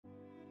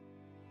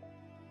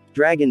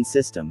Dragon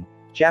System.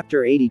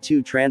 Chapter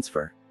 82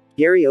 Transfer.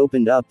 Gary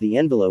opened up the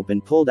envelope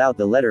and pulled out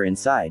the letter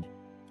inside.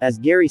 As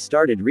Gary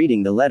started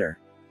reading the letter,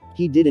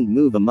 he didn't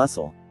move a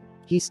muscle.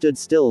 He stood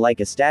still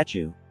like a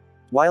statue,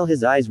 while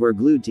his eyes were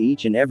glued to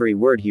each and every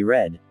word he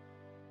read.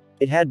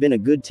 It had been a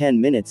good 10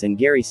 minutes and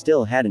Gary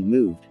still hadn't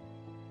moved.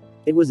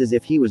 It was as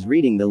if he was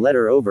reading the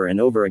letter over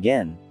and over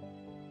again.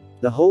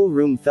 The whole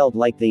room felt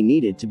like they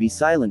needed to be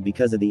silent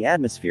because of the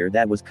atmosphere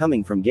that was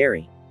coming from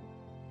Gary.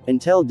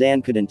 Until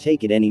Dan couldn't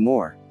take it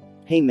anymore.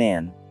 "Hey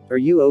man, are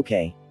you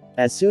okay?"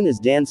 As soon as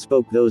Dan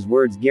spoke those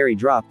words, Gary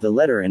dropped the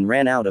letter and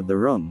ran out of the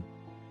room.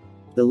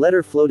 The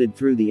letter floated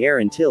through the air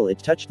until it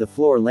touched the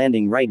floor,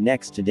 landing right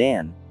next to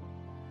Dan.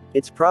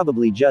 It's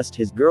probably just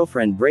his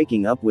girlfriend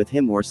breaking up with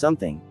him or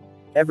something.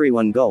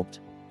 Everyone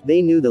gulped.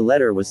 They knew the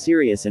letter was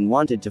serious and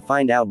wanted to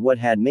find out what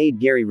had made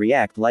Gary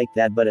react like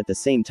that, but at the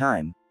same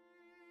time,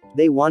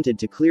 they wanted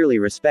to clearly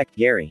respect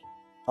Gary.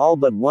 All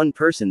but one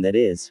person, that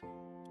is.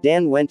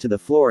 Dan went to the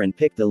floor and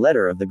picked the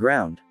letter off the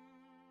ground.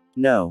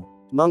 "No,"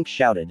 Monk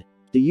shouted.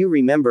 "Do you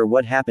remember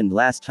what happened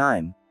last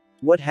time?"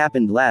 "What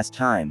happened last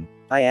time?"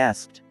 I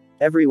asked.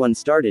 Everyone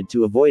started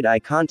to avoid eye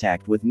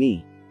contact with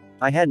me.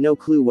 I had no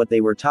clue what they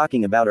were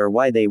talking about or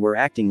why they were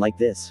acting like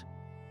this.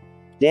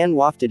 Dan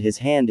wafted his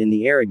hand in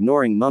the air,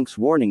 ignoring Monk's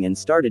warning, and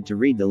started to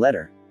read the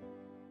letter.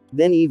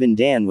 Then even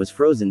Dan was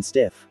frozen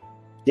stiff.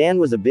 Dan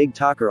was a big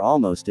talker,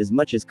 almost as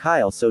much as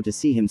Kyle, so to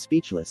see him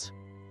speechless,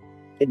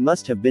 it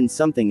must have been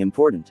something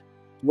important.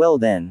 "Well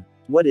then,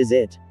 what is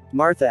it?"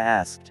 Martha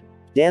asked.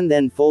 Dan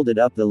then folded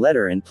up the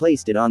letter and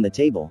placed it on the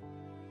table.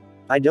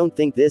 "I don't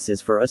think this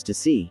is for us to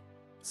see.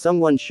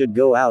 Someone should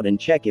go out and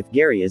check if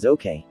Gary is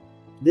okay."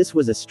 This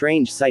was a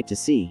strange sight to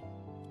see.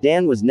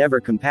 Dan was never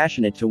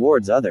compassionate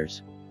towards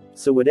others.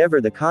 So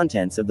whatever the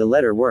contents of the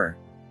letter were,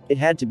 it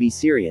had to be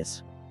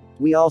serious.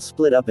 We all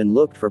split up and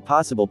looked for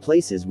possible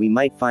places we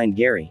might find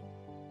Gary.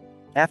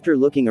 After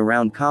looking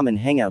around common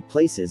hangout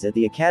places at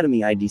the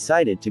academy, I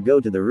decided to go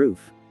to the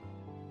roof.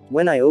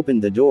 When I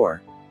opened the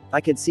door,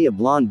 I could see a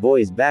blonde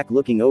boy's back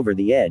looking over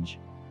the edge.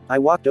 I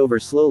walked over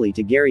slowly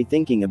to Gary,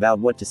 thinking about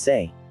what to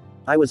say.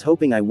 I was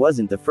hoping I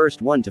wasn't the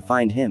first one to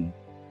find him.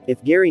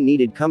 If Gary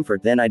needed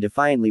comfort, then I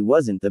defiantly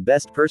wasn't the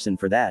best person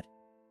for that.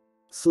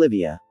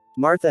 Slivia.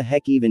 Martha,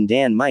 heck, even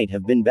Dan might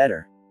have been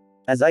better.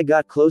 As I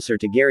got closer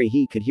to Gary,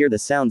 he could hear the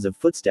sounds of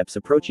footsteps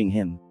approaching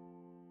him.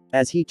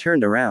 As he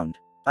turned around,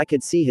 I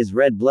could see his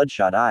red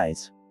bloodshot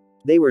eyes.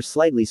 They were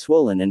slightly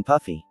swollen and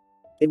puffy.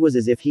 It was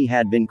as if he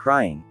had been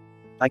crying.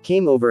 I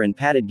came over and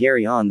patted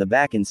Gary on the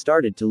back and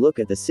started to look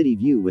at the city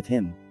view with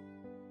him.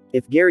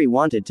 If Gary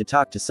wanted to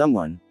talk to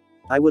someone,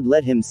 I would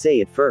let him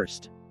say it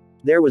first.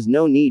 There was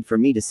no need for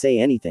me to say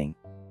anything.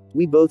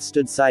 We both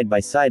stood side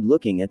by side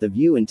looking at the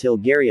view until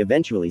Gary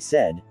eventually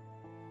said,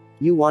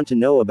 "You want to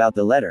know about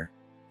the letter,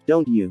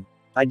 don't you?"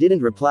 I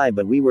didn't reply,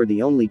 but we were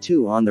the only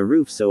two on the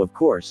roof, so of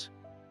course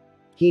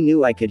he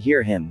knew I could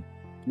hear him.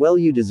 "Well,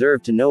 you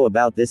deserve to know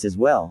about this as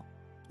well.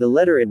 The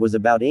letter, it was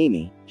about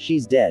Amy.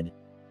 She's dead."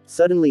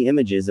 Suddenly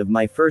images of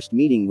my first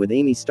meeting with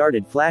Amy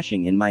started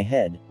flashing in my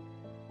head.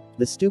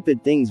 The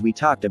stupid things we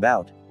talked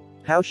about.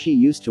 How she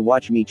used to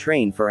watch me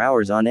train for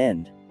hours on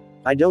end.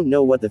 I don't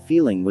know what the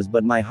feeling was,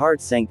 but my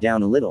heart sank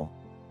down a little.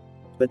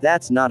 But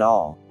that's not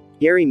all.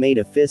 Gary made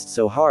a fist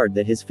so hard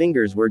that his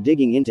fingers were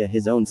digging into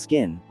his own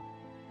skin.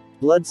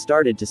 Blood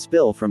started to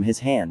spill from his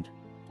hand.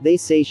 They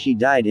say she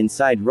died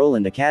inside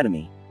Roland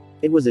Academy.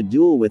 It was a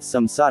duel with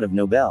some sort of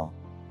Nobel.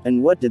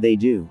 And what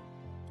do?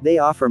 They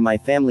offer my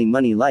family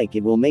money like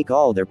it will make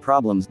all their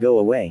problems go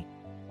away.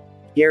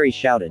 Gary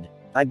shouted.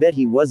 I bet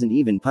he wasn't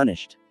even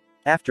punished.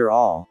 After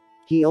all,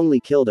 he only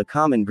killed a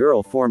common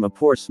girl from a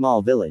poor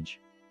small village.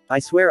 I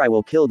swear I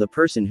will kill the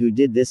person who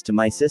did this to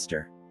my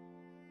sister.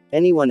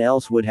 Anyone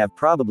else would have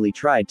probably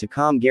tried to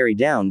calm Gary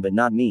down, but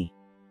not me.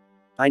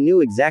 I knew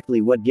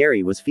exactly what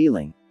Gary was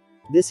feeling.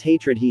 This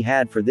hatred he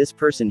had for this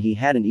person he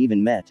hadn't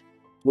even met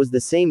was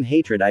the same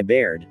hatred I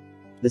bared.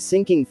 The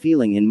sinking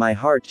feeling in my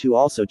heart too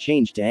also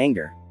changed to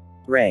anger.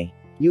 Ray,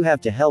 you have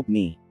to help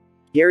me.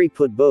 Gary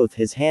put both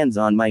his hands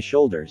on my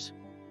shoulders.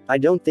 I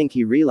don't think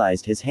he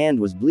realized his hand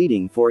was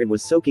bleeding, for it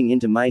was soaking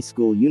into my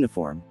school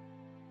uniform.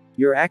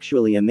 You're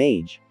actually a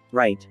mage,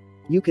 right?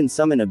 You can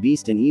summon a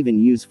beast and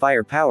even use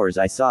fire powers.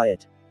 I saw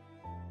it.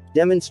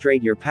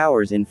 Demonstrate your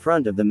powers in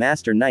front of the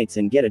Master Knights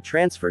and get a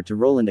transfer to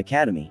Roland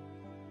Academy.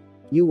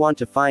 You want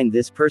to find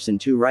this person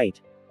too, right?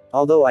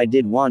 Although I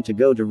did want to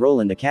go to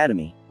Roland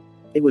Academy.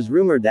 It was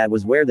rumored that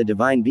was where the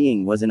divine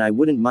being was, and I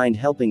wouldn't mind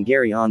helping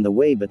Gary on the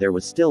way, but there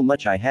was still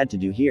much I had to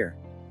do here.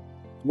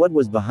 What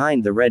was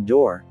behind the red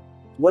door?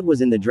 What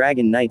was in the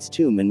Dragon Knight's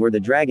tomb, and were the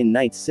Dragon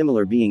Knights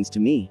similar beings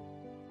to me?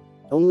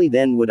 Only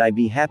then would I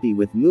be happy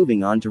with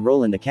moving on to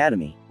Roland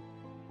Academy.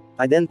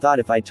 I then thought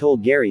if I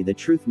told Gary the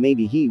truth,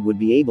 maybe he would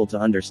be able to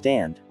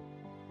understand.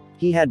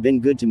 He had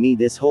been good to me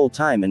this whole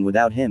time, and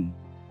without him,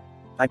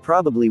 I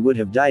probably would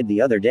have died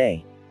the other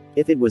day.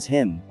 If it was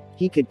him,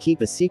 he could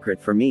keep a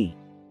secret for me.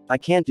 I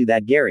can't do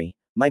that, Gary.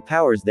 My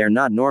powers, they're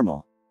not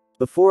normal.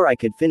 Before I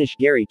could finish,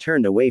 Gary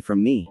turned away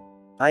from me.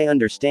 I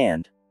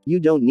understand. You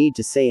don't need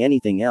to say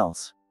anything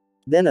else.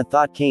 Then a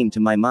thought came to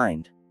my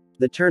mind.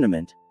 The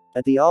tournament.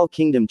 At the All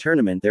Kingdom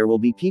tournament there will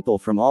be people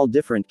from all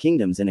different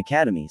kingdoms and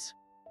academies.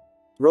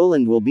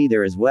 Roland will be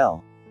there as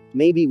well.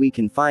 Maybe we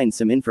can find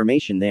some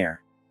information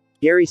there.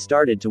 Gary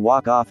started to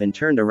walk off and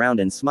turned around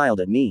and smiled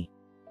at me.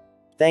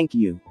 Thank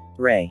you,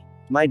 Ray.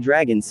 My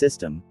dragon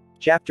system.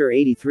 Chapter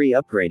 83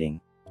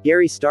 Upgrading.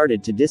 Gary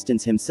started to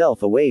distance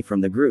himself away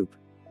from the group.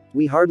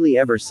 We hardly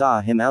ever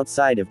saw him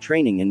outside of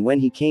training, and when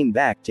he came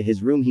back to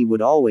his room he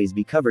would always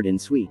be covered in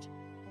sweat.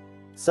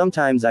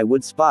 Sometimes I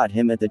would spot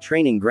him at the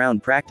training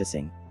ground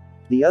practicing.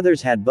 The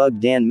others had bugged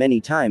Dan many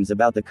times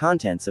about the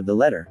contents of the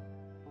letter.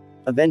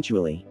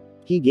 Eventually,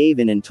 he gave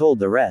in and told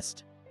the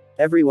rest.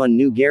 Everyone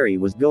knew Gary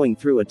was going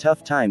through a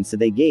tough time, so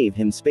they gave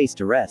him space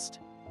to rest.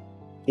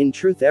 In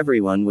truth,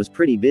 everyone was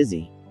pretty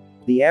busy.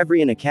 The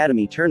Avrian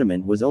Academy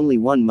tournament was only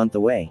 1 month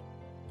away.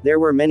 There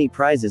were many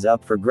prizes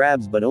up for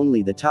grabs, but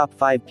only the top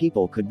 5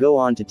 people could go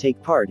on to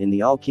take part in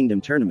the All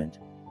Kingdom tournament.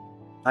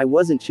 I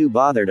wasn't too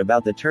bothered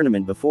about the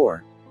tournament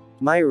before.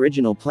 My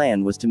original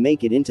plan was to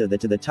make it into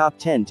the top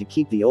 10 to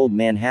keep the old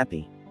man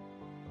happy.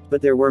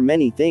 But there were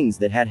many things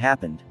that had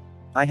happened.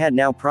 I had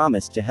now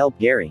promised to help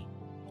Gary.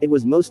 It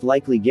was most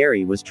likely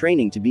Gary was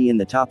training to be in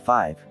the top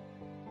 5.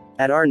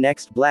 At our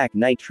next Black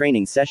Knight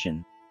training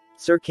session,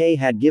 Sir K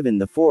had given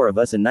the 4 of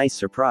us a nice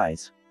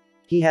surprise.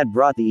 He had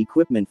brought the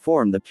equipment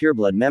for the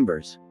pureblood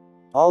members.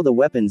 All the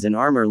weapons and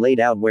armor laid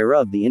out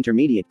whereof the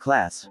intermediate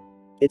class.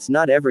 It's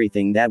not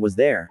everything that was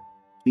there,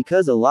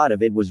 because a lot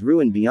of it was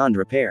ruined beyond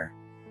repair.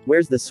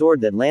 Where's the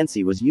sword that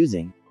Lancey was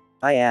using?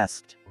 I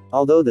asked.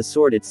 Although the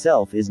sword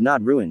itself is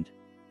not ruined,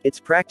 it's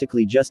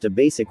practically just a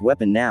basic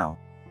weapon now.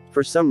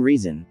 For some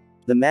reason,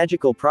 the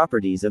magical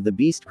properties of the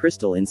beast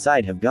crystal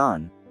inside have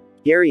gone.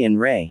 Gary and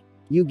Ray,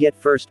 you get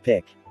first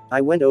pick.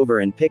 I went over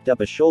and picked up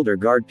a shoulder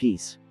guard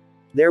piece.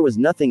 There was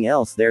nothing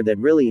else there that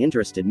really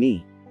interested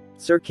me.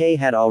 Sir K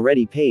had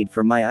already paid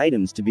for my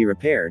items to be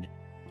repaired,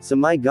 so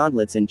my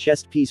gauntlets and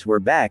chest piece were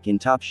back in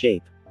top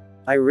shape.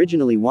 I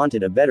originally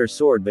wanted a better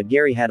sword, but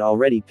Gary had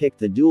already picked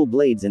the dual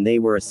blades and they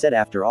were a set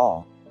after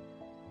all.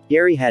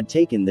 Gary had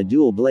taken the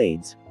dual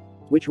blades,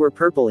 which were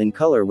purple in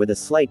color with a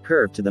slight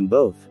curve to them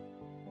both.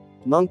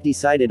 Monk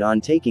decided on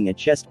taking a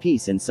chest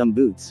piece and some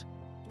boots.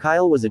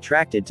 Kyle was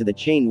attracted to the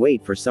chain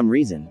weight for some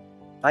reason.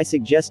 I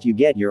suggest you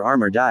get your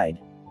armor dyed.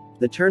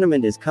 The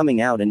tournament is coming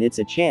out and it's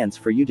a chance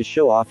for you to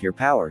show off your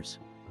powers.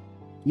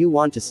 You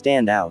want to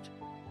stand out.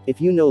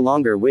 If you no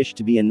longer wish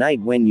to be a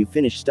knight when you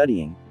finish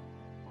studying,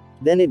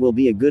 then it will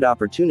be a good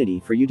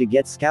opportunity for you to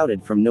get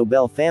scouted from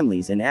noble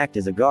families and act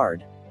as a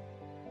guard.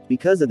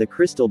 Because of the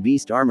crystal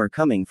beast armor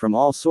coming from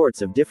all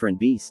sorts of different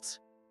beasts,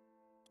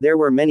 there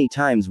were many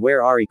times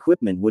where our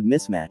equipment would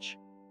mismatch.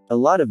 A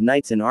lot of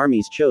knights and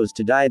armies chose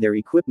to dye their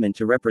equipment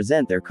to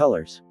represent their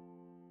colors.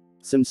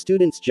 Some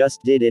students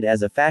just did it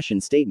as a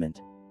fashion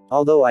statement.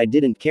 Although I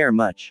didn't care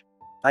much.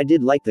 I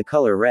did like the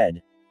color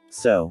red.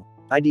 So,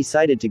 I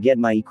decided to get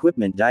my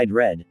equipment dyed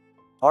red.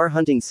 Our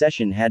hunting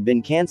session had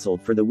been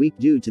cancelled for the week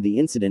due to the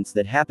incidents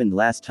that happened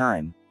last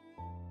time.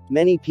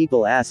 Many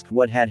people asked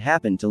what had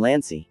happened to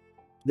Lancey.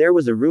 There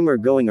was a rumor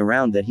going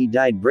around that he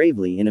died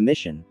bravely in a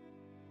mission.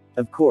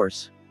 Of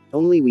course,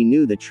 only we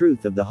knew the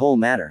truth of the whole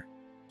matter.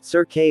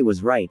 Sir K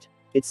was right.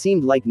 It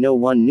seemed like no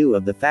one knew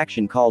of the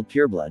faction called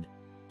Pureblood.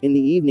 In the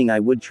evening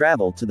I would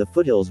travel to the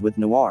foothills with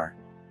Noir.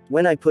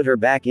 When I put her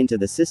back into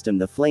the system,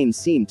 the flames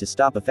seemed to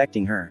stop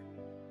affecting her.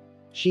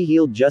 She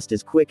healed just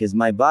as quick as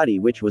my body,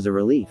 which was a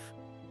relief.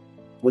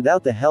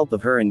 Without the help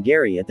of her and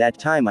Gary at that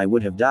time I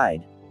would have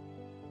died.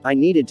 I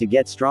needed to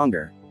get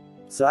stronger,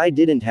 so I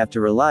didn't have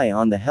to rely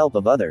on the help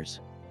of others.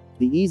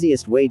 The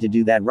easiest way to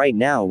do that right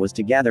now was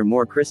to gather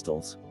more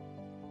crystals.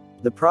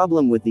 The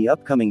problem with the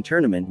upcoming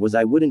tournament was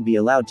I wouldn't be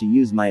allowed to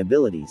use my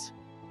abilities.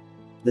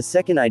 The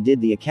second I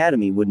did, the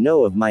academy would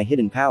know of my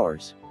hidden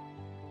powers.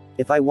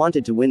 If I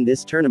wanted to win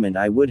this tournament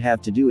I would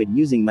have to do it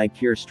using my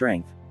pure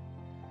strength.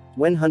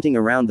 When hunting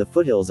around the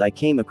foothills I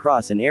came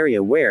across an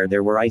area where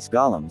there were ice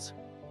golems.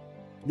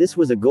 This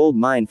was a gold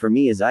mine for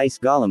me, as ice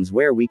golems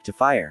were weak to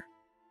fire.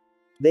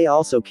 They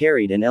also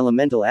carried an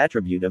elemental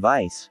attribute of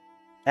ice.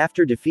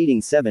 After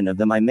defeating 7 of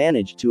them I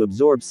managed to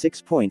absorb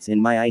 6 points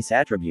in my ice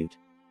attribute,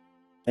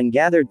 and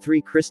gathered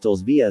 3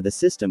 crystals via the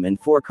system and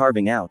 4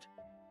 carving out.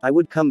 I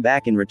would come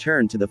back and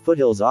return to the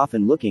foothills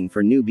often looking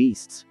for new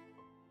beasts.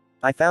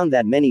 I found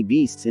that many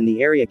beasts in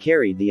the area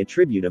carried the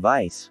attribute of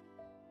ice.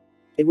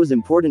 It was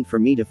important for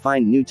me to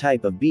find new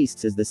type of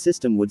beasts, as the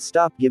system would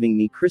stop giving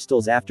me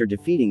crystals after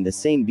defeating the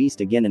same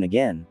beast again and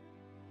again.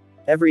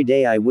 Every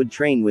day I would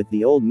train with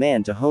the old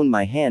man to hone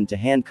my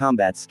hand-to-hand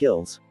combat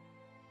skills.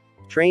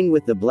 Train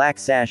with the Black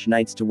Sash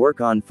Knights to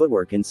work on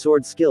footwork and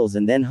sword skills,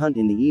 and then hunt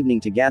in the evening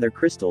to gather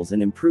crystals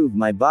and improve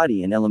my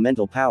body and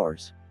elemental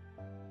powers.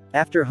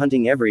 After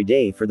hunting every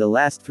day for the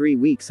last 3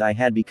 weeks I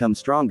had become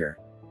stronger.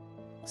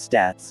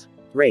 Stats.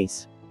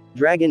 Race.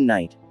 Dragon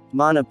Knight.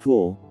 Mana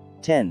Pool.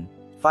 10.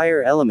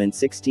 Fire Element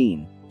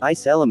 16.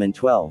 Ice Element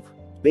 12.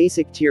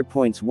 Basic Tier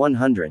Points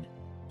 100.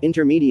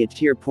 Intermediate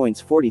Tier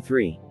Points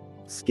 43.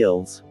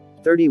 Skills.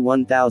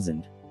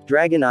 31,000.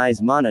 Dragon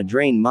Eyes Mana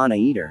Drain Mana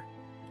Eater.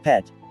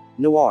 Pet.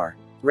 Noir.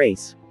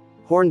 Race.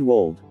 Horned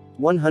Wold.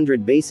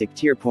 100 basic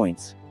tier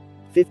points.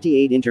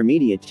 58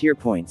 intermediate tier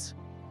points.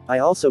 I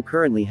also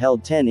currently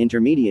held 10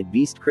 intermediate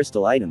beast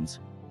crystal items.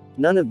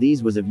 None of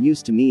these was of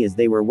use to me as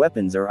they were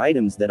weapons or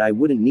items that I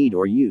wouldn't need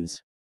or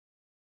use.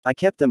 I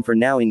kept them for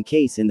now in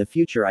case in the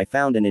future I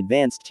found an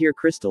advanced tier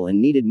crystal and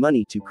needed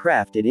money to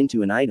craft it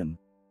into an item.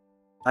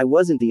 I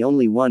wasn't the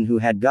only one who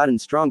had gotten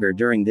stronger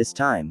during this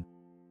time.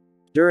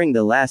 During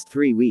the last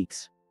 3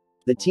 weeks,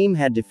 the team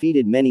had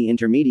defeated many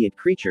intermediate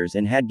creatures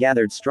and had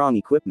gathered strong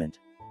equipment.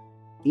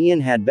 Ian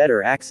had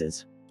better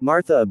axes.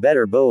 Martha a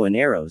better bow and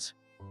arrows.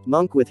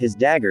 Monk with his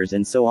daggers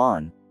and so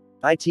on.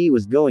 It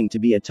was going to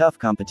be a tough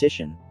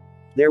competition.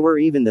 There were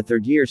even the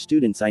third-year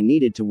students I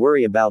needed to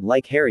worry about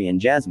like Harry and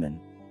Jasmine.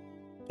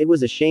 It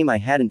was a shame I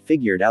hadn't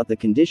figured out the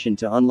condition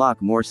to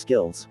unlock more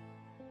skills.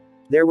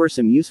 There were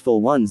some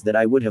useful ones that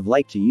I would have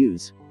liked to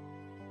use.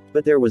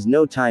 But there was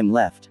no time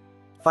left.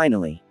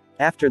 Finally,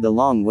 after the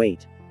long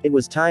wait, it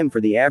was time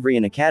for the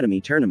Avrian Academy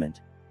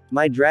tournament.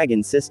 My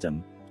Dragon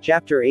System.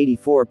 Chapter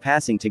 84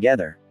 Passing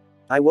Together.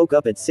 I woke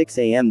up at 6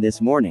 a.m. this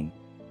morning.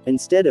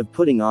 Instead of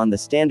putting on the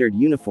standard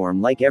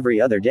uniform like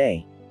every other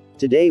day,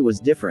 today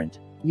was different.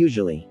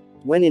 Usually,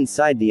 when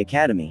inside the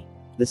academy,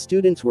 the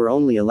students were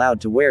only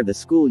allowed to wear the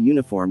school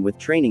uniform with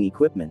training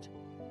equipment.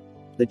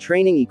 The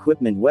training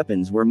equipment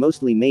weapons were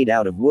mostly made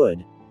out of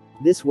wood.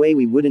 This way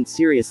we wouldn't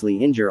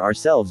seriously injure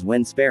ourselves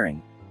when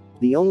sparring.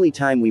 The only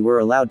time we were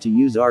allowed to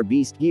use our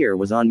beast gear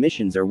was on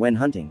missions or when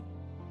hunting.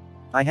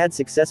 I had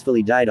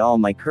successfully dyed all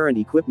my current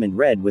equipment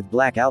red with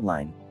black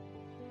outline.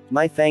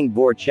 My fang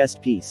bore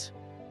chest piece.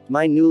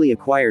 My newly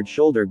acquired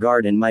shoulder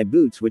guard and my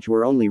boots which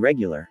were only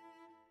regular.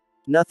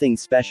 Nothing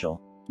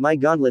special. My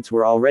gauntlets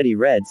were already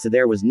red so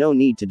there was no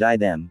need to dye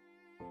them.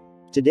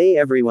 Today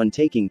everyone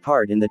taking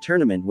part in the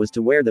tournament was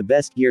to wear the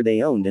best gear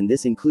they owned and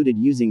this included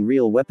using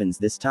real weapons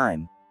this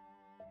time.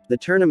 The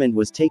tournament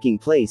was taking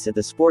place at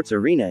the sports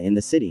arena in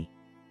the city.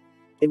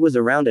 It was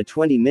around a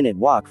 20-minute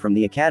walk from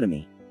the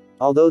academy.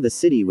 Although the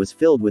city was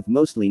filled with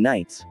mostly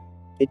knights,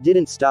 it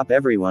didn't stop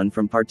everyone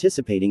from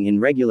participating in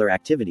regular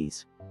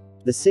activities.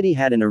 The city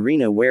had an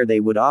arena where they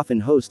would often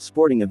host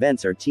sporting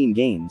events or team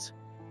games.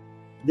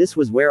 This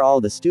was where all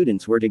the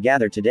students were to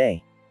gather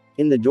today.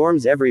 In the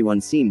dorms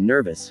everyone seemed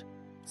nervous.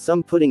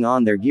 Some putting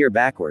on their gear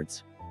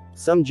backwards.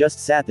 Some just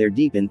sat there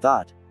deep in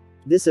thought.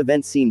 This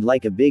event seemed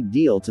like a big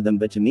deal to them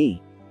but to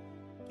me,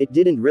 it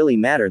didn't really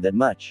matter that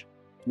much.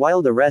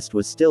 While the rest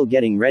was still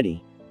getting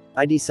ready,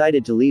 I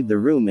decided to leave the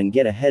room and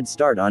get a head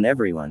start on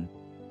everyone.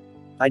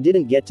 I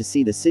didn't get to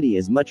see the city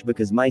as much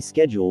because my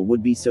schedule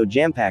would be so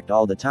jam-packed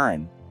all the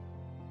time.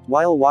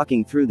 While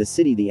walking through the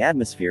city the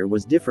atmosphere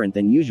was different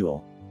than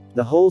usual.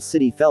 The whole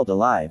city felt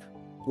alive.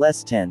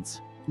 Less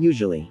tense.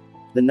 Usually,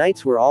 the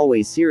knights were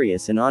always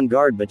serious and on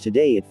guard but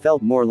today it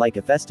felt more like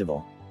a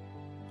festival.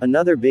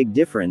 Another big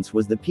difference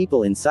was the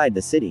people inside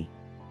the city.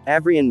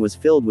 Avrian was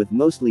filled with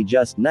mostly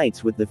just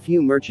knights with the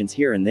few merchants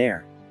here and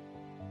there.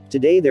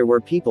 Today there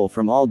were people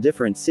from all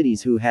different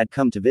cities who had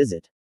come to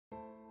visit.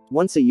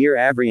 Once a year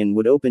Avrian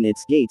would open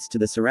its gates to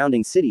the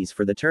surrounding cities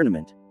for the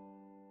tournament.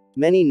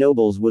 Many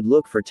nobles would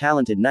look for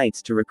talented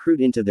knights to recruit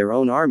into their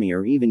own army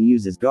or even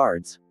use as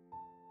guards.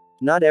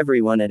 Not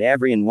everyone at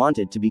Avrian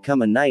wanted to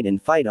become a knight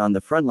and fight on the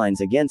front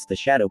lines against the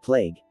Shadow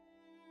Plague.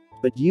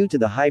 But due to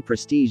the high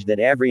prestige that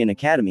Avrian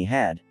Academy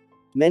had,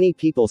 many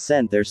people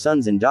sent their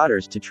sons and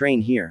daughters to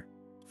train here.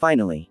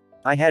 Finally,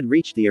 I had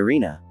reached the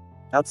arena.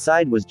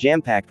 Outside was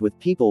jam-packed with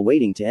people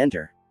waiting to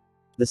enter.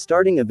 The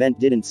starting event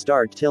didn't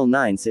start till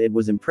 9 so it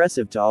was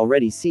impressive to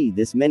already see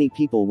this many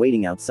people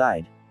waiting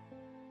outside.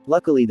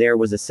 Luckily there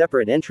was a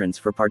separate entrance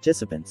for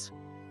participants.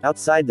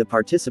 Outside the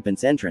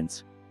participants'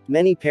 entrance,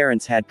 many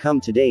parents had come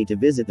today to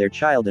visit their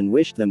child and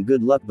wished them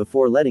good luck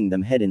before letting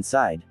them head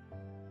inside.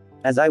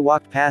 As I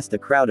walked past the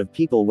crowd of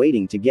people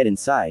waiting to get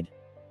inside,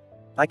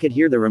 I could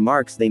hear the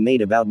remarks they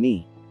made about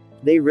me.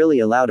 They really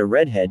allowed a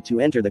redhead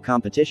to enter the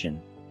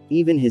competition.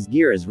 Even his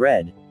gear is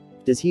red.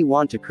 Does he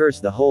want to curse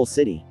the whole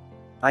city?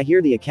 I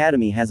hear the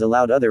academy has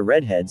allowed other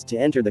redheads to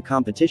enter the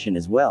competition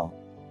as well.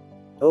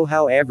 Oh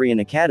how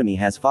Avrian Academy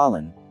has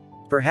fallen.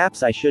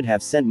 Perhaps I should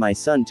have sent my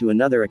son to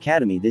another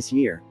academy this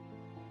year.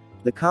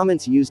 The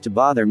comments used to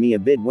bother me a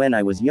bit when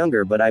I was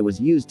younger but I was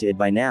used to it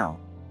by now.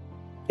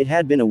 It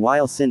had been a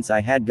while since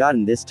I had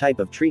gotten this type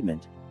of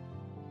treatment.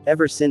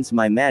 Ever since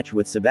my match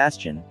with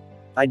Sebastian,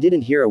 I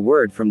didn't hear a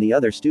word from the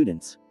other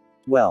students.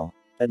 Well,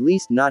 at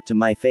least not to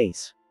my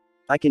face.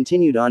 I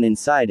continued on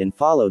inside and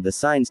followed the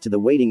signs to the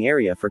waiting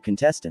area for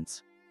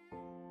contestants.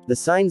 The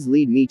signs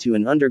lead me to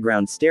an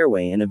underground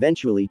stairway and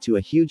eventually to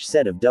a huge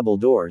set of double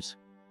doors.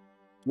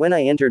 When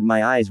I entered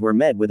my eyes were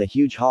met with a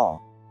huge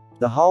hall.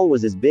 The hall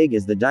was as big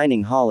as the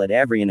dining hall at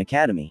Avrian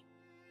Academy.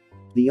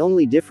 The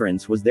only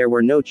difference was there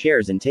were no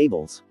chairs and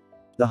tables.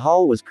 The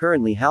hall was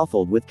currently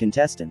half-filled with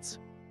contestants.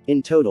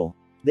 In total,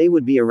 they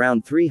would be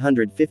around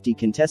 350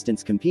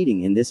 contestants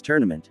competing in this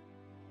tournament.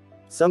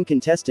 Some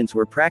contestants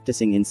were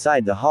practicing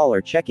inside the hall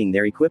or checking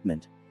their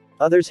equipment.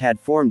 Others had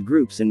formed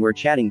groups and were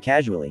chatting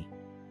casually.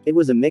 It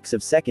was a mix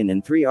of second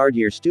and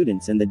third-year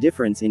students and the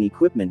difference in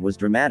equipment was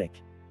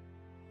dramatic.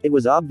 It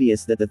was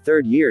obvious that the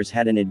third years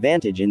had an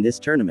advantage in this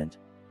tournament.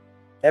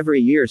 Every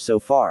year so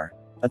far,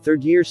 a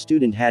third-year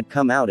student had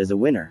come out as a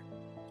winner.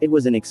 It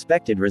was an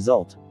expected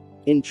result.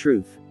 In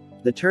truth,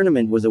 the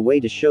tournament was a way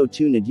to show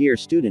two mid-year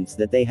students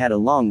that they had a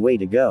long way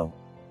to go.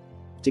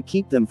 To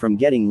keep them from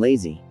getting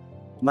lazy.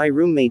 My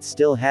roommates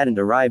still hadn't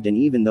arrived, and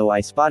even though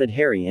I spotted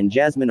Harry and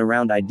Jasmine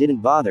around, I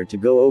didn't bother to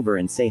go over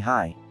and say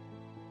hi.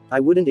 I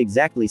wouldn't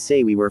exactly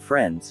say we were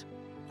friends.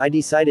 I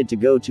decided to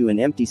go to an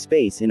empty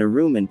space in a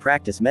room and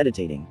practice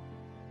meditating.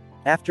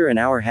 After an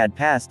hour had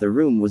passed, the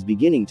room was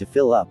beginning to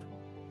fill up.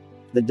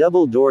 The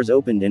double doors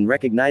opened and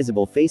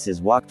recognizable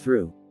faces walked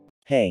through.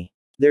 "Hey,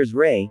 there's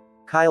Ray,"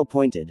 Kyle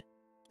pointed.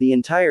 The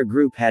entire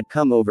group had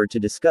come over to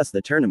discuss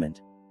the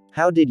tournament.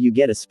 "How did you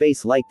get a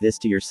space like this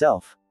to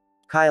yourself?"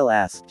 Kyle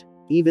asked.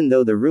 Even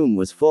though the room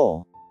was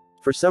full.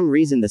 For some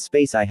reason, the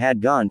space I had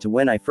gone to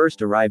when I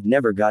first arrived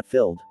never got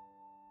filled.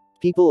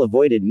 People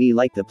avoided me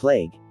like the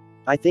plague.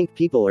 I think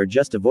people are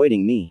just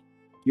avoiding me.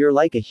 You're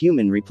like a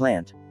human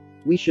replant.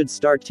 We should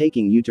start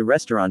taking you to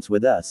restaurants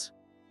with us.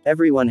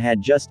 Everyone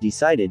had just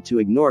decided to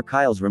ignore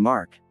Kyle's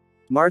remark.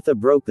 Martha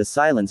broke the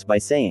silence by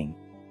saying,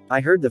 "I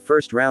heard the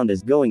first round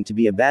is going to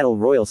be a battle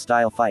royal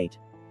style fight."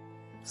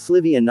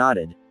 Slivia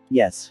nodded.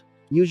 Yes.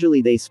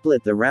 Usually they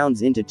split the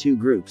rounds into two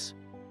groups.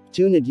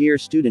 Two mid-year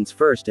students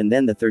first and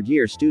then the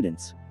third-year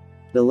students.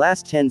 The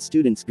last 10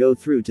 students go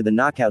through to the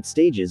knockout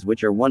stages,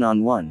 which are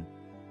one-on-one.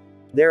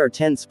 There are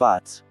 10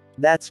 spots.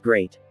 That's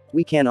great.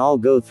 We can all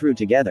go through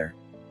together.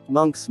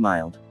 Monk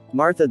smiled.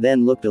 Martha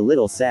then looked a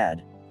little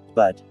sad.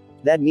 But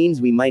that means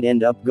we might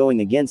end up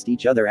going against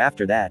each other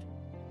after that.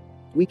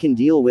 We can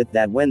deal with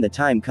that when the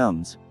time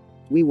comes.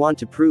 We want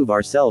to prove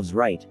ourselves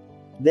right.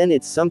 Then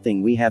it's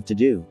something we have to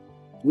do.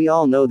 We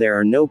all know there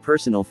are no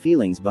personal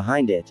feelings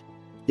behind it.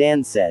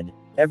 Dan said.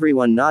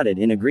 Everyone nodded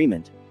in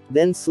agreement.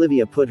 Then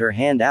Slivia put her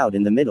hand out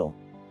in the middle.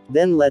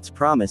 Then let's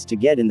promise to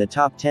get in the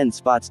top 10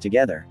 spots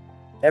together.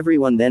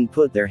 Everyone then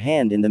put their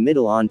hand in the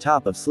middle on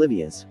top of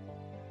Slivia's.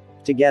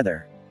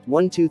 Together.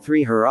 1 2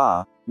 3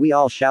 hurrah, we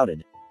all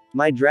shouted.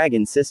 My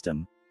Dragon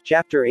System.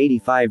 Chapter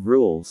 85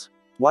 Rules.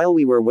 While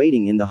we were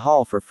waiting in the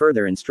hall for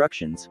further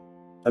instructions,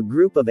 a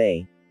group of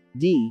A,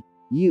 D,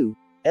 U,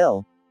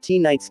 L, T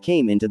knights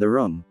came into the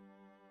room.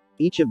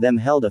 Each of them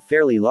held a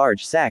fairly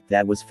large sack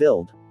that was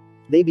filled.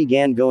 They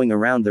began going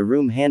around the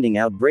room handing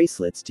out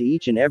bracelets to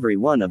each and every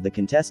one of the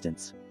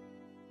contestants.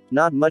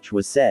 Not much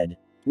was said.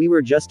 We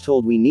were just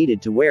told we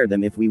needed to wear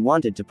them if we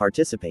wanted to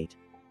participate.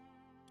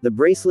 The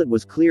bracelet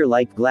was clear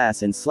like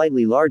glass and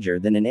slightly larger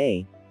than an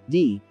A,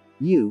 D,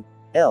 U,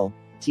 L,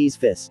 T's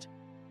fist.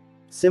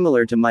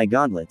 Similar to my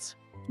gauntlets.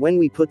 When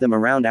we put them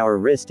around our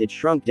wrist, it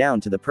shrunk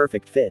down to the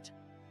perfect fit.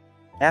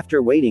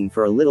 After waiting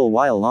for a little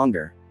while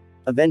longer,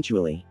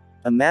 eventually,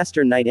 a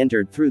master knight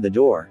entered through the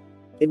door.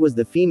 It was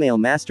the female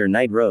master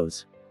knight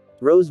Rose.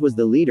 Rose was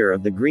the leader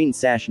of the Green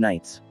Sash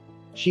Knights.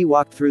 She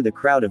walked through the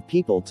crowd of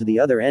people to the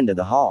other end of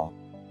the hall.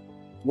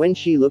 When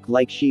she looked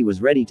like she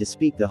was ready to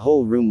speak, the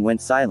whole room went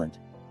silent.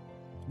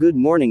 "Good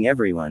morning,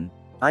 everyone.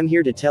 I'm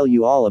here to tell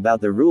you all about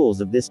the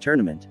rules of this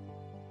tournament.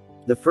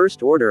 The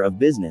first order of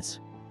business.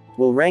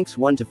 Will ranks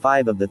 1 to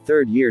 5 of the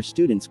third-year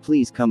students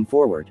please come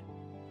forward?"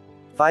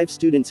 5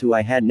 students who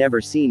I had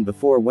never seen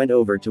before went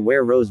over to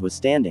where Rose was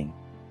standing.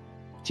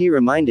 T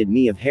reminded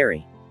me of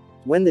Harry.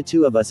 When the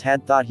two of us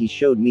had thought he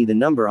showed me the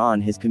number on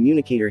his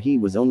communicator, he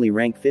was only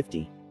rank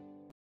 50.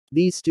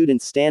 These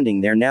students standing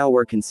there now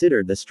were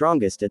considered the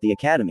strongest at the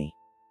academy.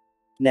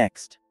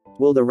 Next.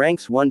 Will the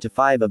ranks 1 to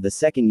 5 of the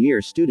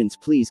second-year students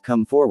please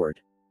come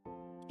forward?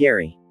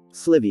 Gary,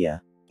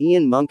 Slivia,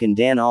 Ian, Monk and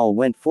Dan all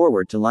went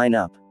forward to line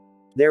up.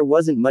 There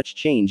wasn't much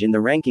change in the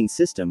ranking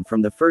system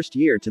from the first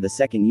year to the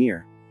second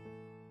year.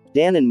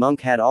 Dan and Monk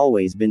had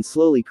always been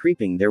slowly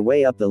creeping their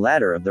way up the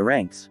ladder of the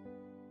ranks.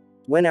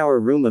 When our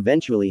room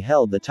eventually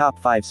held the top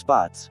 5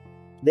 spots,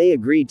 they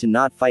agreed to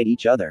not fight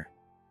each other.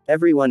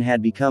 Everyone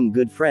had become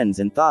good friends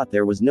and thought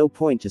there was no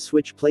point to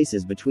switch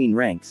places between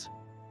ranks.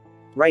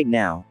 Right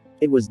now,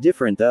 it was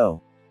different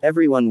though.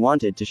 Everyone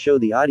wanted to show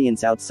the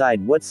audience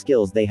outside what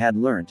skills they had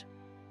learnt.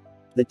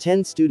 The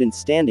 10 students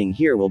standing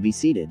here will be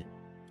seated.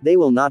 They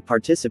will not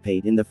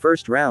participate in the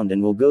first round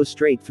and will go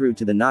straight through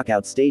to the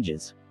knockout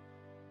stages.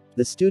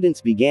 The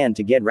students began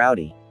to get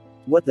rowdy.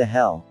 "What the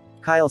hell?"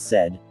 Kyle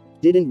said.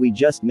 "Didn't we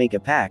just make a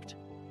pact?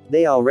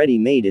 They already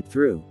made it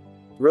through."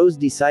 Rose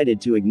decided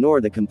to ignore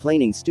the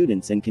complaining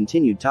students and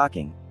continued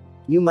talking.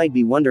 "You might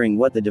be wondering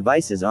what the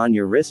devices on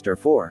your wrist are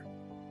for.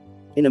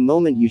 In a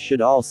moment you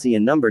should all see a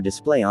number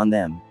display on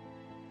them."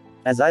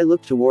 As I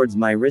looked towards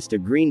my wrist, a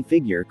green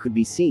figure could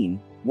be seen,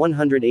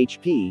 100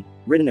 HP,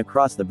 written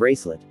across the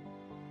bracelet.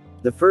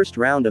 The first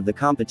round of the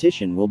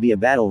competition will be a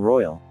battle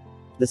royal.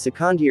 The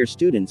second-year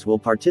students will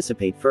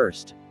participate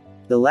first.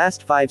 The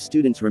last 5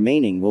 students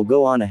remaining will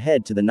go on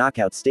ahead to the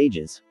knockout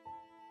stages.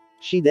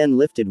 She then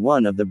lifted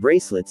one of the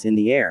bracelets in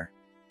the air.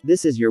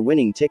 "This is your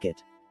winning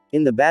ticket.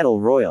 In the battle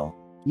royal,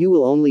 you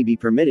will only be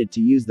permitted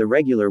to use the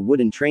regular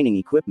wooden training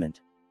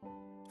equipment.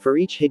 For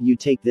each hit you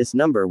take, this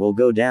number will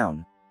go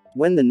down.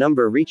 When the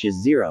number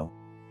reaches 0,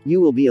 you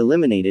will be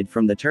eliminated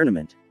from the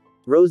tournament.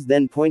 Rose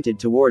then pointed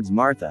towards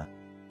Martha.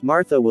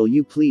 Martha, will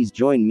you please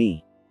join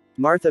me?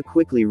 Martha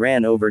quickly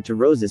ran over to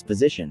Rose's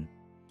position.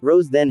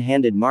 Rose then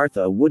handed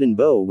Martha a wooden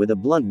bow with a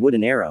blunt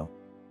wooden arrow.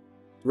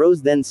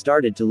 Rose then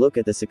started to look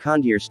at the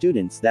second year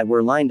students that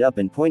were lined up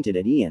and pointed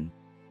at Ian.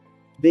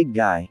 Big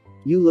guy,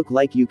 you look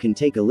like you can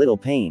take a little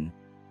pain.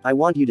 I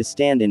want you to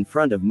stand in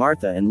front of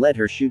Martha and let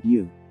her shoot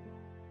you.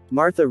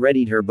 Martha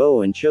readied her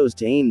bow and chose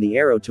to aim the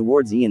arrow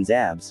towards Ian's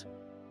abs.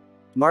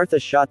 Martha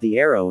shot the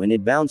arrow and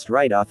it bounced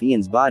right off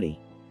Ian's body.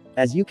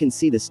 As you can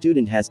see, the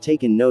student has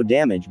taken no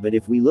damage, but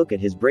if we look at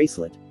his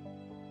bracelet,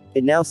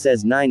 it now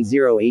says 90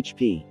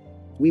 HP.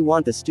 We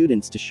want the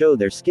students to show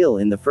their skill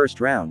in the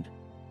first round,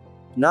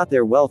 not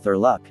their wealth or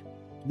luck.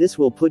 This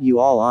will put you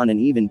all on an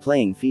even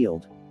playing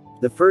field.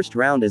 The first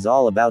round is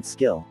all about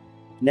skill.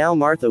 Now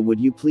Martha, would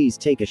you please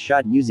take a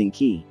shot using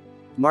ki?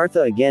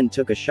 Martha again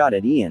took a shot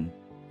at Ian,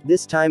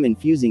 this time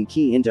infusing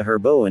ki into her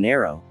bow and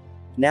arrow.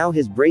 Now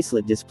his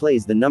bracelet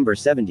displays the number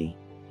 70.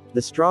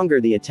 The stronger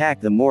the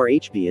attack, the more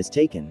HP is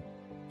taken.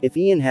 If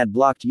Ian had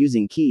blocked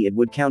using ki, it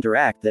would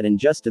counteract that and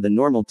just to the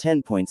normal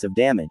 10 points of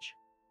damage.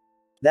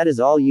 That is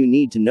all you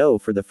need to know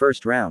for the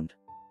first round.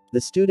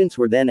 The students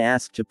were then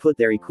asked to put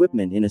their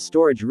equipment in a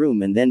storage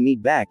room and then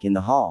meet back in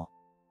the hall.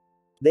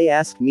 They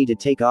asked me to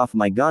take off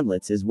my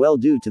gauntlets as well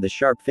due to the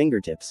sharp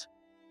fingertips.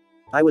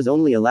 I was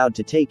only allowed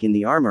to take in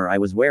the armor I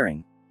was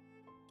wearing.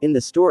 In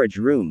the storage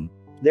room,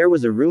 there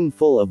was a room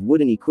full of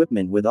wooden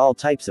equipment with all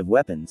types of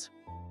weapons.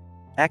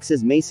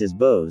 Axes, maces,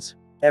 bows,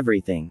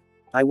 everything.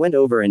 I went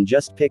over and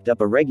just picked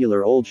up a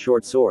regular old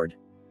short sword.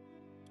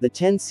 The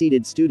 10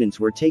 seated students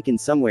were taken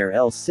somewhere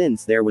else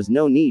since there was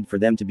no need for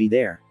them to be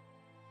there.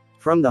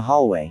 From the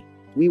hallway,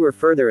 we were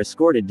further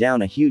escorted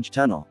down a huge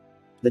tunnel.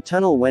 The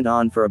tunnel went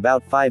on for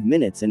about 5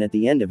 minutes, and at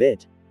the end of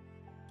it,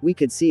 we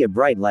could see a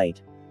bright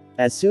light.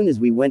 As soon as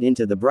we went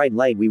into the bright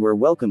light, we were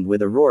welcomed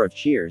with a roar of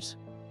cheers.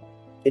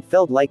 It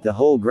felt like the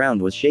whole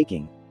ground was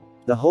shaking.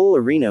 The whole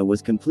arena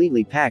was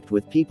completely packed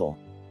with people.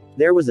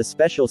 There was a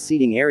special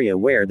seating area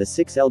where the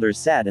 6 elders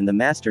sat and the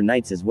master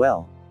knights as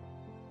well.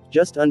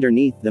 Just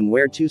underneath them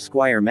were 2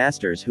 squire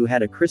masters who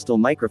had a crystal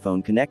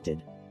microphone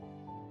connected.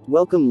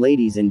 Welcome,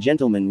 ladies and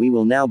gentlemen, we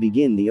will now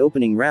begin the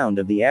opening round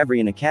of the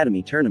Avrian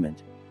Academy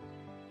tournament.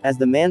 As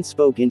the man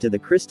spoke into the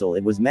crystal,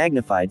 it was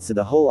magnified so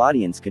the whole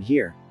audience could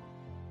hear.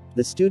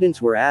 The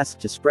students were asked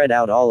to spread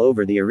out all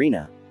over the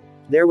arena.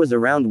 There was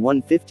around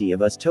 150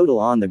 of us total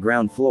on the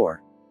ground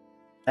floor.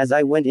 As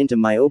I went into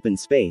my open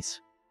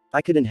space,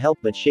 I couldn't help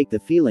but shake the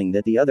feeling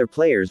that the other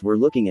players were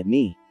looking at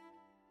me.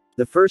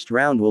 The first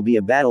round will be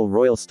a battle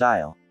royal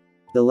style.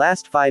 The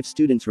last 5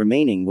 students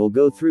remaining will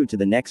go through to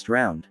the next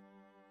round.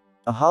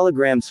 A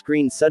hologram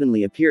screen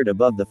suddenly appeared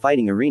above the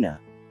fighting arena.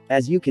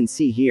 As you can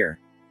see here,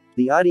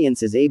 the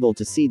audience is able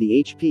to see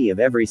the HP of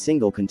every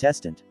single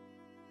contestant.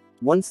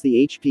 Once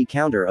the HP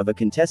counter of a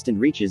contestant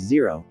reaches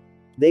 0,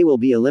 they will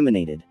be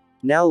eliminated.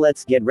 Now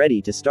let's get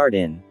ready to start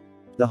in.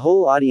 The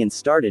whole audience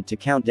started to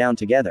count down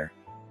together.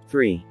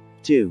 3,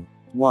 2,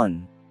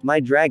 1. My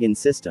Dragon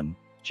System.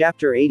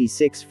 Chapter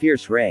 86,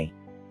 Fierce Ray.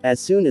 As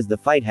soon as the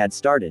fight had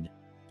started,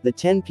 the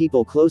 10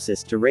 people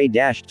closest to Ray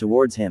dashed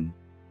towards him.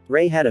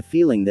 Ray had a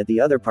feeling that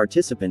the other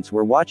participants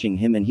were watching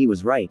him, and he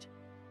was right.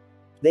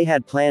 They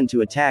had planned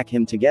to attack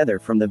him together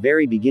from the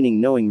very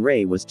beginning, knowing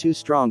Ray was too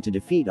strong to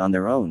defeat on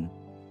their own.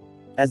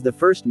 As the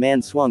first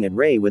man swung at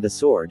Ray with a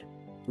sword,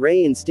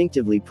 Ray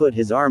instinctively put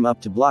his arm up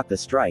to block the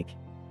strike.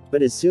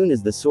 But as soon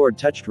as the sword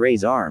touched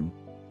Ray's arm,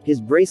 his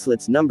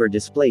bracelet's number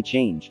display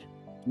changed.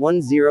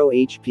 10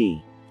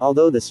 HP.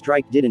 Although the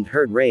strike didn't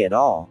hurt Ray at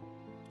all,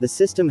 the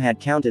system had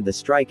counted the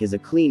strike as a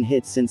clean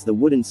hit since the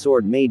wooden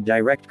sword made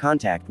direct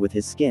contact with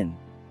his skin.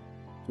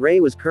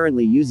 Ray was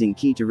currently using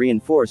ki to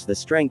reinforce the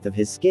strength of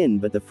his skin,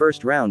 but the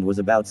first round was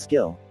about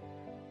skill,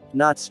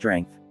 not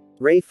strength.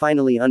 Ray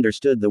finally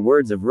understood the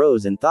words of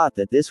Rose and thought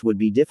that this would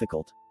be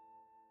difficult.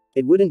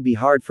 It wouldn't be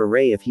hard for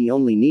Ray if he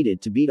only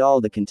needed to beat all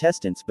the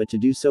contestants, but to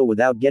do so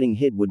without getting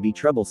hit would be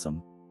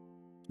troublesome.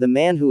 The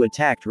man who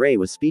attacked Ray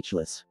was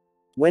speechless.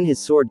 When his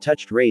sword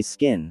touched Ray's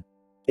skin,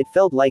 it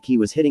felt like he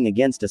was hitting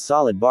against a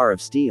solid bar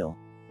of steel.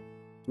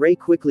 Ray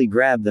quickly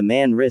grabbed the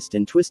man's wrist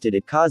and twisted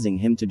it, causing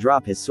him to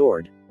drop his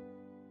sword.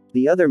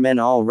 The other men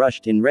all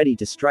rushed in ready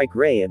to strike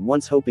Ray at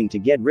once, hoping to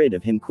get rid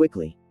of him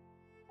quickly.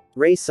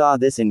 Ray saw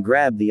this and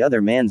grabbed the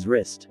other man's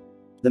wrist.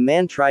 The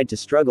man tried to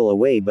struggle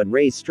away, but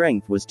Ray's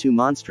strength was too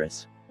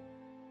monstrous.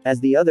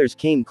 As the others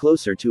came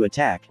closer to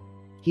attack,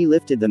 he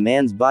lifted the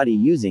man's body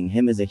using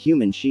him as a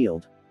human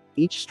shield.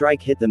 Each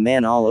strike hit the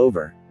man all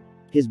over.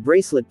 His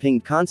bracelet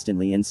pinged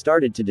constantly and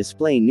started to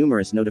display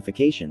numerous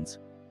notifications.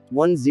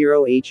 10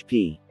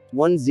 HP. 10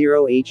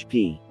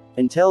 HP.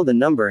 Until the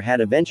number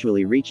had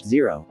eventually reached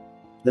 0.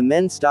 The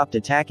men stopped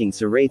attacking,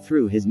 so Ray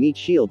threw his meat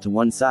shield to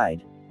one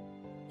side.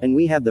 And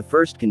we have the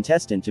first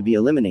contestant to be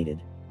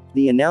eliminated.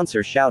 The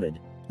announcer shouted.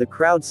 The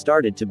crowd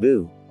started to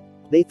boo.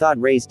 They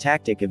thought Ray's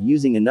tactic of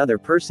using another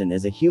person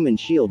as a human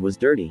shield was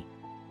dirty.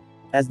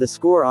 As the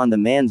score on the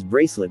man's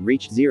bracelet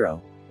reached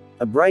 0,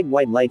 a bright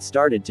white light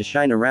started to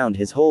shine around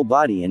his whole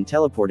body and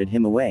teleported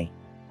him away.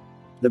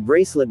 The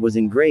bracelet was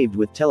engraved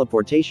with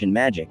teleportation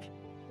magic.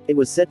 It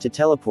was set to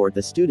teleport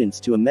the students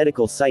to a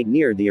medical site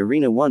near the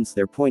arena once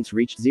their points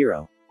reached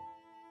 0.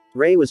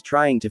 Ray was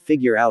trying to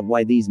figure out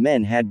why these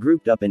men had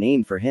grouped up and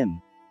aimed for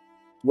him.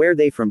 Were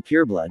they from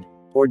pureblood?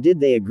 Or did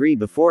they agree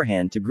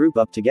beforehand to group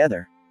up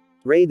together?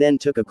 Ray then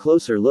took a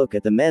closer look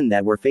at the men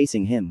that were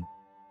facing him.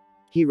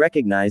 He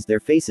recognized their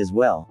faces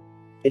well.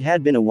 It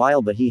had been a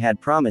while, but he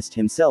had promised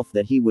himself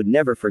that he would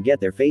never forget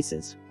their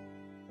faces.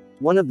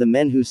 One of the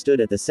men who stood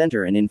at the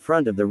center and in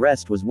front of the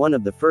rest was one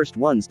of the first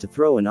ones to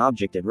throw an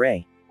object at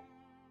Ray.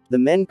 The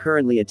men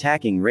currently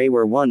attacking Ray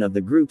were one of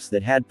the groups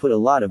that had put a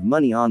lot of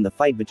money on the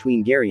fight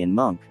between Gary and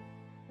Monk.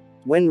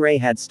 When Ray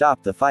had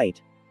stopped the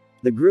fight,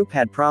 the group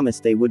had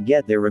promised they would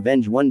get their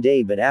revenge one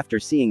day, but after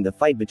seeing the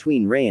fight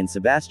between Ray and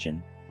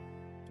Sebastian,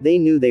 they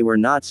knew they were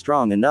not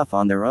strong enough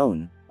on their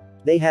own.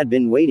 They had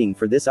been waiting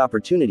for this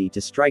opportunity to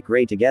strike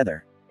Ray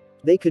together.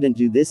 They couldn't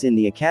do this in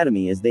the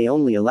academy as they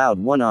only allowed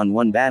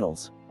one-on-one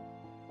battles.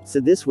 So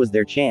this was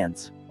their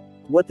chance.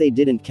 What they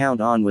didn't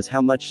count on was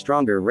how much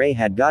stronger Ray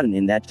had gotten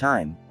in that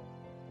time.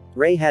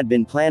 Ray had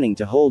been planning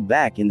to hold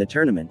back in the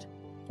tournament,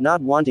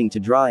 not wanting to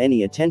draw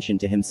any attention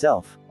to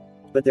himself.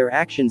 But their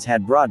actions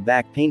had brought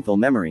back painful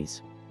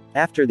memories.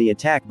 After the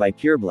attack by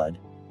pureblood,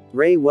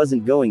 Ray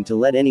wasn't going to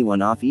let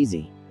anyone off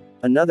easy.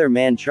 Another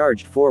man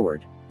charged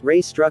forward.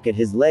 Ray struck at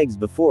his legs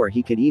before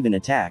he could even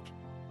attack.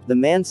 The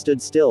man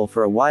stood still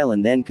for a while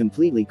and then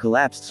completely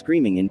collapsed,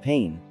 screaming in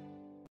pain.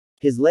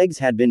 His legs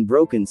had been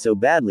broken so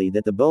badly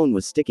that the bone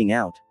was sticking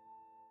out.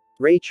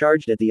 Ray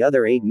charged at the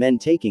other 8 men,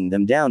 taking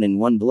them down in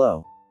one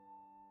blow.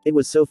 It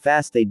was so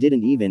fast they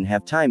didn't even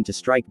have time to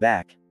strike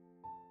back.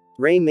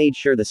 Ray made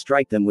sure to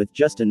strike them with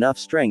just enough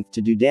strength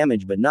to do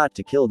damage but not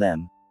to kill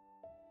them.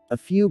 A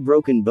few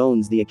broken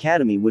bones the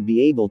academy would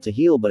be able to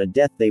heal, but a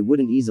death they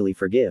wouldn't easily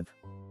forgive.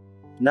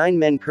 9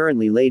 men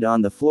currently laid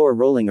on the floor,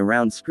 rolling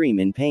around, scream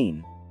in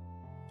pain.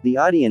 The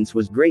audience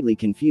was greatly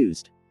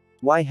confused.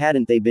 Why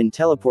hadn't they been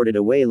teleported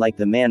away like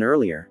the man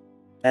earlier?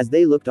 As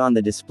they looked on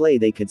the display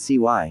they could see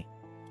why.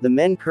 The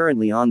men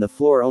currently on the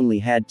floor only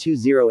had 20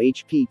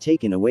 HP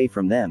taken away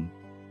from them.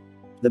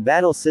 The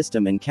battle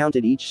system and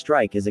counted each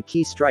strike as a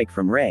key strike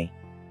from Ray,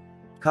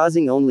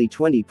 causing only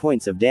 20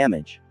 points of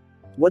damage.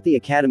 What the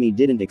academy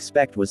didn't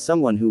expect was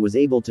someone who was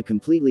able to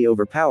completely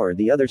overpower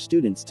the other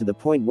students to the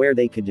point where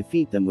they could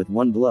defeat them with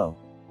one blow.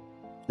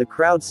 The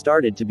crowd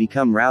started to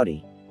become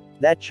rowdy.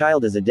 That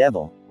child is a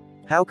devil.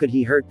 How could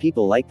he hurt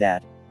people like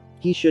that?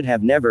 He should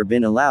have never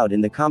been allowed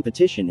in the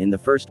competition in the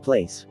first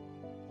place.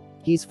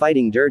 He's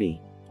fighting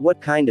dirty. What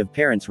kind of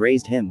parents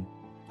raised him?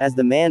 As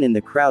the man in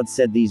the crowd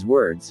said these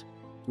words,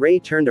 Ray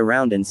turned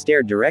around and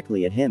stared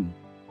directly at him.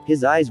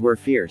 His eyes were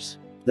fierce.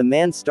 The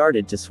man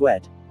started to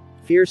sweat.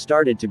 Fear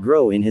started to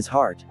grow in his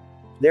heart.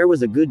 There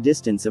was a good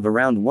distance of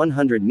around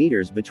 100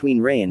 meters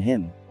between Ray and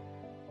him.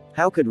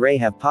 How could Ray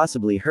have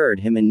possibly heard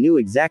him and knew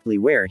exactly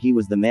where he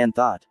was, the man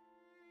thought.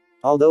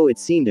 Although it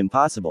seemed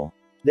impossible,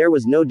 there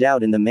was no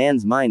doubt in the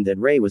man's mind that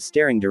Ray was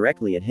staring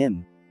directly at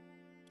him.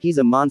 He's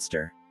a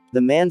monster.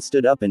 The man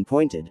stood up and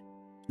pointed.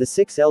 The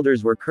 6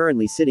 elders were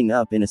currently sitting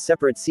up in a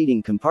separate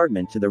seating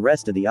compartment to the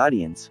rest of the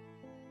audience,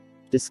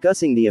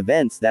 discussing the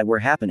events that were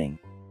happening.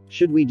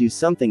 Should we do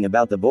something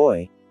about the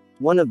boy?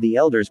 One of the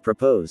elders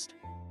proposed.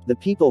 The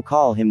people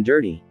call him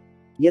dirty.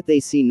 Yet they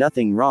see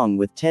nothing wrong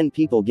with 10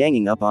 people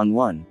ganging up on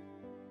one.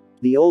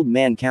 The old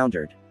man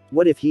countered.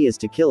 What if he is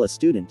to kill a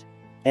student?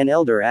 An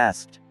elder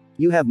asked.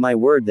 You have my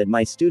word that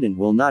my student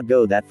will not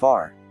go that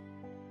far.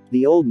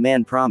 The old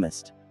man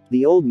promised.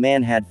 The old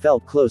man had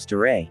felt close to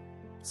Ray.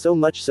 So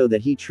much so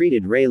that he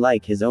treated Ray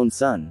like his own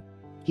son.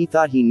 He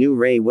thought he knew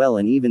Ray well,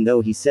 and even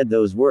though he said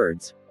those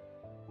words,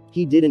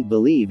 he didn't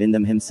believe in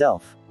them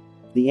himself.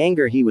 The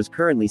anger he was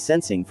currently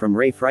sensing from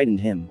Ray frightened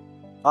him.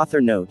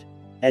 Author note.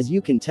 As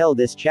you can tell,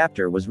 this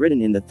chapter was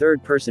written in the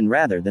third person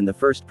rather than the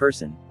first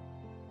person.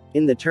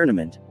 In the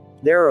tournament,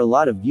 there are a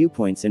lot of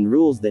viewpoints and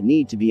rules that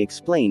need to be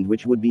explained,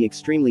 which would be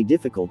extremely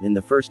difficult in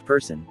the first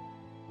person.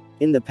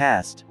 In the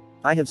past,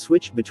 I have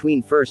switched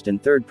between first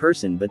and third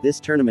person, but this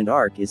tournament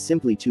arc is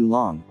simply too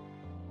long.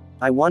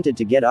 I wanted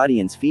to get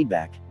audience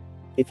feedback.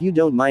 If you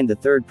don't mind the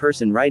third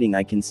person writing,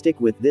 I can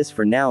stick with this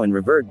for now and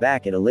revert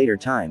back at a later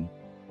time.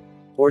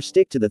 Or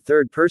stick to the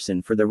third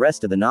person for the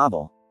rest of the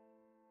novel.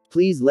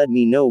 Please let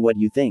me know what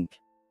you think.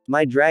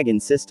 My Dragon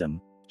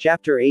System.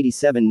 Chapter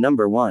 87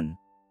 Number 1.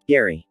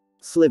 Gary,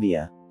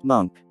 Slivia,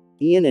 Monk,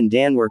 Ian and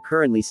Dan were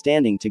currently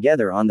standing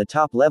together on the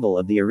top level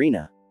of the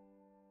arena.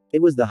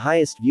 It was the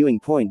highest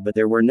viewing point, but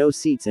there were no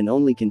seats and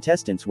only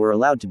contestants were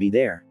allowed to be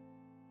there.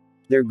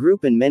 Their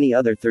group and many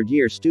other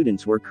third-year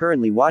students were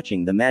currently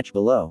watching the match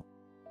below.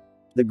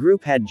 The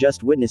group had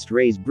just witnessed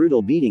Ray's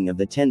brutal beating of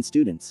the 10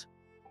 students.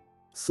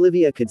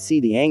 Slivia could see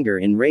the anger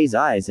in Ray's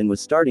eyes and was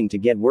starting to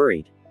get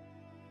worried.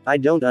 I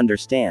don't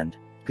understand.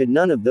 Could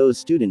none of those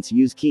students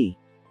use ki?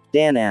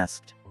 Dan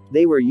asked.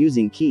 They were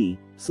using ki,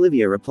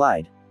 Slivia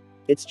replied.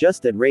 It's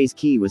just that Ray's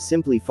ki was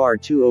simply far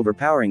too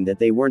overpowering that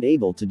they weren't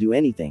able to do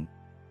anything.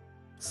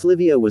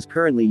 Slivia was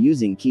currently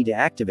using ki to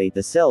activate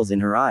the cells in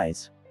her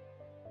eyes.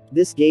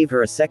 This gave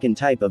her a second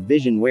type of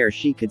vision where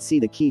she could see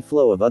the key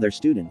flow of other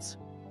students.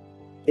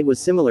 It was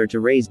similar to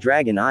Ray's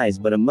dragon eyes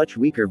but a much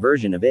weaker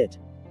version of it.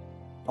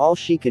 All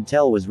she could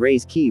tell was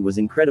Ray's ki was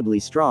incredibly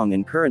strong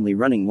and currently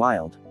running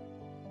wild.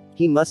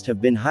 He must have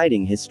been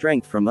hiding his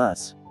strength from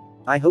us.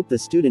 I hope the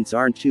students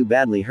aren't too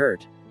badly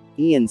hurt.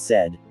 Ian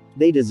said.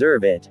 They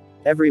deserve it.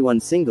 Everyone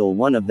single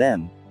one of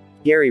them.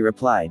 Gary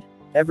replied.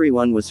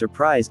 Everyone was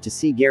surprised to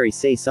see Gary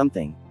say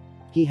something.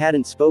 He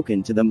hadn't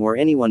spoken to them or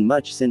anyone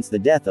much since the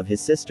death of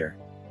his sister.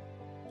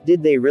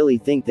 Did they really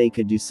think they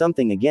could do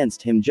something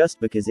against him just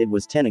because it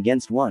was 10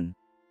 against 1?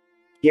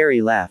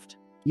 Gary laughed.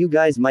 You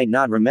guys might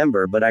not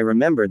remember, but I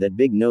remember that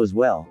Big Nose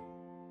well.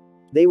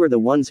 They were the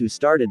ones who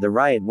started the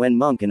riot when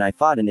Monk and I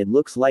fought, and it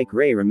looks like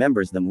Ray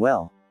remembers them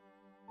well.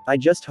 I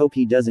just hope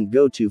he doesn't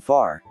go too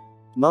far.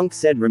 Monk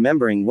said,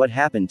 remembering what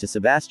happened to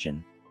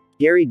Sebastian.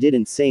 Gary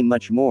didn't say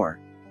much more.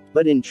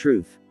 But in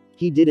truth,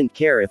 he didn't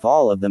care if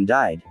all of them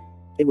died.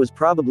 It was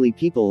probably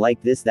people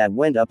like this that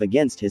went up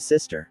against his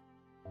sister.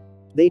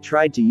 They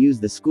tried to use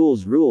the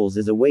school's rules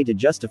as a way to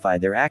justify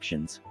their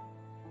actions.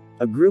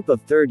 A group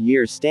of third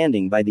years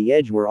standing by the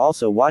edge were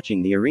also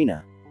watching the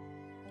arena.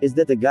 Is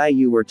that the guy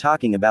you were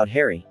talking about,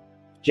 Harry?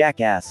 Jack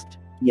asked.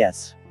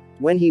 Yes.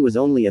 When he was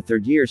only a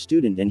third-year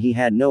student and he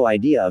had no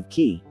idea of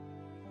ki.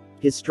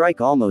 His strike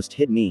almost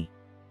hit me.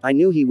 I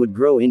knew he would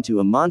grow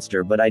into a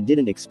monster, but I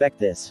didn't expect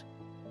this.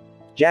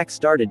 Jack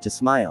started to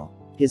smile.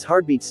 His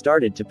heartbeat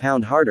started to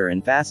pound harder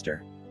and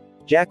faster.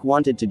 Jack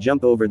wanted to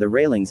jump over the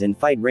railings and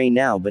fight Ray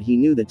now, but he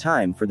knew the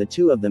time for the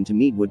two of them to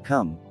meet would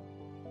come.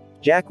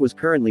 Jack was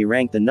currently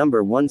ranked the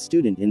number 1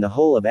 student in the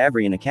whole of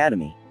Avrian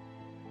Academy.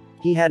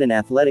 He had an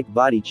athletic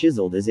body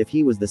chiseled as if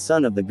he was the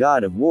son of the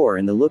god of war,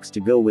 and the looks to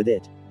go with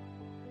it.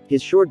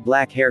 His short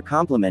black hair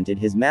complemented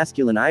his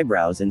masculine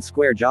eyebrows and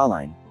square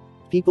jawline.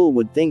 People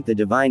would think the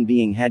divine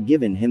being had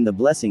given him the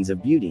blessings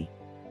of beauty.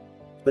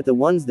 But the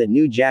ones that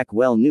knew Jack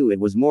well knew it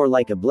was more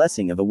like a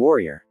blessing of a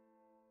warrior.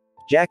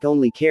 Jack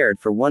only cared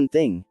for one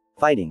thing: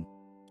 fighting.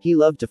 He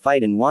loved to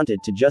fight and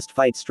wanted to just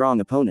fight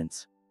strong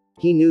opponents.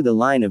 He knew the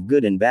line of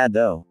good and bad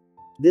though.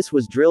 This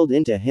was drilled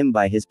into him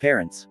by his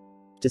parents.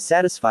 To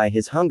satisfy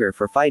his hunger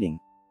for fighting,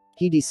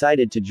 he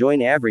decided to join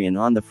Avrian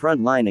on the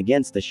front line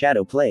against the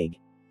Shadow Plague.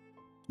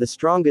 The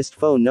strongest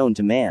foe known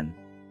to man.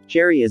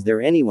 Cherry, is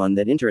there anyone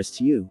that interests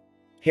you?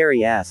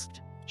 Harry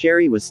asked.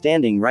 Cherry was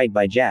standing right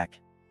by Jack.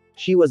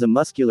 She was a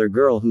muscular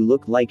girl who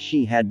looked like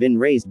she had been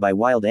raised by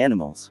wild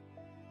animals.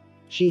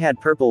 She had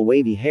purple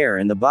wavy hair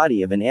and the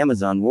body of an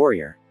Amazon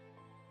warrior.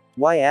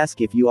 Why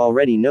ask if you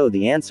already know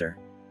the answer?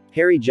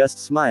 Harry just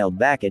smiled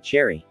back at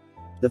Cherry.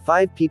 The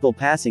 5 people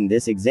passing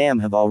this exam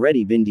have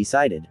already been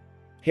decided.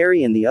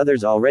 Harry and the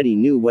others already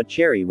knew what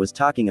Cherry was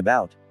talking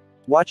about.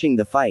 Watching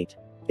the fight,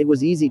 it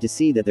was easy to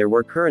see that there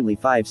were currently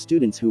 5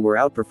 students who were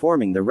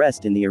outperforming the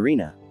rest in the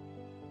arena.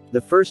 The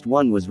first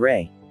one was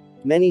Ray.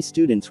 Many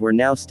students were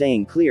now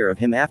staying clear of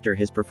him after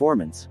his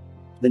performance.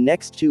 The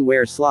next 2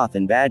 were Sloth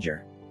and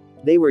Badger.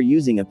 They were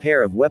using a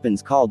pair of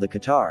weapons called the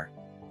Qatar.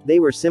 They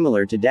were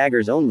similar to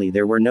daggers, only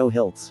there were no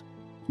hilts.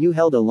 You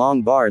held a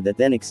long bar that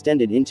then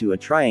extended into a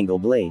triangle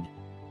blade.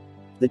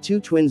 The 2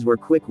 twins were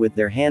quick with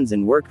their hands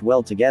and worked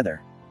well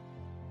together.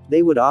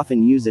 They would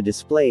often use a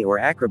display or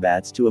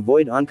acrobats to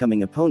avoid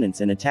oncoming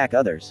opponents and attack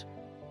others.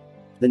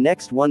 The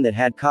next one that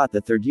had caught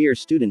the third-year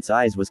student's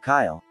eyes was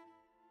Kyle.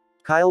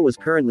 Kyle was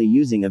currently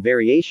using a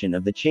variation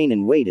of the chain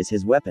and weight as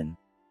his weapon.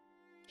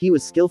 He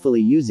was skillfully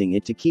using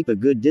it to keep a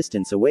good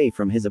distance away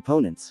from his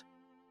opponents.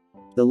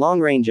 The long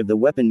range of the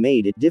weapon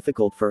made it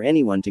difficult for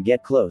anyone to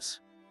get close.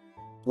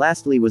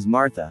 Lastly was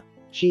Martha.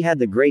 She had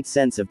the great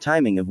sense of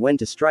timing of when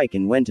to strike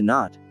and when to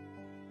not.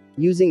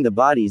 Using the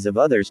bodies of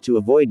others to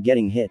avoid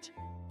getting hit.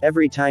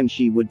 Every time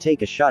she would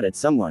take a shot at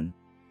someone,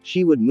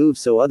 she would move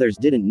so others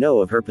didn't know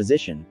of her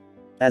position.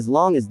 As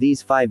long as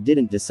these 5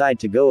 didn't decide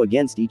to go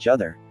against each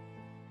other,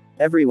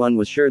 everyone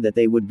was sure that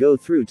they would go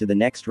through to the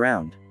next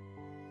round.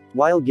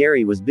 While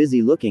Gary was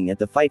busy looking at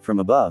the fight from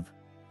above,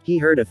 he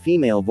heard a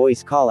female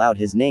voice call out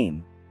his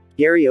name.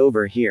 Gary,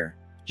 over here.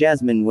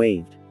 Jasmine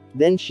waved.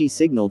 Then she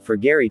signaled for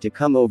Gary to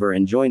come over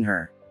and join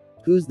her.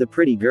 Who's the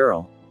pretty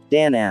girl?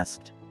 Dan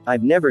asked.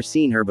 I've never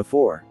seen her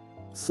before.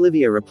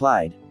 Slivia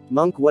replied.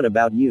 Monk, what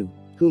about you?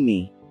 Who,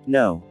 me?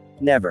 No.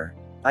 Never.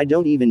 I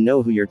don't even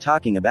know who you're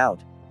talking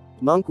about.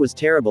 Monk was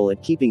terrible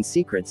at keeping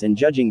secrets, and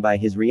judging by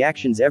his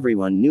reactions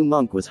everyone knew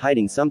Monk was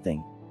hiding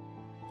something.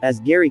 As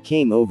Gary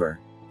came over,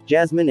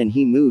 Jasmine and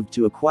he moved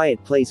to a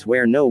quiet place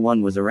where no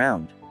one was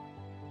around.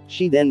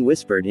 She then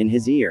whispered in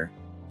his ear.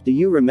 Do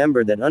you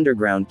remember that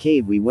underground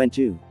cave we went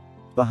to?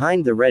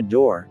 Behind the red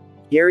door.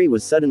 Gary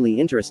was suddenly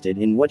interested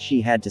in what she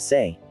had to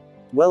say.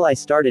 Well, I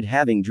started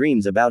having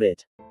dreams about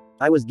it.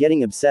 I was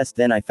getting obsessed,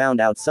 then I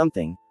found out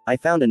something. I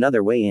found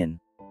another way in.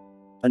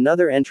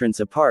 Another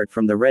entrance apart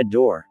from the red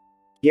door.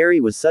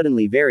 Gary was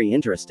suddenly very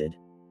interested.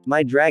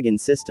 My Dragon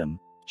System.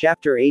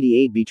 Chapter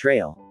 88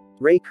 Betrayal.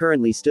 Ray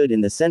currently stood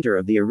in the center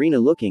of the arena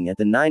looking at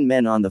the 9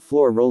 men on the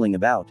floor rolling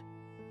about.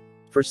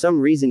 For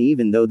some reason,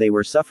 even though they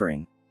were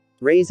suffering,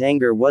 Ray's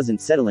anger wasn't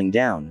settling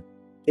down.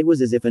 It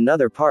was as if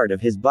another part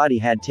of his body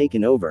had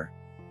taken over.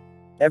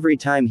 Every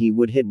time he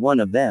would hit one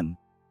of them,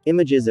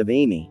 images of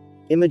Amy,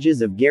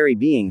 images of Gary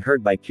being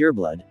hurt by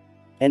pureblood,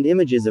 and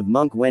images of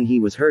Monk when he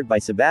was hurt by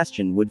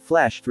Sebastian would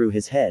flash through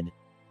his head.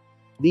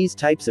 These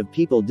types of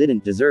people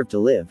didn't deserve to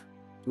live.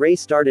 Ray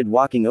started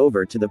walking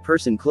over to the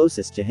person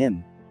closest to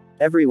him.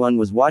 Everyone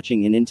was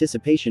watching in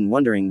anticipation,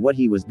 wondering what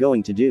he was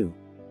going to do.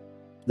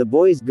 The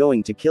boy's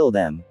going to kill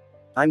them.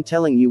 I'm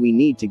telling you, we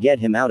need to get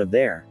him out of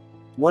there,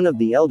 one of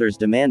the elders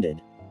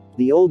demanded.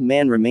 The old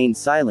man remained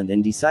silent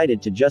and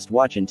decided to just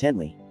watch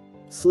intently.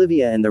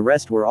 Slivia and the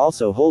rest were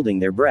also holding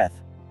their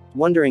breath,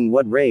 wondering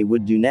what Ray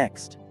would do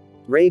next.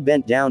 Ray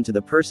bent down to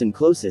the person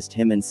closest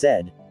him and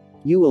said,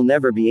 "You will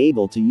never be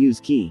able to use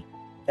ki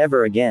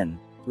ever again."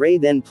 Ray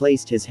then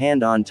placed his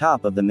hand on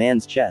top of the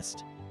man's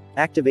chest,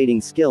 activating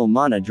skill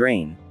Mana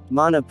Drain.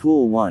 Mana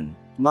Pool 1.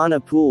 Mana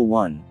Pool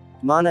 1.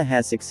 Mana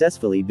has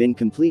successfully been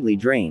completely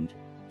drained.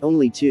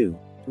 Only 2.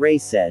 Ray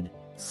said.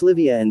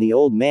 Slivia and the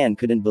old man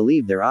couldn't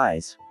believe their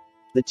eyes.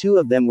 The two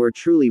of them were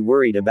truly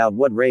worried about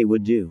what Ray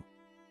would do.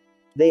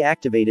 They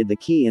activated the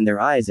ki in their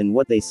eyes and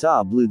what they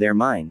saw blew their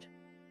mind.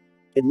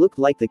 It looked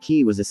like the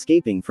ki was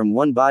escaping from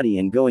one body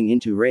and going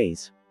into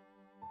Ray's.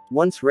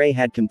 Once Ray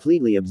had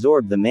completely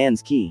absorbed the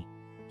man's ki,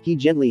 he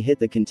gently hit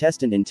the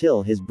contestant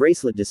until his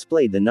bracelet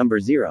displayed the number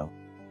 0.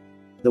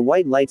 The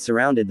white light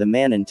surrounded the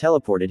man and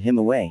teleported him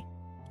away.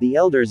 The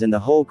elders and the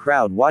whole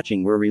crowd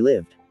watching were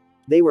relived.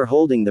 They were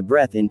holding the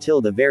breath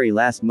until the very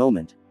last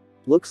moment.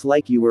 Looks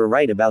like you were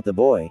right about the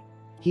boy.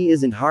 He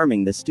isn't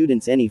harming the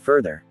students any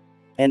further,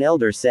 an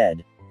elder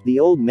said. The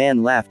old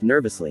man laughed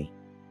nervously.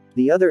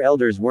 The other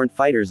elders weren't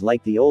fighters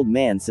like the old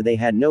man, so they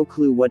had no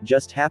clue what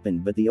just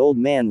happened, but the old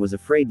man was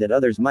afraid that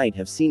others might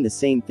have seen the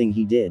same thing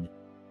he did.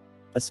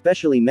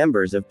 Especially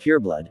members of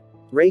pureblood.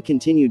 Ray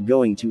continued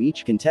going to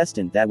each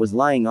contestant that was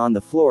lying on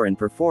the floor and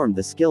performed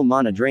the skill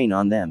Mana Drain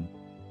on them.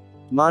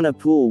 Mana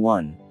Pool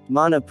 1.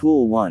 Mana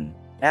Pool 1.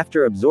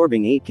 After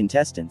absorbing 8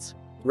 contestants,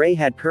 Ray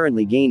had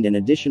currently gained an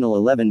additional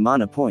 11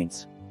 mana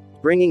points,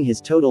 bringing his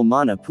total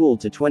mana pool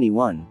to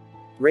 21.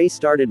 Ray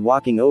started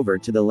walking over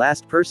to the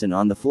last person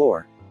on the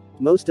floor.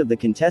 Most of the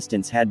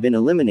contestants had been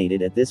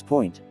eliminated at this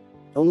point.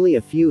 Only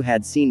a few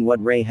had seen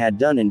what Ray had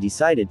done and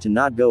decided to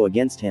not go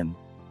against him.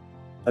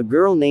 A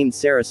girl named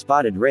Sarah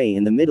spotted Ray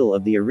in the middle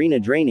of the arena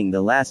draining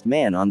the last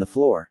man on the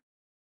floor.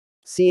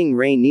 Seeing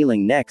Ray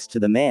kneeling next to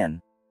the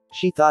man,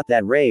 she thought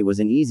that Ray was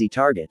an easy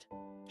target.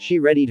 She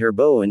readied her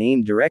bow and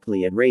aimed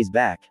directly at Ray's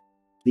back.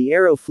 The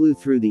arrow flew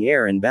through the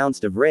air and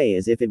bounced off Ray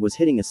as if it was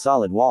hitting a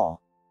solid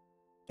wall.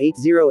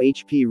 80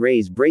 HP.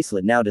 Ray's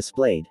bracelet now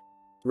displayed.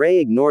 Ray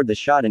ignored the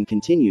shot and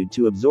continued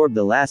to absorb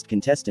the last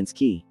contestant's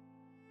ki.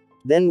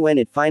 Then when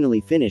it finally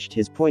finished,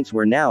 his points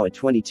were now at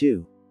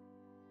 22.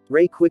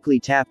 Ray quickly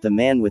tapped the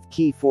man with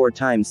ki 4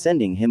 times,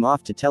 sending him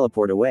off to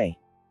teleport away.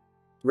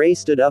 Ray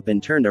stood up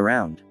and turned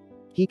around.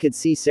 He could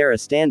see Sarah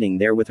standing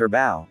there with her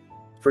bow.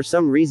 For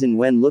some reason,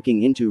 when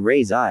looking into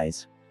Ray's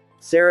eyes,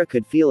 Sarah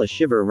could feel a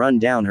shiver run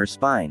down her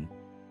spine.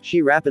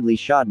 She rapidly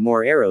shot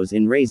more arrows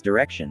in Ray's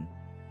direction.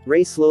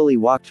 Ray slowly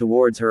walked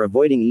towards her,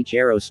 avoiding each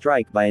arrow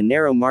strike by a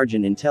narrow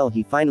margin until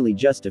he finally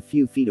just a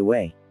few feet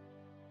away.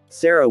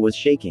 Sarah was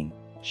shaking.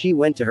 She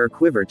went to her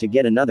quiver to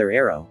get another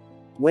arrow.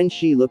 When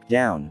she looked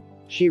down,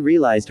 she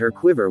realized her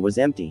quiver was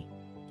empty.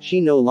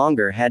 She no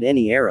longer had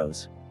any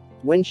arrows.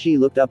 When she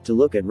looked up to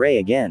look at Ray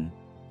again,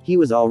 he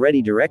was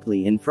already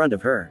directly in front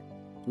of her.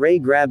 Ray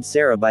grabbed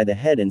Sarah by the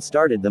head and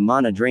started the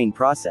mana drain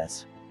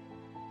process.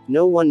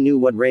 No one knew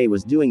what Ray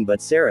was doing,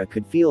 but Sarah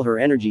could feel her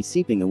energy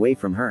seeping away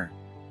from her.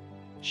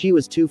 She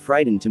was too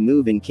frightened to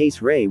move in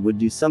case Ray would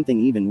do something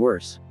even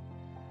worse.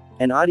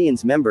 An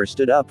audience member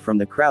stood up from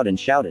the crowd and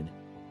shouted,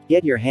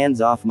 "Get your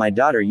hands off my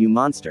daughter, you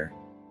monster!"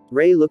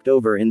 Ray looked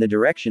over in the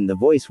direction the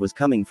voice was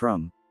coming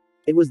from.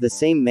 It was the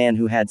same man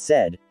who had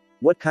said,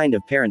 "What kind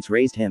of parents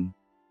raised him?"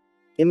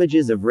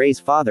 Images of Ray's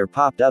father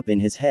popped up in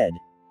his head.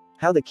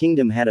 How the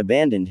kingdom had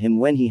abandoned him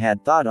when he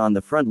had fought on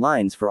the front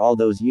lines for all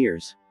those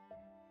years.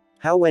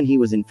 How when he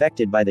was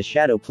infected by the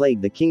shadow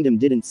plague, the kingdom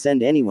didn't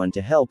send anyone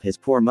to help his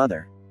poor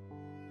mother.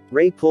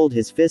 Ray pulled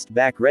his fist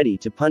back, ready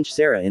to punch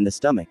Sarah in the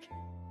stomach.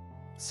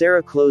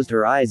 Sarah closed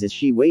her eyes as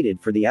she waited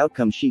for the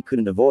outcome she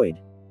couldn't avoid.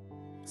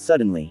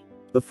 Suddenly,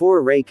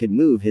 before Ray could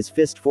move his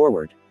fist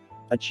forward,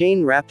 a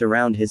chain wrapped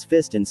around his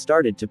fist and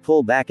started to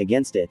pull back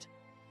against it.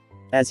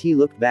 As he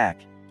looked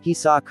back, he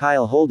saw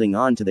Kyle holding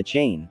on to the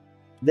chain.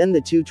 Then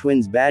the two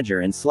twins Badger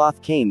and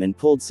Sloth came and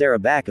pulled Sarah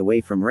back away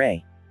from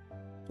Ray.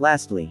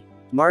 Lastly,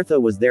 Martha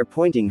was there,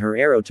 pointing her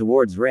arrow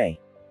towards Ray.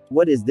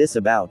 "What is this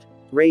about?"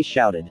 Ray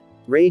shouted.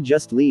 "Ray,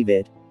 just leave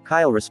it,"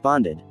 Kyle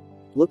responded.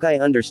 "Look, I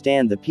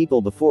understand the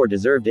people before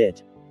deserved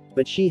it.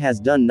 But she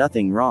has done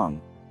nothing wrong.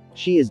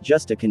 She is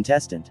just a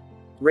contestant.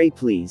 Ray,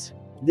 please.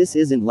 This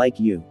isn't like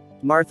you,"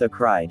 Martha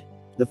cried.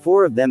 The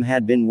four of them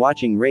had been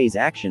watching Ray's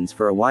actions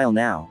for a while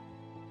now.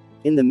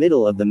 In the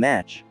middle of the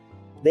match,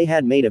 they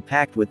had made a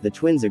pact with the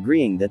twins,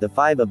 agreeing that the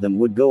 5 of them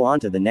would go on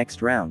to the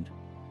next round.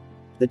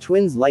 The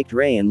twins liked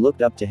Ray and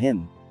looked up to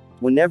him.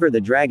 Whenever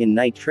the Dragon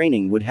Knight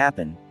training would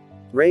happen,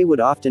 Ray would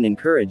often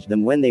encourage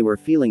them when they were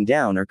feeling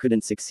down or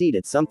couldn't succeed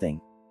at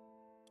something.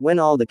 When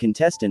all the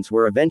contestants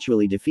were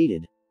eventually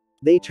defeated,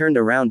 they turned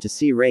around to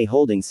see Ray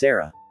holding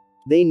Sarah.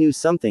 They knew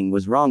something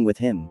was wrong with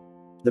him.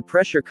 The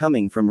pressure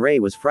coming from Ray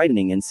was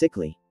frightening and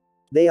sickly.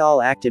 They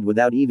all acted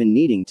without even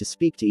needing to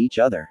speak to each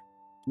other.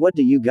 "What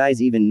do you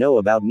guys even know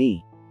about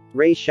me?"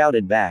 Ray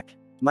shouted back.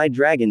 "My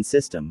dragon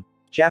system."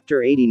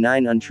 Chapter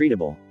 89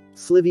 Untreatable.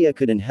 Slivia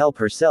couldn't help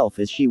herself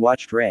as she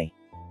watched Ray.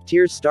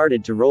 Tears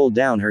started to roll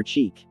down her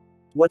cheek.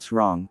 "What's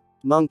wrong?"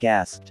 Monk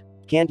asked.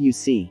 "Can't you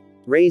see?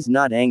 Ray's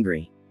not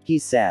angry.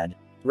 He's sad."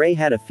 Ray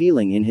had a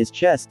feeling in his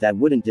chest that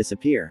wouldn't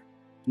disappear.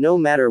 No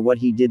matter what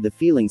he did, the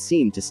feeling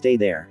seemed to stay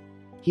there.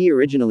 He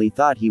originally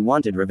thought he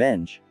wanted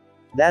revenge.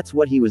 That's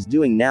what he was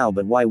doing now,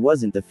 but why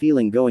wasn't the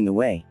feeling going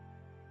away?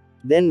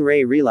 Then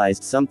Ray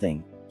realized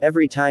something.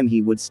 Every time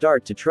he would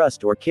start to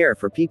trust or care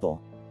for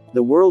people,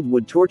 the world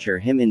would torture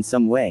him in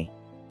some way.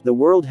 The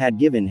world had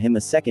given him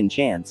a second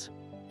chance.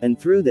 And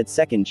through that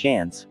second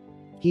chance,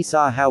 he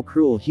saw how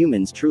cruel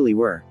humans truly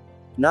were.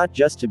 Not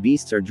just to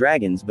beasts or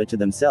dragons, but to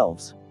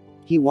themselves.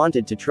 He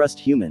wanted to trust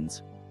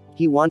humans.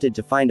 He wanted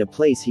to find a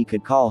place he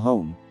could call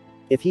home.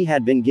 If he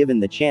had been given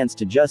the chance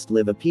to just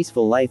live a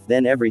peaceful life,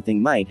 then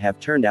everything might have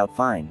turned out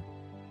fine.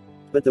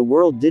 But the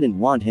world didn't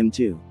want him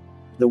to.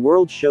 The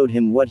world showed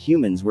him what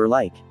humans were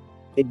like.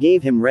 It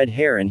gave him red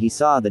hair and he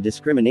saw the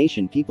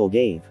discrimination people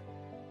gave.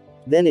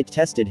 Then it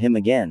tested him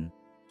again.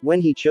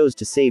 When he chose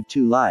to save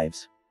 2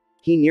 lives,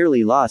 he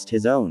nearly lost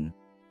his own.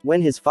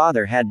 When his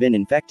father had been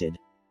infected,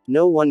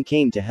 no one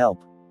came to help.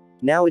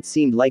 Now it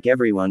seemed like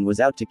everyone was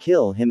out to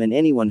kill him and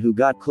anyone who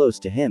got close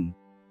to him.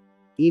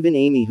 Even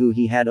Amy, who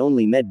he had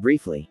only met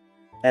briefly.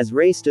 As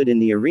Ray stood in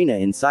the arena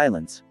in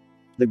silence,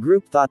 the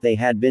group thought they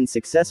had been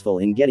successful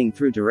in getting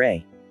through to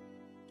Ray.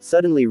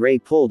 Suddenly Ray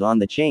pulled on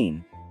the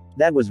chain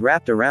that was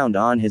wrapped around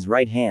on his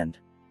right hand.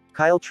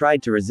 Kyle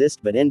tried to resist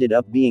but ended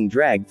up being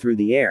dragged through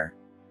the air.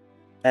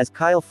 As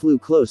Kyle flew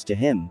close to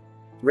him,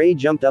 Ray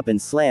jumped up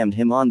and slammed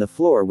him on the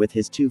floor with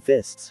his 2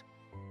 fists.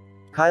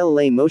 Kyle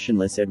lay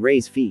motionless at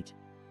Ray's feet.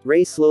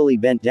 Ray slowly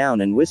bent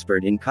down and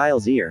whispered in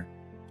Kyle's ear,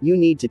 "You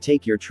need to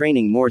take your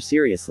training more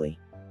seriously.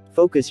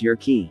 Focus your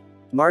ki."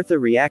 Martha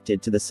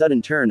reacted to the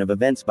sudden turn of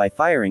events by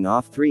firing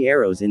off 3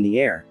 arrows in the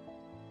air.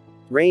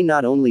 Ray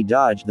not only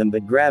dodged them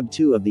but grabbed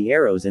 2 of the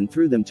arrows and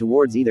threw them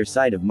towards either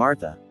side of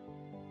Martha.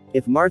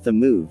 If Martha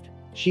moved,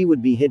 she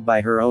would be hit by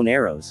her own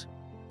arrows.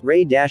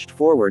 Ray dashed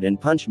forward and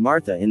punched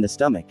Martha in the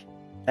stomach.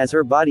 As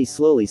her body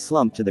slowly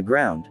slumped to the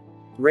ground,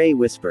 Ray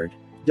whispered,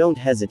 "Don't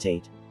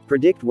hesitate.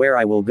 Predict where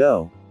I will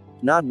go,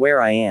 not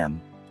where I am."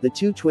 The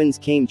 2 twins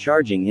came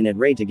charging in at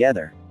Ray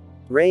together.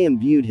 Ray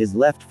imbued his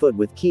left foot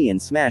with ki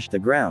and smashed the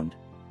ground,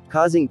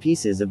 causing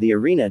pieces of the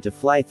arena to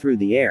fly through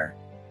the air.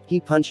 He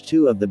punched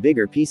 2 of the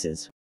bigger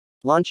pieces,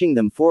 launching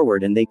them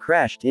forward, and they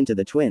crashed into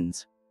the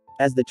twins.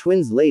 As the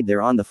twins laid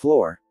there on the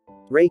floor,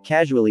 Ray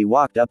casually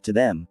walked up to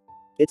them.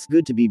 "It's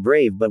good to be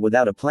brave, but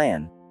without a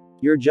plan,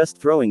 you're just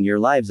throwing your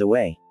lives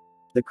away."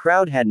 The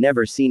crowd had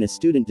never seen a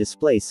student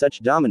display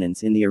such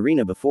dominance in the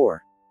arena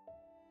before.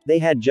 They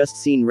had just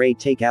seen Ray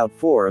take out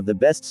 4 of the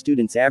best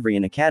students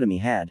Avrian Academy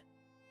had.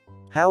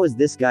 How is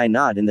this guy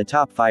not in the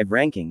top 5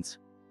 rankings?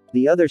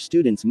 The other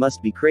students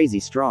must be crazy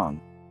strong.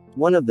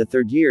 One of the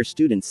third-year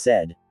students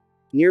said.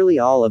 Nearly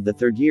all of the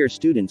third-year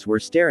students were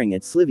staring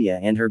at Slivia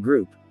and her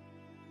group.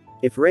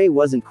 If Ray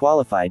wasn't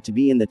qualified to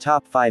be in the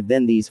top 5,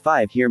 then these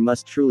 5 here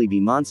must truly be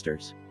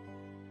monsters.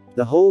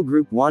 The whole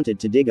group wanted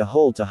to dig a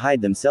hole to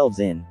hide themselves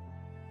in.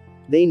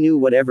 They knew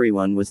what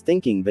everyone was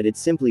thinking, but it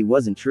simply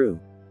wasn't true.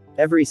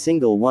 Every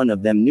single one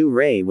of them knew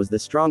Ray was the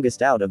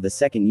strongest out of the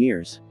second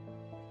years.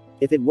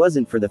 If it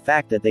wasn't for the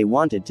fact that they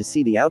wanted to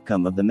see the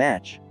outcome of the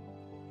match,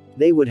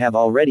 they would have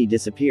already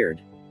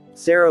disappeared.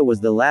 Sarah was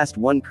the last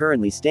one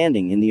currently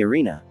standing in the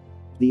arena.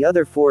 The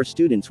other 4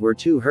 students were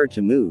too hurt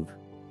to move.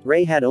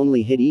 Ray had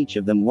only hit each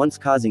of them once,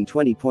 causing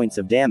 20 points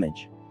of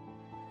damage,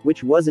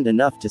 which wasn't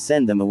enough to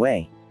send them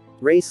away.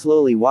 Ray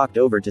slowly walked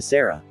over to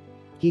Sarah.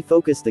 He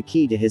focused the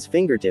key to his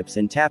fingertips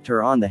and tapped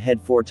her on the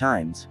head 4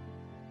 times.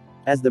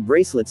 As the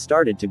bracelet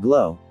started to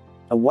glow,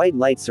 a white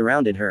light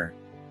surrounded her.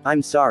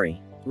 "I'm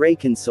sorry," Ray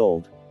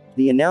consoled.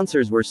 The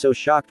announcers were so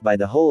shocked by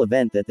the whole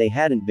event that they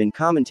hadn't been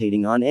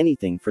commentating on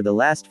anything for the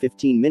last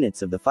 15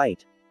 minutes of the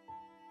fight.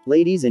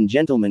 "Ladies and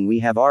gentlemen, we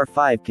have our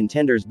 5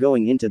 contenders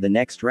going into the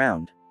next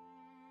round."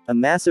 A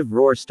massive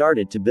roar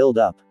started to build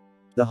up.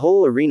 The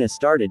whole arena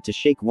started to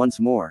shake once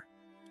more.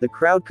 The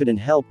crowd couldn't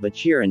help but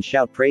cheer and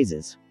shout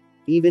praises.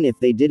 Even if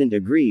they didn't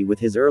agree with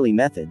his early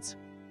methods,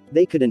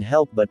 they couldn't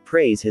help but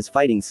praise his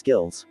fighting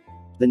skills.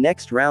 "The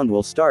next round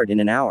will start in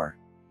an hour.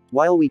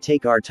 While we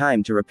take our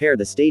time to repair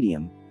the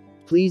stadium,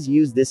 please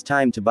use this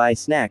time to buy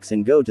snacks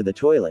and go to the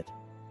toilet.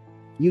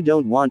 You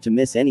don't want to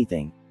miss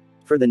anything.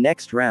 For the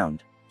next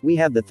round, we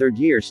have the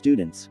third-year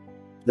students."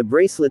 The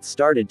bracelets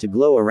started to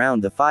glow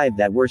around the 5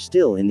 that were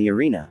still in the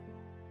arena.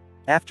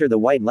 After the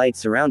white light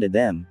surrounded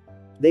them,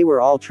 they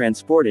were all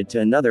transported to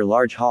another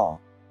large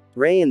hall.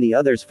 Ray and the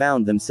others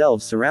found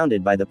themselves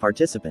surrounded by the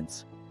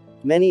participants.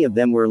 Many of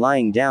them were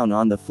lying down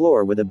on the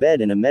floor with a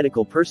bed and a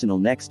medical personnel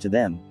next to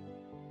them.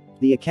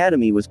 The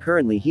academy was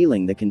currently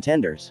healing the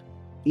contenders.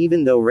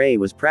 Even though Ray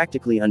was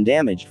practically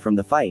undamaged from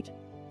the fight,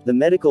 the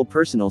medical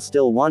personnel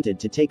still wanted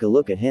to take a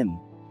look at him.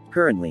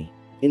 Currently,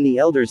 in the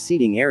elders'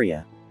 seating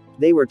area,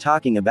 they were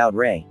talking about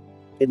Ray.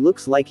 It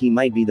looks like he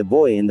might be the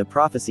boy in the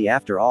prophecy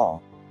after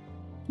all.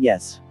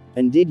 Yes.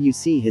 And did you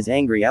see his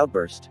angry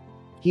outburst?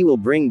 He will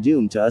bring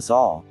doom to us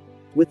all.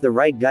 With the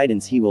right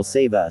guidance he will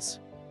save us.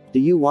 Do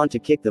you want to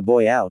kick the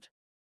boy out?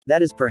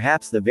 That is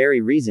perhaps the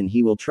very reason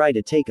he will try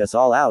to take us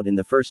all out in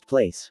the first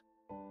place.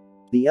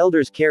 The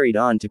elders carried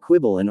on to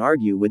quibble and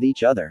argue with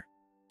each other.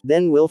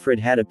 Then Wilfred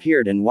had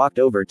appeared and walked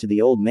over to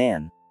the old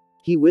man.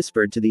 He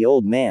whispered to the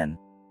old man,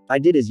 "I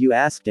did as you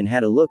asked and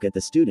had a look at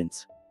the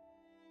students.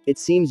 It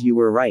seems you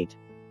were right.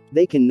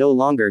 They can no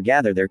longer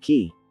gather their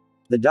ki.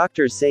 The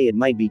doctors say it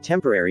might be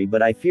temporary,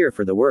 but I fear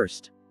for the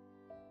worst."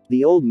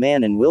 The old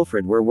man and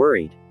Wilfred were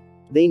worried.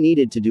 They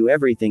needed to do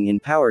everything in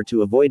power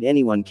to avoid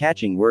anyone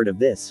catching word of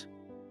this.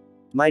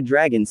 My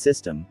Dragon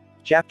System.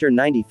 Chapter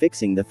 90,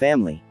 Fixing the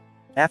Family.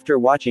 After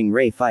watching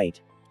Ray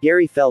fight,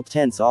 Gary felt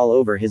tense all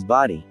over his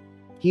body.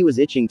 He was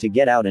itching to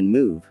get out and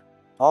move.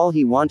 All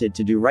he wanted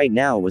to do right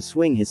now was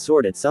swing his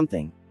sword at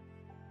something.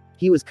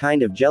 He was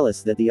kind of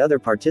jealous that the other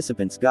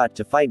participants got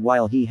to fight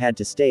while he had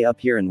to stay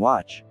up here and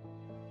watch.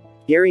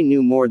 Gary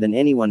knew more than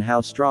anyone how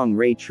strong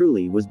Ray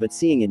truly was, but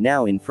seeing it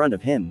now in front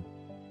of him,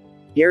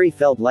 Gary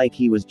felt like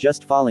he was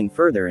just falling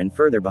further and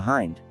further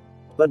behind.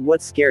 But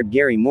what scared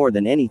Gary more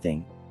than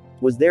anything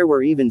was there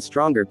were even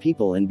stronger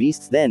people and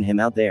beasts than him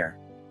out there.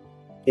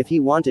 If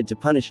he wanted to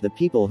punish the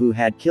people who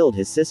had killed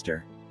his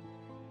sister,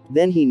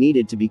 then he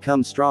needed to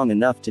become strong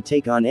enough to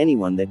take on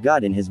anyone that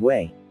got in his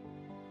way.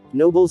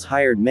 Nobles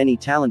hired many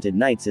talented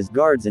knights as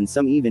guards, and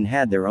some even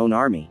had their own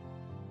army.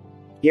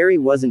 Gary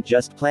wasn't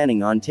just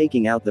planning on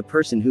taking out the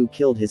person who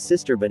killed his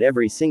sister, but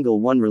every single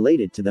one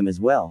related to them as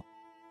well.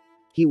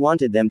 He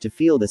wanted them to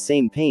feel the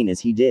same pain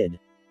as he did.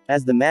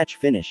 As the match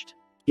finished,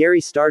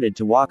 Gary started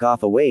to walk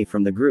off away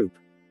from the group.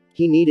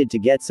 He needed to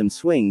get some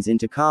swings in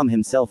to calm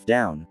himself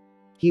down.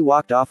 He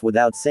walked off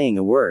without saying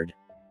a word.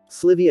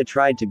 Slivia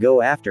tried to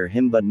go after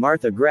him, but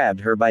Martha grabbed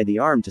her by the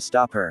arm to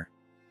stop her.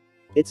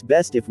 It's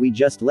best if we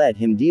just let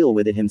him deal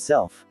with it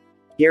himself.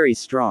 Gary's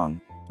strong.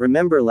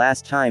 Remember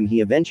last time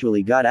he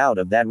eventually got out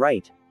of that,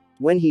 right?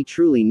 When he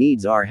truly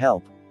needs our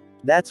help,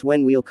 that's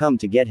when we'll come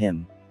to get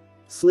him.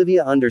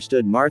 Slivia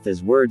understood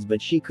Martha's words,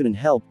 but she couldn't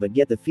help but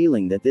get the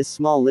feeling that this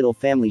small little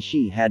family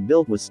she had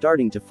built was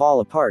starting to fall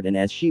apart, and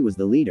as she was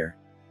the leader,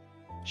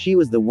 she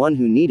was the one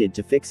who needed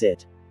to fix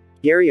it.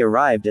 Gary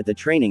arrived at the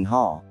training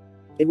hall.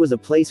 It was a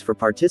place for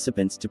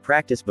participants to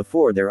practice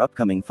before their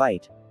upcoming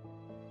fight.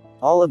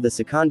 All of the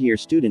second-year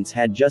students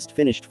had just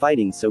finished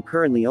fighting, so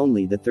currently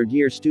only the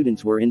third-year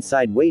students were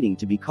inside waiting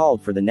to be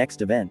called for the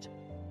next event.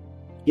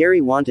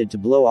 Gary wanted to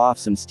blow off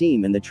some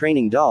steam, and the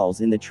training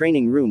dolls in the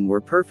training room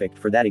were perfect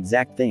for that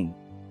exact thing.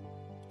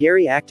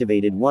 Gary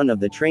activated one of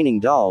the training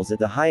dolls at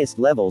the highest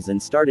levels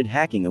and started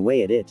hacking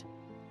away at it.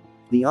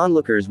 The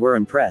onlookers were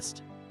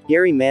impressed.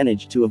 Gary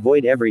managed to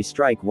avoid every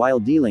strike while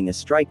dealing a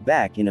strike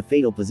back in a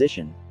fatal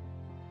position.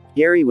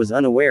 Gary was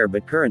unaware,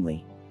 but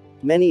currently,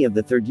 many of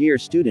the third-year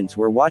students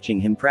were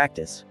watching him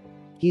practice.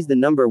 He's the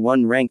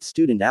 #1 ranked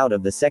student out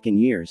of the second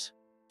years.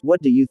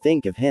 What do you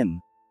think of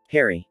him,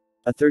 Harry?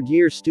 A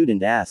third-year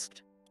student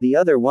asked. The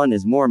other one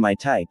is more my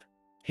type,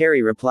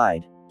 Harry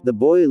replied. The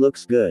boy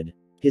looks good.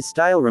 His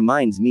style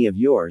reminds me of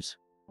yours.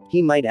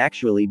 He might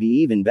actually be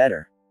even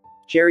better,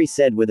 Cherry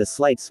said with a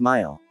slight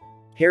smile.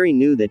 Harry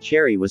knew that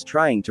Cherry was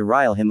trying to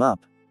rile him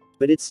up,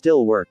 but it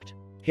still worked.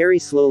 Harry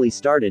slowly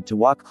started to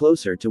walk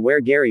closer to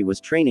where Gary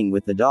was training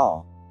with the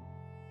doll.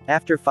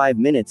 After 5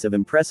 minutes of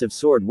impressive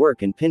sword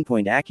work and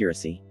pinpoint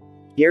accuracy,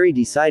 Gary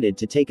decided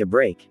to take a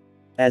break.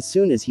 As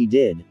soon as he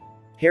did,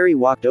 Harry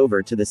walked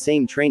over to the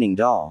same training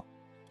doll.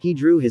 He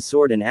drew his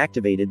sword and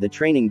activated the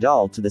training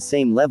doll to the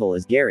same level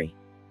as Gary.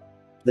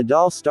 The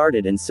doll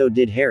started, and so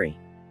did Harry.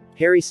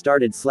 Harry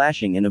started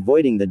slashing and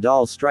avoiding the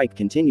doll's strike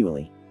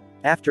continually.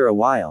 After a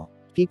while,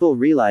 people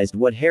realized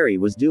what Harry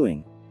was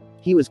doing.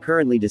 He was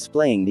currently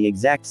displaying the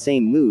exact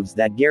same moves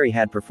that Gary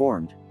had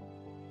performed.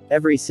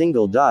 Every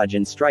single dodge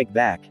and strike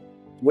back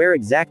were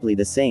exactly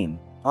the same.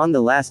 On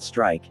the last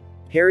strike,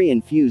 Harry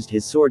infused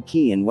his sword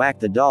ki and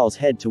whacked the doll's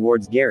head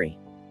towards Gary.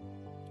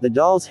 The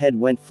doll's head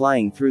went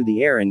flying through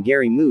the air, and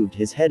Gary moved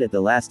his head at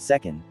the last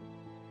second.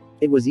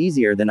 It was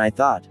easier than I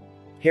thought,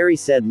 Harry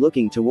said,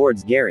 looking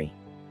towards Gary.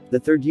 The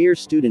third-year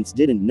students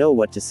didn't know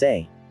what to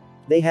say.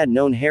 They had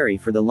known Harry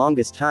for the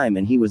longest time,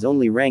 and he was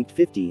only ranked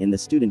 50 in the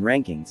student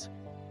rankings.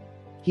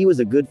 He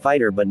was a good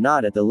fighter, but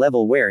not at the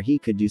level where he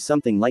could do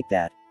something like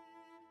that.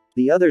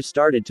 The others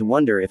started to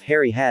wonder if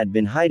Harry had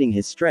been hiding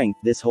his strength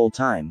this whole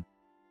time.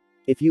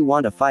 If you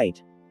want a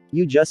fight,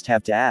 you just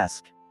have to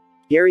ask.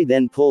 Gary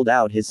then pulled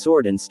out his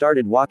sword and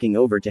started walking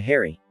over to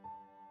Harry.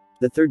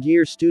 The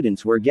third-year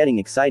students were getting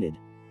excited.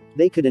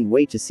 They couldn't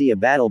wait to see a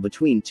battle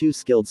between two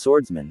skilled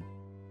swordsmen.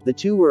 The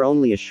two were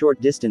only a short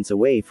distance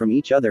away from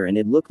each other, and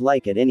it looked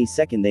like at any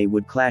second they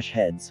would clash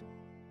heads.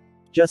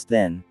 Just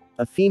then,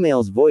 A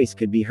female's voice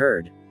could be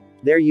heard.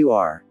 There you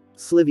are.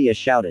 Slivia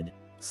shouted.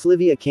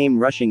 Slivia came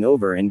rushing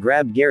over and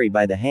grabbed Gary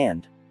by the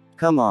hand.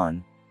 Come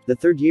on. The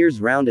third year's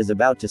round is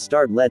about to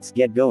start, let's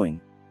get going.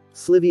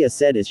 Slivia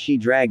said as she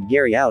dragged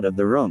Gary out of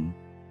the room.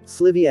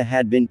 Slivia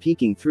had been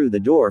peeking through the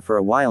door for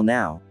a while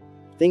now,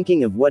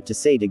 thinking of what to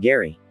say to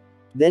Gary.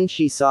 Then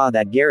she saw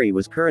that Gary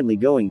was currently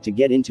going to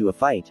get into a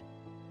fight.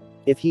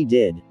 If he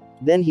did,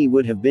 then he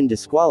would have been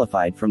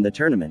disqualified from the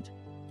tournament.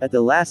 At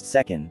the last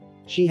second,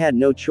 she had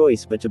no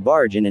choice but to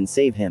barge in and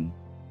save him.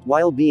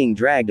 While being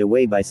dragged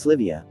away by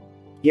Slivia,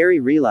 Gary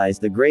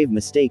realized the grave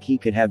mistake he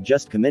could have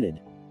just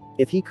committed.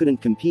 If he couldn't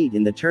compete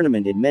in the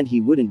tournament, it meant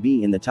he wouldn't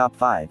be in the top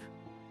 5.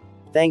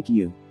 Thank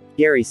you,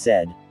 Gary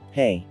said.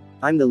 Hey,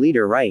 I'm the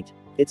leader, right?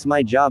 It's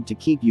my job to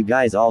keep you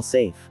guys all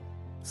safe.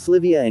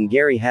 Slivia and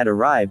Gary had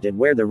arrived at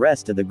where the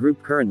rest of the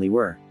group currently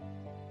were.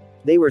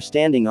 They were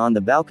standing on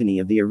the balcony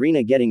of the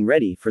arena getting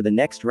ready for the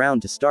next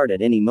round to start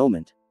at any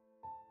moment.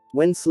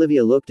 When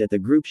Slivia looked at the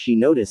group, she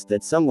noticed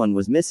that someone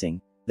was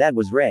missing. That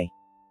was Ray.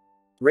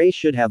 Ray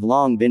should have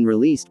long been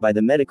released by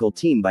the medical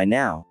team by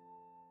now,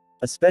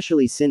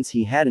 especially since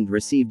he hadn't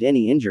received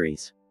any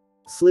injuries.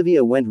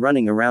 Slivia went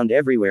running around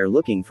everywhere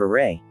looking for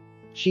Ray.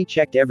 She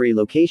checked every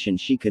location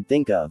she could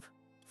think of.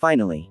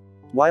 Finally,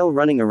 while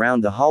running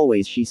around the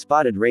hallways, she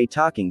spotted Ray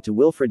talking to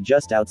Wilfred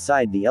just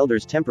outside the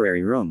Elder's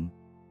temporary room.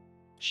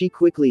 She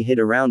quickly hid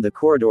around the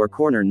corridor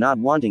corner, not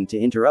wanting to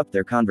interrupt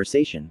their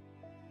conversation.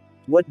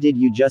 What did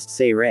you just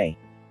say, Ray?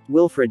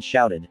 Wilfred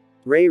shouted.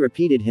 Ray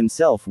repeated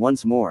himself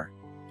once more.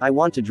 I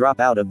want to drop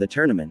out of the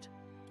tournament.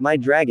 My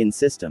dragon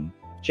system.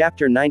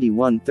 Chapter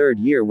 91 Third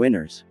Year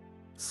Winners.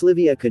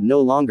 Slivia could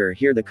no longer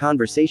hear the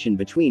conversation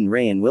between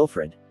Ray and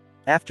Wilfred.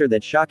 After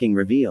that shocking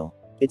reveal,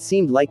 it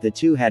seemed like the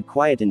two had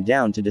quietened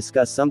down to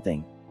discuss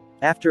something.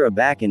 After a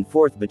back and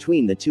forth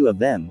between the two of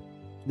them,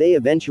 they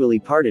eventually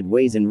parted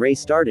ways and Ray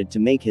started to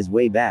make his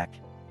way back.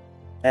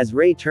 As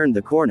Ray turned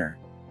the corner,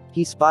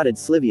 he spotted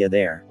Slivia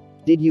there.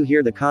 Did you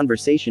hear the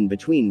conversation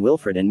between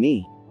Wilfred and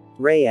me?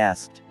 Ray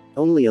asked.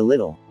 Only a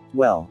little.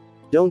 Well,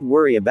 don't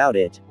worry about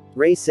it,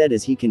 Ray said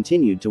as he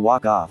continued to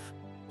walk off.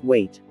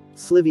 Wait,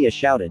 Slivia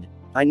shouted.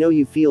 I know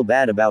you feel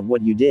bad about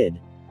what you did,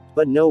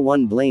 but no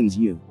one blames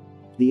you.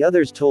 The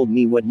others told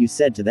me what you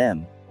said to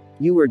them.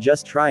 You were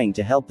just trying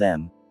to help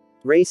them.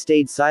 Ray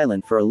stayed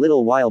silent for a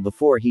little while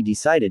before he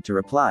decided to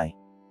reply.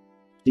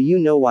 Do you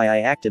know why I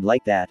acted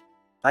like that?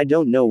 I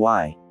don't know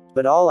why,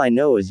 but all I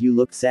know is you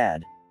looked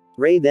sad.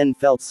 Ray then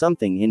felt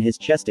something in his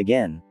chest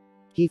again.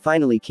 He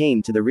finally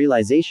came to the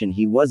realization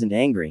he wasn't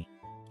angry.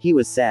 He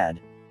was sad.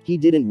 He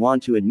didn't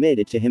want to admit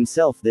it to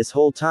himself this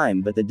whole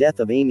time, but the death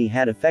of Amy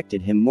had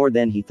affected him more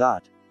than he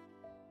thought.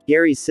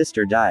 Gary's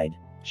sister died.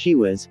 She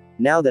was,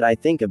 now that I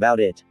think about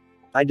it,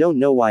 I don't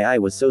know why I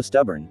was so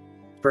stubborn.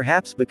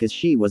 Perhaps because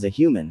she was a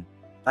human.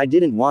 I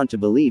didn't want to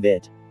believe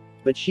it.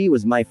 But she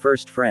was my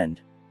first friend.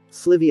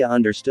 Slivia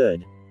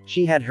understood.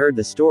 She had heard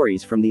the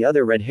stories from the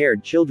other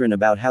red-haired children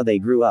about how they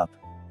grew up.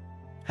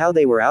 How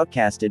they were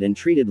outcasted and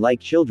treated like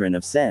children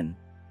of Sen.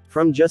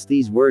 From just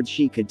these words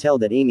she could tell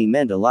that Amy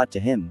meant a lot to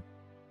him.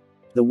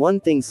 The one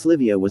thing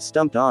Slivia was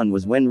stumped on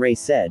was when Ray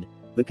said,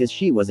 because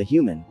she was a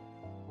human.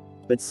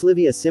 But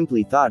Slivia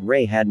simply thought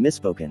Ray had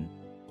misspoken.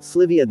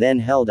 Slivia then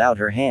held out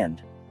her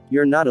hand.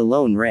 You're not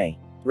alone, Ray.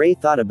 Ray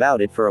thought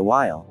about it for a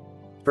while.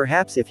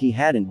 Perhaps if he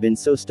hadn't been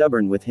so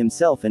stubborn with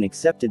himself and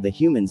accepted the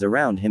humans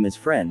around him as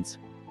friends,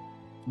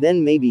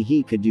 then maybe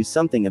he could do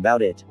something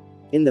about it.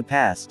 In the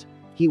past,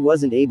 he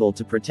wasn't able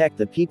to protect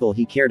the people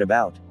he cared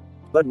about.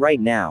 But right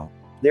now,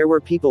 there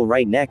were people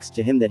right next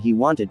to him that he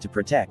wanted to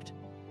protect.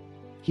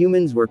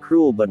 Humans were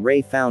cruel, but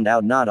Ray found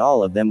out not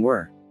all of them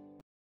were.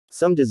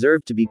 Some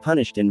deserved to be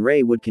punished and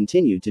Ray would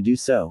continue to do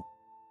so.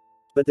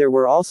 But there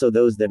were also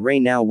those that Ray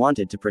now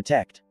wanted to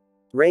protect.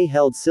 Ray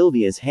held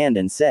Sylvia's hand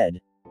and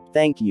said,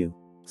 "Thank you."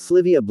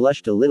 Slivia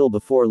blushed a little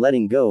before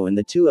letting go, and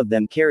the two of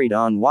them carried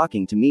on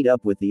walking to meet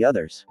up with the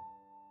others.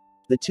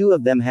 The two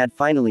of them had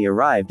finally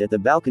arrived at the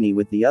balcony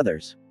with the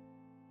others.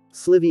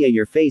 Slivia,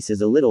 your face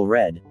is a little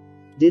red.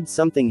 Did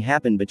something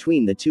happen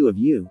between the two of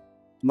you?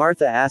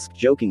 Martha asked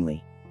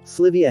jokingly.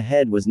 Slivia's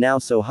head was now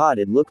so hot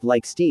it looked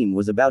like steam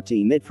was about to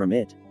emit from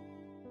it.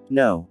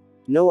 No,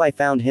 I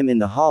found him in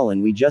the hall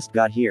and we just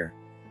got here.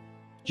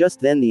 Just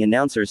then the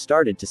announcers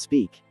started to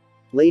speak.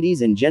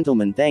 Ladies and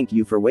gentlemen, thank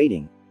you for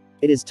waiting.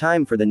 It is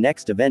time for the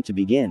next event to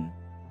begin.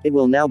 It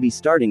will now be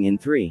starting in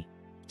 3,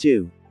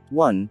 2,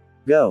 1,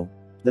 go.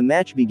 The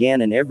match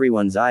began and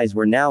everyone's eyes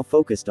were now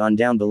focused on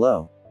down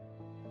below.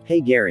 Hey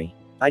Gary,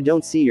 I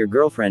don't see your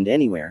girlfriend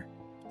anywhere,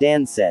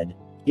 Dan said.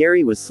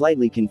 Gary was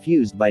slightly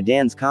confused by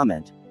Dan's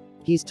comment.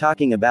 He's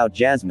talking about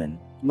Jasmine,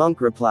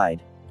 Monk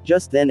replied.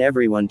 Just then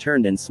everyone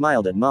turned and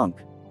smiled at Monk.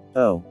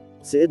 Oh,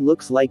 so it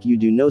looks like you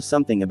do know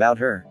something about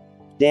her,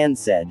 Dan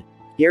said.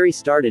 Gary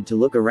started to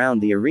look around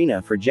the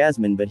arena for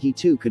Jasmine, but he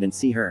too couldn't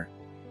see her.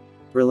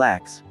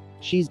 Relax.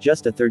 She's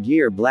just a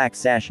third-year Black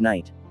Sash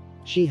Knight.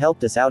 She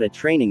helped us out at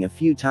training a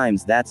few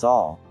times, that's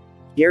all,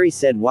 Gary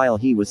said while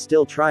he was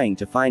still trying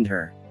to find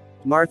her.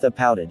 Martha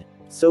pouted.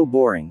 So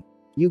boring.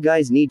 You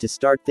guys need to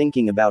start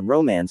thinking about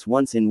romance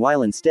once in a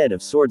while instead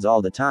of swords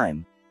all the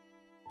time.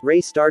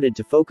 Ray started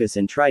to focus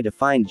and try to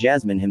find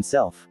Jasmine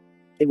himself.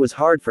 It was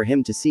hard for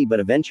him to see,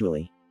 but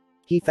eventually,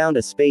 he found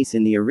a space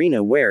in the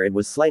arena where it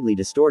was slightly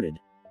distorted.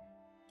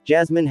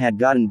 Jasmine had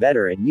gotten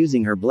better at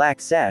using her black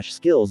sash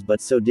skills,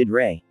 but so did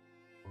Ray.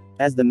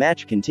 As the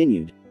match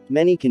continued,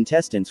 many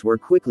contestants were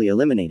quickly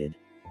eliminated.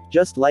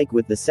 Just like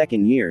with the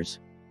second years,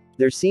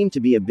 there seemed to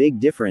be a big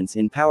difference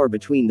in power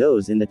between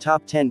those in the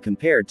top 10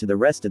 compared to the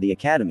rest of the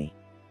academy.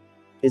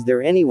 Is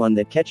there anyone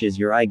that catches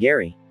your eye,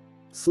 Gary?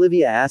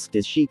 Slivia asked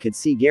as she could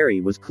see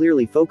Gary was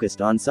clearly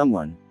focused on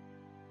someone.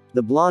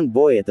 The blonde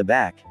boy at the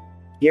back.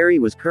 Gary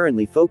was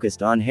currently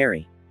focused on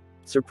Harry.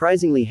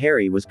 Surprisingly,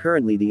 Harry was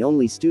currently the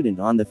only student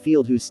on the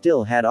field who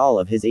still had all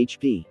of his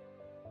HP.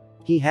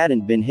 He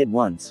hadn't been hit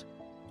once.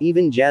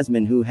 Even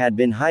Jasmine, who had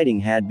been hiding,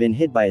 had been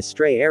hit by a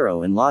stray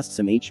arrow and lost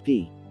some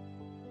HP.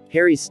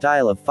 Harry's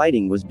style of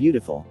fighting was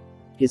beautiful.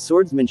 His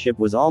swordsmanship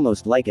was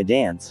almost like a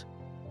dance.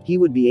 He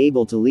would be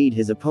able to lead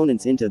his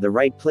opponents into the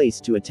right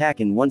place to attack,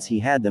 and once he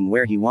had them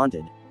where he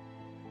wanted,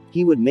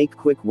 he would make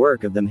quick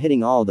work of them,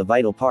 hitting all the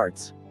vital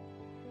parts.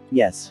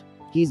 Yes,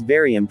 he's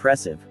very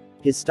impressive.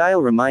 His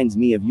style reminds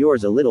me of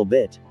yours a little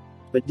bit,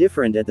 but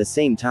different at the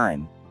same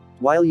time.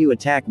 While you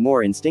attack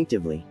more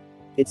instinctively,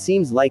 it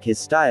seems like his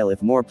style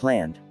if more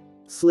planned.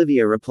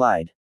 Slivia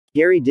replied.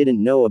 Gary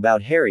didn't know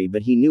about Harry,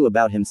 but he knew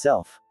about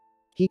himself.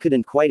 He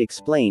couldn't quite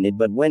explain it,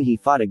 but when he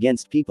fought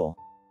against people,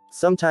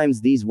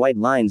 sometimes these white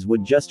lines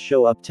would just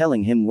show up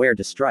telling him where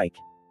to strike.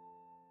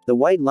 The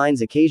white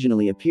lines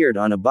occasionally appeared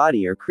on a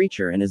body or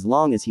creature, and as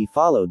long as he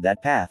followed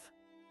that path,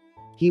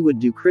 he would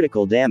do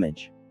critical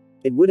damage.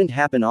 It wouldn't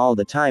happen all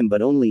the time,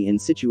 but only in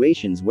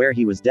situations where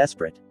he was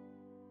desperate.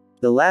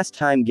 The last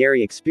time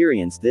Gary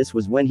experienced this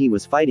was when he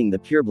was fighting the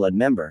pureblood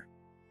member.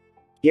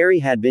 Gary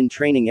had been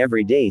training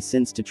every day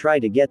since to try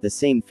to get the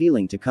same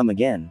feeling to come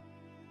again.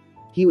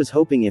 He was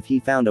hoping if he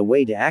found a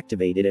way to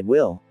activate it at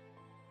will,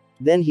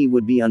 then he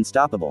would be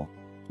unstoppable.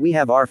 We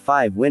have our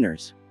 5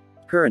 winners.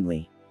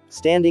 Currently,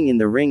 standing in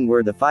the ring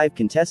were the 5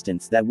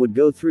 contestants that would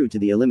go through to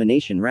the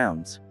elimination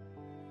rounds.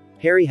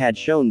 Harry had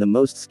shown the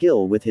most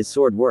skill with his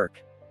sword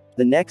work.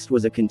 The next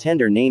was a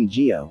contender named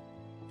Gio.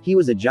 He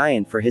was a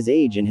giant for his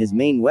age, and his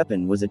main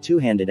weapon was a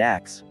 2-handed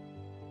axe.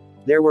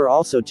 There were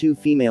also 2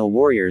 female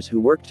warriors who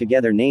worked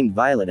together named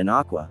Violet and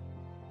Aqua.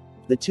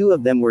 The 2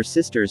 of them were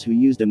sisters who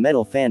used a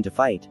metal fan to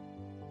fight.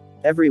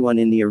 Everyone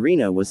in the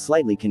arena was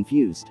slightly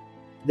confused.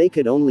 They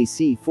could only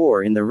see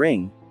 4 in the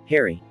ring: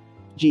 Harry,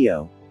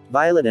 Gio,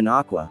 Violet and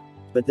Aqua.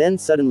 But then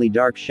suddenly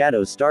dark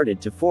shadows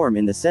started to form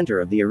in the center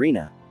of the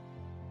arena.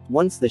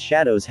 Once the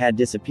shadows had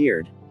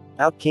disappeared,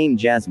 out came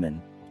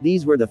Jasmine.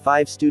 These were the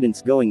 5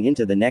 students going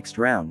into the next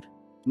round.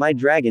 My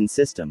Dragon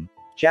System.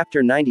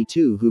 Chapter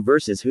 92: Who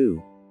versus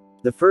Who.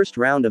 The first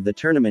round of the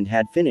tournament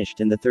had finished,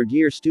 and the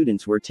third-year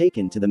students were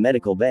taken to the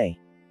medical bay.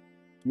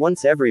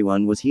 Once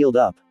everyone was healed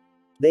up,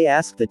 they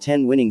asked the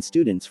 10 winning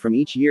students from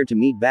each year to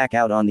meet back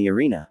out on the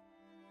arena.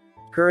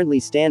 Currently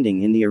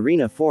standing in the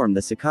arena form,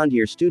 the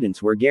second-year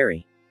students were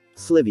Gary,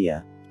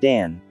 Slivia,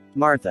 Dan,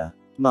 Martha,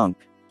 Monk,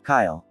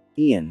 Kyle,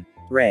 Ian,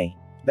 Ray,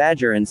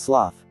 Badger and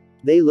Sloth.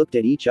 They looked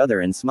at each other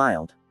and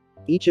smiled.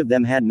 Each of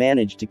them had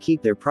managed to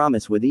keep their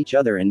promise with each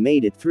other and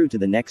made it through to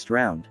the next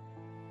round.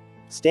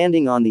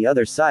 Standing on the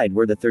other side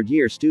were the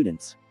third-year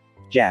students.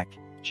 Jack,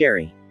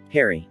 Cherry,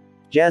 Harry,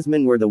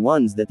 Jasmine were the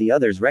ones that the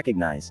others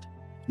recognized.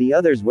 The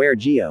others were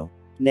Gio,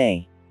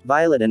 Nay,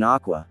 Violet and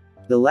Aqua.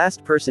 The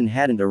last person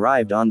hadn't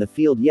arrived on the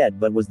field yet,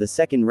 but was the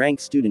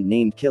second-ranked student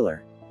named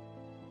Killer.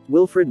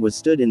 Wilfred was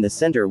stood in the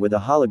center with a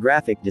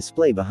holographic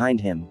display behind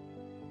him.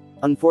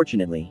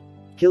 Unfortunately,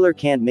 Killer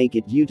can't make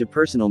it due to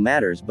personal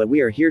matters, but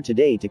we are here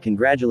today to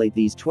congratulate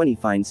these 20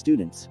 fine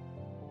students.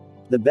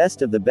 The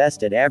best of the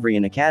best at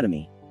Avrian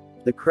Academy.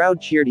 The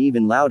crowd cheered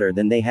even louder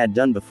than they had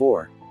done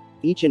before.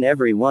 Each and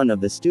every one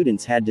of the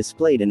students had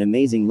displayed an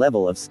amazing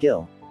level of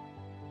skill.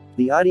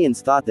 The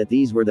audience thought that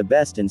these were the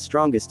best and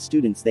strongest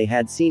students they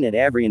had seen at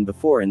Avrian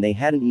before, and they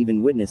hadn't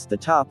even witnessed the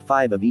top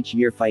 5 of each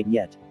year fight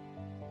yet.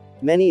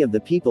 Many of the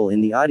people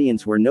in the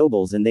audience were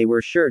nobles, and they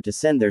were sure to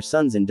send their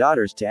sons and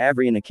daughters to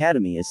Avrian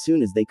Academy as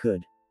soon as they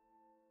could.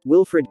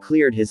 Wilfred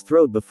cleared his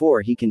throat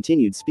before he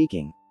continued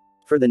speaking.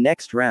 For the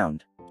next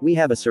round, we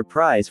have a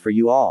surprise for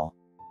you all.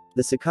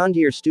 The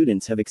second-year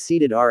students have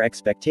exceeded our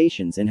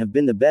expectations and have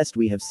been the best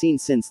we have seen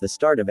since the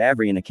start of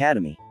Avrian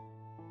Academy.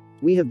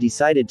 We have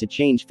decided to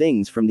change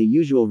things from the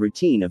usual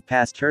routine of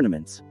past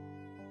tournaments.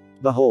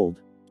 Behold.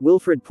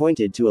 Wilfred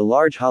pointed to a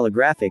large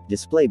holographic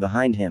display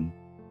behind him.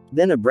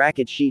 Then a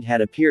bracket sheet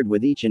had appeared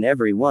with each and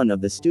every one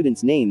of the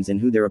students' names and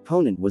who their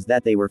opponent was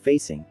that they were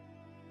facing.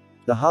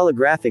 The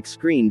holographic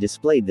screen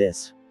displayed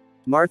this: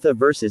 Martha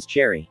versus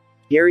Cherry,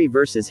 Gary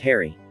versus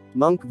Harry,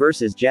 Monk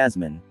versus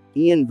Jasmine,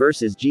 Ian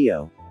versus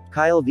Gio,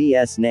 Kyle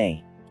vs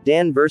Nay,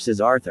 Dan versus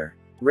Arthur,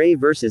 Ray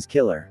versus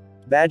Killer,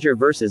 Badger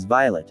versus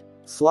Violet,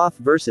 Sloth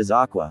versus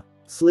Aqua,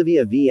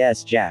 Slivia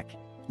vs Jack.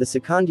 The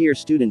second-year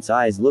students'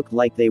 eyes looked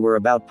like they were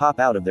about to pop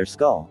out of their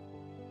skull.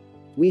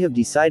 We have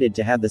decided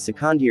to have the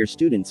second-year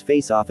students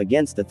face off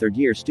against the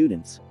third-year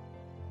students.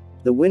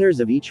 The winners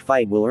of each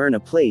fight will earn a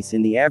place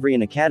in the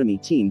Avrian Academy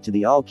team to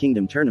the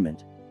All-Kingdom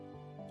tournament.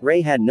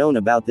 Ray had known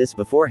about this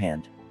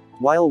beforehand.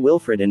 While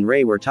Wilfred and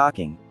Ray were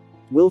talking,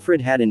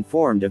 Wilfred had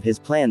informed of his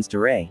plans to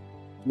Ray.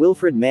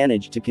 Wilfred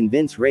managed to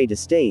convince Ray to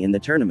stay in the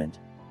tournament.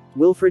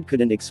 Wilfred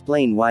couldn't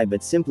explain why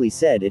but simply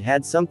said it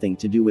had something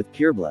to do with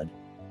pureblood.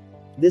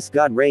 This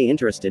got Ray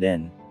interested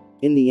in.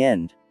 In the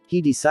end,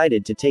 he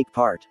decided to take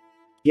part.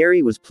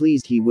 Gary was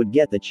pleased he would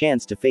get the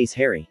chance to face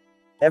Harry.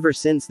 Ever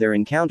since their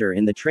encounter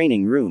in the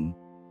training room,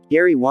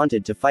 Gary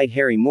wanted to fight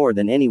Harry more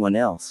than anyone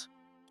else.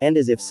 And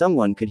as if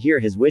someone could hear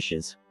his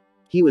wishes,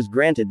 he was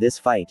granted this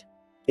fight.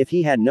 If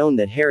he had known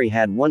that Harry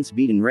had once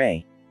beaten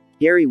Ray,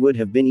 Gary would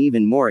have been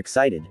even more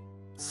excited.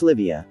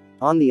 Slivia,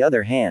 on the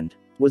other hand,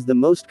 was the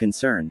most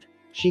concerned.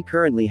 She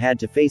currently had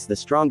to face the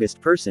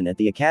strongest person at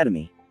the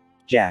academy,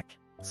 Jack.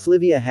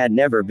 Slivia had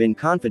never been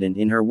confident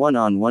in her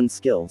one-on-one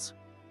skills.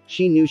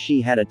 She knew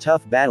she had a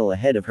tough battle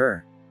ahead of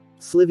her.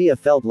 Slivia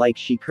felt like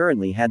she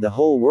currently had the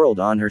whole world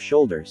on her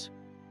shoulders.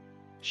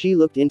 She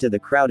looked into the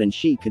crowd and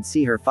she could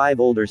see her 5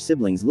 older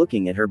siblings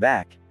looking at her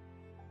back.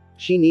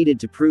 She needed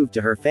to prove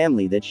to her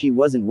family that she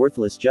wasn't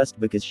worthless just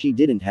because she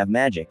didn't have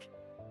magic.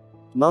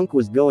 Monk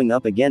was going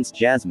up against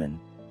Jasmine.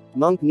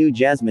 Monk knew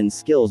Jasmine's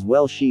skills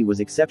well. She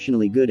was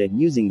exceptionally good at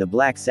using the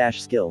black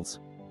sash skills.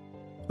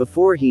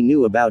 Before he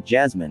knew about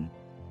Jasmine,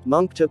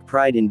 Monk took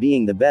pride in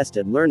being the best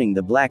at learning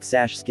the black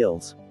sash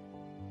skills.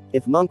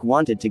 If Monk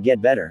wanted to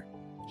get better,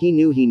 he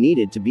knew he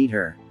needed to beat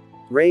her.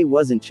 Ray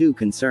wasn't too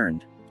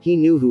concerned. He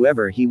knew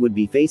whoever he would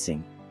be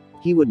facing,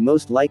 he would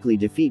most likely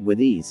defeat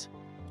with ease.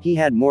 He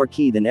had more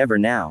ki than ever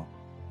now.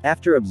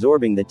 After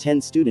absorbing the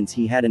 10 students,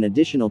 he had an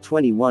additional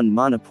 21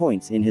 mana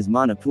points in his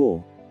mana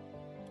pool.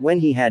 When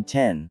he had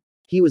 10,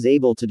 he was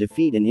able to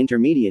defeat an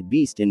intermediate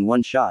beast in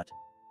one shot.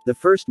 The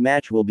first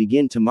match will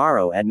begin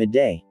tomorrow at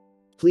midday.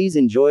 Please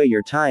enjoy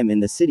your time in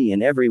the city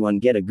and everyone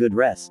get a good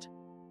rest.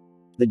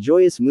 The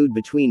joyous mood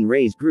between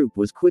Ray's group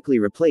was quickly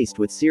replaced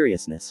with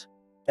seriousness.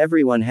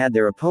 Everyone had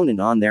their opponent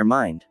on their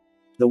mind.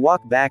 The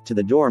walk back to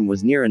the dorm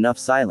was near enough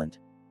silent.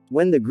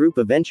 When the group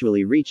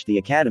eventually reached the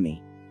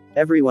academy,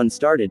 everyone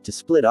started to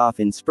split off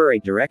in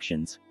separate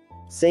directions,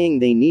 saying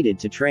they needed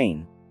to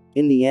train.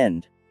 In the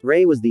end,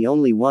 Ray was the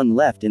only one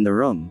left in the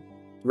room.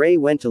 Ray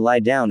went to lie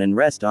down and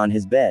rest on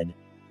his bed.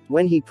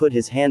 When he put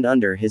his hand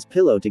under his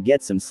pillow to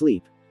get some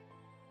sleep,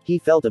 he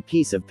felt a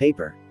piece of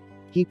paper.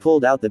 He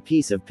pulled out the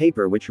piece of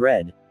paper which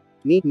read,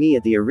 "Meet me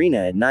at the arena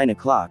at 9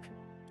 o'clock.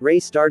 Ray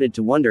started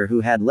to wonder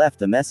who had left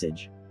the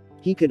message.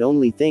 He could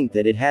only think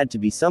that it had to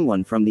be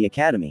someone from the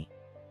academy.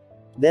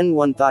 Then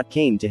one thought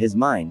came to his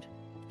mind.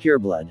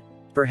 Pureblood.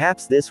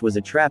 Perhaps this was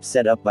a trap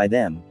set up by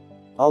them.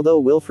 Although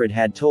Wilfred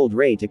had told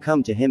Ray to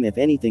come to him if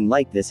anything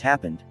like this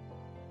happened,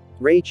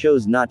 Ray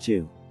chose not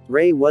to.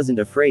 Ray wasn't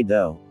afraid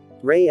though.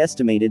 Ray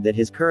estimated that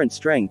his current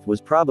strength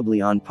was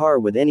probably on par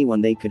with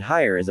anyone they could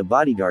hire as a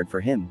bodyguard for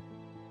him.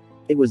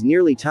 It was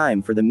nearly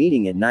time for the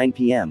meeting at 9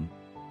 p.m.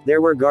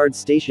 There were guards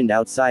stationed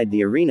outside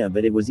the arena,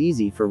 but it was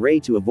easy for Ray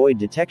to avoid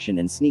detection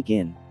and sneak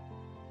in.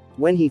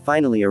 When he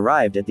finally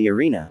arrived at the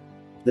arena,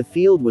 the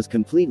field was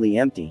completely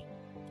empty.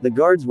 The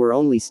guards were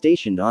only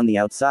stationed on the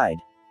outside.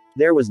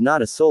 There was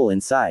not a soul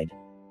inside.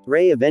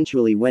 Ray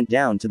eventually went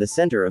down to the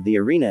center of the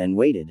arena and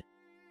waited.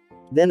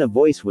 Then a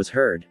voice was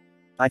heard.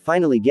 "I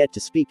finally get to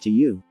speak to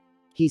you,"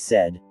 he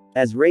said.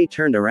 As Ray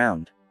turned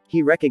around,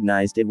 he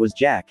recognized it was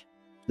Jack,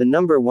 the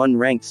 #1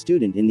 ranked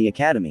student in the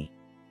academy.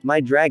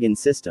 My Dragon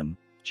System.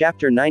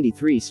 Chapter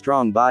 93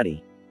 Strong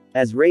Body.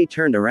 As Ray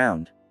turned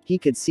around, he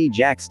could see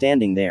Jack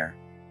standing there.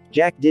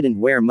 Jack didn't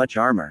wear much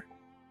armor.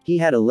 He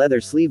had a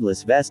leather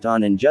sleeveless vest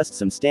on and just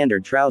some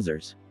standard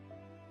trousers.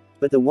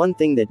 But the one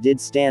thing that did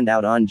stand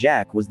out on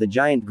Jack was the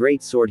giant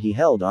great sword he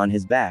held on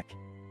his back.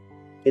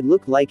 It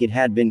looked like it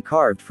had been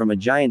carved from a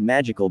giant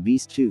magical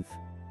beast tooth.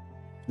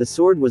 The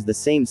sword was the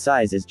same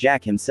size as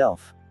Jack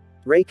himself.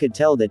 Ray could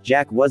tell that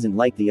Jack wasn't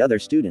like the other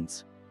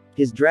students.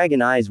 His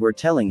dragon eyes were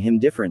telling him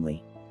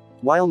differently.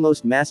 While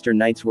most Master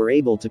Knights were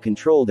able to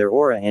control their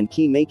aura and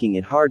ki, making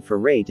it hard for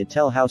Ray to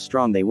tell how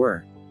strong they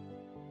were,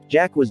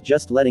 Jack was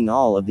just letting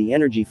all of the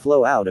energy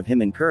flow out of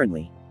him, and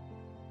currently,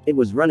 it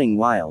was running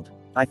wild.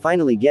 I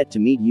finally get to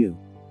meet you.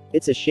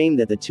 It's a shame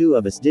that the two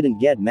of us didn't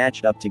get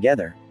matched up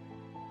together.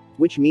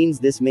 Which means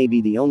this may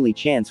be the only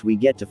chance we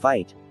get to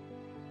fight.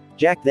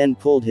 Jack then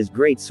pulled his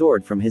great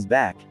sword from his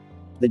back.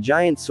 The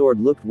giant sword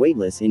looked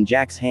weightless in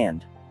Jack's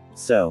hand.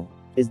 So,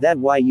 is that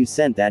why you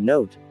sent that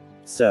note?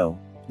 So,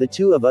 the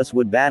two of us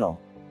would battle.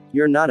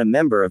 You're not a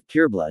member of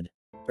Pureblood,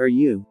 are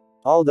you?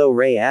 Although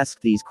Ray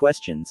asked these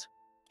questions,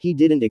 he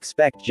didn't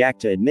expect Jack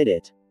to admit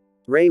it.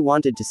 Ray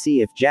wanted to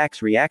see if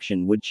Jack's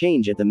reaction would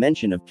change at the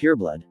mention of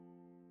Pureblood.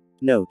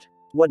 Note.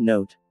 What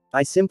note?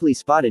 I simply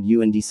spotted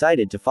you and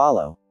decided to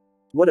follow.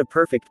 What a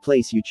perfect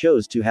place you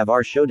chose to have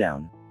our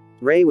showdown.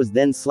 Ray was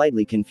then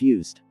slightly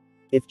confused.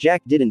 If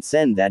Jack didn't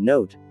send that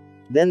note,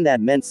 then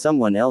that meant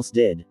someone else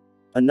did.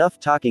 Enough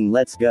talking,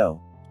 let's go.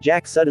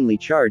 Jack suddenly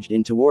charged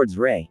in towards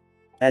Ray.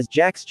 As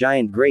Jack's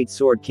giant great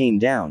sword came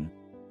down,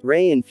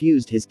 Ray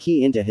infused his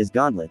ki into his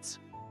gauntlets.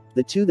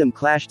 The two of them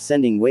clashed,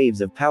 sending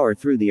waves of power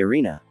through the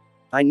arena.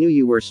 I knew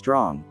you were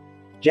strong,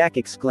 Jack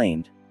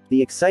exclaimed,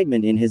 the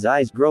excitement in his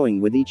eyes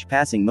growing with each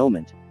passing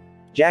moment.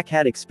 Jack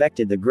had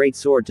expected the great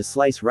sword to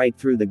slice right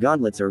through the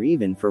gauntlets or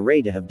even for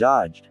Ray to have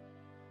dodged.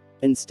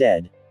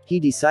 Instead, he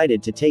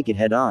decided to take it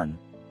head-on.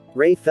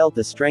 Ray felt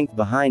the strength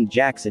behind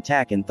Jack's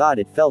attack and thought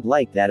it felt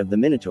like that of the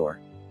Minotaur.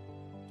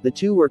 The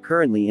two were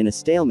currently in a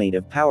stalemate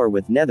of power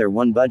with neither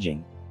one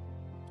budging.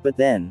 But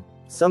then,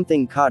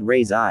 something caught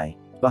Ray's eye.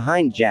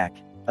 Behind Jack,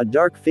 a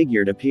dark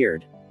figure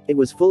appeared. It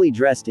was fully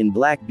dressed in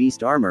black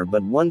beast armor,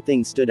 but one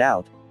thing stood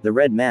out, the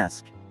red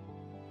mask.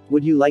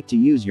 Would you like to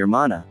use your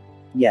mana?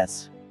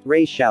 Yes,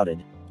 Ray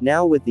shouted,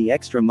 now with the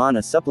extra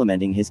mana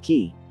supplementing his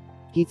ki.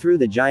 He threw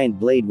the giant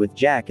blade with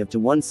Jack up to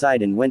one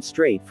side and went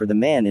straight for the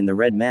man in the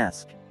red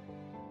mask.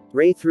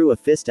 Ray threw a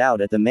fist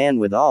out at the man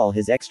with all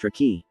his extra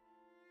ki.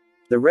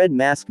 The red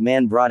masked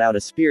man brought out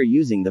a spear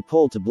using the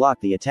pole to block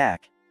the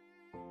attack.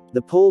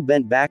 The pole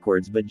bent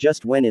backwards, but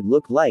just when it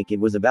looked like it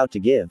was about to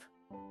give,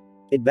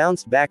 it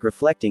bounced back,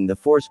 reflecting the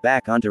force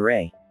back onto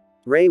Ray.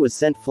 Ray was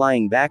sent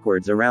flying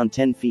backwards around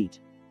 10 feet.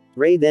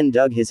 Ray then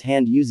dug his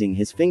hand using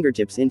his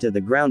fingertips into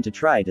the ground to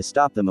try to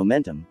stop the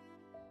momentum.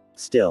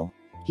 Still,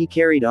 he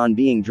carried on,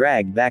 being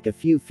dragged back a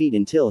few feet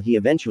until he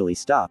eventually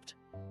stopped.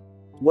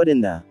 What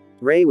in the?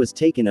 Ray was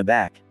taken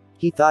aback.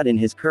 He thought in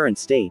his current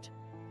state,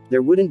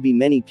 there wouldn't be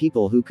many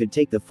people who could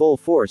take the full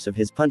force of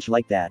his punch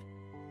like that.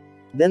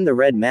 Then the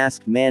red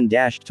masked man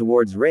dashed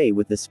towards Ray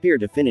with the spear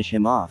to finish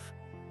him off.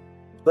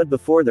 But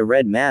before the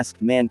red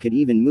masked man could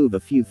even move a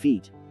few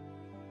feet,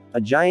 a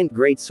giant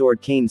great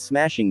sword came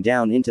smashing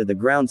down into the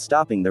ground,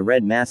 stopping the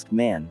red masked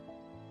man.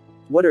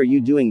 What are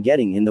you doing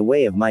getting in the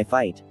way of my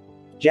fight?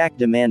 Jack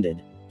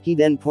demanded. He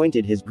then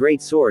pointed his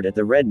great sword at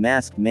the red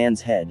masked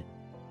man's head.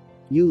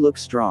 You look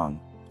strong.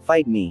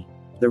 Fight me.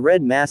 The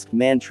red masked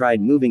man tried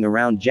moving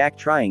around Jack,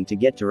 trying to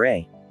get to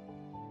Ray.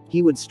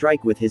 He would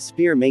strike with his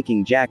spear,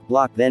 making Jack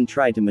block, then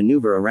try to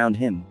maneuver around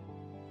him.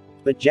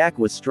 But Jack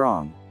was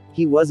strong.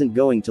 He wasn't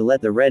going to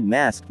let the red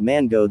masked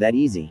man go that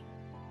easy.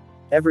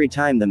 Every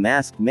time the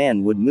masked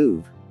man would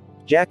move,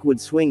 Jack would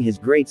swing his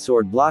great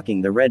sword,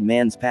 blocking the red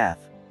man's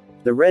path.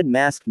 The red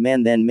masked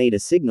man then made a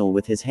signal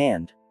with his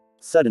hand.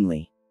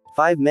 Suddenly,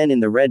 5 men in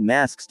the red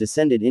masks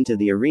descended into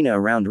the arena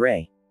around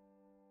Ray.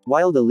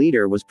 While the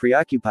leader was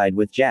preoccupied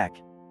with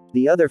Jack,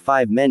 the other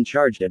 5 men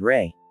charged at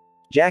Ray.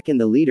 Jack and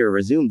the leader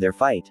resumed their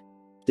fight.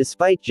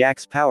 Despite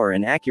Jack's power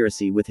and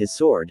accuracy with his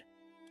sword,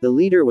 the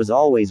leader was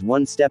always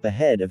one step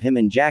ahead of him,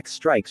 and Jack's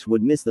strikes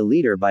would miss the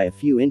leader by a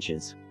few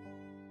inches.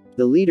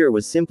 The leader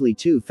was simply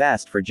too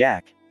fast for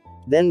Jack.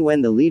 Then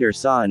when the leader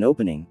saw an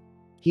opening,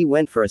 he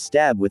went for a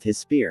stab with his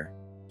spear.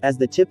 As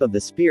the tip of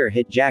the spear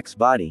hit Jack's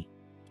body,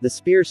 the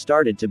spear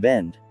started to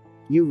bend.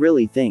 You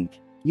really think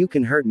you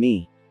can hurt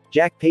me?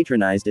 Jack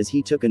patronized as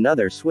he took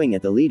another swing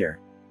at the leader.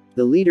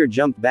 The leader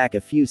jumped back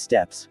a few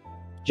steps.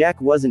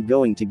 Jack wasn't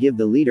going to give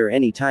the leader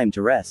any time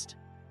to rest.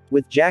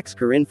 With Jack's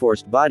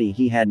reinforced body,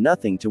 he had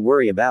nothing to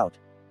worry about.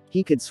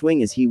 He could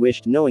swing as he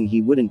wished, knowing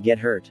he wouldn't get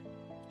hurt.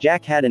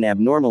 Jack had an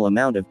abnormal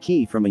amount of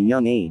ki from a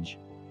young age.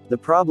 The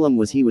problem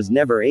was he was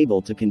never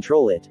able to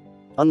control it.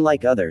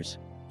 Unlike others,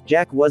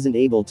 Jack wasn't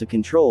able to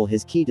control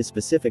his ki to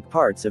specific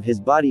parts of his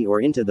body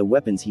or into the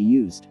weapons he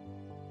used.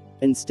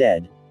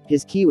 Instead,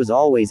 his ki was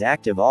always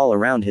active all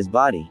around his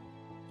body.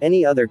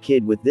 Any other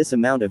kid with this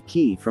amount of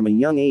ki from a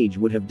young age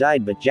would have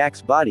died, but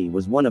Jack's body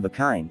was one of a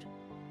kind.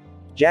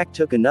 Jack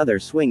took another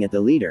swing at the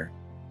leader.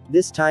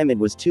 This time it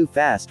was too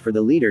fast for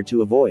the leader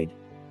to avoid.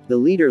 The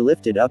leader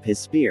lifted up his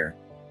spear,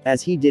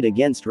 as he did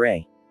against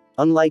Ray.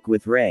 Unlike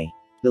with Ray,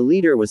 the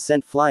leader was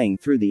sent flying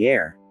through the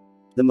air.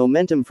 The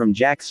momentum from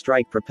Jack's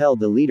strike propelled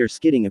the leader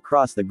skidding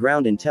across the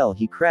ground until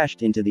he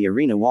crashed into the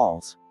arena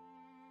walls.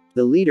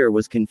 The leader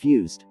was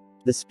confused.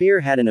 The spear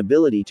had an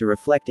ability to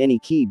reflect any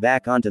ki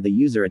back onto the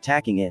user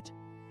attacking it.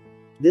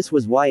 This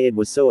was why it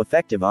was so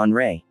effective on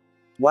Ray.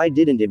 Why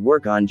didn't it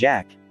work on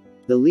Jack?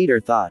 The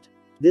leader thought.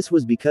 This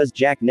was because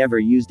Jack never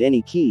used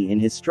any ki in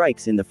his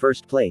strikes in the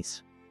first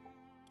place.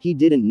 He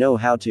didn't know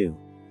how to.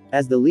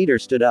 As the leader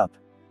stood up,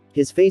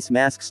 his face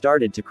mask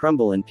started to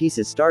crumble and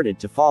pieces started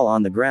to fall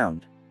on the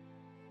ground.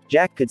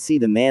 Jack could see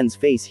the man's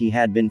face he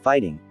had been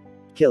fighting.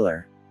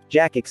 Killer!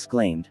 Jack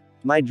exclaimed.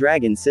 My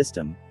dragon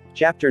system.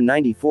 Chapter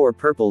 94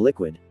 Purple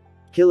Liquid.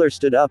 Killer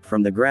stood up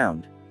from the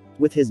ground.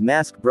 With his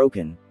mask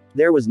broken,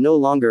 there was no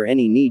longer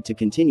any need to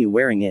continue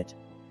wearing it.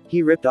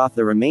 He ripped off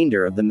the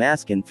remainder of the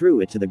mask and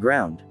threw it to the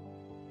ground.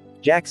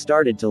 Jack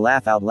started to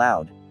laugh out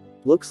loud.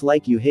 Looks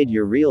like you hid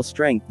your real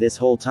strength this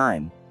whole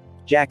time,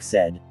 Jack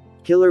said.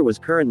 Killer was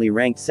currently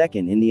ranked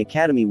 2nd in the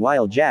academy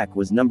while Jack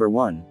was number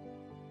 1.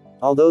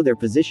 Although their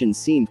positions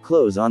seemed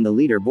close on the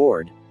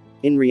leaderboard,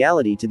 in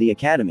reality to the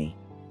academy,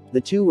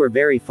 the two were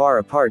very far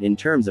apart in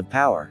terms of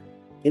power.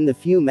 In the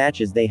few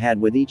matches they had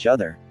with each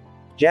other,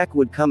 Jack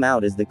would come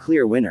out as the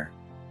clear winner.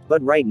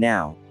 But right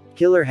now,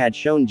 Killer had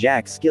shown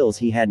Jack skills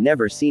he had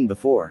never seen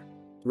before.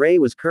 Ray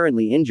was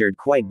currently injured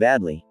quite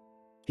badly.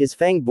 His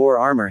fang boar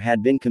armor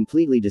had been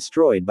completely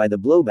destroyed by the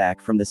blowback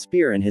from the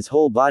spear and his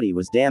whole body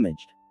was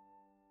damaged.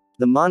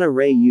 The mana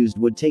Ray used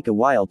would take a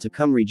while to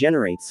come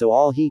regenerate, so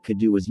all he could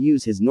do was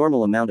use his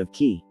normal amount of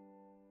ki.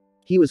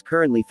 He was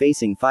currently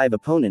facing 5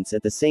 opponents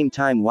at the same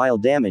time while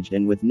damaged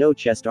and with no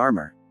chest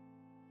armor.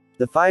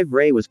 The 5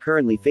 Ray was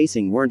currently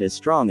facing weren't as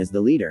strong as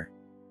the leader.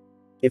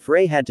 If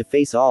Ray had to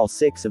face all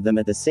 6 of them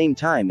at the same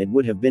time, it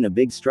would have been a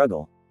big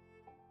struggle.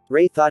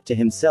 Ray thought to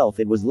himself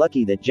it was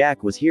lucky that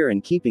Jack was here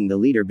and keeping the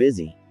leader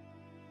busy.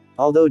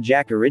 Although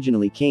Jack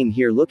originally came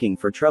here looking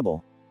for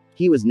trouble,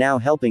 he was now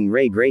helping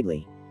Ray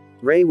greatly.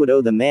 Ray would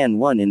owe the man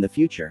one in the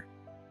future.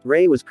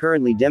 Ray was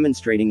currently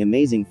demonstrating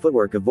amazing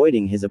footwork,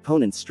 avoiding his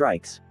opponent's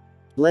strikes,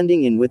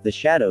 blending in with the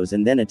shadows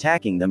and then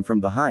attacking them from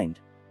behind.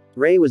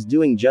 Ray was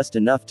doing just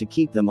enough to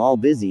keep them all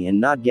busy and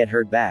not get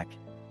hurt back.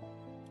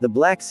 The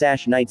Black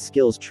Sash Knight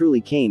skills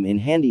truly came in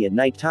handy at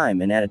night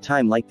time and at a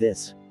time like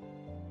this.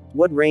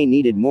 What Ray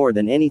needed more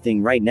than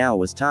anything right now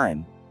was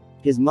time.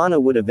 His mana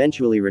would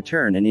eventually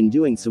return, and in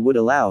doing so would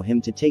allow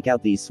him to take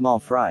out these small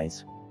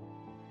fries.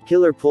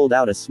 Killer pulled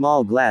out a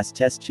small glass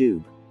test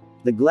tube.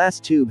 The glass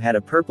tube had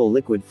a purple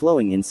liquid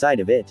flowing inside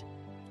of it.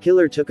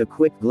 Killer took a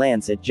quick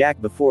glance at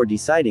Jack before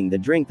deciding to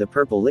drink the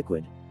purple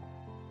liquid.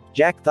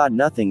 Jack thought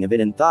nothing of it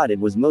and thought it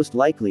was most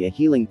likely a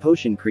healing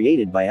potion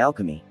created by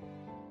alchemy.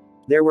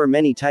 There were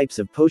many types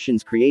of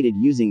potions created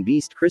using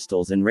beast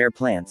crystals and rare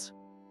plants.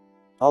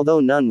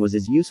 Although none was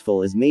as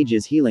useful as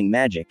mage's healing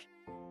magic.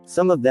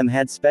 Some of them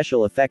had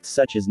special effects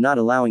such as not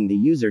allowing the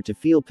user to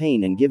feel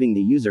pain and giving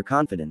the user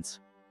confidence.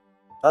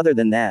 Other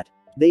than that,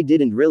 they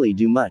didn't really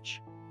do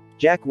much.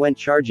 Jack went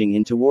charging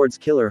in towards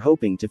Killer,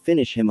 hoping to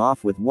finish him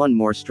off with one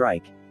more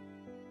strike.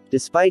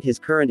 Despite his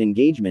current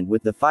engagement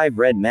with the 5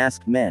 red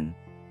masked men,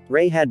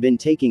 Ray had been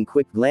taking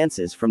quick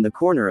glances from the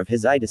corner of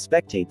his eye to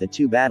spectate the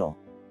two battle.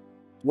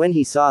 When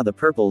he saw the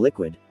purple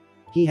liquid,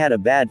 he had a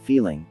bad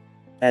feeling.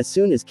 As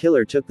soon as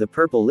Killer took the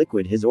purple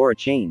liquid, his aura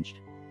changed.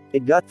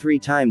 It got 3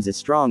 times as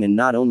strong, and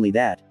not only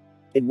that,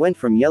 it went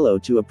from yellow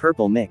to a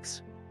purple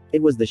mix.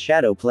 It was the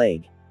Shadow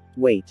Plague.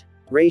 Wait!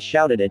 Ray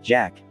shouted at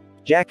Jack.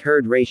 Jack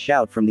heard Ray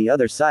shout from the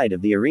other side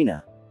of the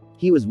arena.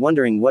 He was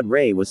wondering what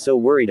Ray was so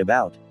worried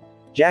about.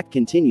 Jack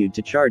continued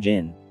to charge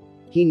in.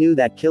 He knew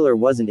that Killer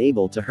wasn't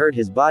able to hurt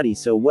his body,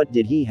 so what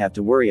did he have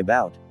to worry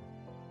about?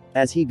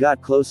 As he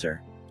got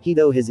closer,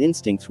 though his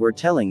instincts were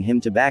telling him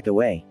to back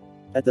away.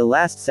 At the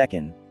last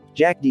second,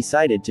 Jack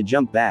decided to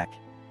jump back.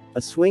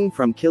 A swing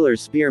from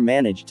Killer's spear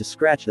managed to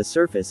scratch the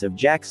surface of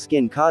Jack's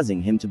skin,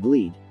 causing him to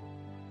bleed.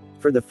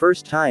 For the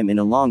first time in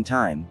a long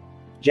time,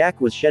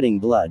 Jack was shedding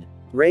blood.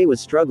 Ray was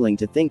struggling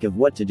to think of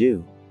what to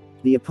do.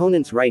 The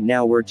opponents right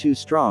now were too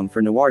strong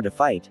for Noir to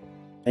fight,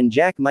 and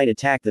Jack might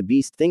attack the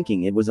beast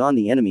thinking it was on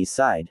the enemy's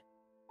side.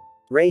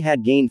 Ray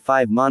had gained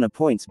 5 mana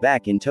points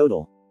back in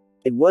total.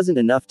 It wasn't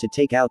enough to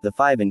take out the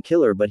 5 and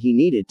Killer, but he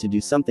needed to do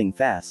something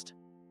fast.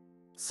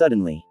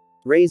 Suddenly,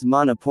 Ray's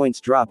mana points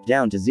dropped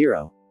down to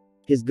 0.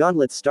 His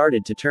gauntlets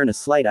started to turn a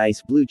slight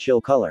ice blue chill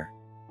color.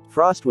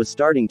 Frost was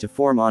starting to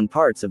form on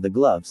parts of the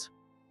gloves.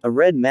 A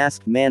red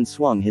masked man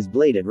swung his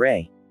blade at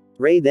Ray.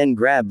 Ray then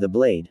grabbed the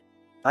blade.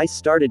 Ice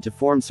started to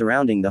form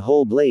surrounding the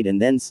whole blade,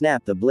 and then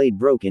snap, the blade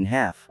broke in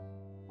half.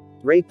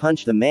 Ray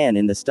punched the man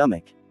in the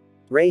stomach.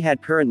 Ray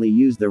had currently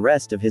used the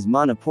rest of his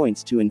mana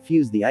points to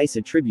infuse the ice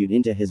attribute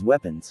into his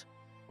weapons.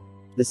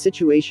 The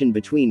situation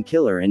between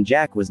Killer and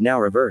Jack was now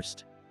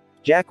reversed.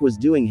 Jack was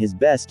doing his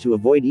best to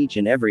avoid each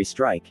and every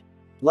strike.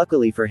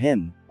 Luckily for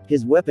him,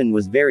 his weapon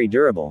was very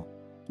durable,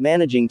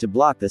 managing to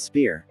block the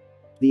spear.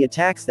 The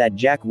attacks that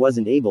Jack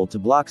wasn't able to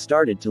block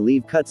started to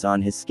leave cuts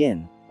on his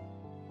skin.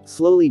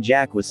 Slowly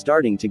Jack was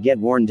starting to get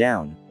worn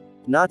down.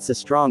 "Not so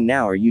strong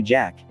now, are you,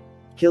 Jack?"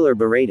 Killer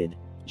berated.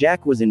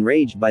 Jack was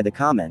enraged by the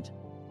comment.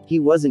 He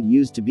wasn't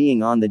used to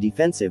being on the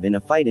defensive in a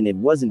fight, and it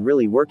wasn't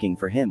really working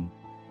for him.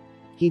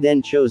 He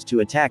then chose to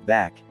attack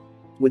back.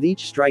 With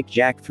each strike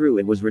Jack threw,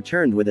 it was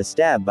returned with a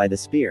stab by the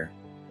spear.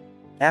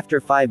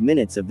 After 5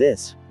 minutes of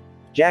this,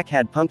 Jack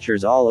had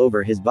punctures all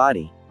over his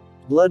body.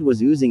 Blood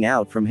was oozing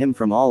out from him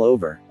from all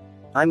over.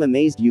 "I'm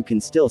amazed you can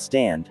still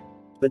stand.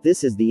 But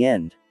this is the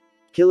end."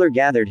 Killer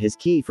gathered his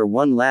ki for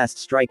one last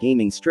strike,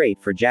 aiming straight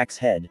for Jack's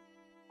head.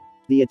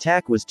 The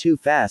attack was too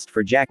fast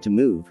for Jack to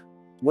move.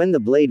 When the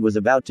blade was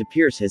about to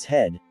pierce his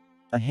head,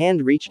 a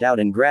hand reached out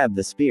and grabbed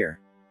the spear.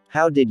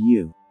 "How did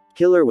you?"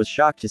 Killer was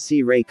shocked to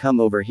see Ray come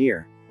over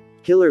here.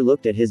 Killer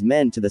looked at his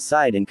men to the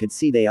side and could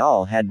see they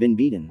all had been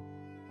beaten.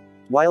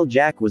 While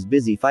Jack was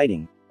busy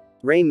fighting,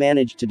 Ray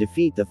managed to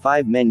defeat the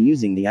 5 men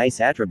using the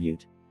ice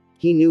attribute.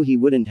 He knew he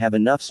wouldn't have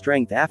enough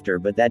strength after,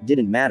 but that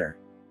didn't matter.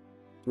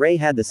 Ray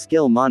had the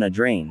skill mana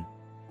drain.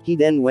 He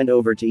then went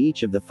over to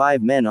each of the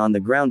 5 men on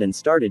the ground and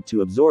started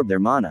to absorb their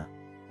mana.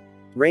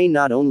 Ray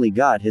not only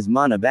got his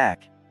mana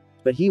back,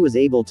 but he was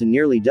able to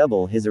nearly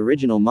double his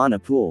original mana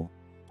pool.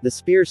 The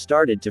spear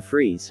started to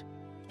freeze.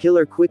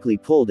 Killer quickly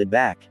pulled it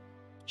back.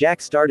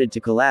 Jack started to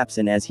collapse,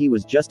 and as he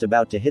was just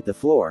about to hit the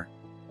floor,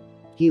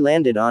 he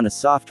landed on a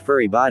soft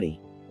furry body.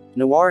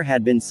 Noir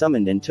had been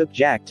summoned and took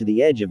Jack to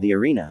the edge of the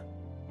arena.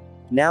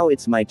 "Now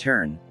it's my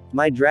turn.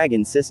 My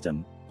dragon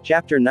system."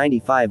 Chapter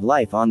 95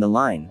 Life on the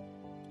Line.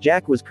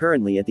 Jack was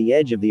currently at the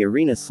edge of the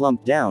arena,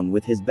 slumped down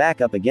with his back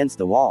up against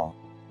the wall.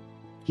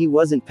 He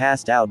wasn't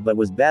passed out but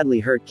was badly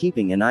hurt,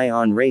 keeping an eye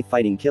on Ray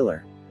fighting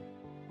Killer.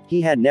 He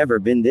had never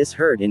been this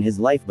hurt in his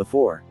life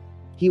before.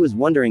 He was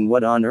wondering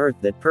what on earth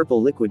that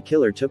purple liquid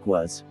Killer took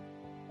was.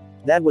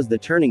 That was the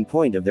turning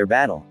point of their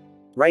battle.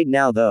 Right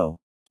now though,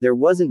 there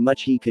wasn't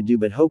much he could do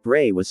but hope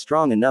Ray was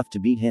strong enough to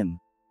beat him.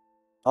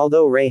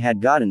 Although Ray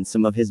had gotten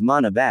some of his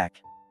mana back,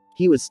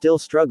 he was still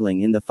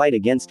struggling in the fight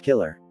against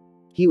Killer.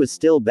 He was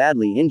still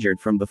badly injured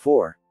from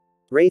before.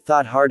 Ray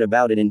thought hard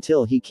about it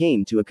until he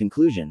came to a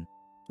conclusion.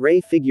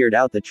 Ray figured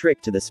out the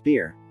trick to the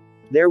spear.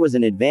 There was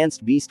an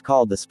advanced beast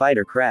called the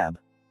spider crab.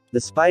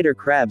 The spider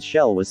crab's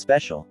shell was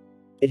special.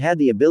 It had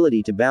the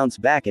ability to bounce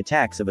back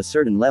attacks of a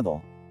certain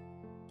level.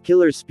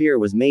 Killer's spear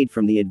was made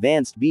from the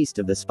advanced beast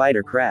of the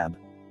spider crab.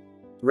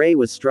 Ray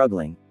was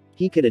struggling.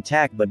 He could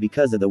attack but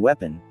because of the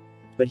weapon.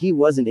 But he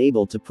wasn't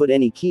able to put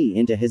any ki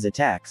into his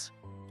attacks.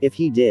 If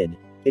he did,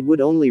 it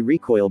would only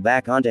recoil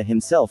back onto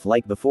himself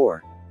like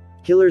before.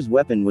 Killer's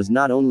weapon was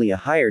not only a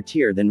higher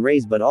tier than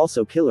Ray's but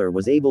also Killer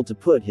was able to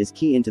put his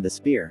ki into the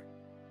spear.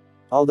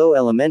 Although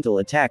elemental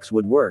attacks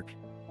would work,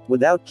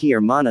 without ki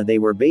or mana they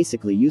were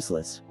basically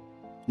useless.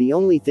 The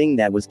only thing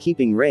that was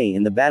keeping Ray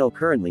in the battle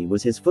currently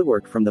was his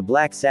footwork from the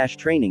Black Sash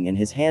training and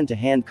his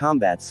hand-to-hand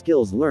combat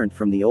skills learned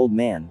from the old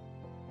man.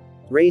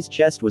 Ray's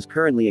chest was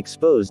currently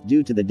exposed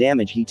due to the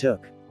damage he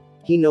took.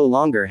 He no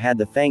longer had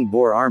the Fang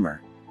Boar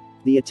armor.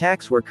 The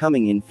attacks were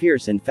coming in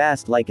fierce and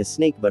fast like a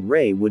snake but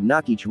Ray would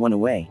knock each one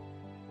away.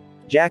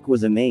 Jack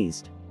was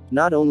amazed.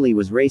 Not only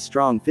was Ray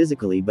strong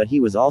physically but he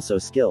was also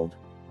skilled.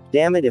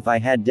 Damn it, if I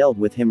had dealt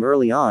with him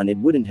early on it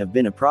wouldn't have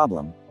been a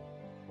problem.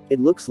 It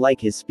looks like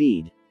his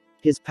speed,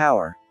 his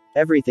power,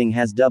 everything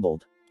has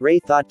doubled. Ray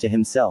thought to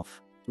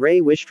himself.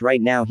 Ray wished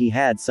right now he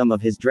had some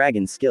of his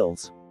dragon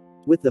skills.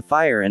 With the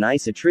fire and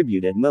ice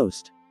attribute at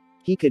most,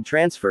 he could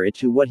transfer it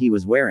to what he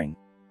was wearing.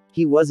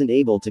 He wasn't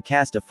able to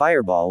cast a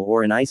fireball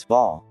or an ice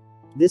ball.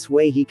 This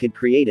way he could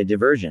create a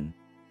diversion.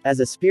 As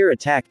a spear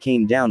attack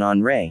came down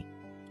on Ray,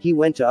 he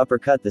went to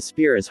uppercut the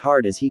spear as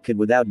hard as he could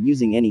without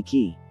using any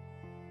ki.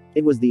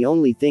 It was the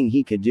only thing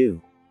he could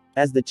do.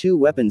 As the two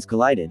weapons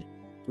collided,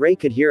 Ray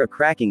could hear a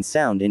cracking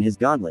sound in his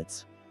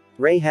gauntlets.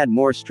 Ray had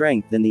more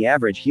strength than the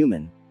average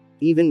human.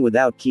 Even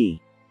without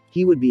ki,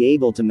 he would be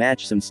able to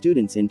match some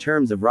students in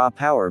terms of raw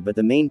power, but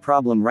the main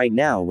problem right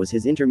now was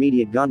his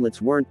intermediate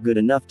gauntlets weren't good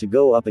enough to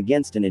go up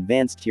against an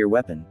advanced tier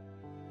weapon.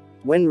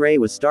 When Ray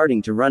was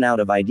starting to run out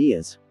of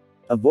ideas,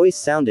 a voice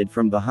sounded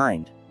from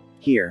behind.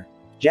 "Here,"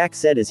 Jack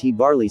said as he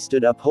barely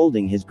stood up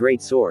holding his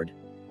great sword.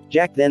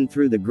 Jack then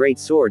threw the great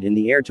sword in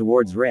the air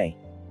towards Ray.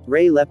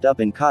 Ray leapt up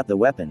and caught the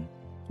weapon.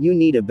 "You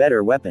need a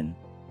better weapon.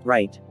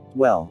 Right.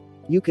 Well,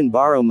 you can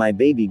borrow my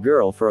baby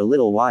girl for a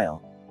little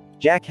while."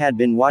 Jack had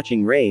been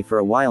watching Ray for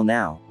a while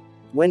now.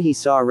 When he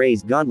saw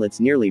Ray's gauntlets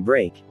nearly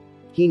break,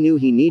 he knew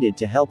he needed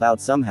to help out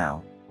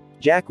somehow.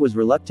 Jack was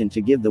reluctant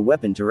to give the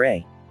weapon to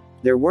Ray.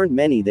 There weren't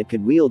many that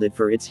could wield it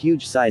for its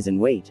huge size and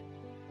weight.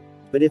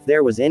 But if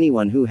there was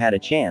anyone who had a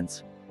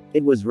chance,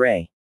 it was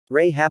Ray.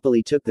 Ray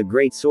happily took the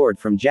great sword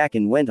from Jack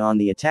and went on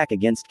the attack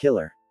against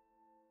Killer.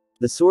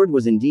 The sword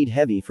was indeed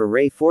heavy for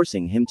Ray,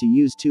 forcing him to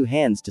use two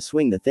hands to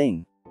swing the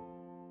thing.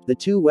 The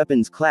two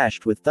weapons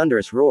clashed with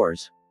thunderous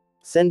roars,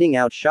 sending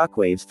out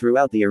shockwaves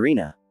throughout the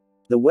arena.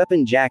 The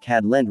weapon Jack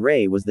had lent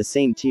Ray was the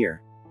same tier.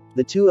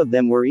 The two of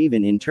them were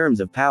even in terms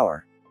of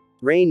power.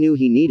 Ray knew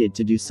he needed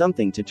to do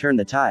something to turn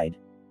the tide.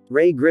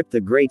 Ray gripped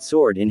the great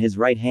sword in his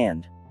right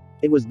hand.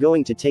 It was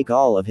going to take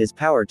all of his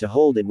power to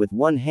hold it with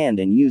one hand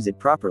and use it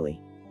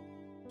properly.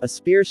 A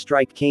spear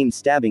strike came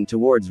stabbing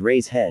towards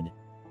Ray's head.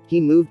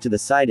 He moved to the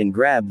side and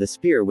grabbed the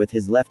spear with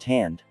his left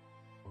hand.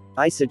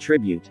 Ice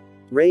attribute.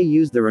 Ray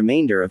used the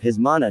remainder of his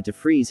mana to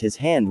freeze his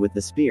hand with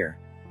the spear.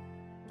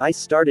 Ice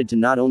started to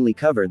not only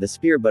cover the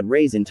spear but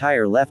Ray's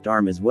entire left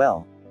arm as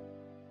well.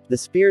 The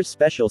spear's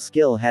special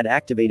skill had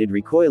activated,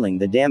 recoiling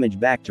the damage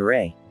back to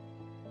Ray.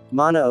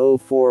 Mana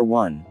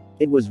 041.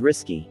 It was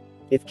risky.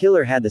 If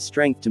Killer had the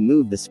strength to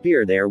move the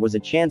spear, there was a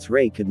chance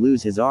Ray could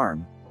lose his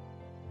arm.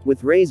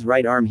 With Ray's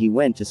right arm he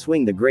went to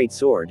swing the great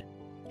sword.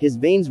 His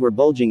veins were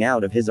bulging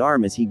out of his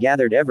arm as he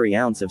gathered every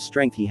ounce of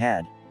strength he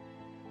had.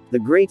 The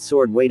great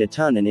sword weighed a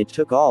ton and it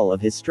took all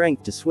of his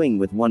strength to swing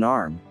with one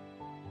arm.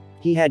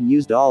 He had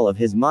used all of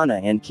his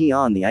mana and ki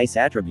on the ice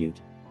attribute.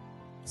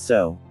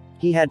 So,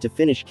 he had to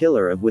finish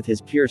Killer with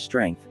his pure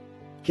strength.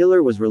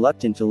 Killer was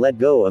reluctant to let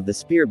go of the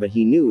spear, but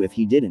he knew if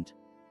he didn't,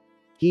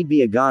 he'd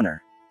be a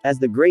goner. As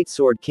the great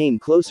sword came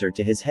closer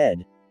to his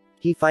head,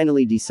 he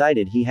finally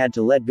decided he had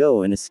to let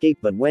go and escape,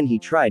 but when he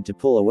tried to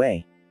pull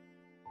away,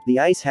 the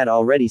ice had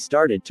already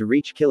started to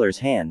reach Killer's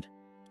hand,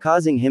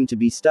 causing him to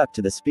be stuck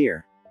to the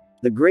spear.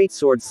 The great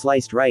sword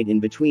sliced right in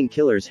between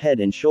Killer's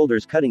head and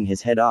shoulders, cutting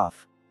his head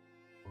off.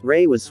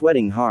 Ray was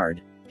sweating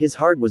hard. His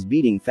heart was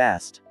beating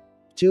fast.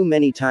 Too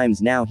many times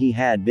now he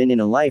had been in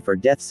a life or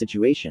death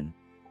situation.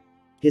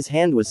 His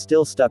hand was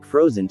still stuck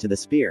frozen to the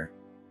spear.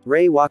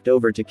 Ray walked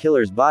over to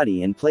Killer's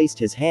body and placed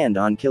his hand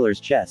on Killer's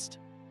chest.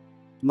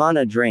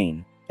 Mana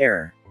drain.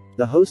 Error.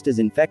 The host is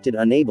infected,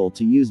 unable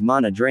to use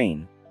mana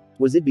drain.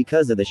 Was it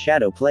because of the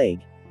shadow plague?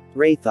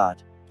 Ray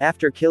thought.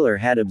 After Killer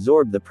had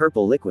absorbed the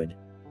purple liquid,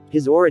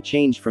 his aura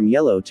changed from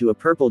yellow to a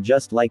purple,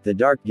 just like the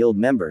Dark Guild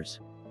members.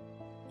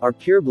 Are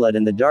Pureblood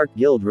and the Dark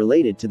Guild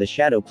related to the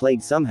shadow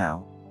plague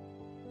somehow?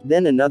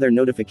 Then another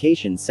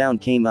notification sound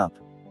came up.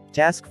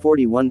 Task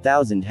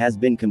 41,000 has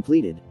been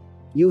completed.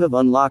 You have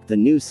unlocked the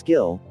new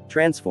skill,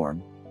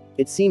 Transform.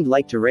 It seemed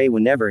like to Ray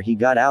whenever he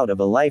got out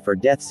of a life or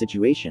death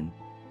situation.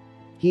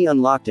 He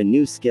unlocked a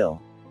new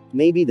skill.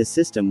 Maybe the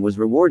system was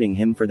rewarding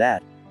him for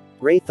that.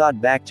 Ray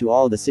thought back to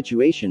all the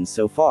situations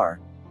so far,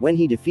 when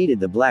he defeated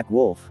the Black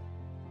Wolf,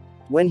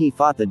 when he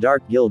fought the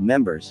Dark Guild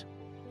members,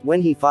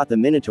 when he fought the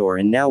Minotaur,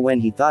 and now when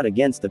he fought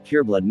against the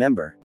Pureblood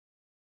member.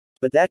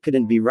 But that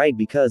couldn't be right,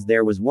 because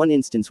there was one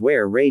instance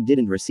where Ray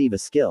didn't receive a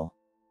skill.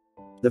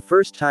 The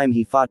first time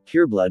he fought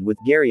Pureblood with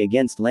Gary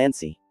against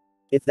Lancy.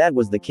 If that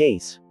was the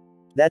case,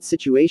 that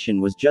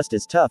situation was just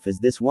as tough as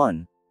this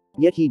one.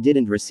 Yet he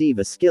didn't receive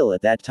a skill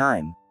at that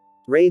time.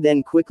 Ray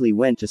then quickly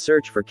went to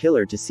search for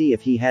Killer to see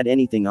if he had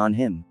anything on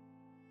him.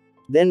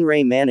 Then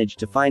Ray managed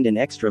to find an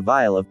extra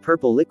vial of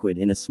purple liquid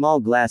in a small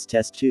glass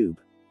test tube.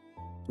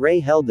 Ray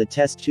held the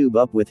test tube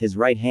up with his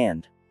right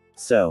hand.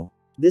 So,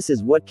 this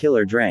is what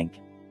Killer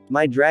drank.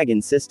 My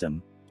Dragon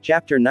System.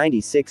 Chapter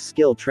 96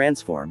 Skill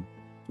Transform.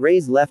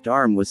 Ray's left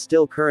arm was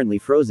still currently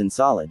frozen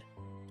solid.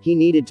 He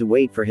needed to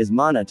wait for his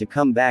mana to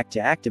come back to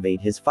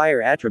activate his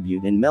fire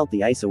attribute and melt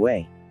the ice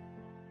away.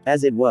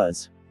 As it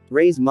was,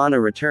 Ray's mana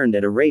returned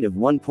at a rate of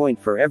 1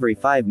 point for every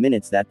 5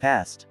 minutes that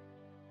passed.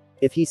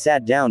 If he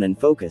sat down and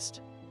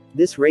focused,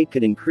 this rate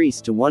could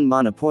increase to 1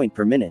 mana point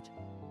per minute.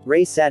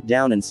 Ray sat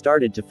down and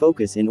started to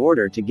focus in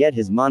order to get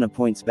his mana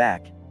points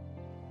back.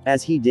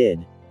 As he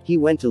did, he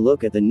went to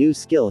look at the new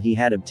skill he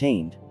had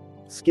obtained.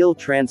 Skill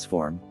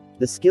Transform.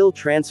 The skill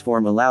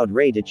Transform allowed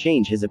Ray to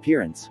change his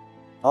appearance.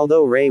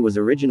 Although Ray was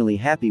originally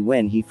happy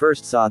when he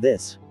first saw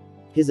this,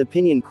 his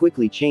opinion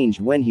quickly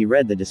changed when he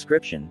read the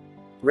description.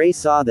 Ray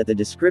saw that the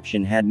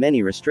description had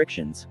many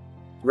restrictions.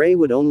 Ray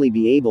would only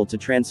be able to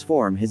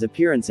transform his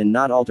appearance and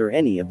not alter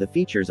any of the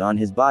features on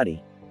his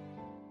body.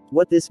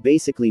 What this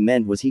basically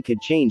meant was he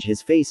could change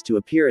his face to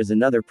appear as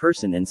another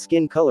person and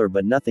skin color,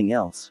 but nothing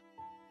else.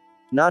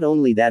 Not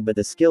only that, but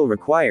the skill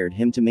required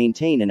him to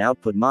maintain and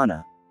output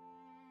mana.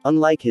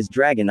 Unlike his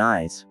dragon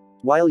eyes,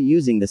 while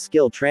using the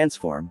skill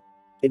Transform,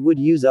 it would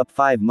use up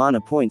 5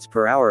 mana points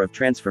per hour of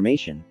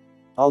transformation.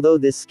 Although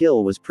this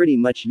skill was pretty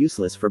much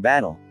useless for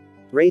battle,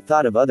 Ray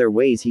thought of other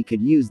ways he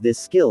could use this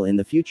skill in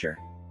the future.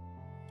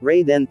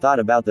 Ray then thought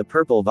about the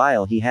purple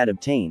vial he had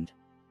obtained.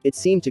 It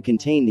seemed to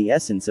contain the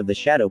essence of the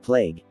shadow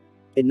plague.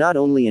 It not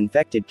only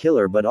infected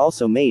Killer but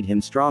also made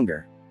him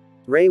stronger.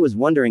 Ray was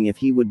wondering if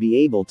he would be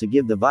able to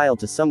give the vial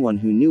to someone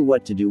who knew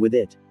what to do with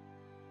it.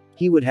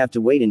 He would have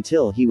to wait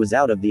until he was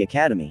out of the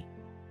academy.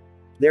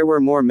 There were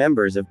more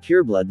members of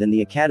Pureblood than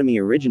the academy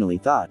originally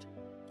thought.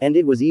 And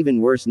it was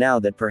even worse now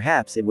that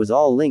perhaps it was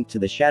all linked to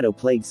the shadow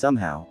plague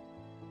somehow.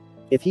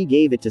 If he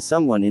gave it to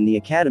someone in the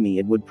academy,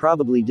 it would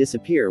probably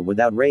disappear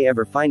without Ray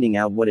ever finding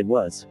out what it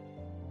was.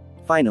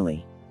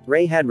 Finally,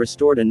 Ray had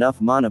restored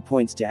enough mana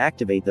points to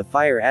activate the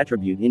fire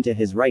attribute into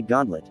his right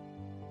gauntlet.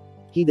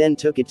 He then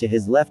took it to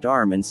his left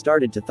arm and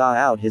started to thaw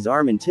out his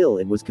arm until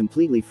it was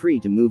completely free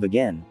to move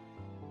again.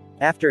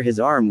 After his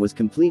arm was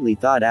completely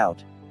thawed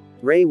out,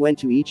 Ray went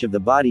to each of the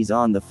bodies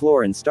on the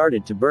floor and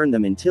started to burn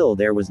them until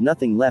there was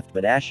nothing left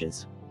but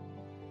ashes.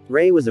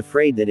 Ray was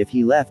afraid that if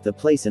he left the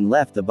place and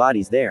left the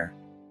bodies there,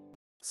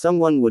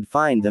 someone would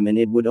find them and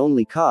it would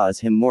only cause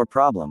him more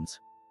problems.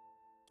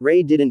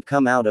 Ray didn't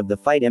come out of the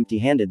fight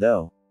empty-handed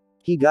though.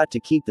 He got to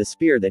keep the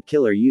spear that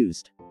Killer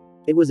used.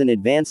 It was an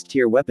advanced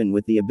tier weapon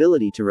with the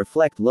ability to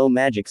reflect low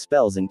magic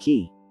spells and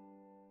ki.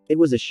 It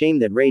was a shame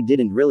that Ray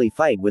didn't really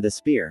fight with a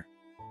spear.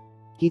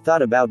 He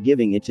thought about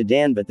giving it to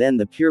Dan, but then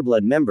the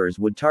Pureblood members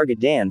would target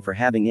Dan for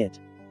having it.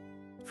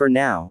 For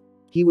now,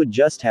 he would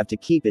just have to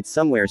keep it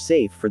somewhere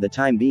safe for the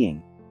time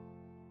being.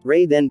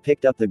 Ray then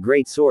picked up the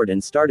great sword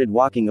and started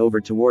walking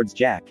over towards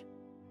Jack.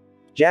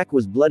 Jack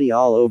was bloody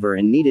all over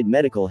and needed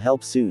medical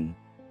help soon.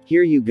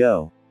 Here you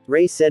go,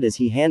 Ray said as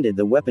he handed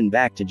the weapon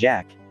back to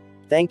Jack.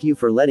 Thank you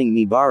for letting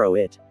me borrow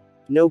it.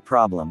 No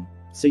problem.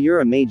 So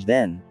you're a mage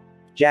then?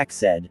 Jack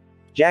said.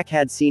 Jack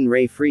had seen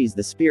Ray freeze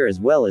the spear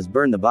as well as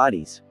burn the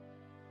bodies.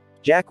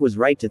 Jack was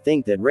right to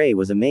think that Ray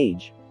was a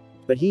mage.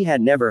 But he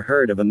had never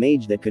heard of a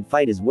mage that could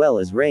fight as well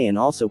as Ray and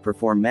also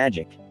perform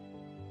magic.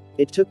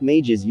 It took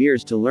mages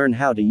years to learn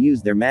how to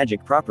use their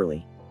magic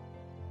properly.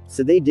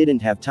 So they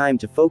didn't have time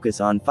to focus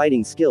on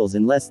fighting skills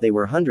unless they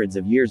were hundreds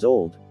of years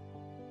old.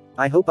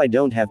 I hope I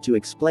don't have to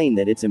explain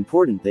that it's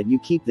important that you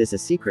keep this a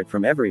secret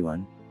from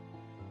everyone.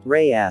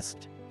 Ray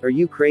asked. Are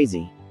you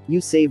crazy?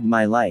 You saved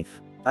my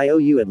life. I owe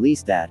you at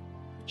least that.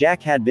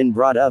 Jack had been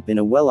brought up in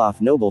a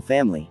well-off noble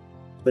family.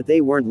 But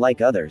they weren't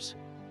like others.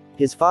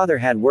 His father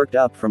had worked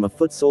up from a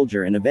foot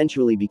soldier and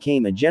eventually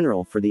became a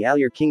general for the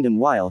Allier kingdom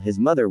while his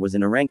mother was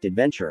an ranked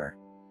adventurer.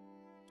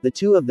 The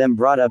two of them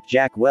brought up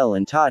Jack well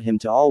and taught him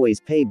to always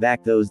pay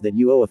back those that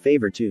you owe a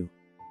favor to.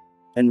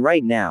 And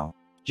right now,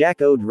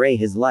 Jack owed Ray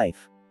his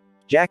life.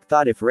 Jack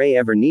thought if Ray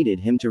ever needed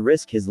him to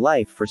risk his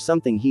life for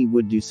something, he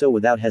would do so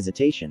without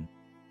hesitation.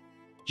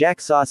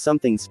 Jack saw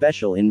something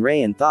special in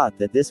Ray and thought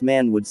that this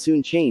man would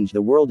soon change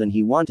the world and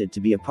he wanted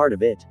to be a part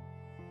of it.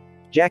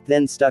 Jack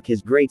then stuck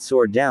his great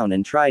sword down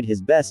and tried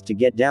his best to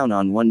get down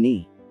on one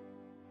knee.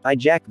 I,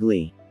 Jack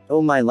Glee,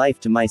 owe my life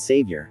to my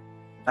savior.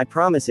 I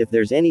promise if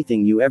there's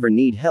anything you ever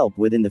need help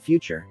with in the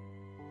future,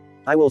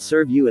 I will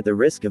serve you at the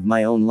risk of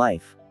my own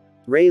life.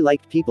 Ray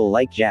liked people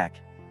like Jack.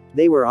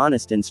 They were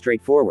honest and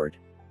straightforward.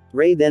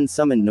 Ray then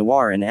summoned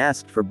Noir and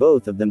asked for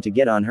both of them to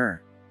get on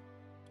her.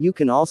 You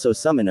can also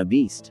summon a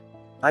beast.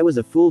 I was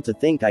a fool to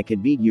think I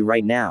could beat you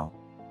right now.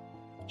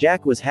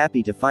 Jack was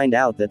happy to find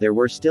out that there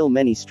were still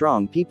many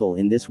strong people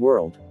in this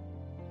world.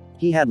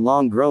 He had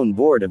long grown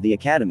bored of the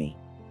academy.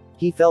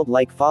 He felt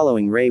like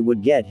following Ray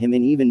would get him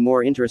in even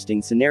more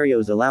interesting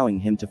scenarios, allowing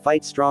him to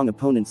fight strong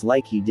opponents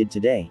like he did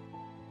today.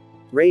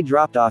 Ray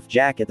dropped off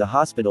Jack at the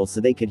hospital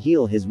so they could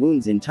heal his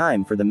wounds in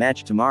time for the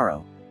match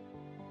tomorrow.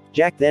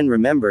 Jack then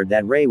remembered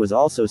that Ray was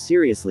also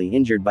seriously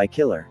injured by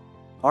Killer.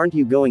 Aren't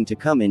you going to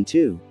come in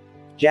too?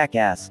 Jack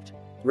asked.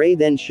 Ray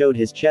then showed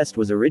his chest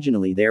was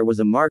originally there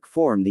was a mark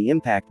from the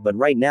impact, but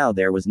right now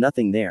there was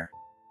nothing there.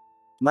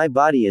 My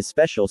body is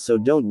special, so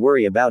don't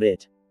worry about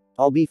it.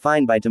 I'll be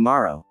fine by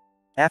tomorrow.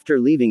 After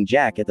leaving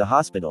Jack at the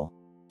hospital,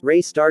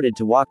 Ray started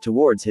to walk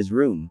towards his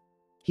room.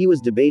 He was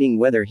debating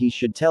whether he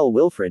should tell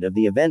Wilfred of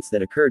the events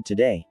that occurred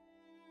today.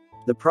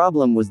 The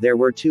problem was there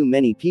were too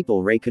many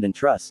people Ray couldn't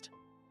trust.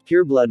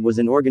 Pureblood was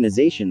an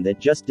organization that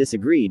just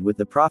disagreed with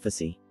the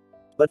prophecy.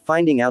 But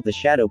finding out the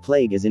Shadow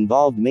Plague is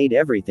involved made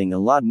everything a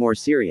lot more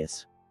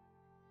serious.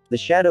 The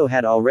Shadow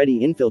had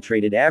already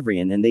infiltrated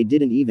Avrion and they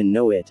didn't even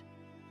know it.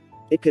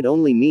 It could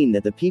only mean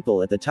that the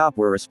people at the top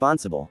were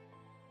responsible.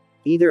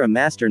 Either a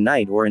Master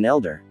Knight or an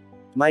Elder.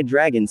 My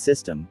Dragon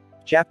System.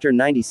 Chapter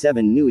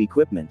 97 New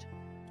Equipment.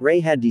 Ray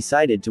had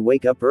decided to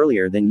wake up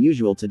earlier than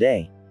usual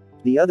today.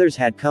 The others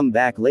had come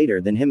back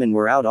later than him and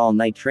were out all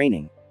night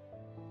training.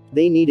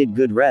 They needed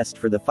good rest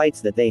for the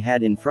fights that they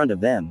had in front of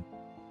them.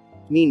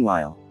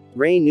 Meanwhile,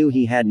 Ray knew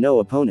he had no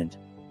opponent,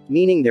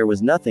 meaning there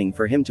was nothing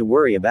for him to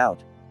worry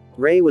about.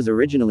 Ray was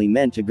originally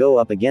meant to go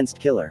up against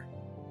Killer.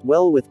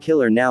 Well, with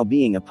Killer now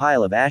being a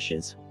pile of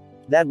ashes,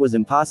 that was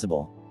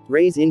impossible.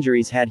 Ray's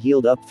injuries had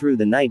healed up through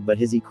the night, but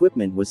his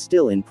equipment was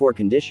still in poor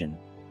condition.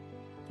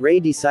 Ray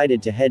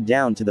decided to head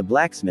down to the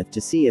blacksmith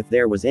to see if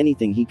there was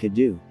anything he could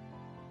do.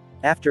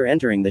 After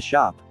entering the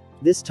shop,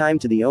 this time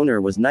to the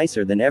owner was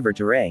nicer than ever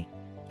to Ray.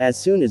 As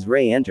soon as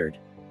Ray entered,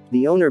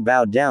 the owner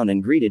bowed down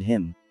and greeted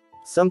him.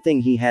 Something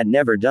he had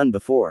never done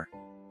before.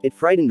 It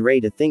frightened Ray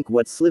to think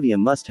what Slivia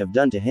must have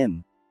done to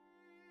him.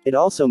 It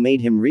also made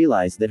him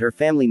realize that her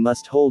family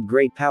must hold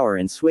great power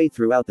and sway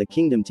throughout the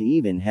kingdom to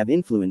even have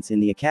influence in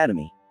the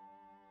academy.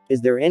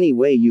 Is there any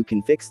way you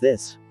can fix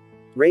this?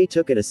 Ray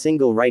took out a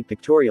single right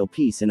pictorial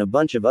piece and a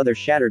bunch of other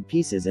shattered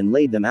pieces and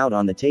laid them out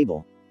on the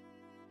table.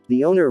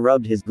 The owner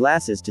rubbed his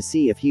glasses to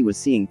see if he was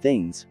seeing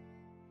things.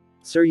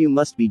 Sir, you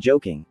must be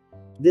joking.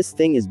 This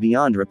thing is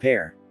beyond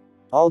repair.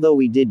 Although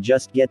we did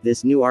just get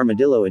this new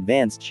armadillo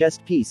advanced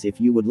chest piece, if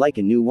you would like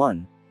a new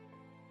one.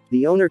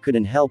 The owner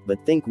couldn't help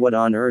but think what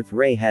on earth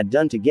Ray had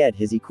done to get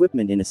his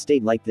equipment in a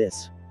state like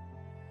this.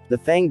 The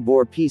fanged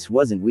boar piece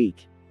wasn't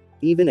weak.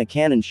 Even a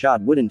cannon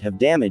shot wouldn't have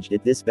damaged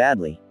it this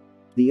badly.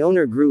 The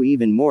owner grew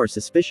even more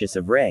suspicious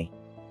of Ray.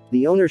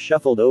 The owner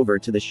shuffled over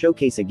to the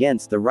showcase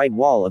against the right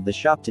wall of the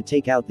shop to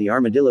take out the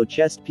armadillo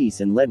chest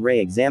piece and let Ray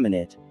examine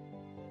it.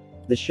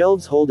 The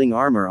shelves holding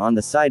armor on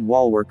the side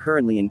wall were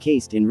currently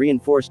encased in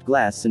reinforced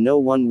glass, so no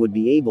one would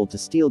be able to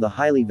steal the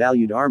highly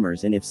valued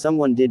armors, and if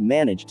someone did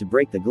manage to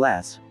break the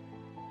glass,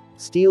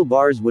 steel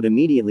bars would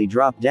immediately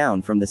drop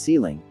down from the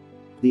ceiling.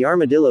 The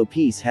armadillo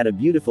piece had a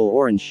beautiful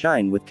orange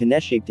shine with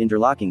cone-shaped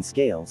interlocking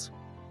scales.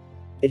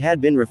 It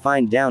had been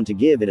refined down to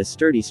give it a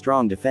sturdy,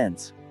 strong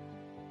defense.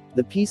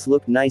 The piece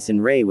looked nice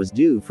and Ray was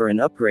due for an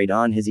upgrade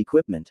on his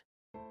equipment.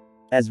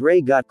 As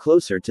Ray got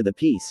closer to the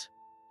piece,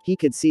 he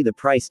could see the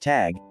price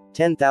tag,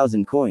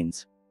 10,000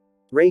 coins.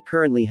 Ray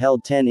currently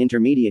held 10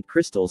 intermediate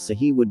crystals, so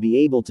he would be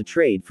able to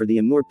trade for the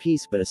Amur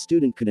piece, but a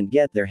student couldn't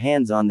get their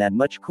hands on that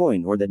much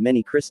coin or that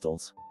many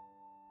crystals.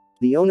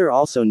 The owner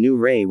also knew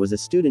Ray was a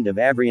student of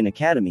Avrion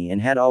Academy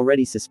and had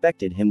already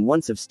suspected him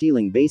once of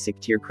stealing basic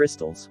tier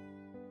crystals.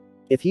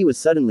 If he was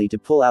suddenly to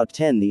pull out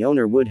 10, the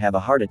owner would have a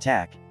heart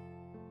attack.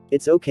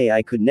 It's okay,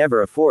 I could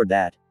never afford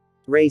that,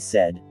 Ray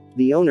said.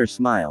 The owner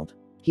smiled.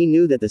 He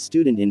knew that the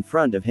student in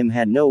front of him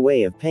had no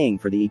way of paying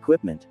for the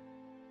equipment.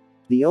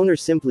 The owner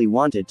simply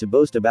wanted to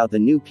boast about the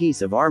new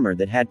piece of armor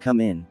that had come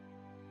in.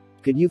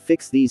 Could you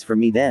fix these for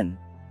me then?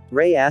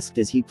 Ray asked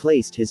as he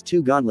placed his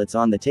 2 gauntlets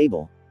on the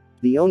table.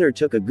 The owner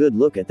took a good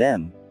look at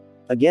them,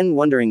 again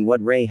wondering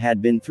what Ray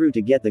had been through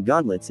to get the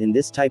gauntlets in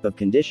this type of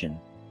condition.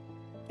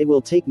 It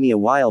will take me a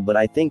while, but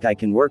I think I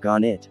can work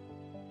on it,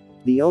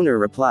 the owner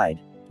replied.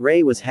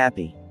 Ray was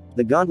happy.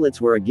 The gauntlets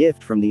were a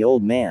gift from the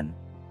old man.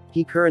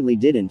 He currently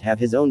didn't have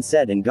his own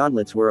set, and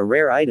gauntlets were a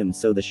rare item,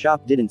 so the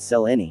shop didn't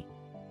sell any.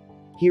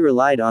 He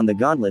relied on the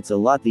gauntlets a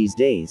lot these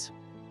days.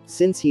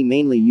 since he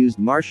mainly used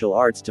martial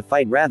arts to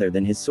fight rather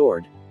than his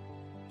sword.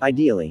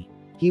 Ideally,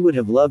 he would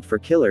have loved for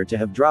Killer to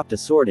have dropped a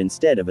sword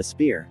instead of a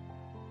spear.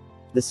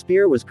 The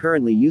spear was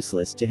currently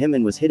useless to him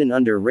and was hidden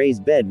under Ray's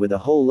bed with a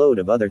whole load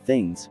of other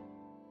things.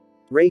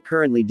 Ray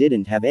currently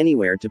didn't have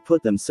anywhere to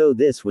put them, so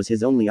this was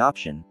his only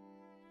option.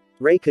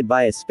 Ray could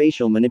buy a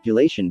spatial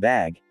manipulation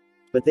bag,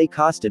 but they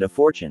costed a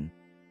fortune.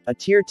 A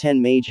tier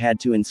 10 mage had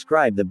to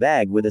inscribe the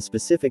bag with a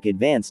specific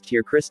advanced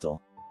tier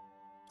crystal.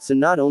 So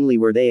not only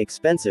were they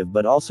expensive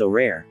but also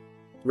rare.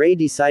 Ray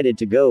decided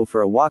to go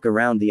for a walk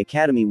around the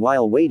academy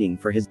while waiting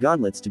for his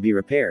gauntlets to be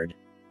repaired.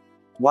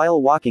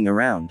 While walking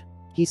around,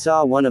 he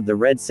saw one of the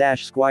red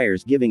sash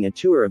squires giving a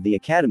tour of the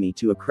academy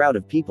to a crowd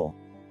of people.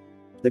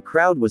 The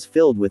crowd was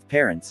filled with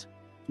parents,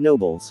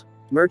 nobles,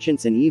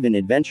 merchants and even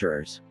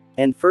adventurers.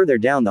 And further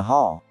down the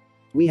hall,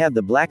 we have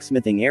the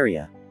blacksmithing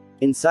area.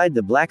 Inside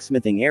the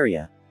blacksmithing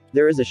area,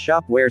 there is a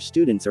shop where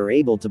students are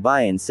able to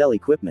buy and sell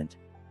equipment.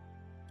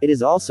 It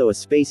is also a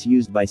space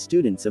used by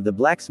students of the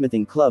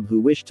blacksmithing club who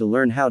wish to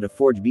learn how to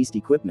forge beast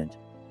equipment.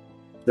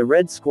 The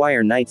Red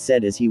Squire Knight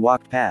said as he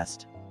walked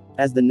past.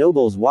 As the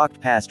nobles walked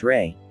past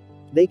Ray,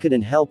 they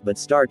couldn't help but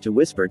start to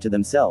whisper to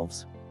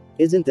themselves.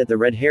 Isn't that the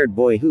red-haired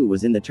boy who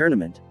was in the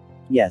tournament?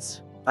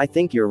 Yes, I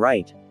think you're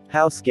right.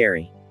 How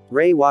scary.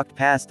 Ray walked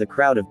past the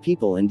crowd of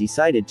people and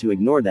decided to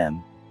ignore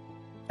them.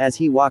 As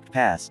he walked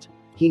past,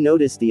 he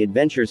noticed the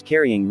adventurers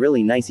carrying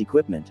really nice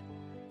equipment.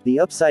 The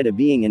upside of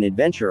being an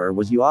adventurer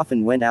was you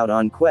often went out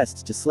on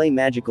quests to slay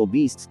magical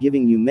beasts,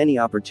 giving you many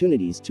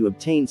opportunities to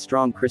obtain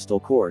strong crystal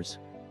cores.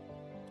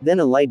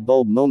 Then a light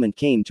bulb moment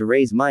came to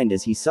Ray's mind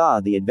as he saw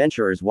the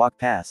adventurers walk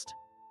past.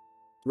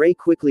 Ray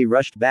quickly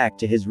rushed back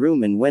to his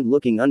room and went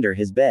looking under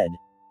his bed.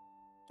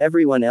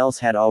 Everyone else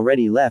had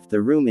already left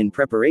the room in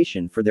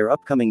preparation for their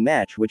upcoming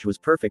match, which was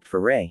perfect for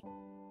Ray.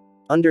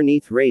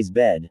 Underneath Ray's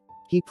bed,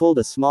 he pulled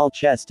a small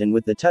chest and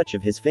with the touch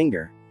of his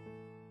finger,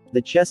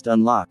 the chest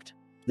unlocked.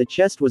 The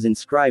chest was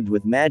inscribed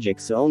with magic,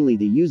 so only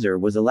the user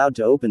was allowed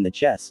to open the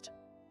chest.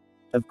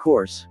 Of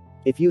course,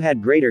 if you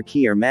had greater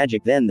key or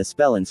magic than the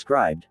spell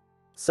inscribed,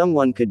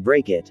 someone could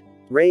break it.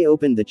 Ray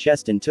opened the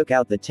chest and took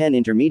out the 10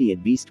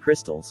 intermediate beast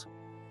crystals.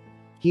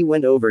 He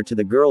went over to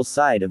the girl's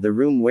side of the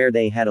room where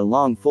they had a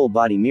long full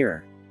body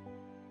mirror.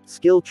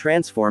 Skill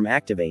transform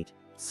activate.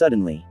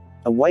 Suddenly,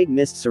 a white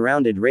mist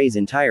surrounded Ray's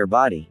entire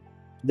body.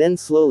 Then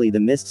slowly the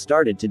mist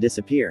started to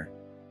disappear.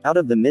 Out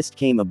of the mist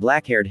came a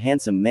black-haired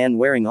handsome man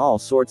wearing all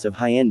sorts of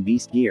high-end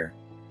beast gear.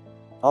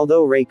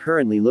 Although Ray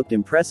currently looked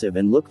impressive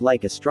and looked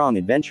like a strong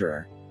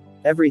adventurer,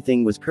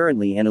 everything was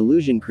currently an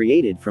illusion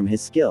created from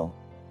his skill.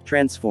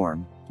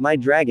 Transform. My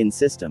Dragon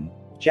System.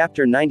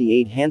 Chapter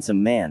 98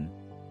 Handsome Man.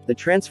 The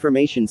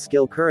transformation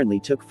skill currently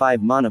took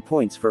 5 mana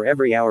points for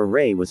every hour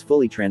Ray was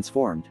fully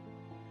transformed.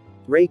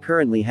 Ray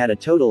currently had a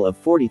total of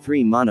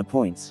 43 mana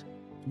points.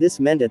 This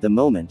meant at the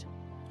moment,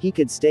 he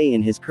could stay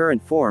in his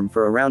current form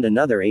for around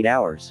another 8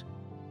 hours.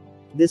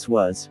 This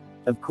was,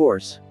 of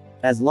course,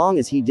 as long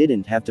as he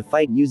didn't have to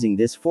fight using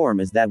this form,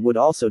 as that would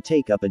also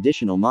take up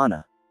additional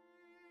mana.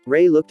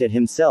 Ray looked at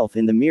himself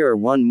in the mirror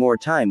one more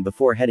time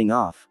before heading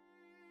off.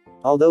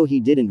 Although he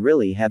didn't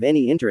really have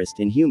any interest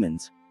in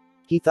humans,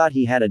 he thought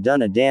he had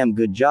done a damn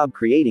good job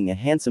creating a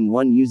handsome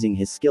one using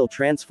his skill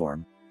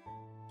transform.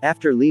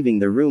 After leaving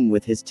the room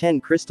with his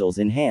 10 crystals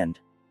in hand,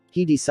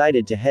 he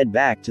decided to head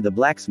back to the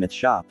blacksmith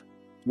shop.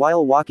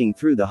 While walking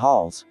through the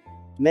halls,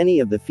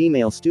 many of the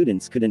female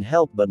students couldn't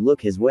help but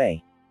look his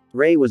way.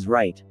 Ray was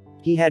right.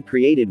 He had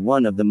created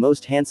one of the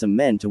most handsome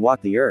men to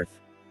walk the earth.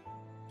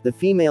 The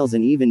females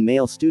and even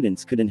male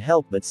students couldn't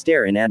help but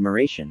stare in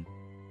admiration.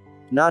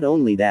 Not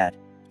only that,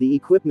 the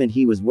equipment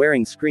he was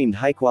wearing screamed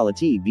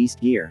high-quality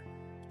beast gear.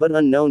 But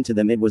unknown to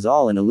them, it was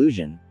all an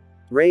illusion.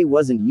 Ray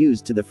wasn't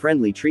used to the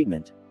friendly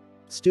treatment.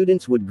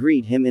 Students would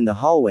greet him in the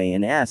hallway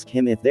and ask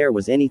him if there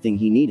was anything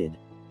he needed.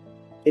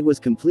 It was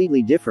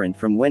completely different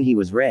from when he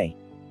was Ray.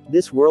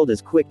 This world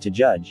is quick to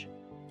judge.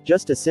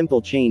 Just a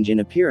simple change in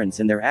appearance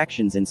and their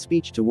actions and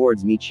speech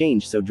towards me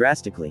changed so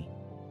drastically.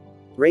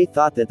 Ray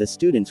thought that the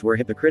students were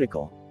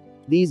hypocritical.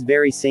 These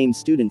very same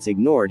students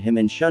ignored him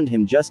and shunned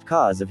him just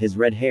cause of his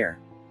red hair.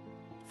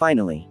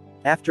 Finally,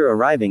 after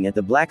arriving at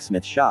the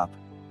blacksmith shop,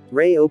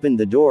 Ray opened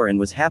the door and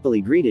was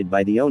happily greeted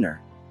by the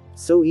owner.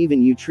 So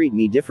even you treat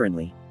me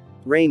differently?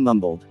 Ray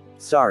mumbled.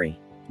 Sorry.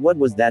 What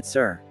was that,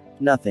 sir?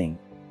 Nothing.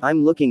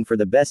 I'm looking for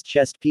the best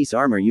chest piece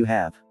armor you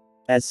have.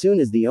 As soon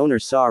as the owner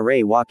saw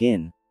Ray walk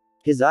in,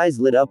 his eyes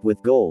lit up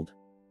with gold.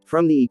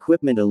 From the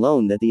equipment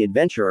alone that the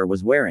adventurer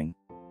was wearing,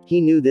 he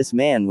knew this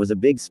man was a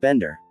big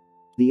spender.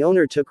 The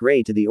owner took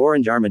Ray to the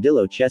orange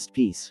armadillo chest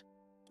piece.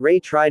 Ray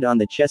tried on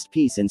the chest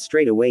piece and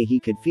straight away he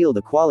could feel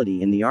the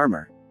quality in the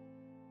armor.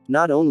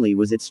 Not only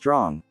was it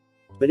strong,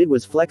 but it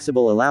was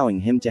flexible, allowing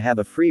him to have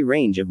a free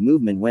range of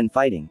movement when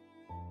fighting.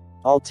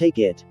 I'll take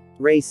it,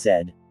 Ray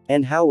said.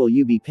 And how will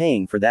you be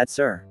paying for that,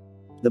 sir?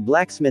 The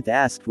blacksmith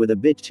asked with a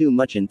bit too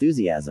much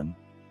enthusiasm.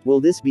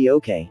 Will this be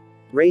okay?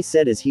 Ray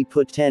said as he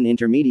put 10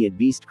 intermediate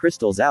beast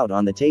crystals out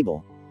on the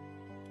table.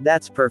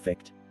 That's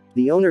perfect.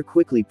 The owner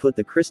quickly put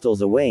the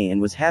crystals away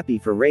and was happy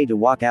for Ray to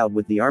walk out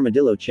with the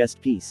armadillo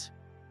chest piece.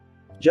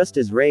 Just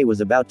as Ray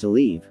was about to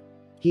leave,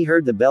 he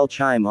heard the bell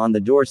chime on the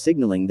door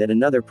signaling that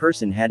another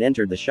person had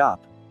entered the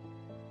shop.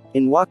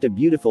 In walked a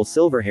beautiful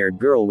silver-haired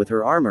girl with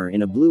her armor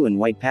in a blue and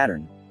white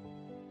pattern.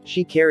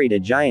 She carried a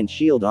giant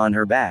shield on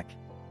her back.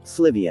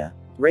 Slivia.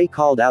 Ray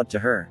called out to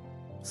her.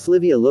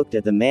 Slivia looked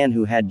at the man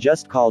who had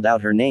just called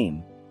out her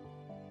name.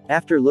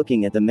 After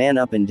looking at the man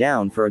up and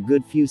down for a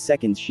good few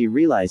seconds, she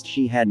realized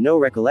she had no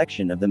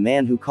recollection of the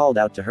man who called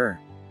out to her.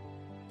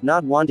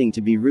 Not wanting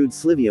to be rude,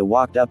 Slivia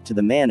walked up to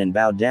the man and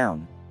bowed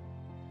down.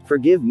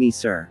 "Forgive me,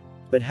 sir.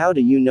 But how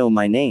do you know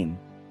my name?"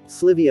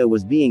 Slivia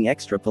was being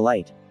extra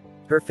polite.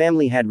 Her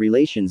family had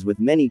relations with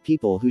many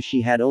people who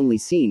she had only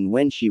seen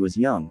when she was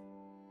young.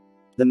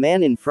 The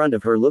man in front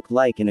of her looked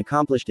like an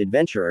accomplished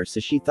adventurer, so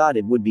she thought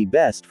it would be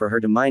best for her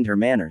to mind her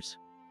manners.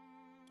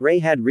 Ray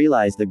had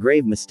realized the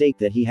grave mistake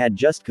that he had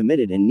just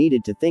committed and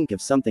needed to think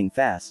of something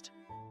fast.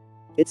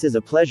 "It's a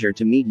pleasure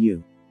to meet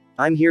you.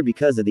 I'm here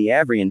because of the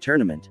Avrian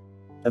tournament.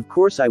 Of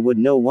course I would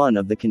know one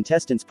of the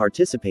contestants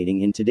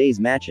participating in today's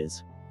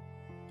matches,"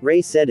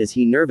 Ray said as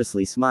he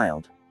nervously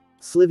smiled.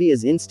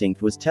 Slivia's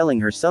instinct was telling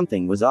her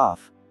something was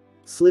off.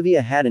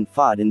 Slivia hadn't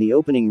fought in the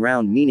opening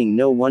round, meaning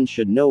no one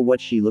should know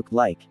what she looked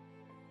like.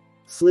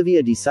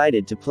 Slivia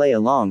decided to play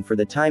along for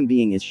the time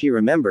being as she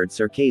remembered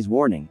Sir Kay's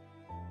warning.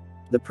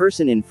 The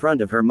person in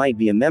front of her might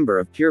be a member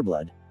of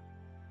Pureblood.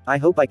 "I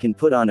hope I can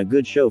put on a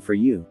good show for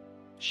you,"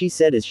 she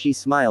said as she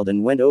smiled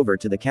and went over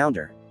to the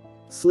counter.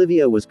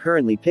 Slivia was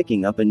currently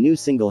picking up a new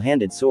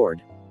single-handed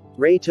sword.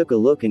 Ray took a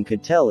look and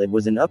could tell it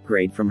was an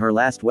upgrade from her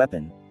last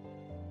weapon.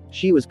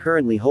 She was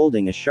currently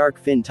holding a shark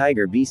fin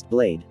tiger beast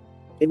blade.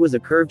 It was a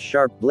curved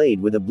sharp blade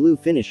with a blue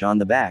finish on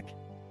the back.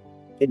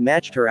 It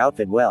matched her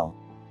outfit well.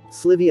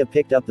 Slivia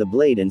picked up the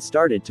blade and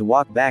started to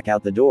walk back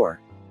out the door.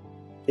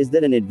 "Is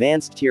that an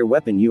advanced tier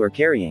weapon you are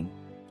carrying?"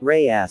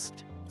 Ray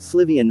asked.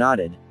 Slivia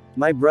nodded.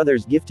 "My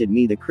brothers gifted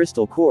me the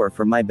crystal core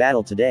for my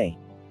battle today."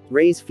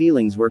 Ray's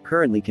feelings were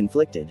currently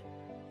conflicted.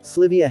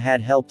 Slivia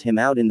had helped him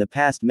out in the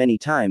past many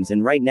times,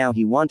 and right now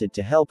he wanted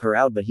to help her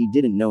out, but he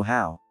didn't know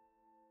how.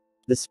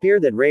 The spear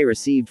that Ray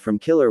received from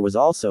Killer was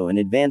also an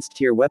advanced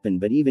tier weapon,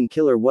 but even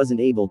Killer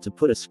wasn't able to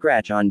put a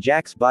scratch on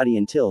Jack's body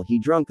until he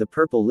drank the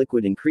purple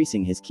liquid,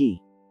 increasing his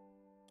ki.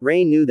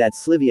 Ray knew that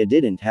Slivia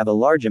didn't have a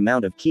large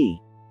amount of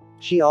ki.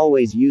 She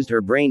always used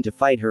her brain to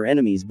fight her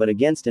enemies, but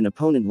against an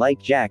opponent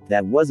like Jack,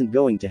 that wasn't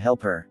going to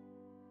help her.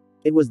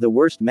 It was the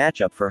worst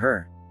matchup for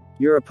her.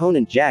 "Your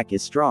opponent Jack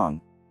is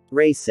strong,"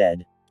 Ray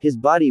said. "His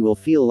body will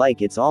feel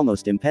like it's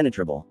almost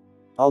impenetrable.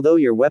 Although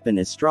your weapon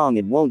is strong,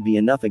 it won't be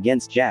enough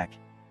against Jack.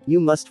 You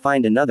must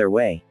find another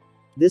way."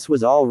 This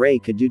was all Ray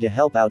could do to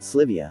help out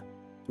Slivia.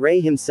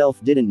 Ray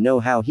himself didn't know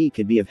how he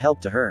could be of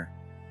help to her.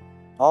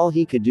 All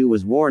he could do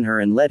was warn her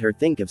and let her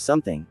think of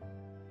something.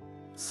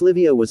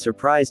 Slivia was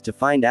surprised to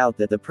find out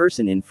that the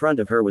person in front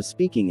of her was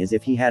speaking as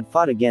if he had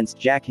fought against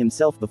Jack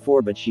himself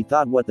before, but she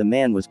thought what the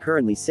man was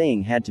currently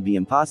saying had to be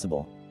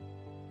impossible.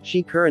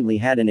 She currently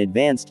had an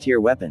advanced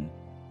tier weapon.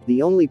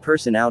 The only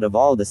person out of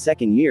all the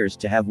second years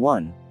to have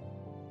one.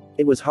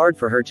 It was hard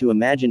for her to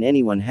imagine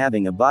anyone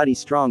having a body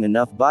strong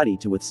enough body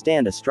to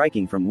withstand a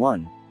striking from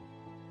one.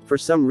 For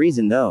some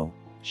reason though,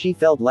 she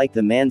felt like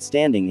the man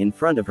standing in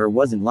front of her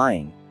wasn't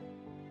lying.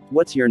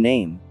 "What's your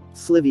name?"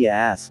 Slivia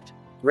asked.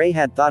 Ray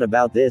had thought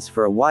about this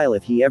for a while,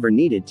 if he ever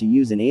needed to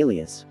use an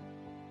alias.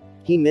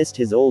 He missed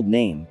his old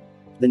name.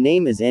 "The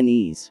name is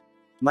Nes.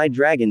 My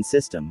dragon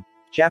system."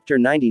 Chapter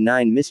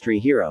 99 Mystery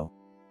Hero.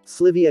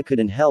 Slivia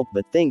couldn't help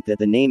but think that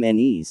the name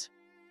Nes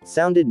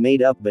sounded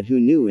made up, but who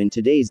knew in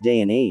today's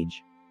day and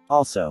age?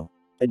 Also,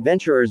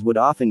 adventurers would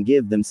often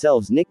give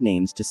themselves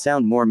nicknames to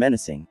sound more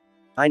menacing.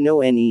 "I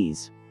know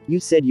Nes. You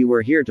said you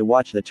were here to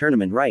watch the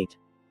tournament, right?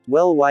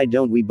 Well, why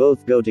don't we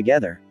both go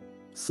together?"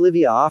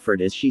 Slivia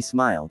offered as she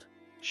smiled.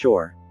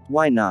 "Sure.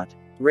 Why not?"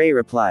 Ray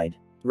replied.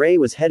 Ray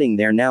was heading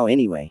there now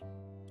anyway.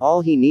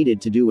 All he needed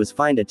to do was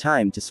find a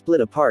time to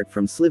split apart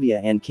from Slivia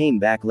and came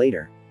back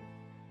later.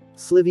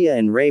 Slivia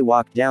and Ray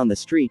walked down the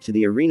street to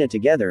the arena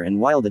together, and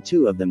while the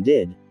two of them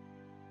did,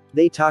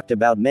 they talked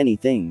about many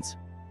things.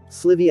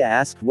 Slivia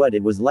asked what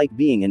it was like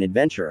being an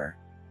adventurer.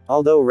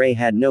 Although Ray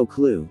had no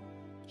clue,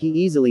 he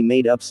easily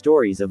made up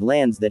stories of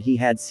lands that he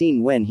had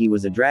seen when he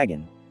was a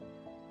dragon.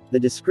 The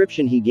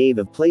description he gave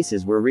of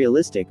places were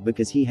realistic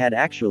because he had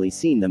actually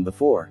seen them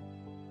before.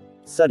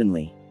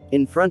 Suddenly,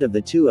 in front of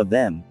the two of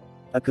them,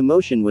 a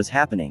commotion was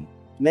happening.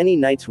 Many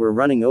knights were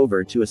running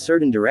over to a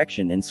certain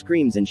direction, and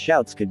screams and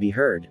shouts could be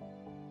heard.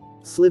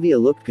 Slivia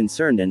looked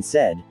concerned and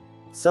said,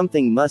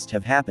 "Something must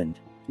have happened.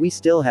 We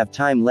still have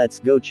time, let's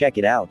go check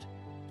it out."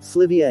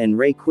 Slivia and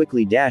Ray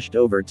quickly dashed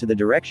over to the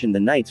direction the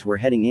knights were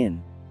heading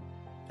in.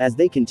 As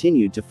they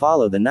continued to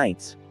follow the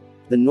knights,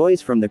 the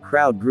noise from the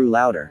crowd grew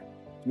louder.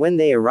 When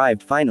they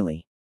arrived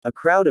finally, a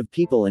crowd of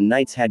people and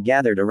knights had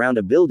gathered around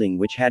a building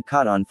which had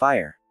caught on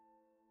fire.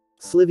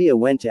 Slivia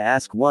went to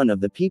ask one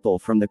of the people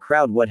from the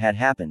crowd what had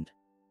happened.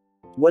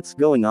 "What's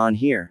going on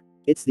here?"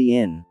 "It's the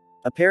inn.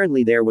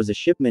 Apparently there was a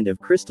shipment of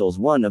crystals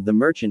one of the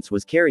merchants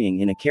was carrying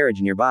in a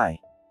carriage nearby.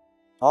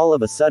 All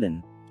of a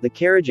sudden, the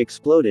carriage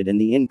exploded and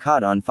the inn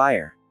caught on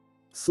fire.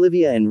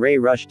 Slivia and Ray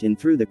rushed in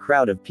through the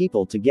crowd of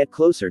people to get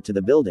closer to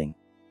the building.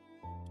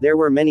 There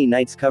were many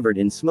knights covered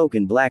in smoke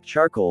and black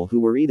charcoal who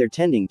were either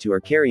tending to or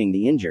carrying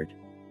the injured.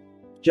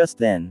 Just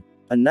then,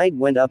 a knight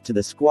went up to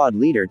the squad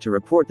leader to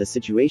report the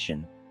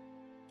situation.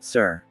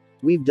 "Sir,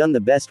 we've done the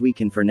best we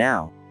can for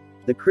now.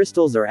 The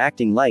crystals are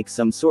acting like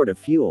some sort of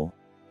fuel.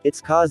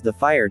 It's caused the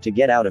fire to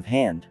get out of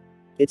hand.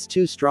 It's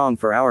too strong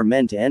for our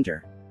men to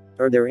enter.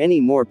 Are there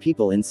any more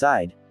people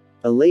inside?"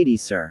 "A lady,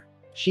 sir.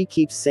 She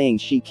keeps saying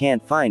she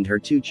can't find her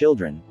 2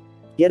 children.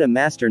 Get a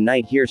master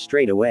knight here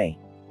straight away.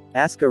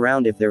 Ask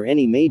around if there are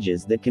any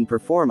mages that can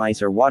perform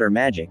ice or water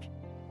magic.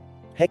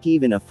 Heck,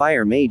 even a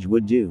fire mage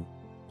would do."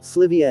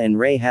 Slivia and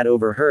Ray had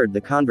overheard the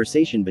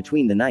conversation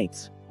between the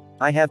knights.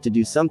 "I have to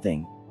do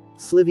something,"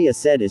 Slivia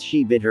said as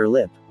she bit her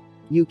lip.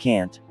 "You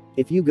can't.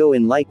 If you go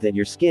in like that,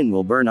 your skin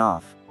will burn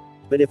off.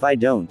 But if I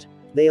don't,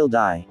 they'll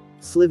die."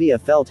 Slivia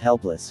felt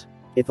helpless.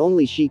 If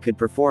only she could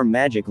perform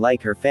magic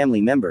like her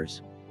family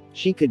members.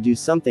 She could do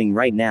something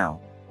right now.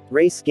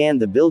 Ray scanned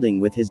the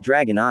building with his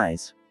dragon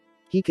eyes.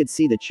 He could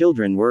see the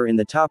children were in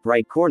the top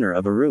right corner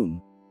of a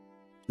room.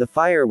 The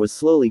fire was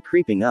slowly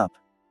creeping up.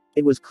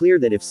 It was clear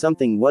that if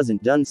something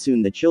wasn't done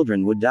soon, the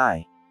children would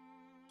die.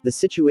 The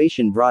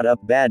situation brought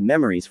up bad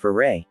memories for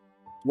Ray.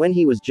 When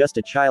he was just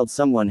a child,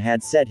 someone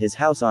had set his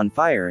house on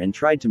fire and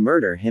tried to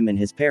murder him and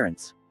his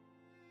parents.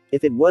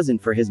 If it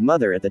wasn't for his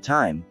mother at the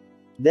time,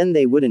 then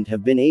they wouldn't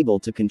have been able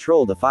to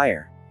control the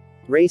fire.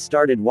 Ray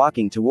started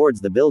walking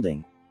towards the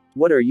building.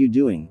 "What are you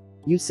doing?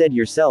 You said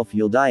yourself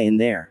you'll die in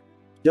there."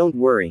 "Don't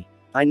worry.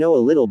 I know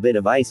a little bit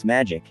of ice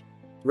magic,"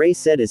 Ray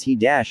said as he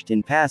dashed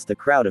in past the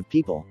crowd of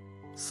people.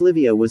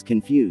 Slivia was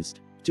confused.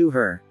 To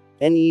her,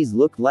 Nes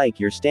looked like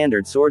your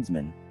standard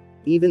swordsman.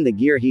 Even the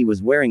gear he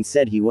was wearing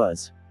said he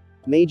was.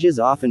 Mages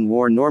often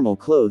wore normal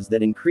clothes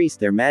that increased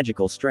their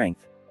magical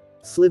strength.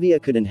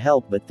 Slivia couldn't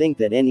help but think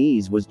that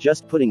Nes was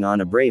just putting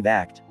on a brave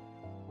act.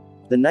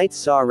 The knights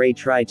saw Ray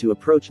try to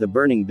approach the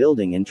burning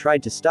building and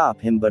tried to stop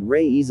him, but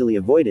Ray easily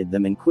avoided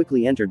them and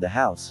quickly entered the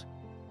house.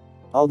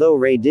 Although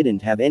Ray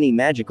didn't have any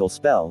magical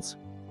spells,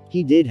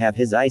 he did have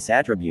his ice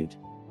attribute.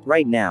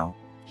 Right now,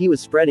 he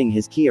was spreading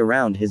his ki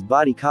around his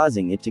body,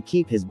 causing it to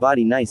keep his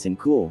body nice and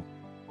cool.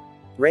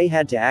 Ray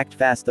had to act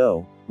fast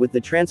though. With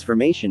the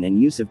transformation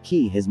and use of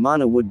ki, his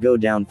mana would go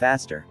down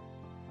faster.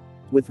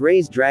 With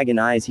Ray's dragon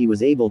eyes, he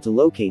was able to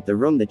locate the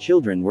room the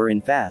children were in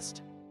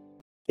fast.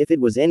 If it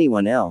was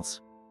anyone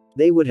else,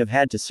 they would have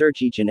had to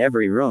search each and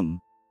every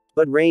room.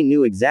 But Ray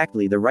knew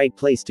exactly the right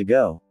place to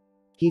go.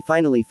 He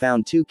finally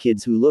found 2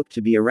 kids who looked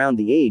to be around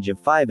the age of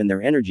 5 and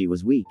their energy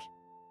was weak.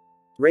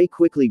 Ray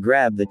quickly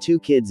grabbed the 2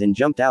 kids and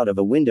jumped out of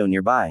a window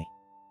nearby.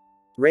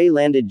 Ray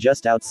landed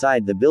just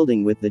outside the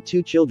building with the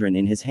 2 children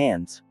in his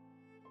hands.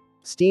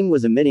 Steam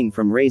was emitting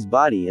from Ray's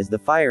body as the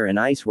fire and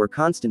ice were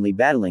constantly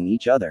battling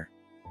each other.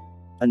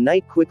 A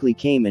knight quickly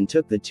came and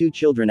took the 2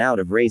 children out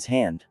of Ray's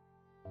hand.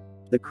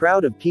 The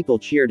crowd of people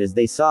cheered as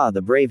they saw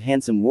the brave,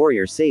 handsome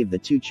warrior save the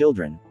 2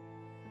 children.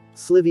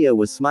 Slivia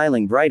was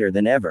smiling brighter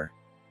than ever.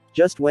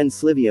 Just when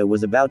Slivia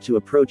was about to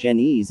approach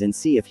Nes and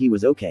see if he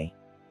was okay,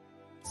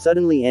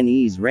 suddenly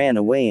Nes ran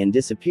away and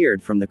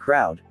disappeared from the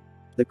crowd.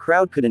 The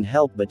crowd couldn't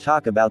help but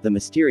talk about the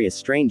mysterious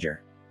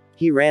stranger.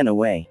 He ran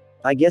away.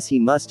 I guess he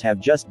must have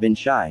just been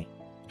shy.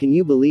 Can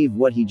you believe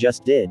what he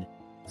just did?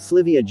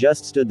 Slivia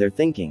just stood there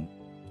thinking.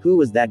 Who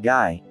was that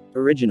guy?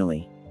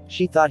 Originally,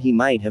 she thought he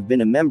might have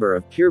been a member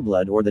of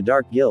Pureblood or the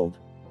Dark Guild.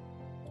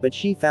 But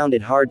she found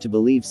it hard to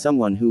believe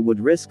someone who would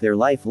risk their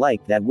life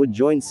like that would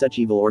join such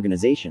evil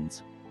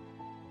organizations.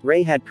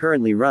 Ray had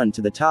currently run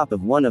to the top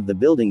of one of the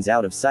buildings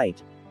out of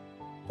sight.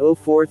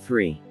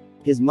 043.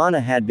 His mana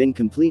had been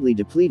completely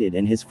depleted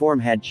and his form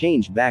had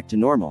changed back to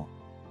normal.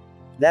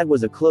 That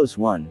was a close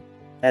one.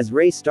 As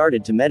Ray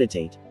started to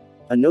meditate,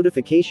 a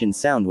notification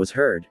sound was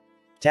heard.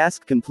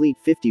 Task complete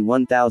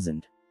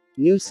 51,000.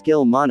 New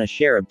skill mana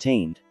share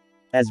obtained.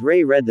 As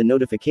Ray read the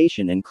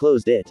notification and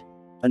closed it,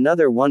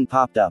 another one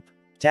popped up.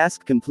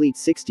 Task complete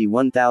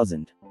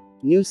 61,000.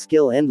 New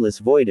skill endless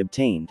void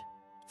obtained.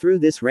 Through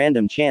this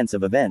random chance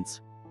of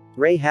events,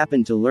 Ray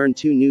happened to learn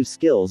 2 new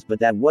skills, but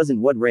that wasn't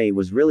what Ray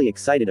was really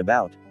excited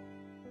about.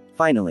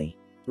 Finally,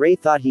 Ray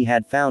thought he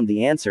had found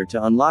the answer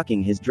to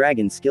unlocking his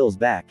dragon skills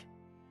back.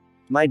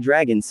 My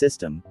Dragon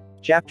System.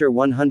 Chapter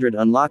 100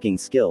 Unlocking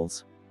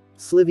Skills.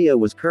 Slivia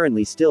was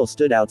currently still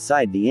stood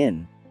outside the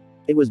inn.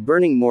 It was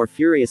burning more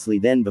furiously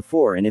than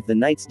before, and if the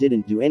knights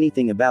didn't do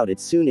anything about it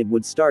soon it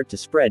would start to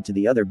spread to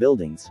the other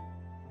buildings.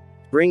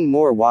 Bring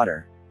more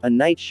water, a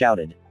knight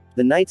shouted.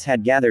 The knights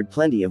had gathered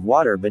plenty of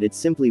water, but it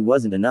simply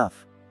wasn't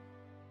enough.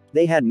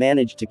 They had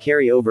managed to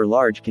carry over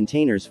large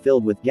containers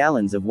filled with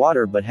gallons of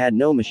water but had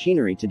no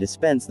machinery to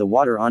dispense the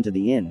water onto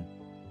the inn.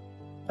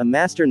 A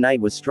master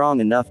knight was strong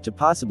enough to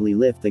possibly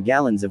lift the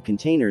gallons of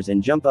containers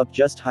and jump up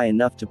just high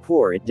enough to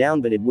pour it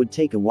down, but it would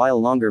take a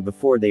while longer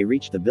before they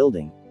reached the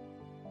building.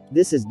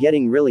 This is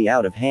getting really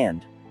out of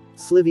hand,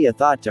 Slivia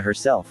thought to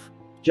herself.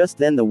 Just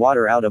then the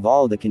water out of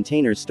all the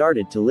containers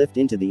started to lift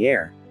into the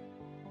air.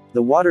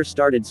 The water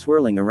started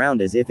swirling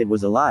around as if it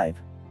was alive.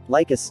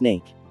 Like a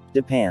snake.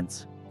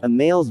 Depants. A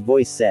male's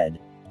voice said.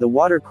 The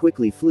water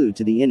quickly flew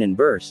to the inn and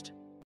burst,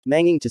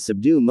 managing to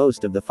subdue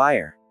most of the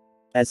fire.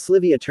 As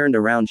Slivia turned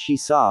around, she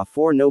saw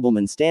 4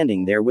 noblemen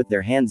standing there with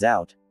their hands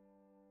out.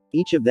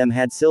 Each of them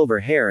had silver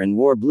hair and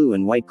wore blue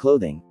and white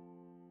clothing.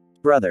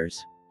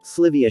 Brothers.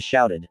 Slivia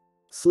shouted.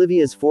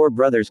 Slivia's 4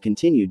 brothers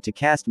continued to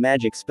cast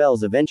magic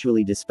spells,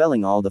 eventually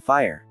dispelling all the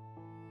fire.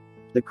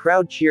 The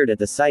crowd cheered at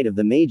the sight of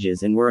the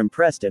mages and were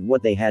impressed at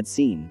what they had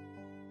seen.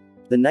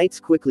 The knights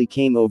quickly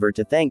came over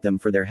to thank them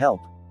for their help.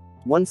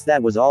 Once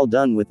that was all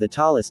done with, the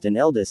tallest and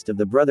eldest of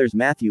the brothers,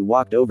 Matthew,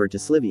 walked over to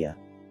Slivia.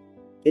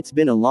 It's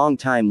been a long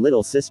time,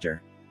 little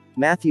sister.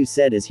 Matthew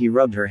said as he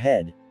rubbed her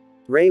head.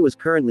 Ray was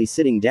currently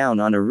sitting down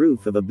on a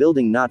roof of a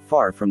building not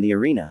far from the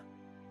arena.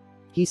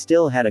 He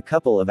still had a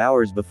couple of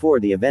hours before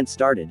the event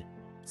started,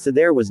 so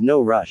there was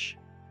no rush.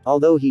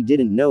 Although he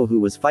didn't know who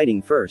was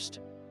fighting first.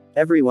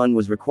 Everyone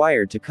was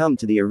required to come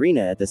to the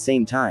arena at the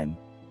same time.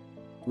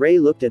 Ray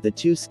looked at the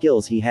 2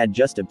 skills he had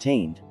just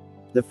obtained.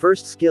 The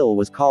first skill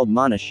was called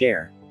Mana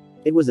Share.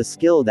 It was a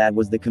skill that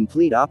was the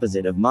complete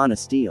opposite of Mana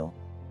Steal.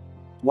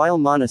 While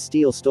Mana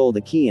Steal stole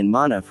the ki and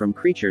mana from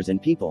creatures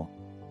and people,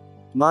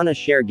 Mana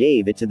Share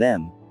gave it to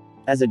them.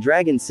 As a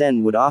dragon,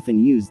 Sen would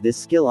often use this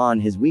skill on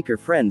his weaker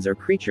friends or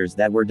creatures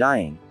that were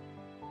dying.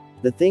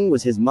 The thing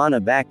was, his mana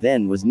back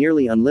then was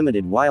nearly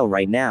unlimited, while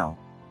right now,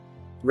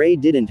 Ray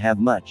didn't have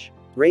much.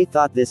 Ray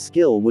thought this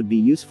skill would be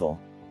useful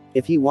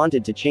if he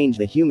wanted to change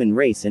the human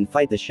race and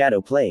fight the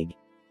Shadow Plague.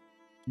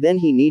 Then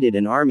he needed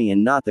an army,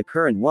 and not the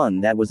current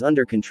one that was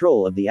under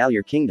control of the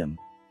Alir Kingdom.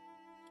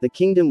 The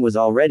kingdom was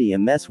already a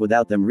mess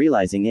without them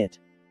realizing it.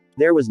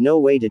 There was no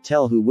way to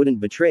tell who wouldn't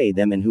betray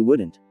them and who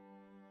wouldn't.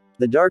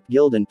 The Dark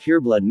Guild and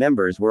Pureblood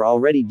members were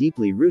already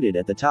deeply rooted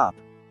at the top.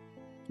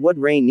 What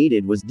Ray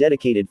needed was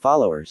dedicated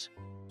followers.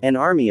 An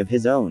army of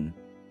his own.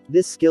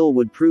 This skill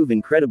would prove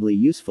incredibly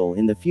useful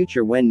in the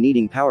future when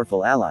needing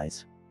powerful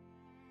allies.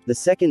 The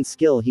second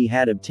skill he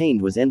had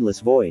obtained was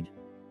Endless Void.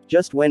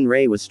 Just when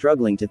Ray was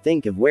struggling to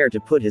think of where to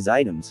put his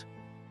items,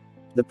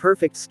 the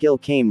perfect skill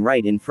came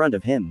right in front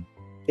of him.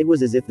 It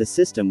was as if the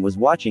system was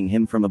watching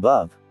him from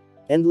above.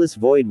 Endless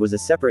Void was a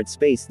separate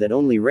space that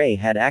only Ray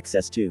had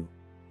access to.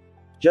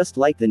 Just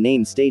like the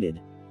name stated,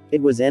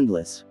 it was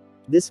endless.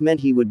 This meant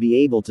he would be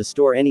able to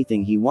store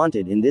anything he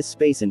wanted in this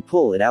space and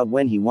pull it out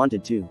when he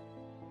wanted to.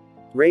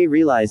 Ray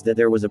realized that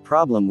there was a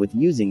problem with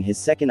using his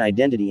second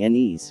identity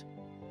NEs.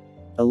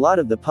 A lot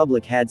of the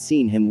public had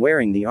seen him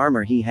wearing the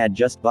armor he had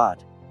just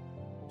bought,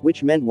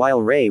 which meant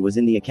while Ray was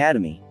in the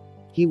academy,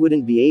 he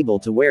wouldn't be able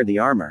to wear the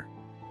armor.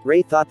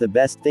 Ray thought the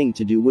best thing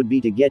to do would be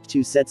to get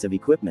 2 sets of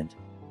equipment.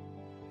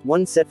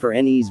 One set for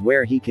NEs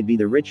where he could be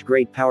the rich,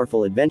 great,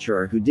 powerful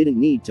adventurer who didn't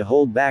need to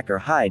hold back or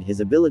hide his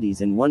abilities,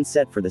 and one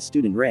set for the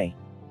student Ray,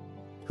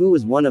 who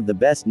was one of the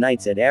best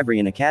knights at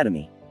Avrian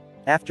Academy.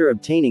 After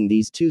obtaining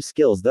these 2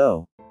 skills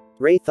though,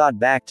 Ray thought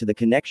back to the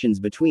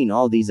connections between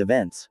all these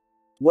events.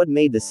 What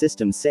made the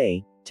system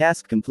say,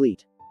 task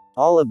complete?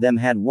 All of them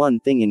had one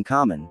thing in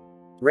common.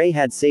 Ray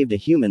had saved a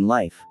human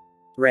life.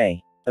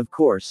 Ray, of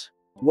course,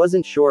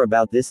 wasn't sure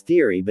about this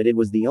theory, but it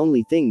was the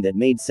only thing that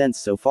made sense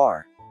so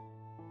far.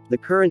 The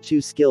current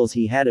 2 skills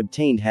he had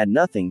obtained had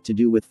nothing to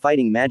do with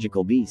fighting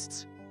magical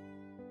beasts.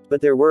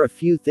 But there were a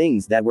few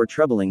things that were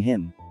troubling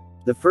him.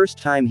 The first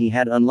time he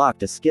had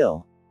unlocked a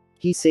skill,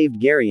 he saved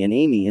Gary and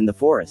Amy in the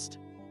forest.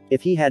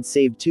 If he had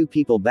saved 2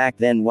 people back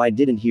then, why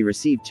didn't he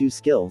receive 2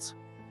 skills?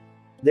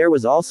 There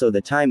was also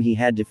the time he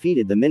had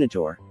defeated the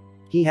Minotaur.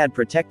 He had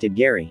protected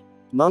Gary,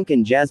 Monk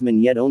and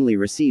Jasmine, yet only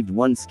received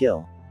 1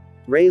 skill.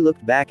 Ray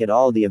looked back at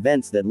all the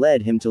events that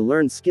led him to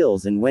learn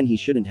skills and when he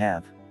shouldn't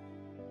have.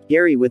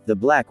 Gary with the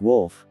Black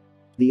Wolf,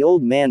 the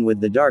old man with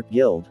the Dark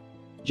Guild,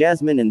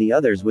 Jasmine and the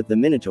others with the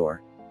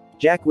Minotaur,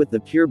 Jack with the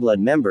Pureblood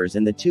members,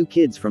 and the 2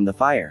 kids from the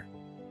fire.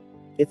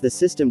 If the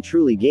system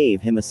truly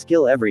gave him a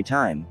skill every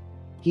time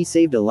he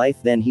saved a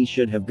life, then he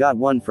should have got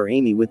 1 for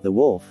Amy with the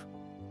wolf,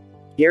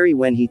 Gary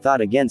when he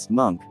fought against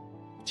Monk,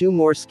 2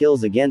 more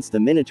skills against the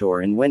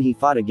Minotaur, and when he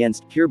fought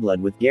against Pureblood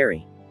with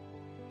Gary.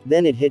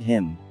 Then it hit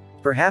him.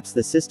 Perhaps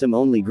the system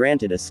only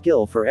granted a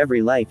skill for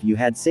every life you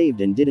had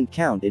saved and didn't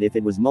count it if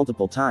it was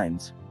multiple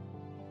times.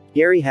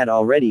 Gary had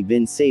already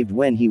been saved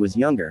when he was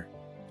younger,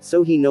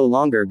 so he no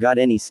longer got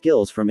any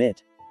skills from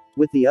it.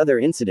 With the other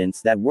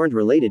incidents that weren't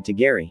related to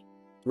Gary,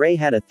 Ray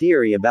had a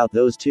theory about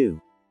those 2.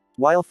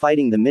 While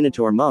fighting the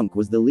Minotaur, Monk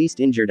was the least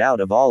injured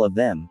out of all of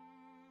them.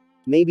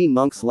 Maybe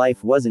Monk's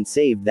life wasn't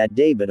saved that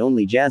day, but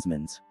only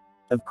Jasmine's.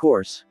 Of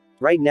course,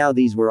 right now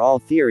these were all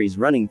theories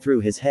running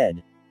through his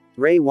head.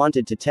 Ray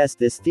wanted to test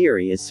this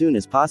theory as soon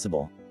as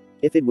possible.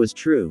 If it was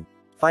true,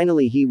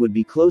 finally he would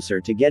be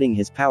closer to getting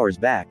his powers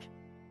back.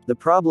 The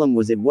problem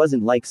was, it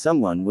wasn't like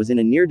someone was in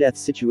a near-death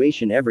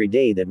situation every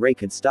day that Ray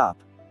could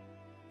stop.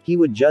 He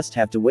would just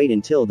have to wait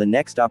until the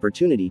next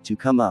opportunity to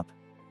come up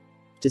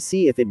to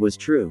see if it was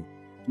true.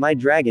 My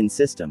Dragon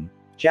System.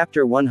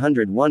 Chapter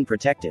 101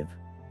 Protective.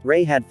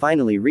 Ray had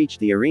finally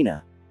reached the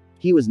arena.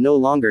 He was no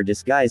longer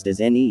disguised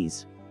as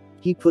Nes.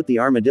 He put the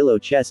armadillo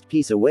chest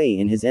piece away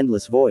in his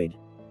endless void.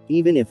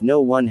 Even if no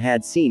one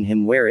had seen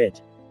him wear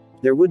it,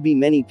 there would be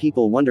many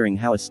people wondering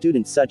how a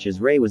student such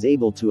as Ray was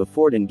able to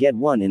afford and get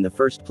one in the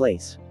first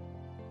place.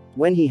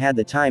 When he had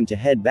the time to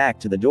head back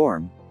to the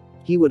dorm,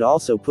 he would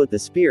also put the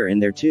spear in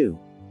there too.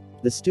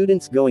 The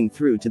students going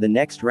through to the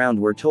next round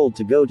were told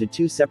to go to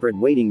 2 separate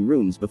waiting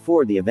rooms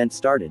before the event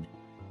started.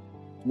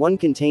 One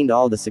contained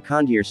all the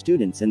second-year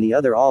students and the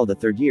other all the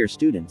third-year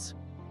students.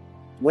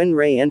 When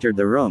Ray entered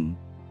the room,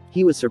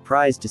 he was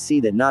surprised to see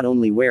that not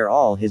only were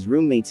all his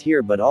roommates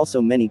here but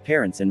also many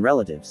parents and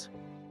relatives.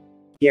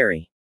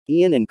 Gary,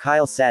 Ian and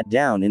Kyle sat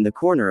down in the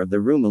corner of the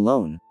room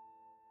alone,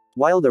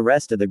 while the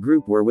rest of the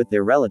group were with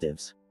their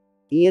relatives.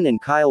 Ian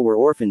and Kyle were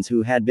orphans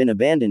who had been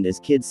abandoned as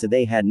kids, so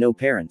they had no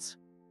parents.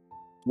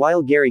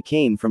 While Gary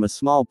came from a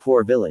small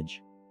poor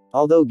village,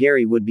 although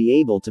Gary would be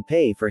able to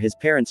pay for his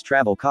parents'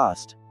 travel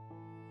cost,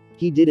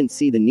 he didn't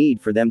see the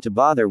need for them to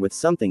bother with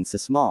something so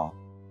small.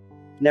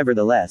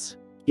 Nevertheless,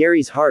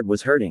 Gary's heart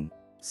was hurting.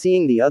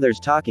 Seeing the others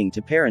talking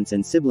to parents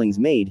and siblings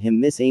made him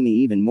miss Amy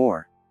even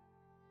more.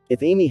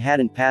 If Amy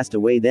hadn't passed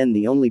away, then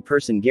the only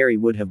person Gary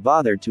would have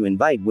bothered to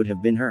invite would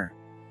have been her.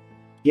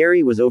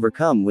 Gary was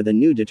overcome with a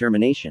new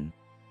determination.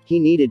 He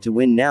needed to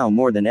win now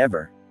more than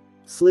ever.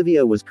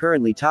 Slivia was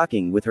currently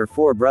talking with her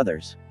 4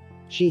 brothers.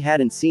 She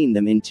hadn't seen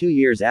them in 2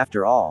 years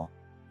after all.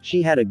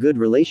 She had a good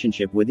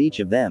relationship with each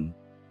of them.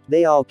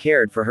 They all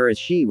cared for her as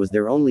she was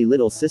their only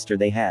little sister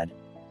they had.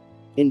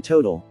 In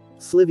total,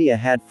 Slivia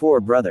had 4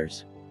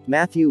 brothers.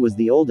 Matthew was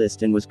the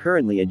oldest and was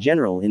currently a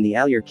general in the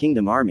Allier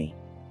Kingdom army.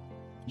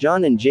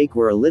 John and Jake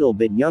were a little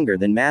bit younger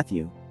than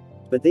Matthew,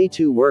 but they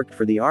too worked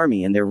for the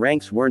army and their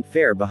ranks weren't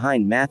far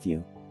behind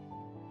Matthew.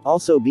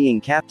 Also being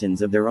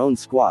captains of their own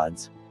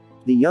squads.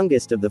 The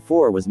youngest of the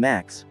 4 was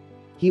Max.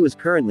 He was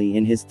currently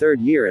in his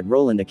 3rd year at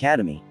Roland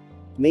Academy.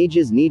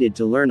 Mages needed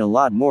to learn a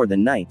lot more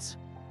than knights.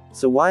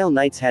 So while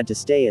knights had to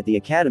stay at the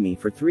academy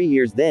for 3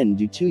 years then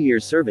do 2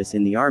 years service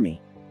in the army,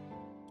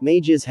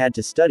 mages had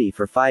to study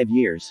for 5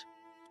 years.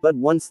 But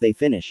once they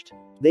finished,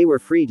 they were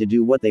free to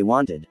do what they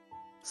wanted.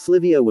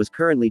 Slivia was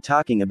currently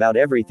talking about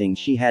everything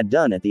she had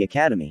done at the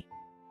academy.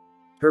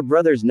 Her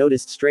brothers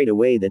noticed straight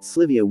away that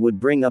Slivia would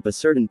bring up a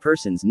certain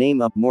person's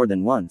name up more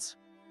than once.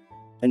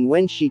 And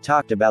when she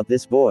talked about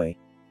this boy,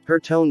 her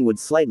tone would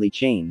slightly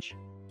change.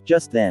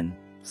 Just then,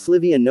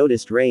 Slivia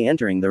noticed Ray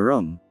entering the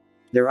room.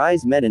 Their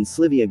eyes met and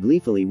Slivia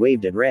gleefully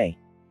waved at Ray.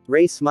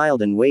 Ray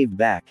smiled and waved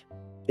back.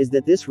 Is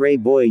that this Ray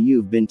boy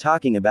you've been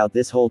talking about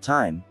this whole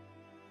time?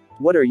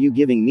 What are you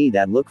giving me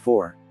that look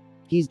for?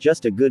 He's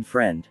just a good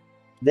friend.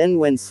 Then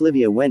when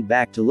Slivia went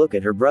back to look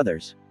at her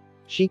brothers,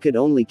 she could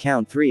only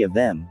count 3 of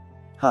them.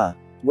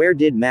 Where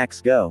did Max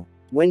go?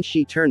 When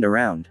she turned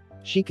around,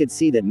 she could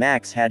see that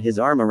Max had his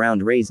arm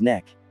around Ray's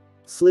neck.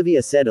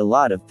 Slivia said a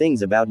lot of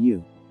things about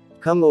you.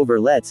 Come over,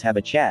 let's have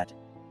a chat.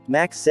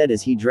 Max said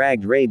as he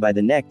dragged Ray by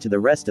the neck to the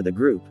rest of the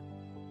group.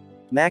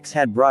 Max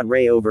had brought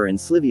Ray over and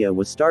Slivia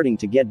was starting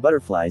to get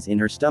butterflies in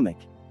her stomach.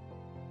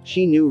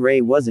 She knew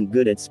Ray wasn't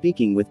good at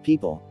speaking with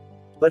people.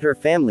 But her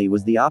family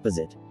was the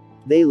opposite.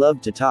 They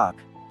loved to talk.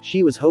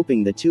 She was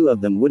hoping the 2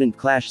 of them wouldn't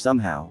clash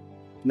somehow.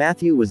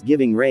 Matthew was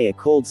giving Ray a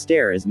cold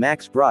stare as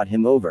Max brought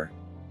him over.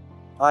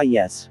 Ah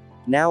yes.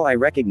 Now I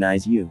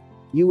recognize you.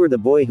 You were the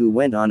boy who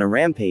went on a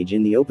rampage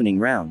in the opening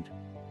round.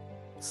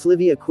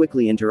 Slivia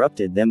quickly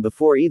interrupted them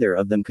before either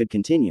of them could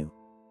continue.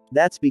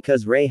 That's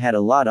because Ray had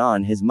a lot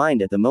on his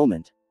mind at the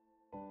moment.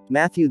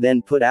 Matthew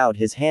then put out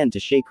his hand to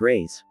shake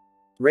Ray's.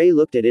 Ray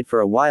looked at it for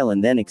a while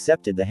and then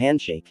accepted the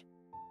handshake.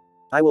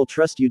 I will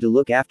trust you to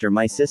look after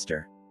my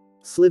sister.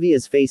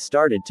 Slivia's face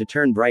started to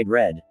turn bright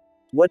red.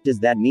 What does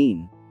that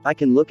mean? I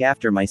can look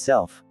after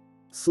myself.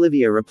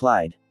 Slivia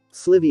replied.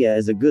 Slivia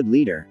is a good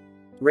leader.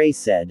 Ray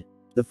said.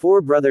 The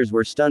 4 brothers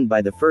were stunned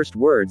by the first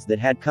words that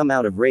had come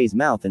out of Ray's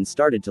mouth and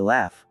started to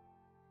laugh.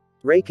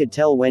 Ray could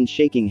tell when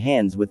shaking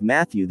hands with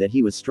Matthew that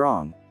he was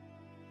strong.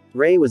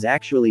 Ray was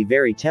actually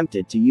very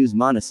tempted to use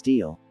Mana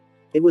Steel.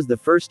 It was the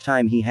first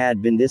time he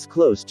had been this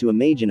close to a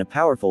mage and a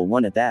powerful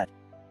one at that.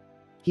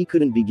 He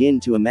couldn't begin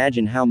to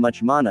imagine how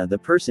much mana the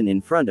person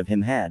in front of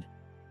him had.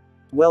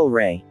 Well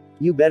Ray,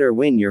 you better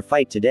win your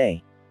fight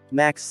today.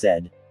 Max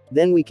said.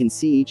 Then we can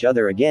see each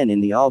other again in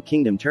the All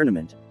Kingdom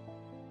tournament.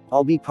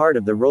 I'll be part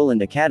of the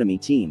Roland Academy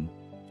team.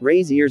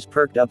 Ray's ears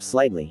perked up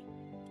slightly.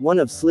 One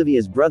of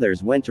Slivia's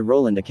brothers went to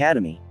Roland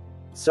Academy.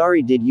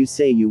 Sorry, did you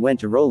say you went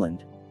to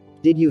Roland?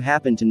 Did you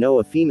happen to know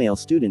a female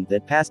student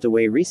that passed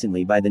away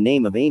recently by the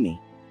name of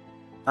Amy?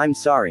 I'm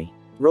sorry.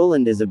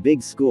 Roland is a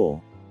big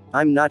school.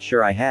 I'm not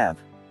sure I have.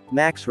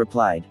 Max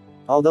replied.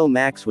 Although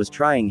Max was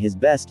trying his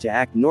best to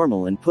act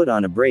normal and put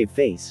on a brave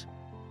face,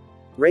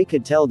 Ray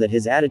could tell that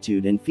his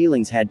attitude and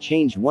feelings had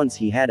changed once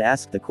he had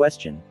asked the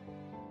question.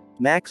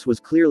 Max was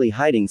clearly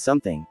hiding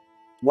something.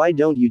 Why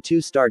don't you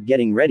 2 start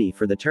getting ready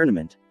for the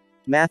tournament?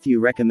 Matthew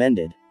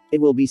recommended. It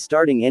will be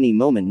starting any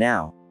moment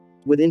now.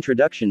 With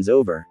introductions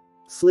over,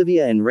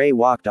 Slivia and Ray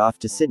walked off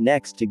to sit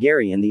next to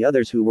Gary and the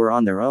others who were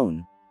on their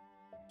own.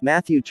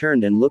 Matthew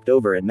turned and looked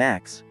over at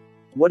Max.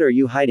 What are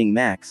you hiding,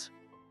 Max?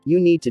 You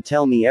need to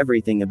tell me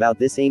everything about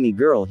this Amy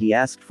girl he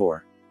asked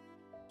for.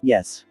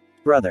 Yes,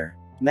 brother,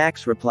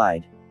 Max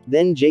replied.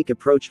 Then Jake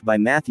approached by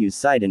Matthew's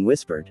side and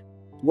whispered.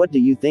 What do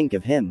you think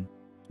of him?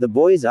 The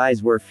boy's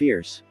eyes were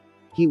fierce.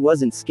 He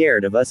wasn't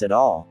scared of us at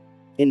all.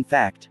 In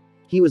fact,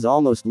 he was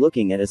almost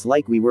looking at us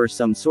like we were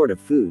some sort of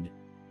food.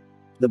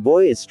 The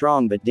boy is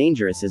strong but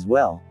dangerous as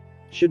well.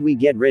 Should we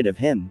get rid of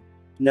him?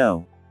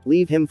 No.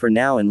 Leave him for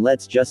now and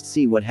let's just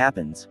see what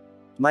happens.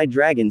 My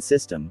Dragon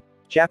System.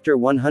 Chapter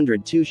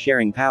 102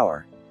 Sharing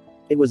Power.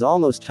 It was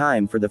almost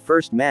time for the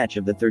first match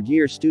of the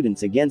third-year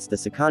students against the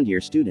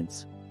second-year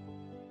students.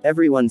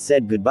 Everyone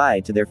said goodbye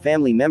to their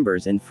family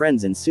members and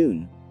friends and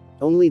soon,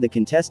 only the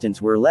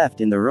contestants were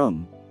left in the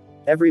room.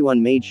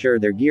 Everyone made sure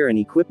their gear and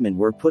equipment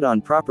were put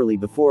on properly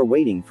before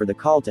waiting for the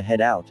call to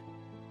head out.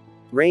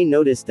 Ray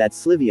noticed that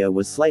Slivia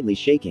was slightly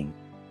shaking.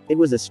 It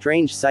was a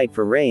strange sight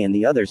for Ray and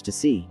the others to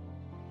see.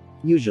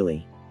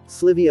 Usually,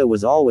 Slivia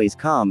was always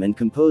calm and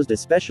composed,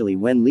 especially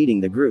when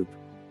leading the group.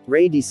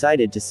 Ray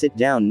decided to sit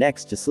down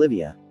next to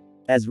Slivia.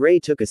 As Ray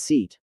took a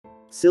seat,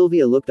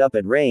 Sylvia looked up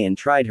at Ray and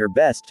tried her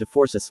best to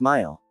force a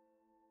smile.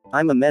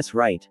 I'm a mess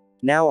right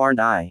now, aren't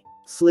I?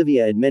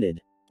 Slivia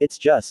admitted. It's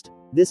just,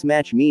 this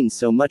match means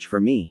so much for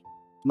me.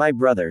 My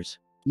brothers,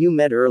 you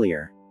met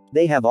earlier.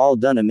 They have all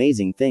done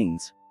amazing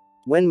things.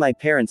 When my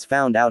parents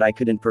found out I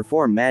couldn't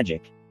perform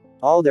magic,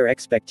 all their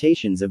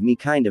expectations of me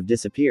kind of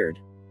disappeared.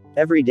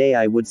 Every day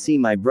I would see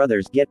my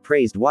brothers get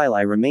praised while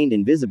I remained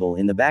invisible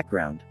in the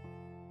background.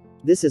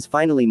 This is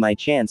finally my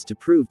chance to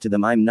prove to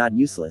them I'm not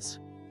useless.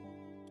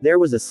 There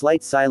was a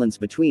slight silence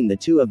between the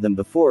two of them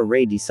before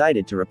Ray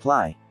decided to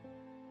reply.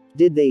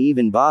 Did they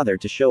even bother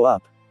to show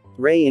up?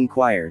 Ray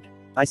inquired.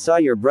 I saw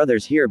your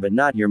brothers here but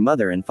not your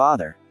mother and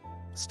father.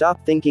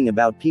 Stop thinking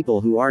about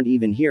people who aren't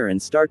even here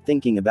and start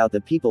thinking about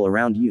the people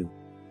around you.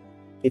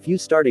 If you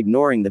start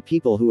ignoring the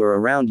people who are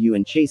around you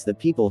and chase the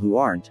people who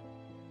aren't,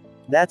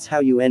 that's how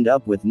you end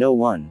up with no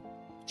one.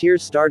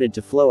 Tears started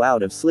to flow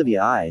out of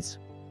Slivia's eyes.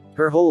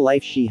 Her whole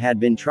life she had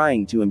been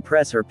trying to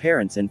impress her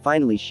parents and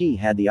finally she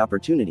had the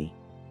opportunity.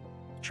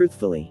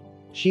 Truthfully,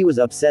 she was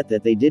upset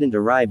that they didn't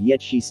arrive,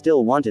 yet she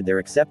still wanted their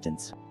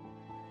acceptance.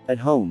 At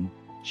home,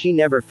 she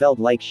never felt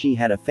like she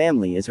had a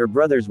family as her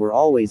brothers were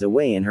always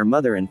away and her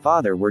mother and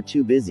father were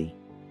too busy.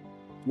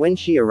 When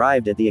she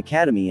arrived at the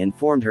academy and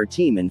formed her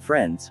team and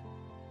friends,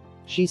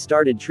 she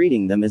started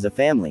treating them as a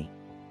family.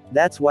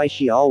 That's why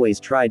she always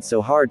tried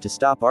so hard to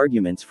stop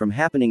arguments from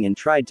happening and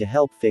tried to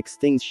help fix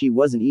things she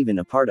wasn't even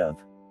a part of.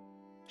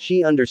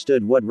 She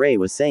understood what Ray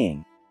was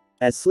saying.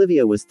 As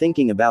Slivia was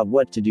thinking about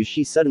what to do,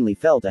 she suddenly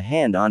felt a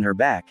hand on her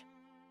back.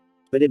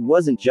 But it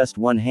wasn't just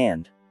one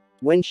hand.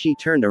 When she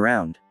turned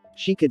around,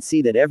 she could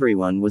see that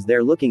everyone was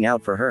there looking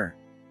out for her.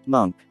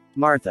 Monk,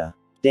 Martha,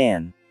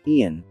 Dan,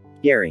 Ian,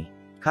 Gary,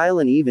 Kyle,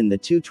 and even the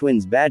two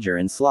twins Badger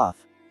and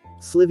Sloth.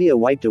 Slivia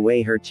wiped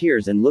away her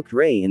tears and looked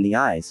Ray in the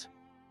eyes.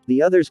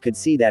 The others could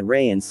see that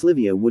Ray and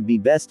Slivia would be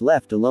best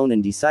left alone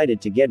and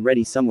decided to get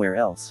ready somewhere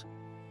else.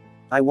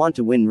 I want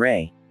to win,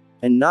 Ray.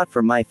 And not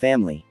for my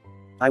family.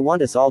 I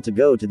want us all to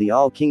go to the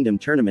All-Kingdom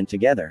tournament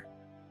together.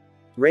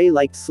 Ray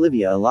liked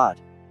Slivia a lot.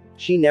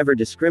 She never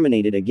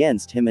discriminated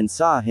against him and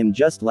saw him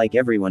just like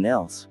everyone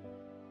else.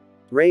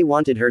 Ray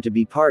wanted her to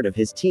be part of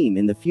his team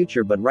in the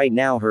future, but right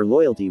now her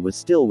loyalty was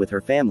still with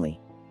her family.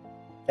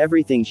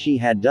 Everything she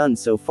had done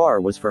so far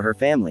was for her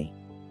family.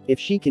 If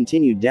she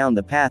continued down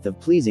the path of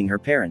pleasing her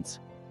parents,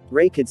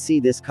 Ray could see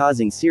this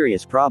causing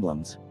serious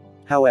problems.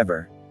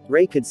 However,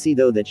 Ray could see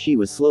though that she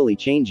was slowly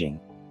changing.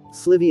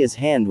 Slivia's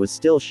hand was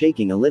still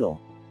shaking a little.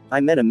 I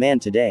met a man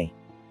today.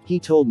 He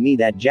told me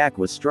that Jack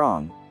was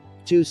strong.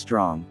 Too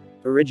strong.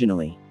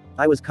 Originally,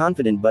 I was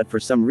confident, but for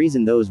some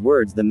reason those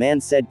words the man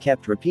said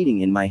kept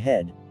repeating in my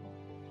head.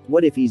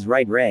 What if he's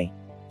right, Ray?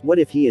 What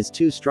if he is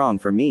too strong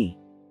for me?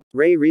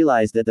 Ray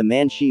realized that the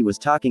man she was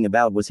talking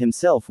about was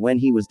himself when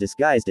he was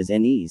disguised as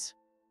Nes.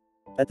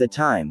 At the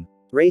time,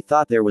 Ray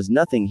thought there was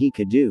nothing he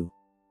could do.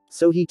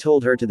 So he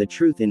told her the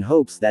truth in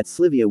hopes that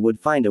Slivia would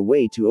find a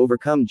way to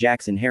overcome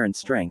Jack's inherent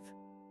strength.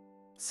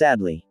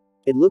 Sadly,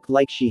 it looked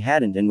like she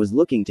hadn't and was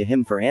looking to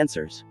him for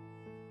answers.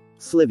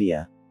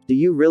 Slivia, do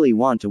you really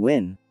want to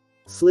win?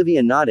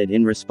 Slivia nodded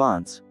in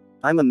response.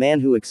 I'm a man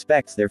who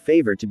expects their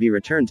favor to be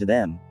returned to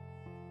them.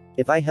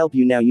 If I help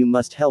you now, you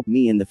must help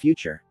me in the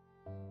future.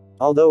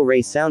 Although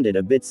Ray sounded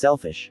a bit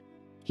selfish,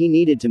 he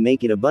needed to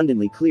make it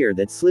abundantly clear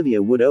that Slivia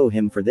would owe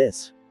him for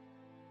this.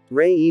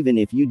 Ray, even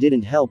if you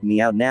didn't help me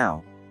out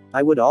now,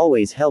 I would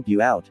always help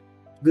you out.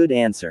 Good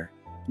answer.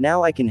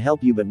 Now I can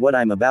help you, but what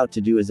I'm about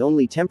to do is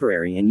only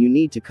temporary and you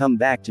need to come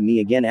back to me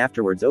again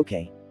afterwards,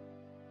 okay?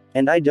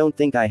 And I don't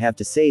think I have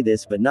to say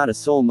this, but not a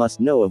soul must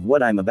know of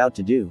what I'm about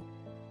to do.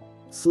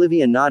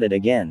 Slivia nodded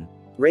again.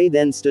 Ray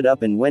then stood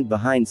up and went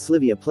behind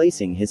Slivia,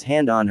 placing his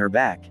hand on her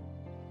back.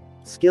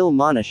 Skill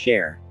mana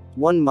share.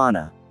 1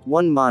 mana.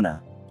 1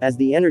 mana. As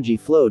the energy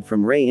flowed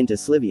from Ray into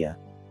Slivia,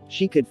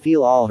 she could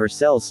feel all her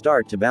cells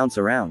start to bounce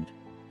around.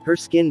 Her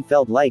skin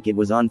felt like it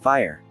was on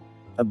fire.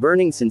 A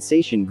burning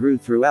sensation grew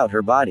throughout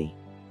her body.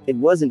 It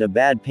wasn't a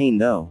bad pain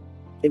though.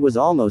 It was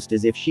almost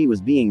as if she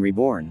was being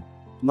reborn.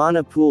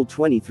 Mana pool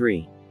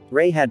 23.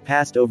 Ray had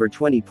passed over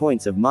 20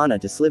 points of mana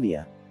to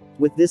Slivia.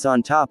 With this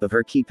on top of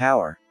her key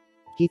power,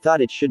 he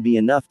thought it should be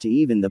enough to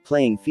even the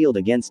playing field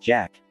against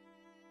Jack.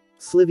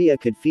 Slivia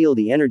could feel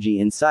the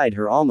energy inside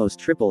her almost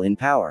triple in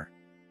power.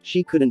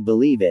 She couldn't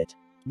believe it.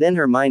 Then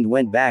her mind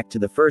went back to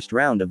the first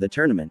round of the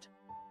tournament.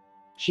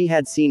 She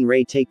had seen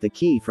Ray take the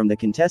key from the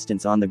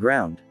contestants on the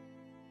ground.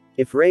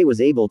 If Ray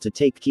was able to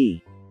take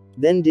key,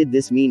 then did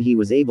this mean he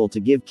was able to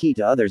give key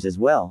to others as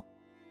well?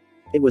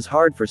 It was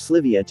hard for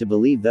Slivia to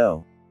believe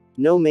though.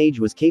 No mage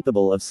was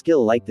capable of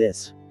skill like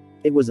this.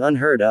 It was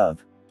unheard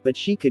of. But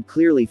she could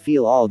clearly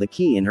feel all the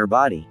ki in her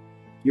body.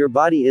 Your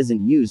body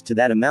isn't used to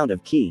that amount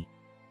of ki.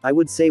 I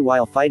would say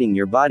while fighting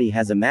your body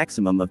has a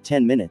maximum of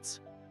 10 minutes.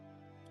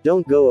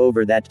 Don't go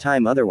over that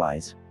time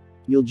otherwise.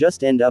 You'll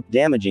just end up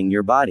damaging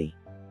your body.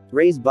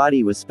 Ray's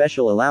body was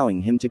special,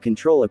 allowing him to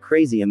control a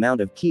crazy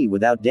amount of ki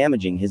without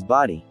damaging his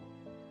body.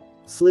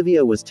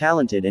 Slivia was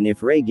talented, and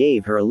if Ray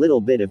gave her a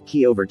little bit of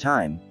ki over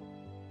time,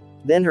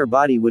 then her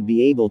body would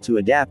be able to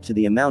adapt to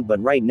the amount.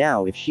 But right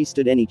now, if she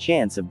stood any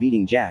chance of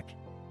beating Jack,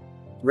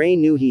 Ray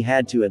knew he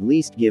had to at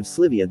least give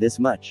Slivia this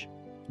much.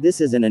 This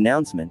is an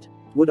announcement.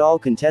 Would all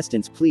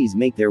contestants please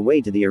make their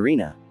way to the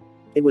arena?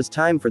 It was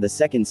time for the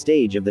second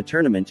stage of the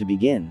tournament to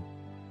begin.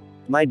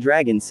 My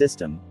Dragon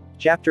System.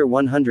 Chapter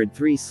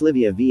 103,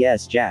 Slivia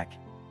vs Jack.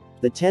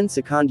 The 10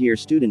 second-year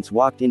students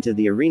walked into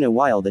the arena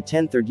while the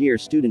 10 third-year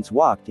students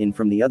walked in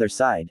from the other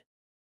side.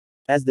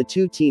 As the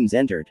two teams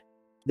entered,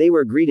 they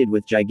were greeted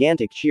with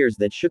gigantic cheers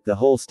that shook the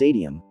whole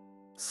stadium.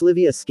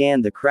 Slivia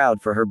scanned the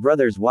crowd for her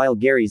brothers while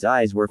Gary's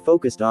eyes were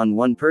focused on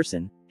one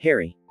person,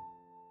 Harry,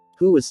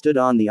 who was stood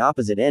on the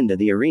opposite end of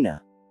the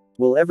arena.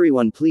 Will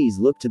everyone please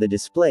look to the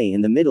display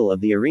in the middle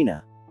of the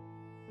arena?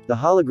 The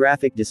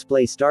holographic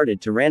display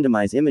started to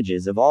randomize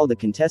images of all the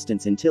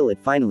contestants until it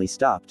finally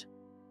stopped.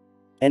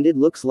 And it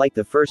looks like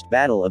the first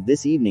battle of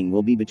this evening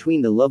will be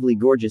between the lovely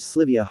gorgeous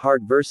Slivia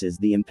Hart versus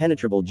the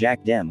impenetrable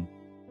Jack Dem.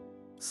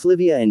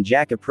 Slivia and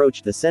Jack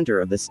approached the center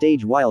of the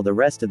stage while the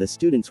rest of the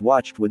students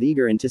watched with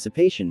eager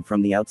anticipation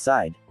from the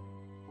outside.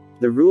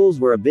 The rules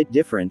were a bit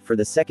different for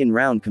the second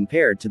round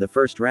compared to the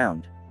first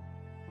round.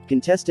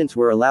 Contestants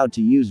were allowed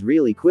to use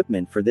real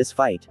equipment for this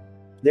fight.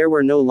 There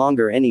were no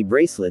longer any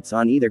bracelets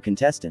on either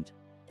contestant.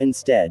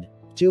 Instead,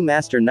 two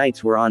Master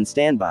Knights were on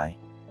standby,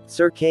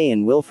 Sir Kay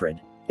and Wilfred.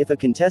 If a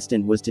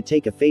contestant was to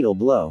take a fatal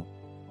blow,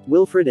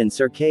 Wilfred and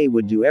Sir Kay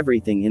would do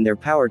everything in their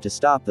power to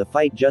stop the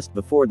fight just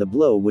before the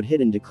blow would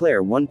hit and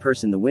declare one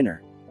person the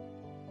winner.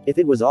 If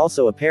it was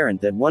also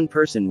apparent that one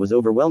person was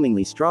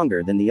overwhelmingly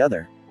stronger than the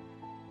other,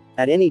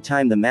 at any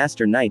time the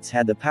Master Knights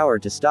had the power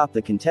to stop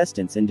the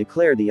contestants and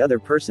declare the other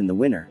person the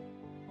winner.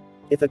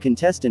 If a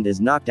contestant is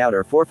knocked out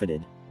or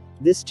forfeited,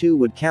 this too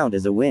would count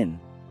as a win.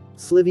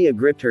 Slivia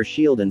gripped her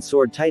shield and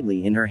sword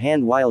tightly in her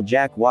hand while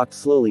Jack walked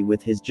slowly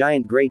with his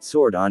giant great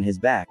sword on his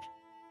back.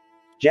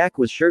 Jack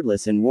was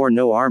shirtless and wore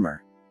no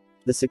armor.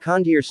 The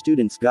second-year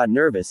students got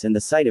nervous in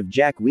the sight of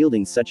Jack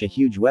wielding such a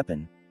huge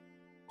weapon.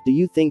 Do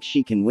you think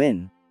she can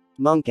win?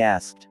 Monk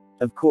asked.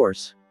 Of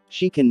course.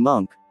 She can,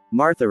 Monk,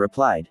 Martha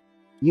replied.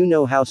 You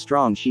know how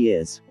strong she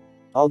is.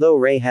 Although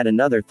Ray had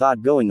another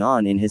thought going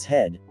on in his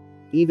head.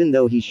 Even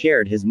though he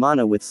shared his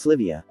mana with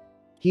Slivia,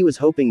 he was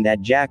hoping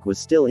that Jack was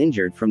still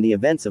injured from the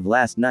events of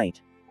last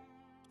night.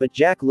 But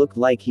Jack looked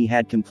like he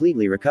had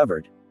completely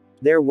recovered.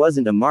 There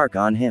wasn't a mark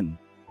on him.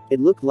 It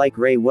looked like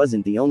Ray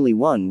wasn't the only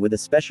one with a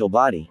special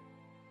body.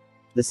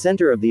 The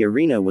center of the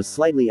arena was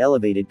slightly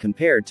elevated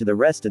compared to the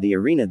rest of the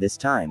arena this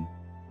time.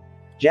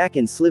 Jack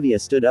and Slivia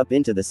stood up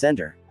into the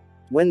center.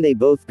 When they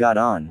both got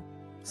on,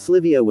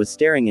 Slivia was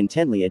staring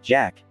intently at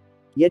Jack.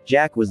 Yet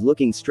Jack was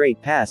looking straight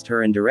past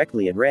her and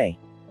directly at Ray.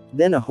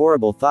 Then a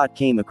horrible thought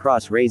came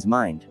across Ray's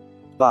mind.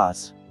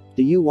 Boss,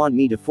 do you want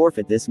me to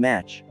forfeit this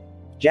match?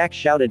 Jack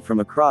shouted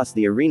from across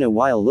the arena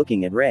while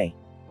looking at Ray.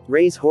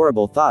 Ray's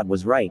horrible thought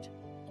was right.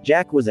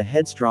 Jack was a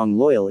headstrong,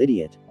 loyal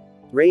idiot.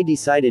 Ray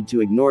decided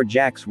to ignore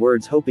Jack's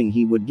words, hoping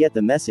he would get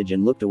the message,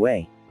 and looked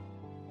away.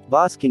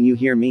 Boss, can you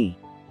hear me?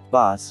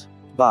 Boss.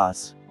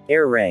 Boss.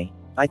 Ray.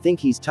 I think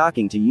he's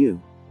talking to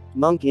you.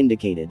 Monk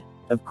indicated.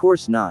 Of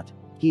course not.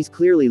 He's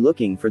clearly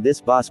looking for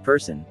this boss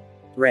person.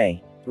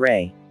 Ray.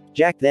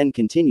 Jack then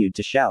continued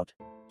to shout.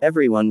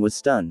 Everyone was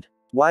stunned.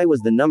 Why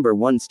was the number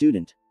one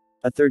student,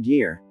 a third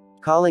year,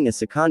 calling a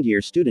second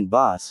year student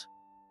boss?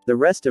 The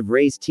rest of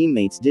Ray's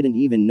teammates didn't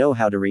even know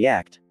how to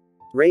react.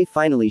 Ray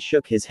finally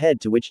shook his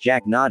head, to which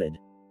Jack nodded.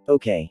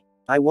 Okay.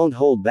 I won't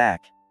hold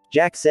back,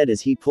 Jack said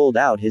as he pulled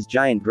out his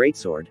giant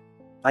greatsword.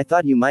 I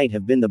thought you might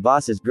have been the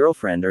boss's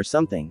girlfriend or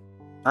something.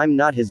 I'm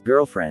not his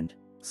girlfriend,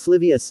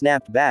 Slivia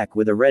snapped back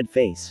with a red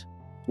face.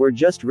 We're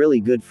just really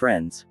good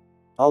friends.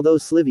 Although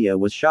Slivia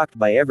was shocked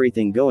by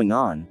everything going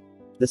on,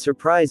 the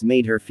surprise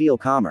made her feel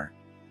calmer.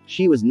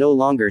 She was no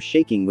longer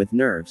shaking with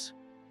nerves.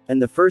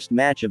 And the first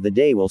match of the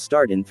day will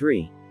start in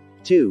 3,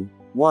 2,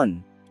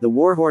 1. The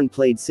warhorn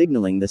played,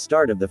 signaling the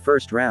start of the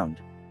first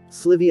round.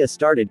 Slivia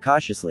started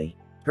cautiously.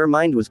 Her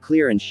mind was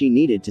clear and she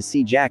needed to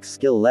see Jack's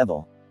skill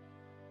level.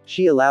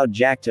 She allowed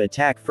Jack to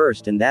attack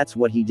first, and that's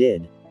what he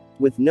did.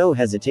 With no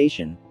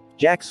hesitation,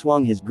 Jack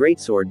swung his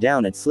greatsword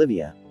down at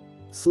Slivia.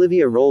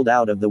 Slivia rolled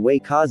out of the way,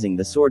 causing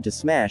the sword to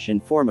smash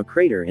and form a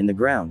crater in the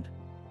ground.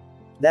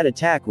 That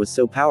attack was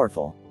so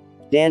powerful.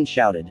 Dan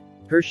shouted.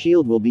 Her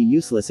shield will be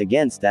useless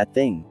against that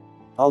thing.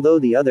 Although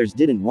the others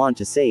didn't want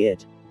to say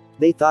it.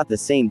 They thought the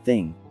same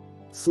thing.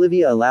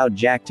 Slivia allowed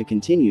Jack to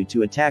continue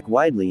to attack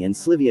widely, and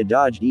Slivia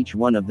dodged each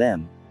one of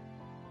them.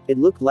 It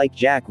looked like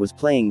Jack was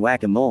playing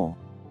whack-a-mole.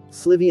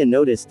 Slivia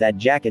noticed that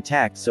Jack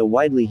attacked so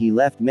widely he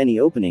left many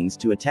openings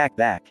to attack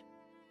back.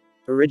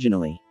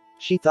 Originally,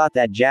 she thought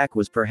that Jack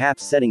was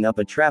perhaps setting up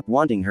a trap,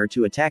 wanting her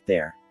to attack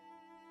there.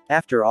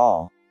 After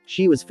all,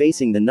 she was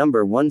facing the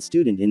 #1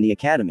 student in the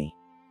academy.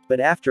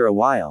 But after a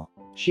while,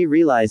 she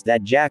realized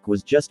that Jack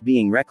was just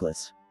being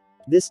reckless.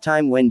 This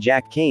time when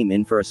Jack came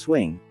in for a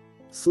swing,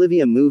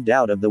 Slivia moved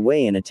out of the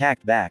way and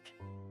attacked back.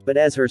 But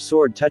as her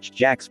sword touched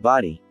Jack's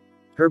body,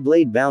 her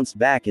blade bounced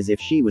back as if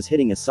she was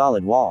hitting a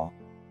solid wall.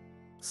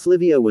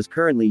 Slivia was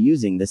currently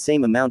using the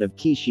same amount of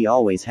ki she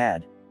always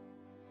had.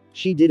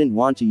 She didn't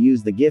want to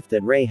use the gift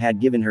that Ray had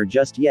given her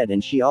just yet,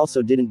 and she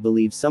also didn't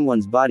believe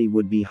someone's body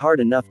would be hard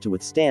enough to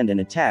withstand an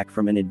attack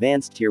from an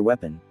advanced tier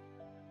weapon.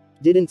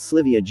 Didn't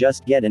Slivia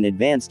just get an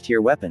advanced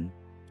tier weapon?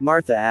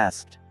 Martha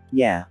asked.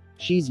 Yeah,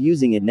 she's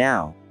using it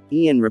now,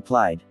 Ian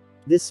replied.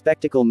 This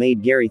spectacle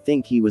made Gary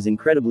think he was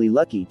incredibly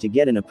lucky to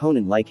get an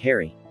opponent like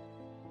Harry.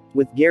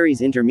 With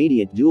Gary's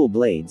intermediate dual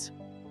blades,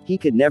 he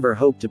could never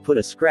hope to put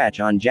a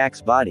scratch on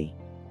Jack's body.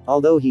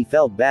 Although he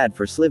felt bad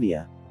for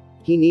Slivia,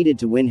 he needed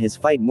to win his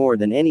fight more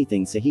than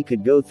anything so he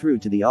could go through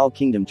to the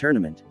All-Kingdom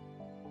tournament.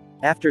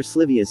 After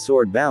Slivia's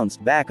sword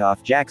bounced back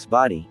off Jack's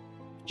body,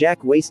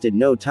 Jack wasted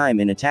no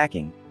time in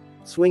attacking,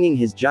 swinging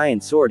his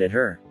giant sword at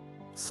her.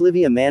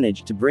 Slivia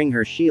managed to bring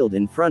her shield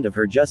in front of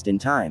her just in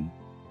time.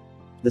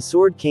 The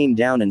sword came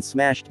down and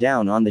smashed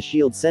down on the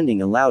shield,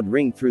 sending a loud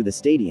ring through the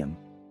stadium.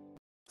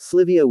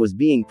 Slivia was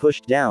being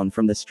pushed down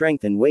from the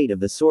strength and weight of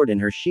the sword,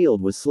 and her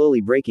shield was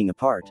slowly breaking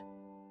apart.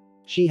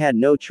 She had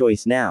no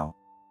choice now.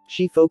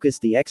 She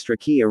focused the extra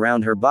ki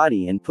around her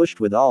body and pushed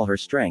with all her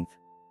strength.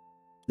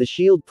 The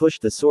shield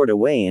pushed the sword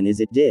away, and as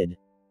it did,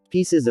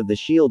 pieces of the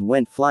shield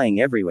went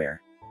flying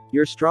everywhere.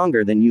 You're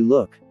stronger than you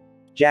look,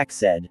 Jack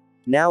said.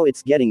 Now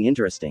it's getting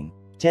interesting.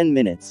 10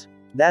 minutes.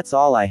 That's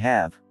all I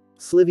have,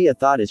 Slivia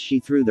thought as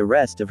she threw the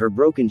rest of her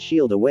broken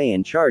shield away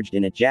and charged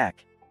in at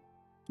Jack.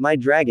 My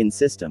Dragon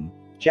System.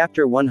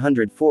 Chapter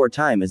 104.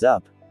 Time is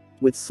up.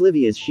 With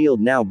Slivia's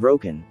shield now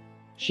broken,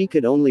 she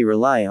could only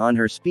rely on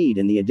her speed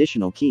and the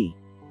additional ki.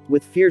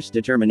 With fierce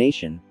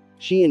determination,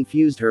 she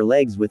infused her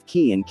legs with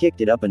ki and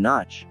kicked it up a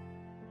notch.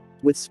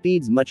 With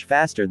speeds much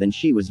faster than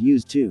she was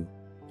used to,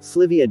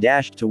 Slivia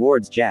dashed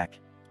towards Jack.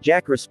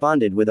 Jack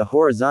responded with a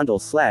horizontal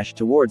slash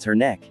towards her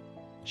neck.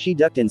 She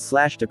ducked and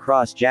slashed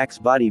across Jack's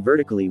body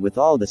vertically with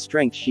all the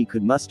strength she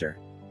could muster.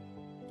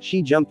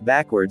 She jumped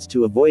backwards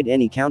to avoid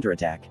any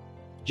counterattack.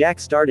 Jack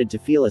started to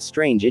feel a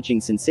strange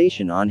itching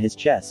sensation on his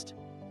chest.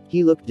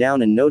 He looked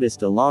down and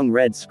noticed a long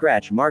red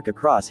scratch mark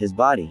across his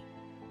body.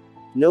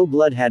 No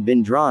blood had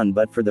been drawn,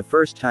 but for the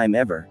first time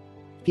ever,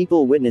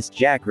 people witnessed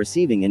Jack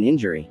receiving an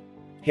injury.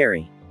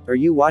 Harry, are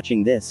you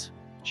watching this?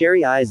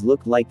 Cherry eyes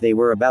looked like they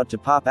were about to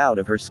pop out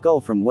of her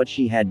skull from what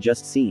she had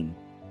just seen.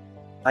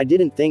 I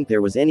didn't think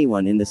there was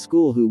anyone in the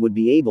school who would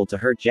be able to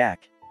hurt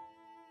Jack.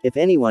 If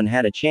anyone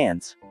had a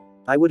chance,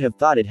 I would have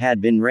thought it had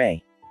been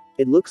Ray.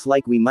 It looks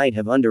like we might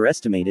have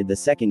underestimated the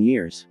second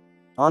years.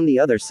 On the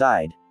other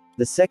side,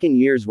 the second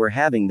years were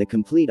having the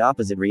complete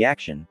opposite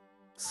reaction.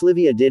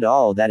 Slivia did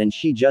all that and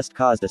she just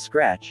caused a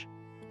scratch.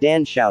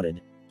 Dan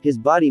shouted. His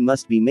body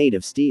must be made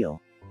of steel.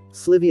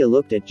 Slivia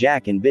looked at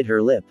Jack and bit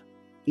her lip.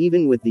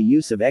 Even with the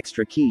use of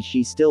extra ki,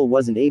 she still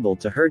wasn't able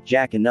to hurt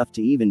Jack enough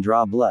to even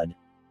draw blood.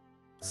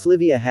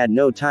 Slivia had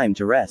no time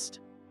to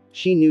rest.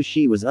 She knew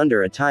she was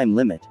under a time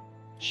limit.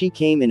 She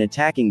came in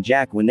attacking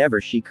Jack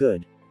whenever she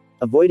could,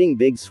 avoiding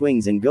big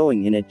swings and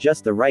going in at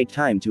just the right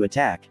time to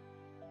attack.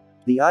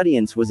 The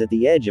audience was at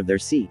the edge of their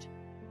seat.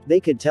 They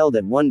could tell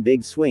that one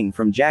big swing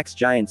from Jack's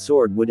giant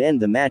sword would end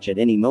the match at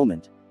any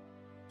moment.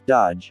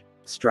 Dodge,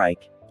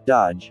 strike,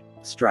 dodge,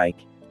 strike,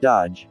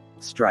 dodge,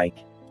 strike.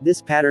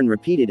 This pattern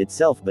repeated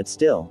itself, but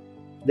still,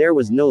 there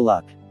was no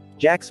luck.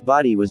 Jack's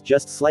body was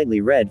just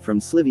slightly red from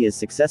Slivia's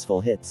successful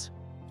hits.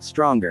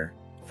 Stronger,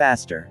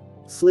 faster,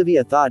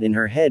 Slivia thought in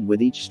her head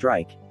with each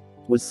strike.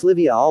 Was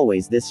Slivia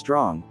always this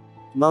strong?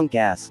 Monk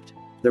asked.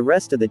 The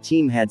rest of the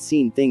team had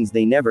seen things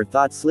they never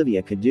thought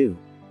Slivia could do.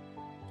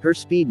 Her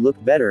speed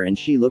looked better and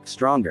she looked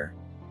stronger.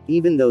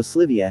 Even though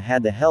Slivia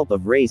had the help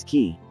of Ray's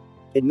ki,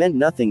 it meant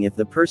nothing if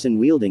the person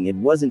wielding it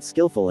wasn't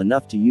skillful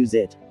enough to use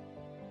it.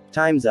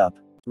 Time's up,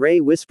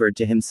 Ray whispered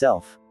to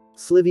himself.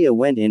 Slivia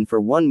went in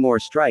for one more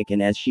strike,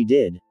 and as she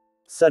did,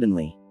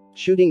 suddenly,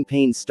 shooting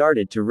pains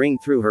started to ring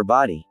through her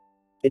body.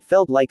 It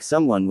felt like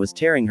someone was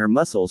tearing her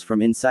muscles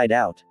from inside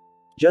out.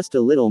 Just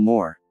a little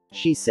more,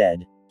 she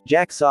said.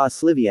 Jack saw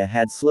Slivia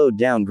had slowed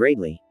down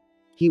greatly.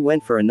 He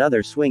went for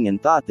another swing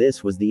and thought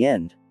this was the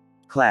end.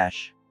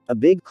 Clash. A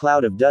big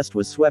cloud of dust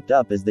was swept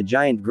up as the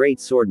giant great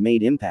sword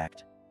made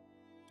impact.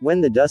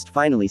 When the dust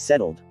finally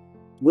settled,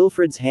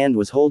 Wilfred's hand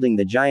was holding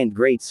the giant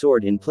great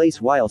sword in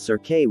place while Sir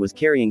Kay was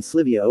carrying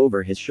Slivia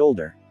over his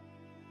shoulder.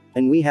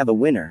 And we have a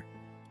winner.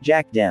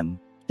 Jack Damn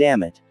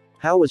it.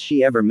 How was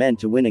she ever meant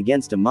to win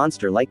against a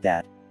monster like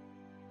that?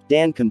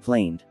 Dan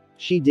complained.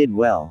 She did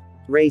well,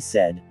 Ray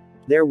said.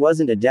 There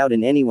wasn't a doubt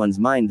in anyone's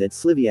mind that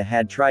Slivia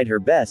had tried her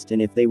best,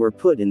 and if they were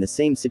put in the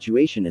same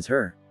situation as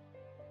her,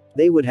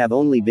 they would have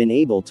only been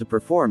able to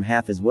perform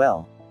half as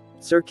well.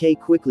 Sir Kay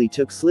quickly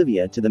took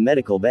Slivia to the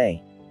medical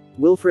bay.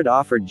 Wilfred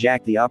offered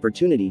Jack the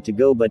opportunity to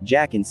go, but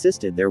Jack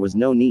insisted there was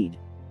no need.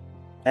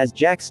 As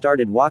Jack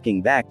started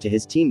walking back to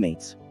his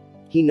teammates,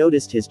 he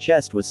noticed his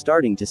chest was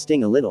starting to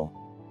sting a little.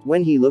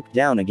 When he looked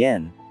down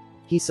again,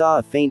 he saw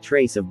a faint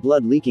trace of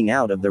blood leaking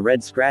out of the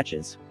red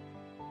scratches.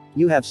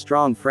 You have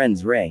strong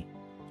friends, Ray,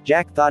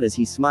 Jack thought as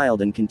he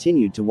smiled and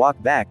continued to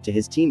walk back to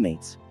his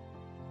teammates.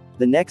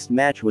 The next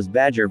match was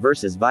Badger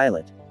versus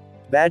Violet.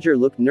 Badger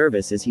looked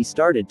nervous as he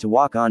started to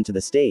walk onto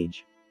the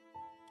stage.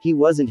 He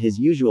wasn't his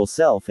usual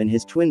self, and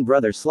his twin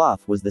brother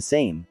Sloth was the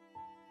same.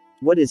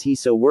 What is he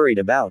so worried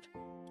about?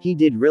 He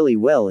did really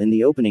well in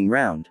the opening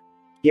round,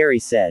 Gary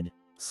said.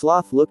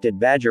 Sloth looked at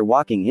Badger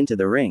walking into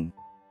the ring.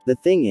 The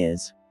thing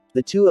is,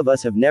 the two of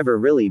us have never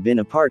really been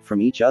apart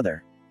from each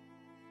other.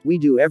 We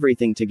do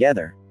everything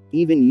together,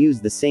 even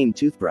use the same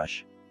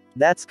toothbrush.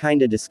 That's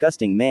kinda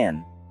disgusting,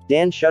 man.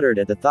 Dan shuddered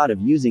at the thought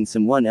of using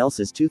someone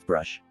else's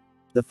toothbrush.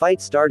 The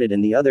fight started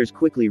and the others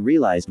quickly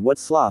realized what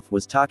Sloth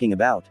was talking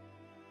about.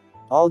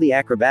 All the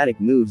acrobatic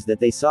moves that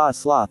they saw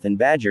Sloth and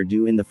Badger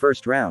do in the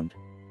first round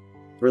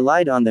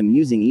relied on them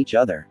using each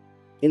other.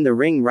 In the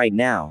ring right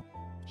now,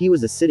 he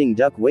was a sitting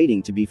duck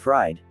waiting to be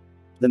fried.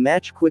 The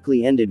match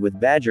quickly ended with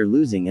Badger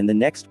losing, and the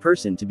next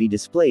person to be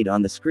displayed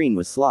on the screen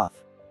was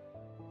Sloth.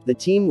 The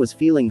team was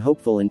feeling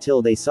hopeful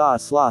until they saw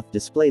Sloth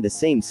display the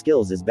same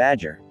skills as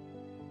Badger.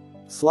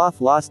 Sloth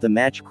lost the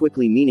match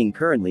quickly, meaning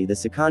currently the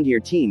Secondier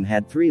team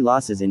had 3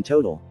 losses in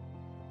total.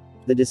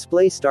 The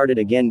display started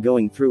again,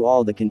 going through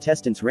all the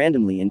contestants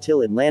randomly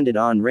until it landed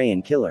on Ray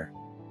and Killer.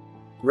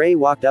 Ray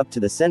walked up to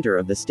the center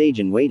of the stage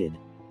and waited.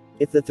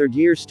 If the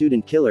third-year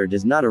student Killer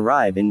does not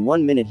arrive in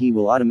 1 minute, he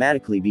will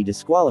automatically be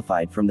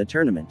disqualified from the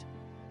tournament.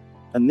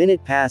 A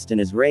minute passed, and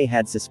as Ray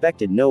had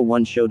suspected, no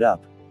one showed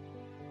up.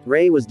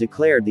 Ray was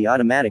declared the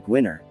automatic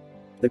winner.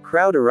 The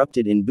crowd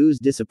erupted in boos,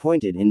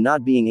 disappointed in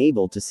not being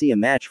able to see a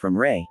match from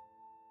Ray,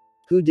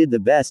 who did the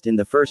best in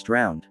the first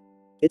round.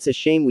 It's a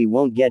shame we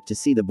won't get to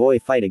see the boy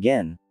fight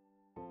again,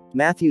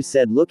 Matthew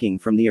said, looking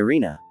from the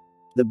arena.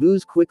 The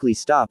boos quickly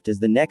stopped as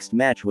the next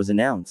match was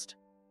announced.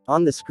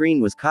 On the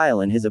screen was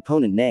Kyle and his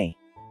opponent Nay.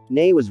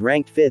 Nay was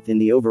ranked 5th in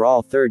the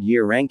overall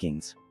third-year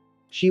rankings.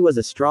 She was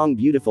a strong,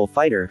 beautiful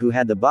fighter who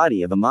had the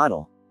body of a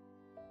model.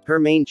 Her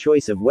main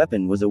choice of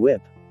weapon was a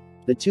whip.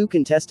 The two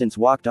contestants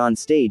walked on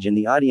stage and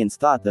the audience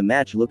thought the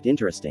match looked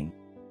interesting.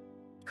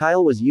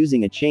 Kyle was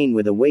using a chain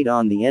with a weight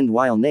on the end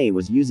while Nay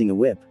was using a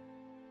whip.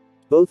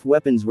 Both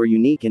weapons were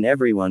unique and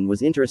everyone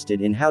was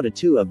interested in how the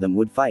two of them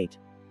would fight.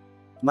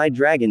 My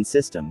Dragon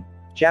System.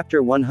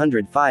 Chapter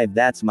 105.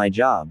 That's my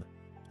job.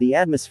 The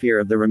atmosphere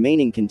of the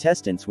remaining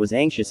contestants was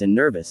anxious and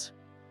nervous.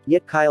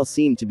 Yet Kyle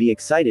seemed to be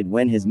excited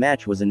when his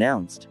match was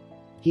announced.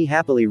 He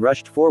happily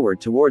rushed forward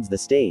towards the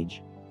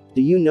stage.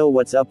 Do you know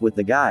what's up with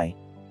the guy?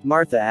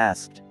 Martha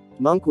asked.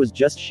 Monk was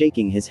just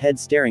shaking his head,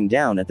 staring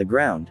down at the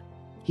ground.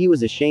 He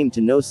was ashamed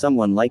to know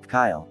someone like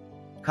Kyle.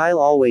 Kyle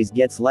always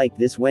gets like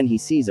this when he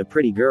sees a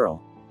pretty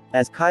girl.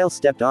 As Kyle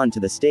stepped onto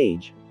the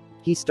stage,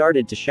 he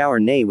started to shower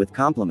Nay with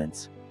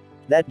compliments.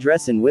 That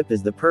dress and whip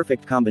is the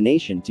perfect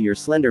combination to your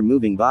slender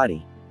moving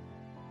body.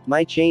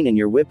 My chain and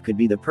your whip could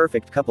be the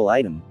perfect couple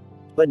item.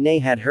 But Nay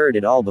had heard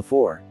it all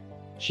before.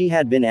 She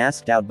had been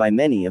asked out by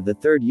many of the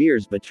third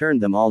years but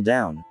turned them all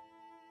down.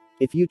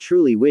 If you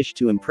truly wish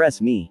to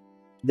impress me,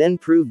 then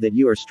prove that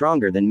you are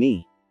stronger than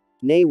me.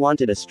 Nay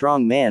wanted a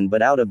strong man,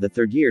 but out of the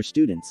third-year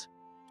students,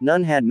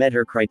 none had met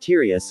her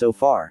criteria so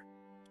far.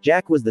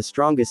 Jack was the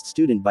strongest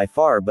student by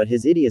far, but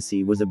his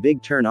idiocy was a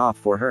big turn-off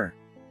for her.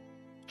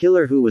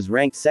 Killer, who was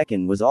ranked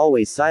 2nd, was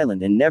always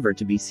silent and never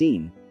to be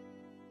seen.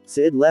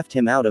 Sid left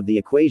him out of the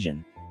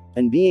equation.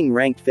 And being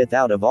ranked 5th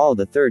out of all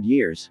the third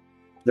years,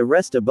 the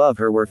rest above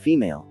her were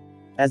female.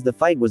 As the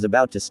fight was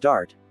about to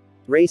start,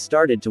 Ray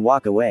started to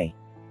walk away.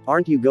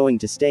 Aren't you going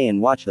to stay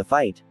and watch the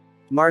fight?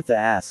 Martha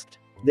asked.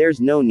 There's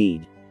no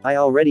need. I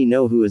already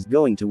know who is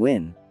going to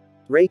win.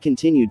 Ray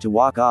continued to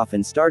walk off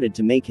and started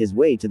to make his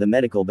way to the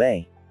medical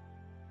bay.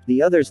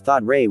 The others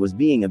thought Ray was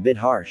being a bit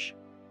harsh.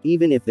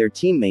 Even if their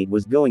teammate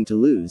was going to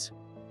lose,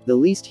 the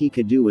least he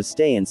could do was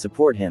stay and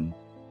support him.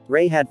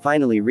 Ray had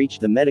finally reached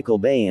the medical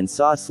bay and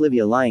saw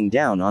Slivia lying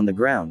down on the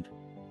ground.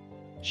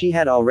 She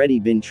had already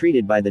been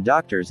treated by the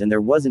doctors and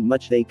there wasn't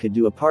much they could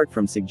do apart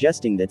from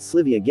suggesting that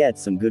Slivia get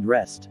some good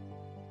rest.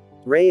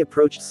 Ray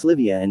approached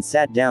Slivia and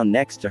sat down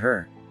next to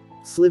her.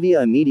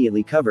 Slivia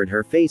immediately covered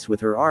her face with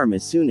her arm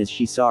as soon as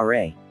she saw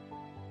Ray.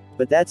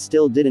 But that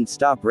still didn't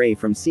stop Ray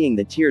from seeing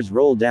the tears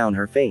roll down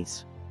her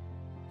face.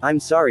 I'm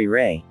sorry,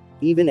 Ray.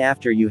 Even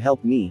after you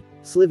helped me,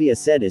 Slivia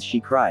said as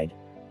she cried.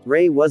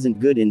 Ray wasn't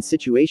good in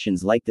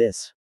situations like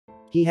this.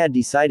 He had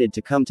decided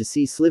to come to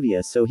see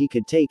Slivia so he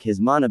could take his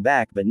mana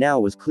back, but now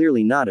was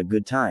clearly not a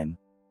good time.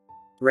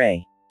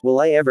 Ray. Will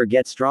I ever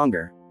get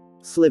stronger?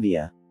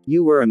 Slivia.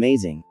 You were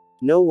amazing.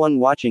 No one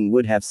watching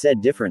would have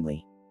said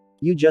differently.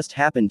 You just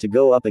happened to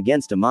go up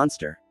against a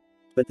monster.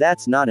 But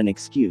that's not an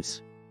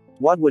excuse.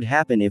 What would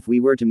happen if we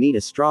were to meet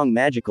a strong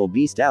magical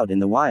beast out in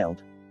the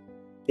wild?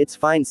 It's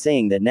fine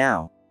saying that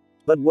now.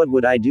 But what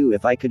would I do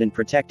if I couldn't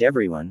protect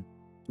everyone?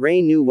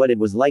 Ray knew what it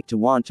was like to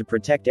want to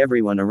protect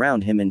everyone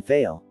around him and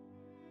fail.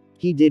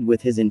 He did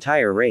with his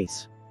entire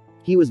race.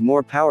 He was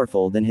more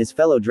powerful than his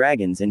fellow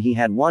dragons and he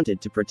had wanted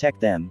to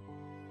protect them.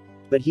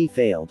 But he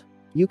failed.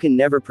 You can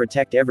never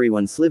protect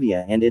everyone,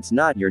 Slivia, and it's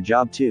not your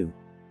job to.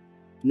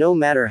 No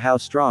matter how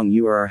strong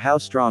you are or how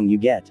strong you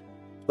get.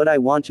 But I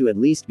want to at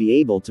least be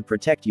able to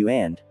protect you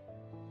and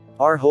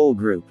our whole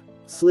group.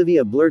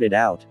 Slivia blurted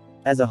out.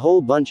 As a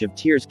whole bunch of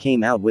tears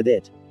came out with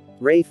it.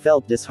 Ray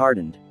felt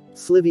disheartened.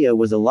 Slivia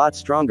was a lot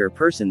stronger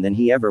person than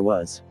he ever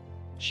was.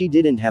 She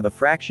didn't have a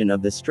fraction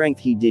of the strength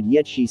he did,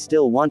 yet she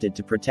still wanted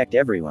to protect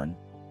everyone.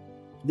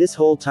 This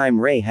whole time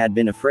Ray had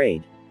been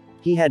afraid.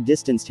 He had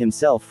distanced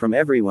himself from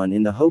everyone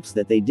in the hopes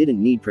that they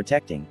didn't need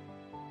protecting.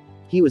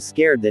 He was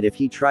scared that if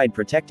he tried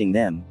protecting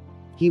them,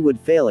 he would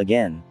fail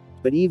again.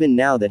 But even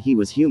now that he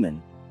was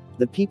human,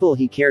 the people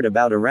he cared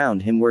about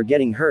around him were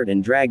getting hurt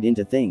and dragged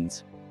into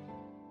things.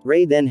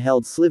 Ray then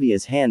held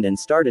Slivia's hand and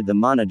started the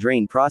mana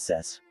drain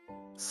process.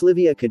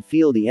 Slivia could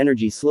feel the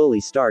energy slowly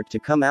start to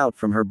come out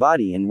from her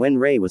body, and when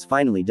Ray was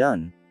finally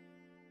done,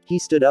 he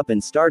stood up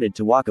and started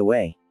to walk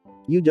away.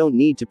 You don't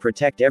need to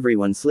protect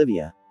everyone,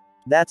 Slivia.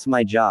 That's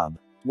my job.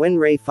 When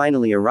Ray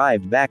finally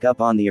arrived back up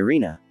on the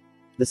arena,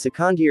 the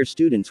second year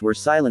students were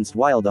silenced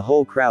while the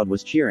whole crowd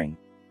was cheering.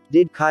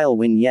 Did Kyle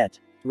win yet?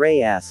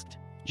 Ray asked.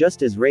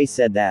 Just as Ray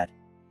said that,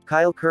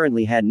 Kyle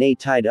currently had Nay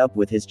tied up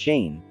with his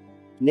chain.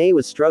 Nay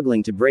was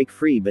struggling to break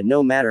free, but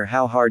no matter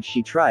how hard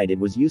she tried, it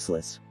was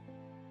useless.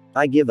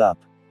 I give up,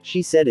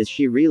 she said as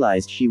she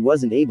realized she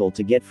wasn't able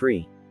to get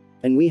free.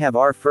 And we have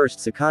our first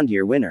second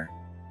year winner.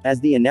 As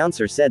the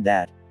announcer said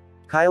that,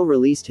 Kyle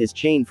released his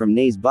chain from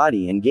Nay's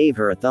body and gave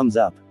her a thumbs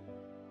up.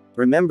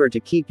 Remember to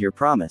keep your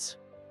promise.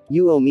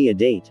 You owe me a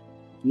date.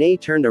 Nay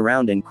turned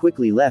around and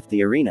quickly left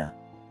the arena.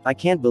 I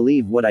can't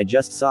believe what I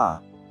just saw.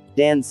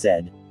 Dan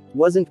said.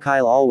 Wasn't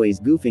Kyle always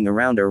goofing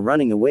around or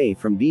running away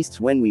from beasts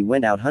when we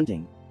went out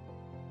hunting?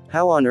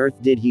 How on earth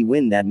did he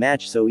win that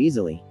match so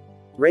easily?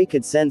 Ray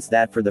could sense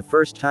that for the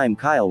first time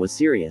Kyle was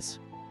serious.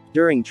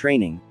 During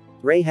training,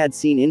 Ray had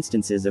seen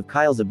instances of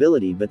Kyle's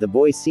ability, but the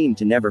boy seemed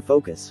to never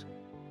focus.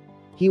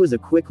 He was a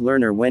quick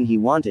learner when he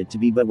wanted to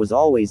be, but was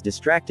always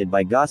distracted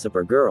by gossip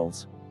or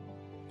girls.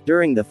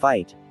 During the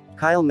fight,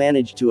 Kyle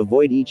managed to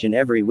avoid each and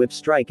every whip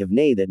strike of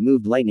Nay that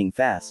moved lightning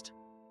fast.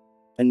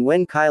 And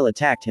when Kyle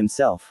attacked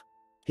himself,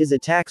 his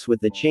attacks with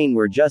the chain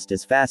were just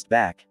as fast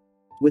back.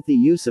 With the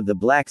use of the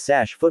black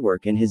sash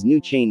footwork and his new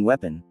chain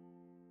weapon,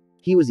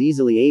 he was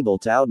easily able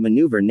to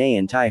outmaneuver Nay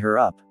and tie her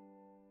up.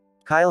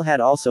 Kyle had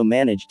also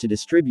managed to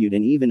distribute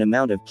an even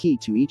amount of ki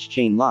to each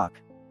chain lock,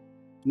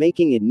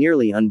 making it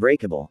nearly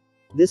unbreakable.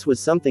 This was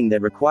something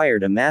that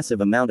required a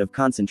massive amount of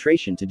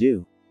concentration to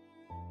do.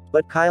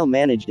 But Kyle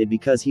managed it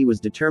because he was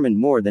determined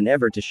more than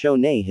ever to show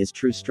Nay his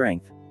true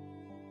strength.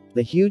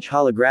 The huge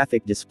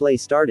holographic display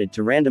started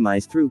to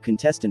randomize through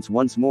contestants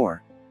once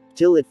more,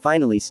 till it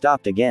finally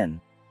stopped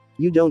again.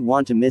 You don't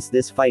want to miss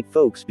this fight,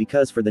 folks,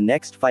 because for the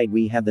next fight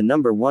we have the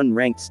number 1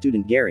 ranked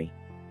student Gary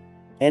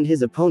and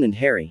his opponent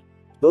Harry.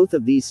 Both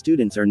of these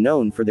students are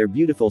known for their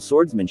beautiful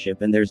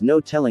swordsmanship, and there's no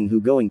telling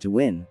who's going to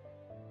win.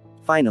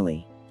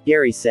 Finally,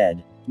 Gary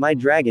said, My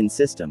Dragon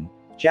System.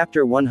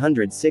 Chapter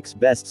 106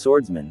 Best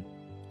Swordsman.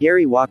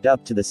 Gary walked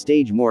up to the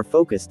stage more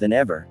focused than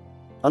ever.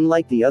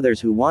 Unlike the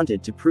others who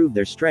wanted to prove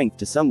their strength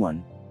to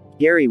someone,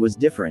 Gary was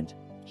different.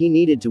 He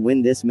needed to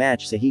win this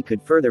match so he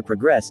could further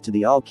progress to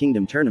the All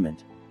Kingdom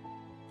tournament.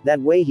 That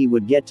way he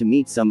would get to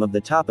meet some of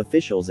the top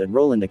officials at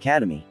Roland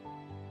Academy.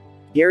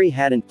 Gary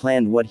hadn't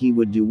planned what he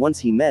would do once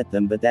he met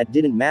them, but that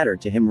didn't matter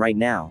to him right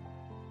now.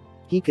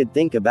 He could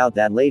think about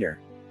that later.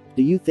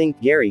 Do you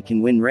think Gary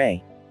can win,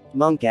 Ray?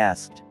 Monk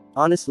asked.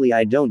 Honestly,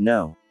 I don't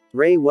know.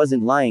 Ray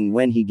wasn't lying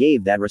when he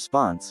gave that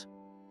response.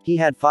 He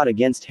had fought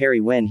against Harry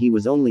when he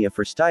was only a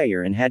first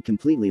year and had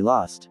completely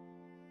lost.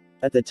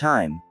 At the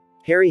time,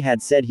 Harry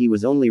had said he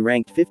was only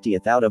ranked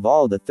 50th out of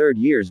all the third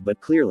years, but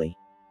clearly,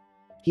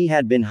 he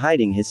had been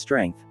hiding his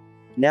strength.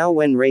 Now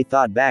when Ray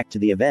thought back to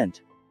the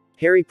event,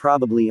 Harry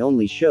probably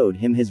only showed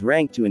him his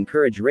rank to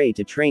encourage Ray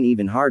to train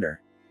even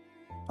harder.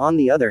 On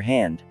the other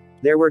hand,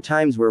 there were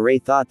times where Ray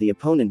thought the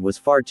opponent was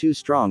far too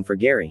strong for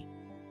Gary.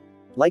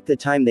 Like the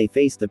time they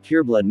faced the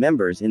pureblood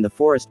members in the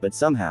forest, but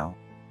somehow,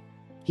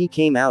 he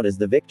came out as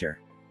the victor.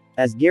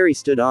 As Gary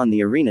stood on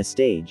the arena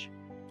stage,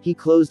 he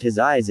closed his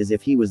eyes as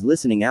if he was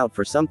listening out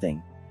for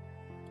something.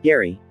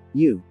 Gary,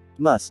 you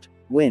must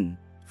win.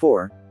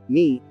 For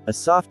me, a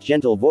soft,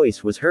 gentle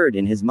voice was heard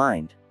in his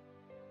mind.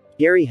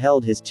 Gary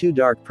held his 2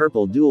 dark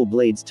purple dual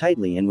blades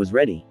tightly and was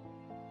ready.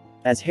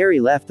 As Harry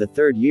left the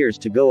third years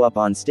to go up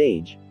on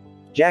stage,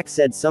 Jack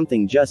said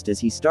something just as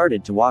he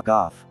started to walk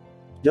off.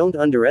 Don't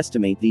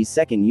underestimate these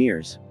second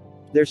years.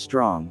 They're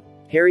strong.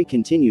 Harry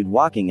continued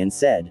walking and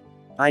said.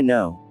 I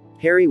know.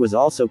 Harry was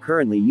also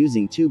currently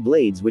using 2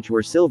 blades which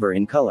were silver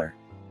in color.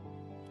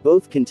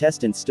 Both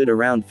contestants stood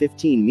around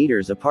 15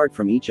 meters apart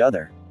from each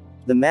other.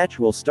 The match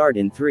will start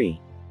in 3,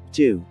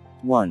 2,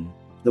 1.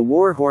 The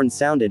war horn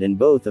sounded and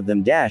both of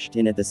them dashed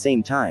in at the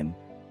same time.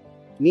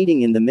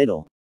 Meeting in the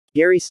middle.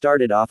 Gary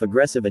started off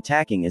aggressive,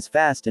 attacking as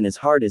fast and as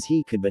hard as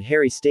he could, but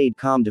Harry stayed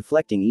calm,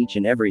 deflecting each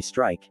and every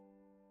strike.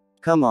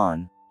 Come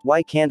on.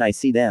 Why can't I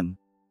see them?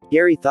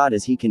 Gary thought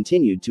as he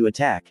continued to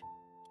attack.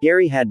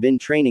 Gary had been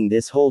training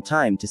this whole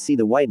time to see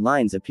the white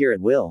lines appear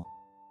at will.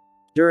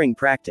 During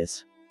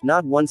practice,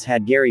 not once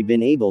had Gary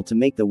been able to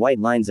make the white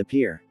lines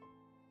appear.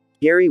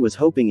 Gary was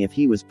hoping if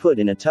he was put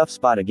in a tough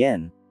spot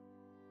again,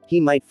 he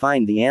might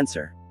find the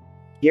answer.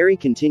 Gary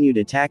continued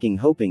attacking,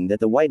 hoping that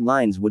the white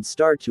lines would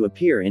start to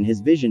appear in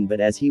his vision, but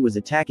as he was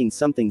attacking,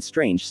 something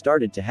strange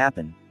started to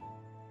happen.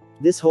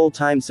 This whole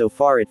time so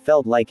far it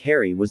felt like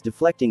Harry was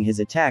deflecting his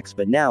attacks,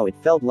 but now it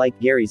felt like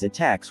Gary's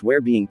attacks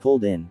were being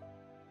pulled in.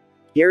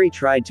 Gary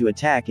tried to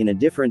attack in a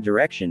different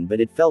direction,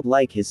 but it felt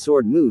like his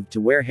sword moved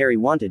to where Harry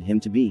wanted him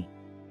to be.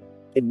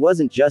 It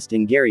wasn't just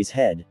in Gary's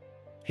head.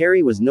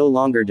 Harry was no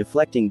longer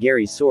deflecting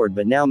Gary's sword,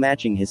 but now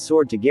matching his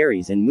sword to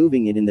Gary's and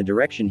moving it in the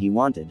direction he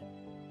wanted.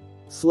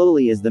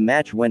 Slowly as the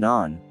match went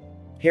on,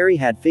 Harry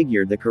had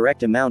figured the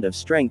correct amount of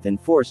strength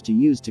and force to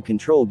use to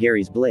control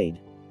Gary's blade.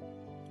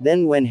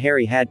 Then when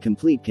Harry had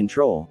complete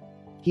control,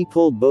 he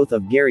pulled both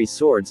of Gary's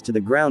swords to the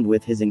ground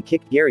with his and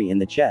kicked Gary in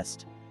the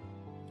chest.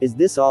 Is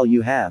this all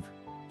you have?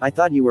 I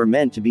thought you were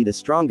meant to be the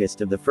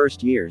strongest of the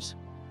first years.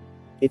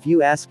 If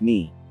you ask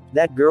me,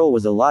 that girl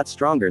was a lot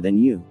stronger than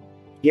you.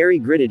 Gary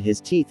gritted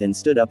his teeth and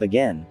stood up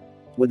again.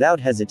 Without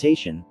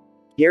hesitation,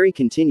 Gary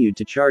continued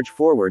to charge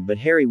forward, but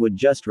Harry would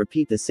just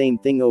repeat the same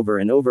thing over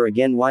and over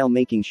again while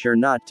making sure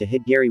not to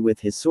hit Gary with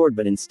his sword,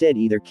 but instead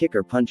either kick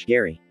or punch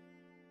Gary.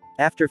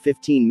 After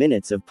 15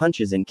 minutes of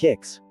punches and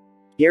kicks,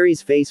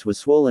 Gary's face was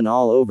swollen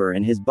all over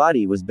and his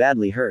body was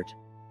badly hurt.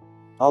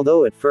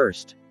 Although at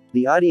first,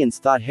 the audience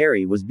thought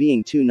Harry was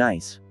being too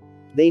nice,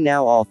 they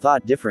now all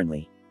thought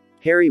differently.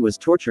 Harry was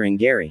torturing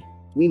Gary.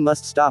 We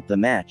must stop the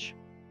match.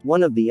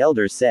 One of the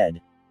elders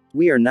said.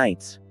 We are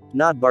knights,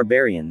 not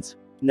barbarians.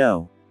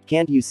 No.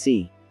 Can't you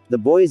see? The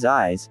boy's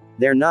eyes,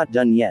 they're not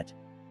done yet.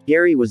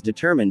 Gary was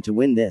determined to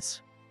win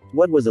this.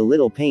 What was a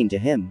little pain to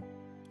him?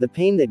 The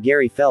pain that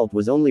Gary felt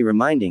was only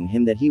reminding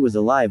him that he was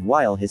alive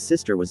while his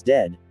sister was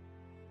dead.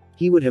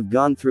 He would have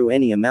gone through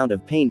any amount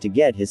of pain to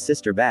get his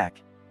sister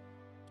back.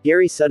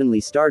 Gary suddenly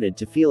started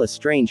to feel a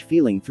strange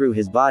feeling through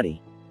his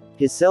body.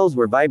 His cells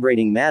were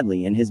vibrating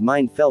madly and his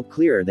mind felt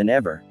clearer than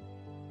ever.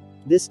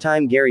 This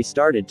time Gary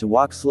started to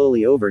walk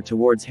slowly over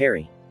towards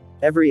Harry.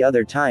 Every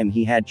other time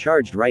he had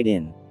charged right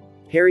in.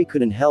 Harry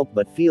couldn't help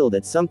but feel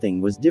that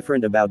something was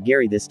different about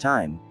Gary this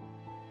time.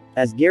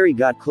 As Gary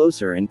got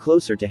closer and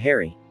closer to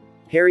Harry,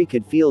 Harry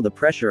could feel the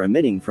pressure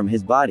emitting from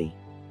his body.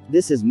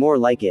 This is more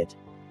like it,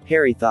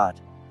 Harry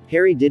thought.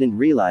 Harry didn't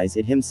realize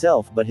it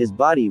himself, but his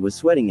body was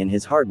sweating and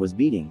his heart was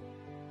beating.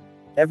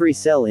 Every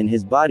cell in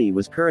his body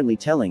was currently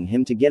telling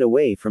him to get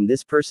away from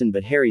this person,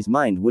 but Harry's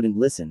mind wouldn't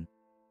listen.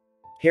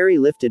 Harry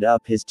lifted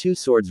up his 2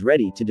 swords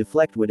ready to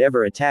deflect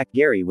whatever attack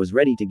Gary was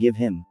ready to give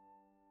him.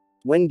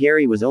 When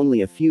Gary was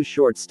only a few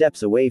short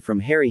steps away from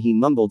Harry, he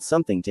mumbled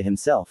something to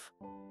himself.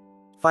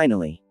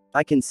 Finally,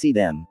 I can see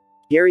them.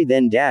 Gary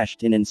then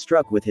dashed in and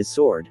struck with his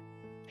sword.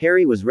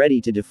 Harry was ready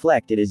to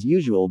deflect it as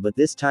usual, but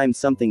this time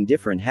something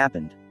different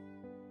happened.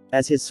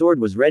 As his sword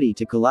was ready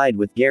to collide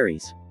with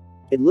Gary's,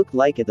 it looked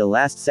like at the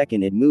last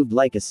second it moved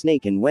like a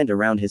snake and went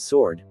around his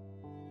sword.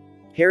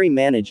 Harry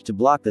managed to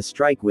block the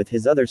strike with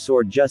his other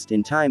sword just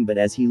in time, but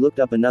as he looked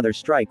up, another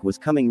strike was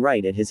coming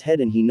right at his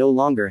head and he no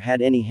longer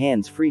had any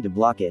hands free to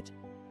block it.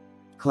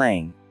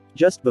 Clang!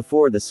 Just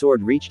before the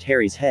sword reached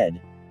Harry's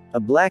head, a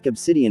black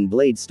obsidian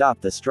blade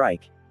stopped the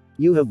strike.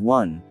 You have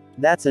won.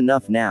 That's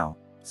enough now,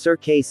 Sir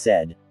Kay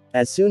said.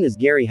 As soon as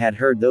Gary had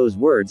heard those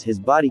words, his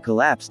body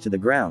collapsed to the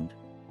ground.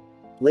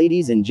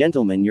 Ladies and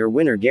gentlemen, your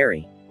winner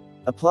Gary.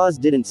 Applause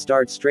didn't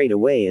start straight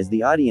away as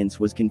the audience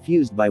was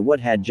confused by what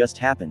had just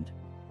happened.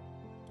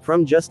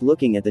 From just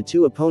looking at the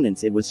 2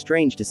 opponents, it was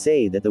strange to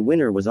say that the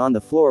winner was on the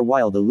floor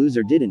while the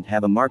loser didn't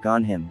have a mark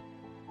on him.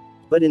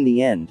 But in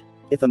the end,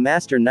 if a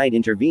Master Knight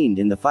intervened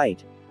in the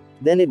fight,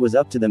 then it was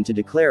up to them to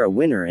declare a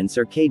winner, and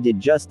Sir Kay did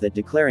just that,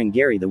 declaring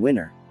Gary the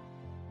winner.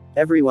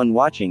 Everyone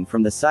watching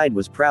from the side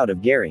was proud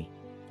of Gary.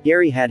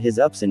 Gary had his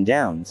ups and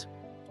downs,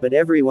 but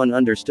everyone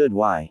understood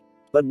why.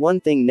 But one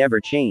thing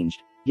never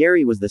changed.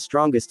 Gary was the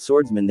strongest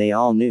swordsman they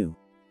all knew.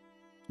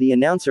 The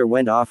announcer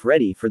went off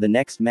ready for the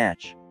next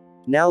match.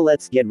 Now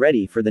let's get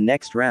ready for the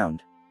next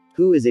round.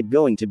 Who is it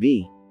going to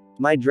be?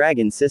 My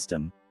Dragon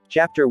System.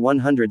 Chapter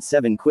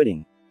 107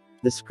 Quitting.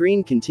 The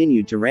screen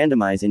continued to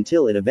randomize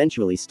until it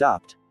eventually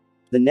stopped.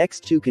 The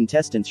next 2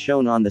 contestants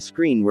shown on the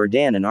screen were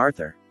Dan and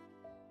Arthur.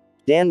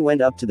 Dan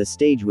went up to the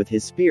stage with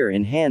his spear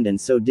in hand, and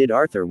so did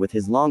Arthur with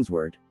his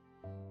longsword.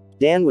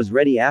 Dan was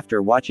ready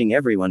after watching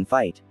everyone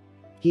fight.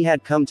 He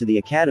had come to the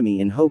academy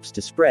in hopes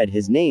to spread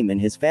his name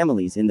and his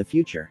family's in the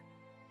future.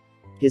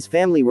 His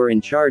family were in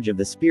charge of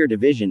the spear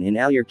division in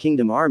Alur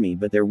Kingdom army,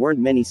 but there weren't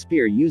many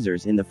spear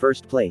users in the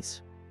first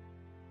place.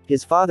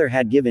 His father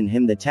had given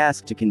him the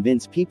task to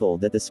convince people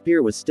that the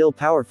spear was still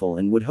powerful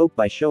and would hope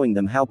by showing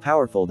them how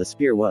powerful the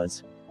spear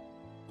was.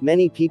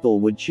 Many people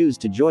would choose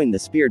to join the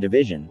spear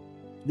division.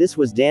 This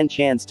was Dan's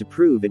chance to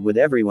prove it with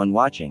everyone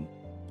watching.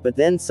 But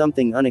then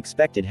something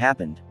unexpected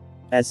happened.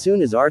 As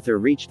soon as Arthur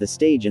reached the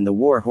stage and the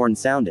war horn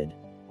sounded,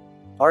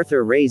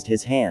 Arthur raised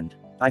his hand.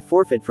 "I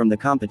forfeit from the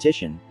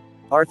competition,"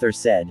 Arthur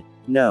said.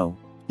 "No,"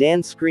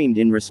 Dan screamed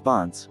in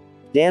response.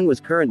 Dan was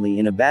currently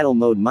in a battle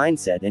mode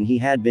mindset and he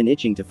had been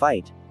itching to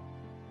fight.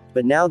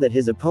 But now that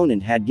his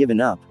opponent had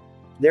given up,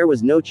 there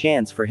was no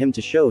chance for him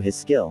to show his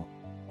skill.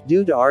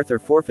 Due to Arthur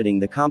forfeiting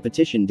the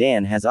competition,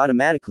 Dan has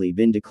automatically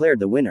been declared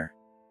the winner.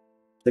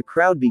 The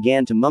crowd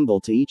began to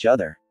mumble to each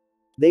other.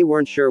 They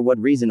weren't sure what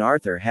reason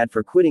Arthur had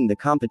for quitting the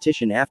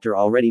competition after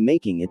already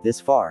making it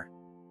this far.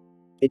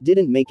 It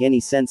didn't make any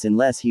sense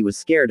unless he was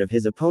scared of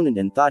his opponent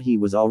and thought he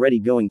was already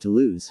going to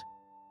lose.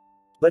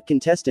 But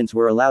contestants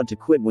were allowed to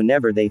quit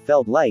whenever they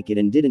felt like it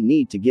and didn't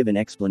need to give an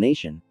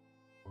explanation.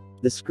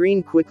 The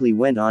screen quickly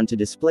went on to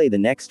display the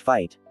next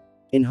fight.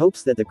 In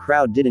hopes that the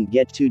crowd didn't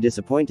get too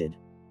disappointed,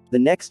 the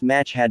next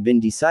match had been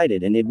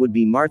decided and it would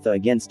be Martha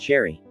against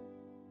Cherry.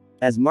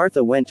 As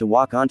Martha went to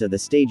walk onto the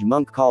stage,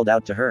 Monk called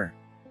out to her,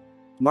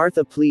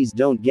 "Martha, please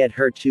don't get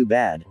hurt too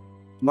bad."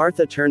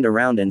 Martha turned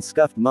around and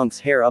scuffed Monk's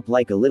hair up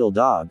like a little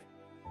dog.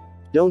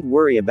 "Don't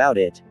worry about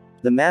it.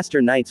 The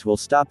Master Knights will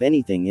stop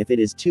anything if it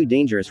is too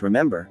dangerous,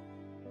 remember?"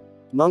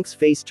 Monk's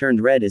face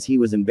turned red as he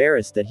was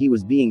embarrassed that he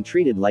was being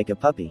treated like a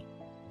puppy.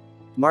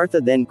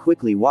 Martha then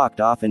quickly walked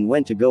off and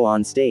went to go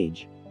on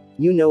stage.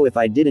 "You know, if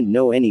I didn't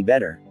know any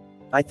better.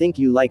 I think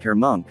you like her,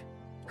 Monk,"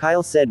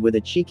 Kyle said with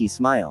a cheeky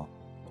smile.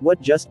 "What,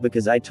 just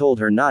because I told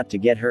her not to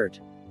get hurt?"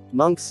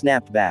 Monk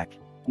snapped back.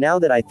 "Now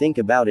that I think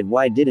about it,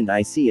 why didn't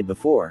I see it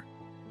before?"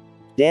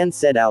 Dan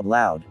said out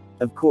loud.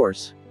 "Of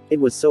course. It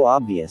was so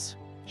obvious."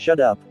 "Shut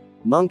up,"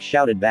 Monk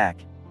shouted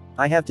back.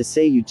 "I have to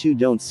say, you two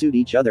don't suit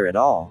each other at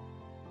all,"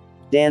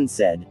 Dan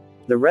said.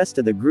 The rest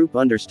of the group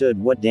understood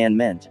what Dan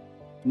meant.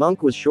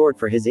 Monk was short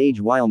for his age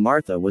while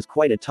Martha was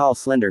quite a tall,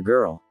 slender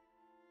girl.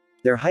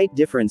 Their height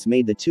difference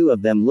made the two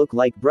of them look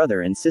like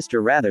brother and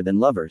sister rather than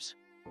lovers.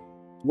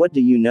 "What do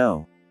you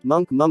know?"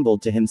 Monk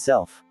mumbled to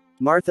himself.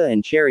 Martha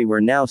and Cherry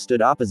were now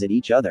stood opposite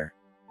each other.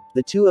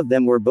 The two of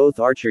them were both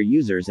archer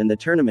users and the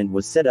tournament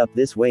was set up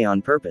this way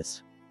on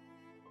purpose.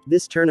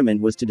 This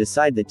tournament was to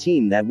decide the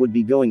team that would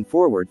be going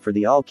forward for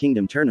the All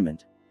Kingdom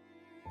tournament.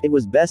 It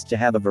was best to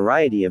have a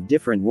variety of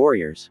different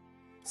warriors.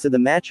 So the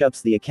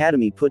matchups the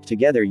Academy put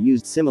together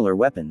used similar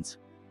weapons.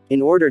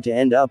 In order to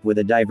end up with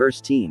a diverse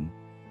team.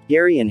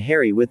 Gary and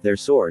Harry with their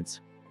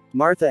swords.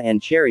 Martha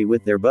and Cherry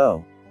with their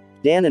bow.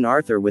 Dan and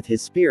Arthur with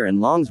his spear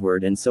and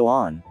longsword, and so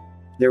on.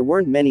 There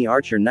weren't many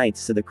archer knights,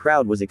 so the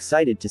crowd was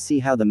excited to see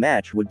how the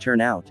match would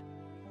turn out.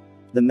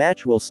 The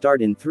match will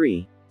start in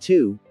 3,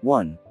 2,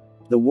 1.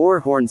 The war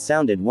horn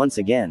sounded once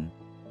again.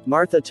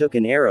 Martha took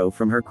an arrow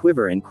from her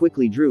quiver and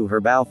quickly drew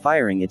her bow,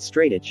 firing it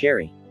straight at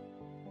Cherry.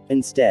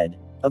 Instead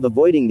of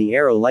avoiding the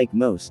arrow like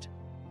most,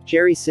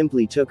 Cherry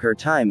simply took her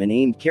time and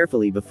aimed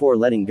carefully before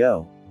letting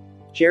go.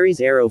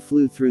 Cherry's arrow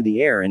flew through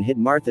the air and hit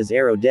Martha's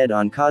arrow dead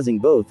on, causing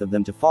both of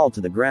them to fall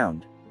to the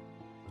ground.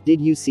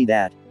 "Did you see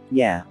that?"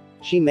 "Yeah.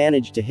 She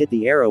managed to hit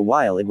the arrow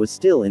while it was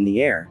still in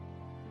the air.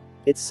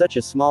 It's such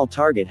a small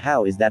target,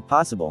 how is that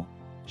possible?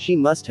 She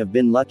must have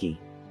been lucky."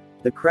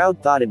 The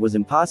crowd thought it was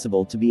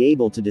impossible to be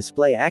able to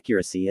display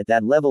accuracy at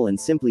that level and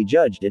simply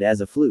judged it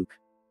as a fluke.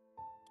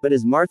 But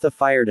as Martha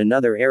fired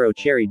another arrow,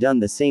 Cherry done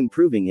the same,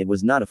 proving it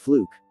was not a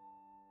fluke.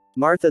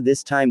 Martha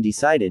this time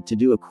decided to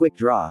do a quick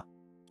draw,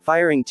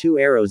 firing 2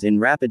 arrows in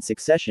rapid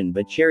succession,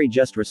 but Cherry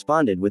just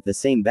responded with the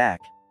same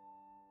back.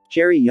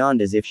 Cherry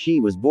yawned as if she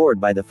was bored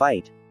by the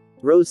fight.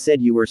 "Rose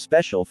said you were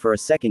special for a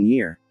second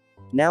year.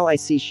 Now I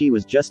see she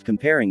was just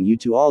comparing you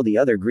to all the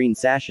other green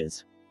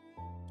sashes."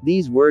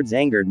 These words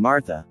angered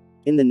Martha.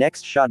 In the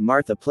next shot,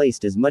 Martha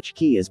placed as much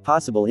ki as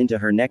possible into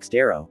her next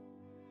arrow.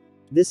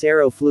 This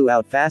arrow flew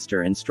out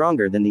faster and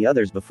stronger than the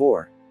others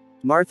before.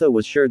 Martha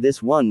was sure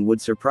this one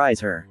would surprise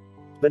her.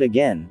 But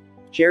again,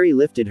 Cherry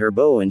lifted her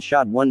bow and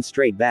shot one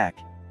straight back.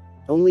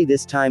 Only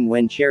this time,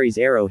 when Cherry's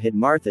arrow hit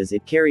Martha's,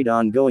 it carried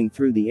on going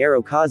through the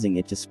arrow, causing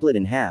it to split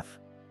in half.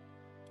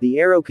 The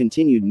arrow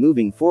continued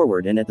moving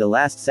forward, and at the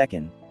last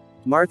second,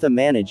 Martha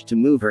managed to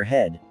move her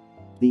head.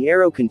 The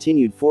arrow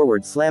continued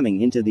forward,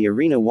 slamming into the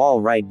arena wall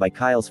right by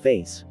Kyle's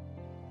face.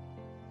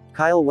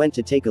 Kyle went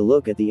to take a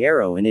look at the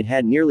arrow and it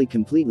had nearly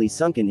completely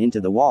sunken into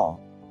the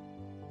wall,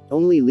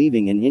 only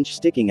leaving an inch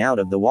sticking out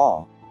of the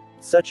wall.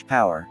 Such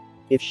power.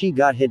 If she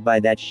got hit by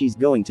that, she's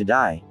going to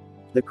die,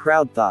 the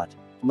crowd thought.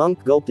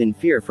 Monk gulped in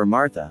fear for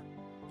Martha.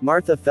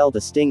 Martha felt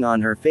a sting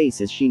on her face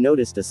as she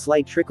noticed a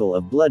slight trickle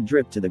of blood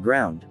drip to the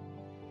ground.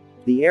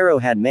 The arrow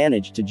had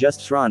managed to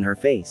just srawn her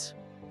face.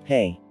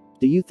 "Hey,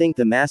 do you think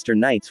the Master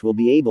Knights will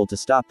be able to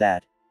stop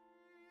that?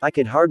 I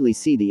could hardly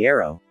see the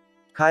arrow,"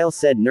 Kyle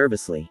said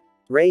nervously.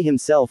 Ray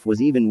himself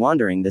was even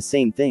wondering the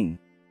same thing.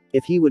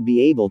 If he would be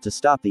able to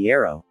stop the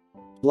arrow.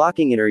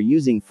 Blocking it or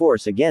using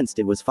force against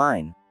it was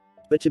fine.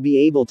 But to be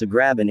able to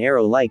grab an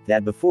arrow like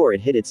that before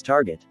it hit its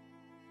target.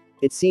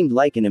 It seemed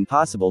like an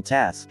impossible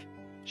task.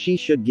 She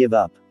should give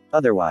up.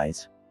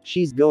 Otherwise,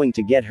 she's going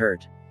to get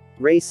hurt.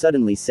 Ray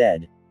suddenly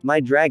said, "My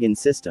dragon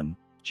system."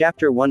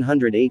 Chapter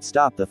 108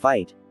 Stop the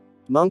fight.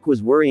 Monk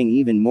was worrying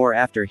even more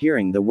after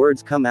hearing the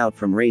words come out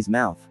from Ray's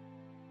mouth.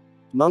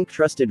 Monk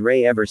trusted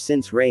Ray ever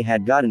since Ray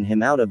had gotten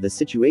him out of the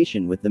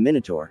situation with the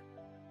Minotaur.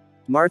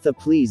 "Martha,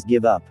 please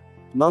give up."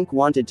 Monk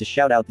wanted to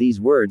shout out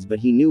these words, but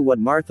he knew what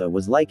Martha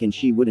was like and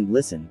she wouldn't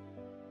listen.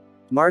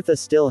 Martha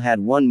still had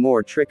one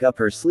more trick up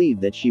her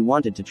sleeve that she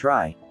wanted to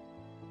try.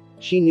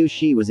 She knew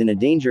she was in a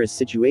dangerous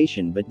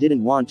situation but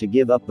didn't want to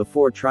give up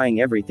before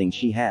trying everything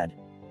she had.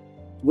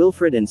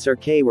 Wilfred and Sir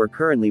Kay were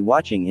currently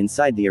watching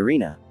inside the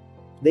arena.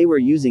 They were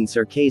using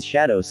Sir Kay's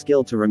shadow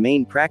skill to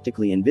remain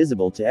practically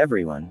invisible to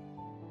everyone.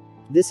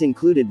 This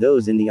included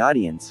those in the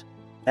audience,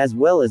 as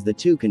well as the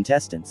two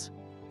contestants.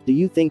 "Do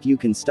you think you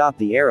can stop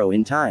the arrow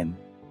in time?"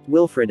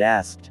 Wilfred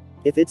asked.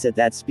 "If it's at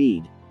that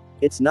speed,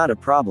 it's not a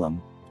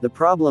problem. The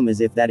problem is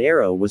if that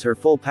arrow was her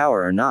full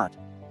power or not,"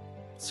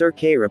 Sir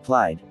Kay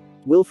replied.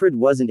 Wilfred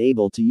wasn't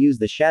able to use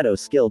the shadow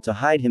skill to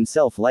hide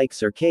himself like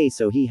Sir Kay,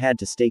 so he had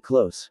to stay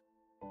close.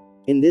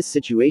 In this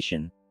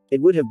situation,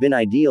 it would have been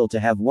ideal to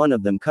have one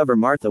of them cover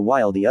Martha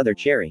while the other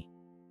Cherry.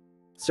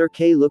 Sir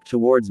Kay looked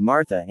towards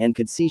Martha and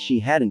could see she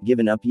hadn't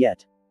given up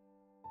yet.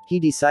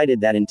 He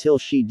decided that until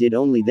she did,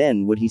 only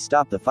then would he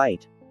stop the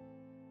fight.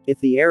 If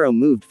the arrow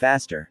moved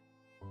faster,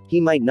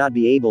 he might not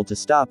be able to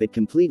stop it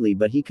completely,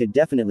 but he could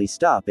definitely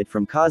stop it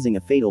from causing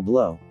a fatal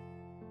blow.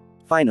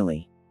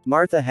 Finally,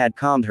 Martha had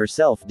calmed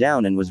herself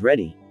down and was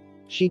ready.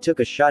 She took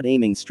a shot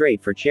aiming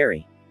straight for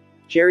Cherry.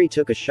 Cherry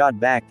took a shot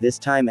back, this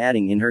time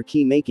adding in her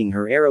ki, making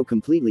her arrow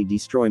completely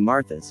destroy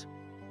Martha's.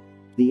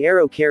 The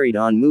arrow carried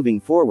on moving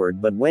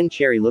forward, but when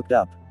Cherry looked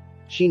up,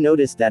 she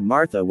noticed that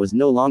Martha was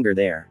no longer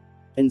there.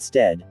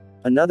 Instead,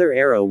 another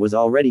arrow was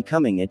already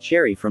coming at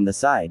Cherry from the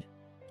side.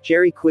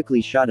 Cherry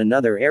quickly shot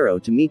another arrow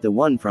to meet the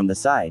one from the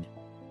side.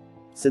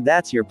 "So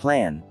that's your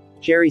plan,"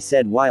 Cherry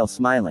said while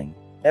smiling.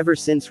 Ever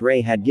since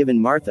Ray had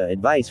given Martha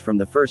advice from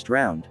the first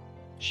round,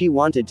 she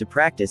wanted to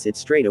practice it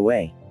straight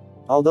away.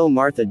 Although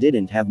Martha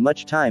didn't have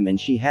much time and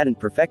she hadn't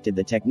perfected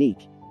the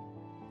technique,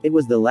 it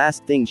was the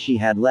last thing she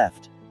had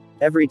left.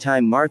 Every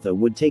time Martha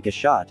would take a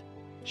shot,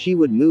 she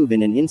would move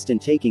in an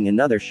instant, taking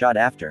another shot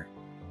after.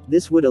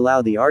 This would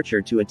allow the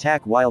archer to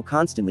attack while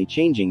constantly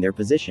changing their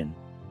position.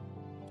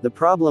 The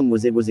problem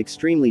was it was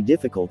extremely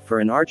difficult for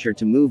an archer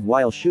to move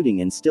while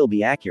shooting and still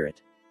be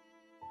accurate.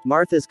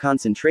 Martha's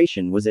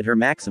concentration was at her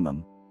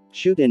maximum.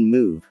 "Shoot and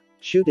move.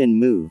 Shoot and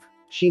move,"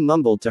 she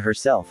mumbled to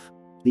herself.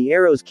 The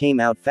arrows came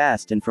out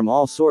fast and from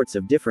all sorts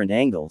of different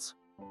angles.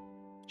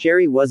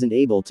 Cherry wasn't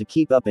able to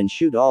keep up and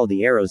shoot all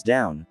the arrows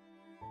down.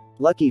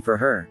 Lucky for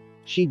her,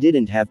 she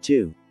didn't have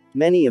to.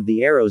 Many of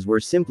the arrows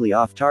were simply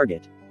off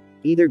target,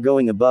 either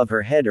going above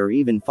her head or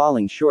even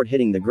falling short,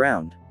 hitting the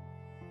ground.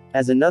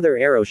 As another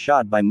arrow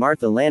shot by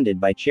Martha landed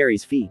by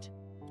Cherry's feet,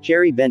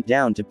 Cherry bent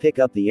down to pick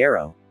up the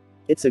arrow.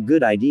 "It's a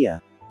good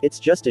idea. It's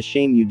just a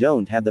shame you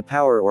don't have the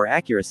power or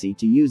accuracy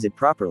to use it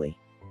properly."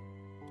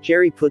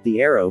 Cherry put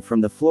the arrow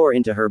from the floor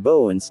into her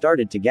bow and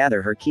started to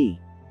gather her ki.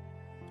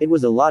 It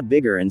was a lot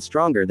bigger and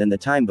stronger than the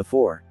time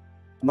before.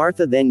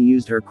 Martha then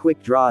used her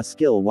quick draw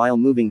skill while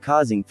moving,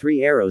 causing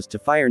 3 arrows to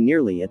fire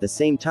nearly at the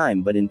same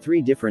time but in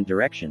 3 different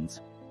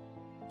directions.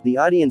 The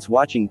audience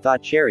watching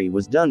thought Cherry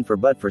was done for,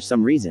 but for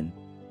some reason,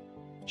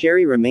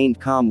 Cherry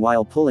remained calm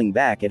while pulling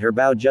back at her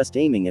bow, just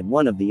aiming at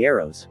one of the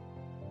arrows.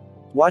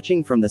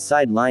 Watching from the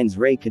sidelines,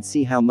 Ray could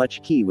see how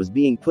much ki was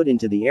being put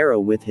into the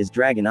arrow with his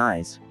dragon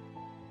eyes.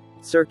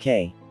 "Sir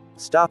Kay,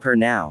 stop her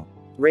now,"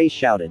 Ray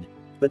shouted.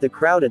 But the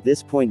crowd at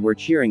this point were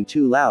cheering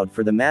too loud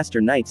for the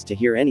Master Knights to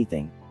hear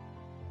anything.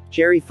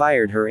 Cherry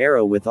fired her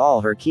arrow with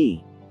all her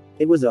ki.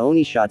 It was a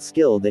Oni-shot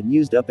skill that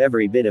used up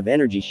every bit of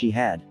energy she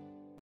had.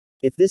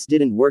 If this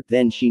didn't work,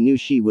 then she knew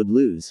she would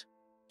lose.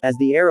 As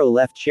the arrow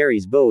left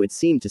Cherry's bow, it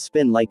seemed to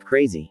spin like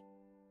crazy.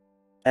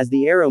 As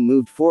the arrow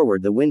moved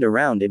forward, the wind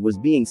around it was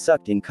being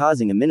sucked in,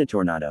 causing a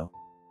mini-tornado.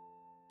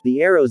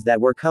 The arrows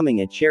that were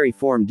coming at Cherry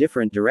from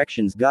different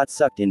directions got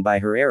sucked in by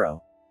her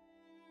arrow.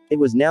 It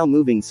was now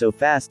moving so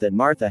fast that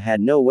Martha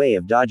had no way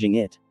of dodging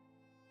it.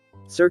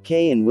 Sir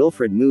Kay and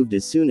Wilfred moved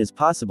as soon as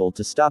possible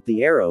to stop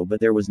the arrow, but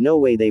there was no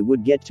way they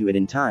would get to it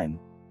in time.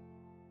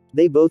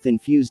 They both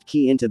infused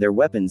ki into their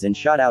weapons and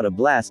shot out a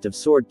blast of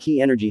sword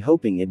ki energy,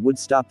 hoping it would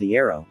stop the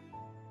arrow.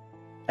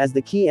 As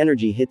the ki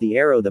energy hit the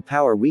arrow, the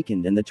power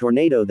weakened and the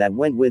tornado that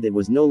went with it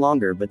was no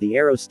longer, but the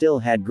arrow still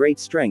had great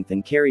strength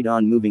and carried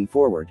on moving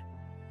forward.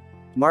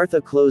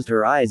 Martha closed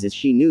her eyes as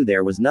she knew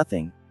there was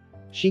nothing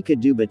she could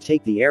do but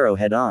take the arrow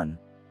head on.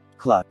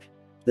 Cluck.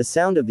 The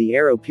sound of the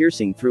arrow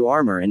piercing through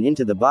armor and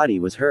into the body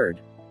was heard.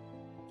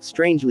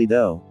 Strangely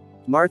though,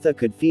 Martha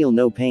could feel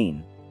no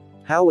pain.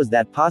 How was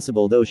that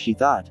possible though, she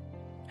thought?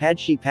 Had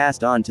she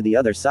passed on to the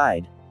other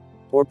side?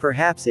 Or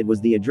perhaps it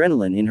was the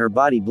adrenaline in her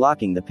body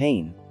blocking the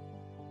pain.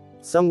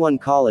 Someone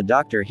call a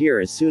doctor here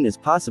as soon as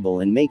possible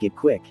and make it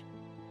quick.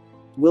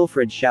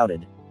 Wilfred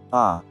shouted.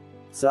 Ah.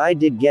 So I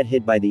did get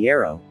hit by the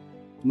arrow.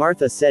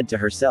 Martha said to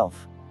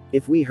herself.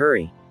 If we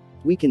hurry,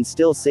 we can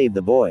still save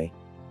the boy.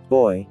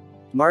 Boy.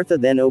 Martha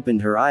then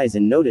opened her eyes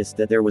and noticed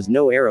that there was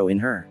no arrow in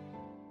her.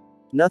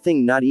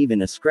 Nothing, not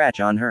even a scratch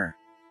on her.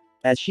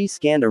 As she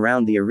scanned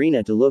around the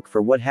arena to look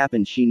for what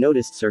happened, she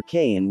noticed Sir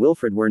Kay and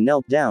Wilfred were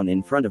knelt down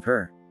in front of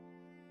her.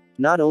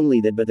 Not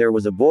only that, but there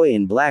was a boy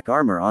in black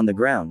armor on the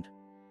ground.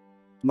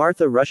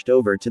 Martha rushed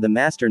over to the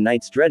Master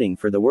Knights, dreading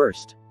for the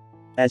worst.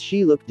 As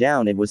she looked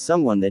down, it was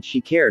someone that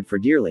she cared for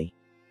dearly.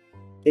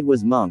 It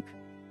was Monk.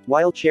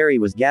 While Cherry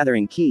was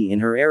gathering ki in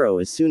her arrow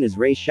as soon as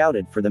Ray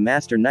shouted for the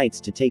Master Knights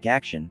to take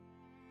action,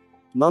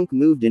 Monk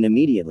moved in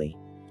immediately,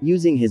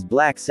 using his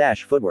black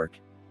sash footwork.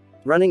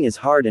 Running as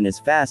hard and as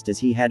fast as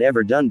he had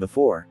ever done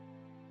before.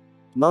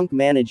 Monk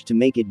managed to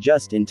make it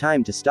just in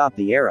time to stop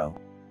the arrow,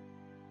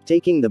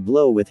 taking the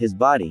blow with his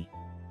body.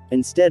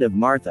 Instead of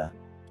Martha.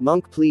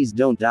 Monk, please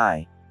don't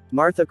die.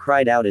 Martha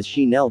cried out as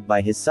she knelt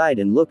by his side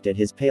and looked at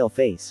his pale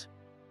face.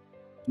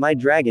 My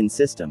Dragon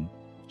System.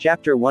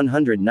 Chapter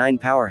 109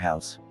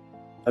 Powerhouse.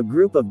 A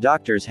group of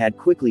doctors had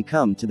quickly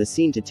come to the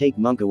scene to take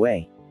Monk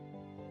away.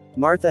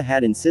 Martha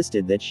had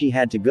insisted that she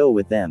had to go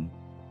with them.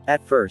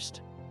 At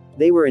first,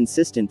 they were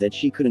insistent that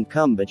she couldn't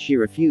come, but she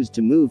refused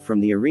to move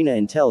from the arena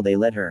until they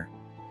let her.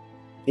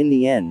 In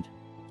the end,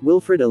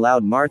 Wilfred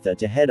allowed Martha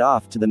to head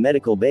off to the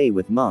medical bay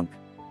with Monk.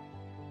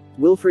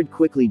 Wilfred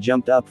quickly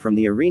jumped up from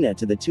the arena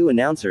to the two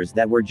announcers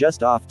that were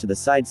just off to the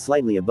side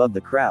slightly above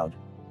the crowd.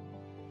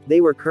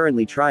 They were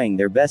currently trying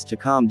their best to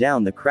calm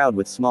down the crowd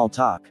with small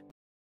talk.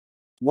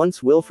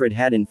 Once Wilfred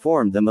had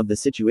informed them of the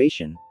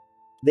situation,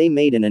 they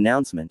made an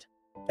announcement.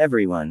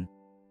 Everyone.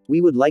 We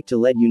would like to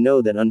let you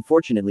know that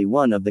unfortunately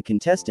one of the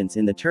contestants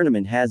in the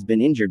tournament has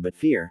been injured, but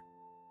fear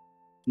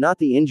not,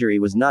 the injury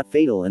was not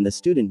fatal and the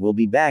student will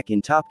be back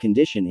in top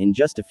condition in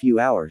just a few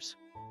hours.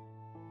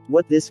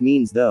 What this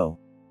means though,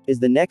 is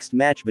the next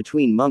match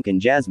between Monk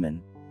and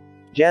Jasmine.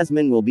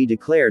 Jasmine will be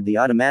declared the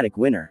automatic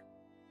winner.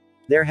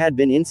 There had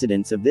been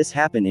incidents of this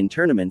happen in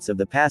tournaments of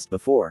the past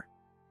before.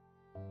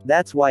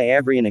 That's why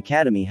Avrian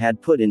Academy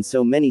had put in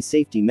so many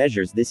safety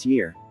measures this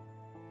year,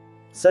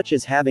 such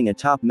as having a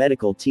top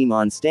medical team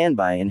on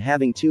standby and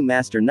having 2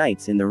 Master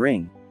Knights in the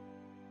ring.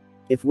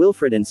 If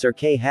Wilfred and Sir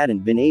Kay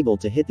hadn't been able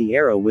to hit the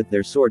arrow with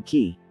their sword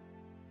ki,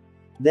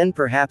 then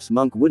perhaps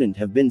Monk wouldn't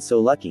have been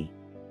so lucky.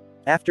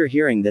 After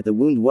hearing that the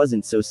wound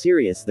wasn't so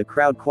serious, the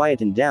crowd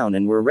quietened down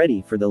and were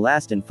ready for the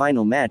last and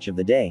final match of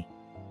the day.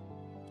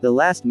 The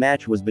last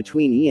match was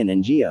between Ian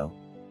and Geo.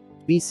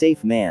 Be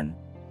safe, man,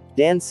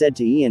 Dan said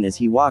to Ian as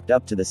he walked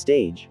up to the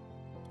stage.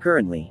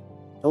 Currently,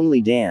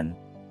 only Dan,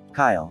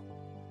 Kyle,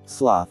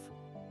 Sloth,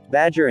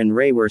 Badger and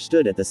Ray were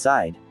stood at the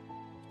side.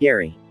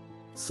 Gary,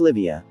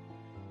 Slivia,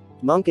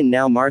 Monk and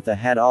now Martha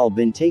had all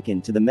been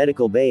taken to the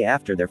medical bay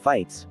after their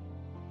fights.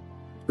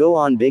 Go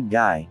on, big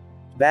guy,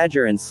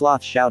 Badger and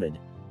Sloth shouted.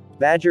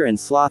 Badger and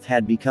Sloth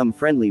had become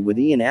friendly with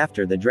Ian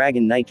after the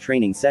Dragon Knight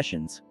training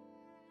sessions.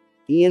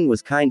 Ian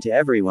was kind to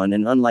everyone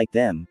and unlike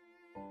them,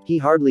 he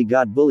hardly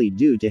got bullied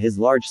due to his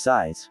large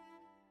size.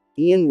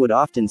 Ian would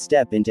often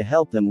step in to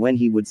help them when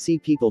he would see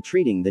people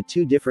treating the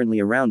two differently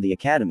around the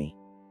academy.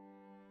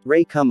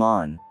 Ray, come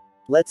on.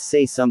 Let's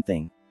say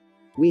something.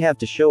 We have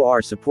to show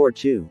our support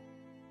too,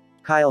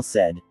 Kyle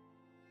said.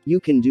 You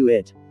can do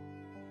it.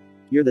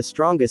 You're the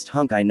strongest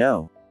hunk I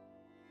know,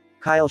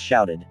 Kyle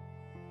shouted.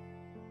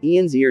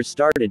 Ian's ears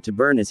started to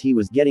burn as he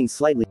was getting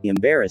slightly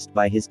embarrassed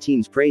by his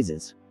team's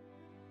praises.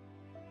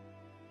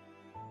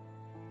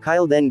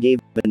 Kyle then gave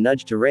a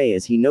nudge to Ray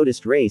as he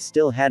noticed Ray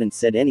still hadn't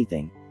said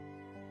anything.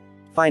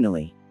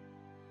 Finally,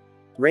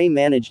 Ray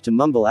managed to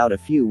mumble out a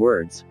few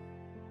words.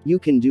 You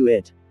can do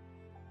it,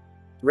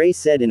 Ray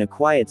said in a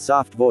quiet,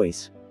 soft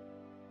voice.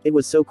 It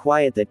was so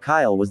quiet that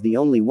Kyle was the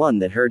only one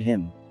that heard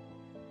him.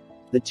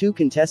 The two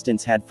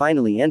contestants had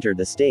finally entered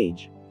the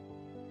stage.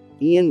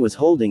 Ian was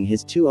holding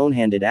his 2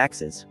 own-handed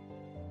axes.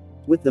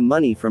 With the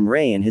money from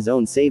Ray and his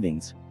own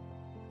savings,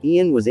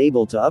 Ian was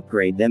able to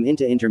upgrade them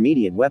into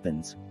intermediate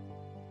weapons.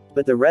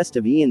 But the rest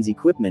of Ian's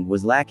equipment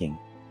was lacking.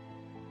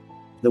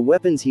 The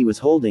weapons he was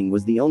holding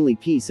was the only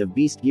piece of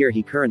beast gear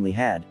he currently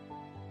had.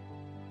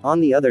 On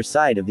the other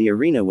side of the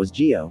arena was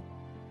Geo,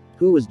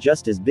 who was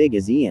just as big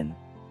as Ian.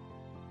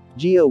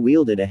 Geo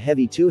wielded a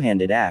heavy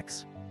 2-handed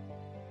axe.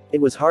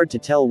 It was hard to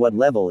tell what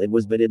level it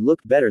was, but it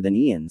looked better than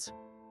Ian's.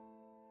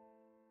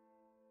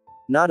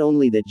 Not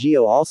only that,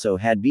 Geo also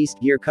had beast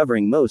gear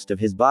covering most of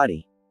his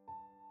body.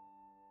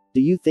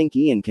 Do you think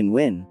Ian can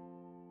win?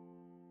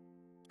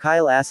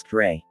 Kyle asked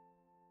Ray.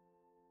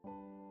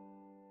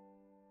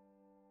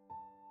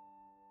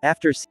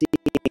 After seeing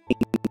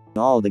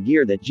all the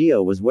gear that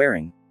Geo was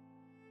wearing,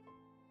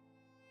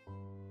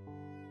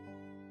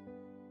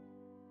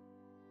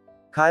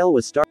 Kyle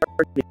was starting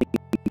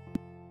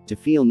to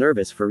feel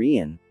nervous for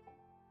Ian.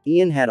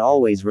 Ian had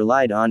always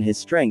relied on his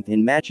strength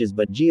in matches,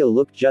 but Geo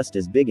looked just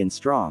as big and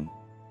strong.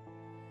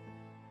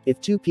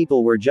 If 2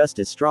 people were just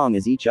as strong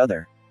as each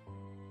other,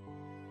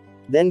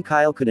 Then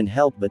Kyle couldn't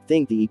help but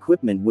think the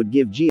equipment would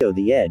give Gio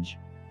the edge.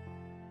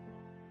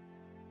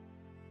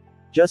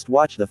 Just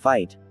watch the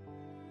fight.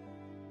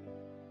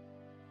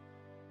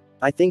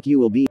 I think you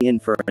will be in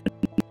for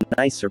a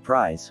nice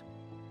surprise.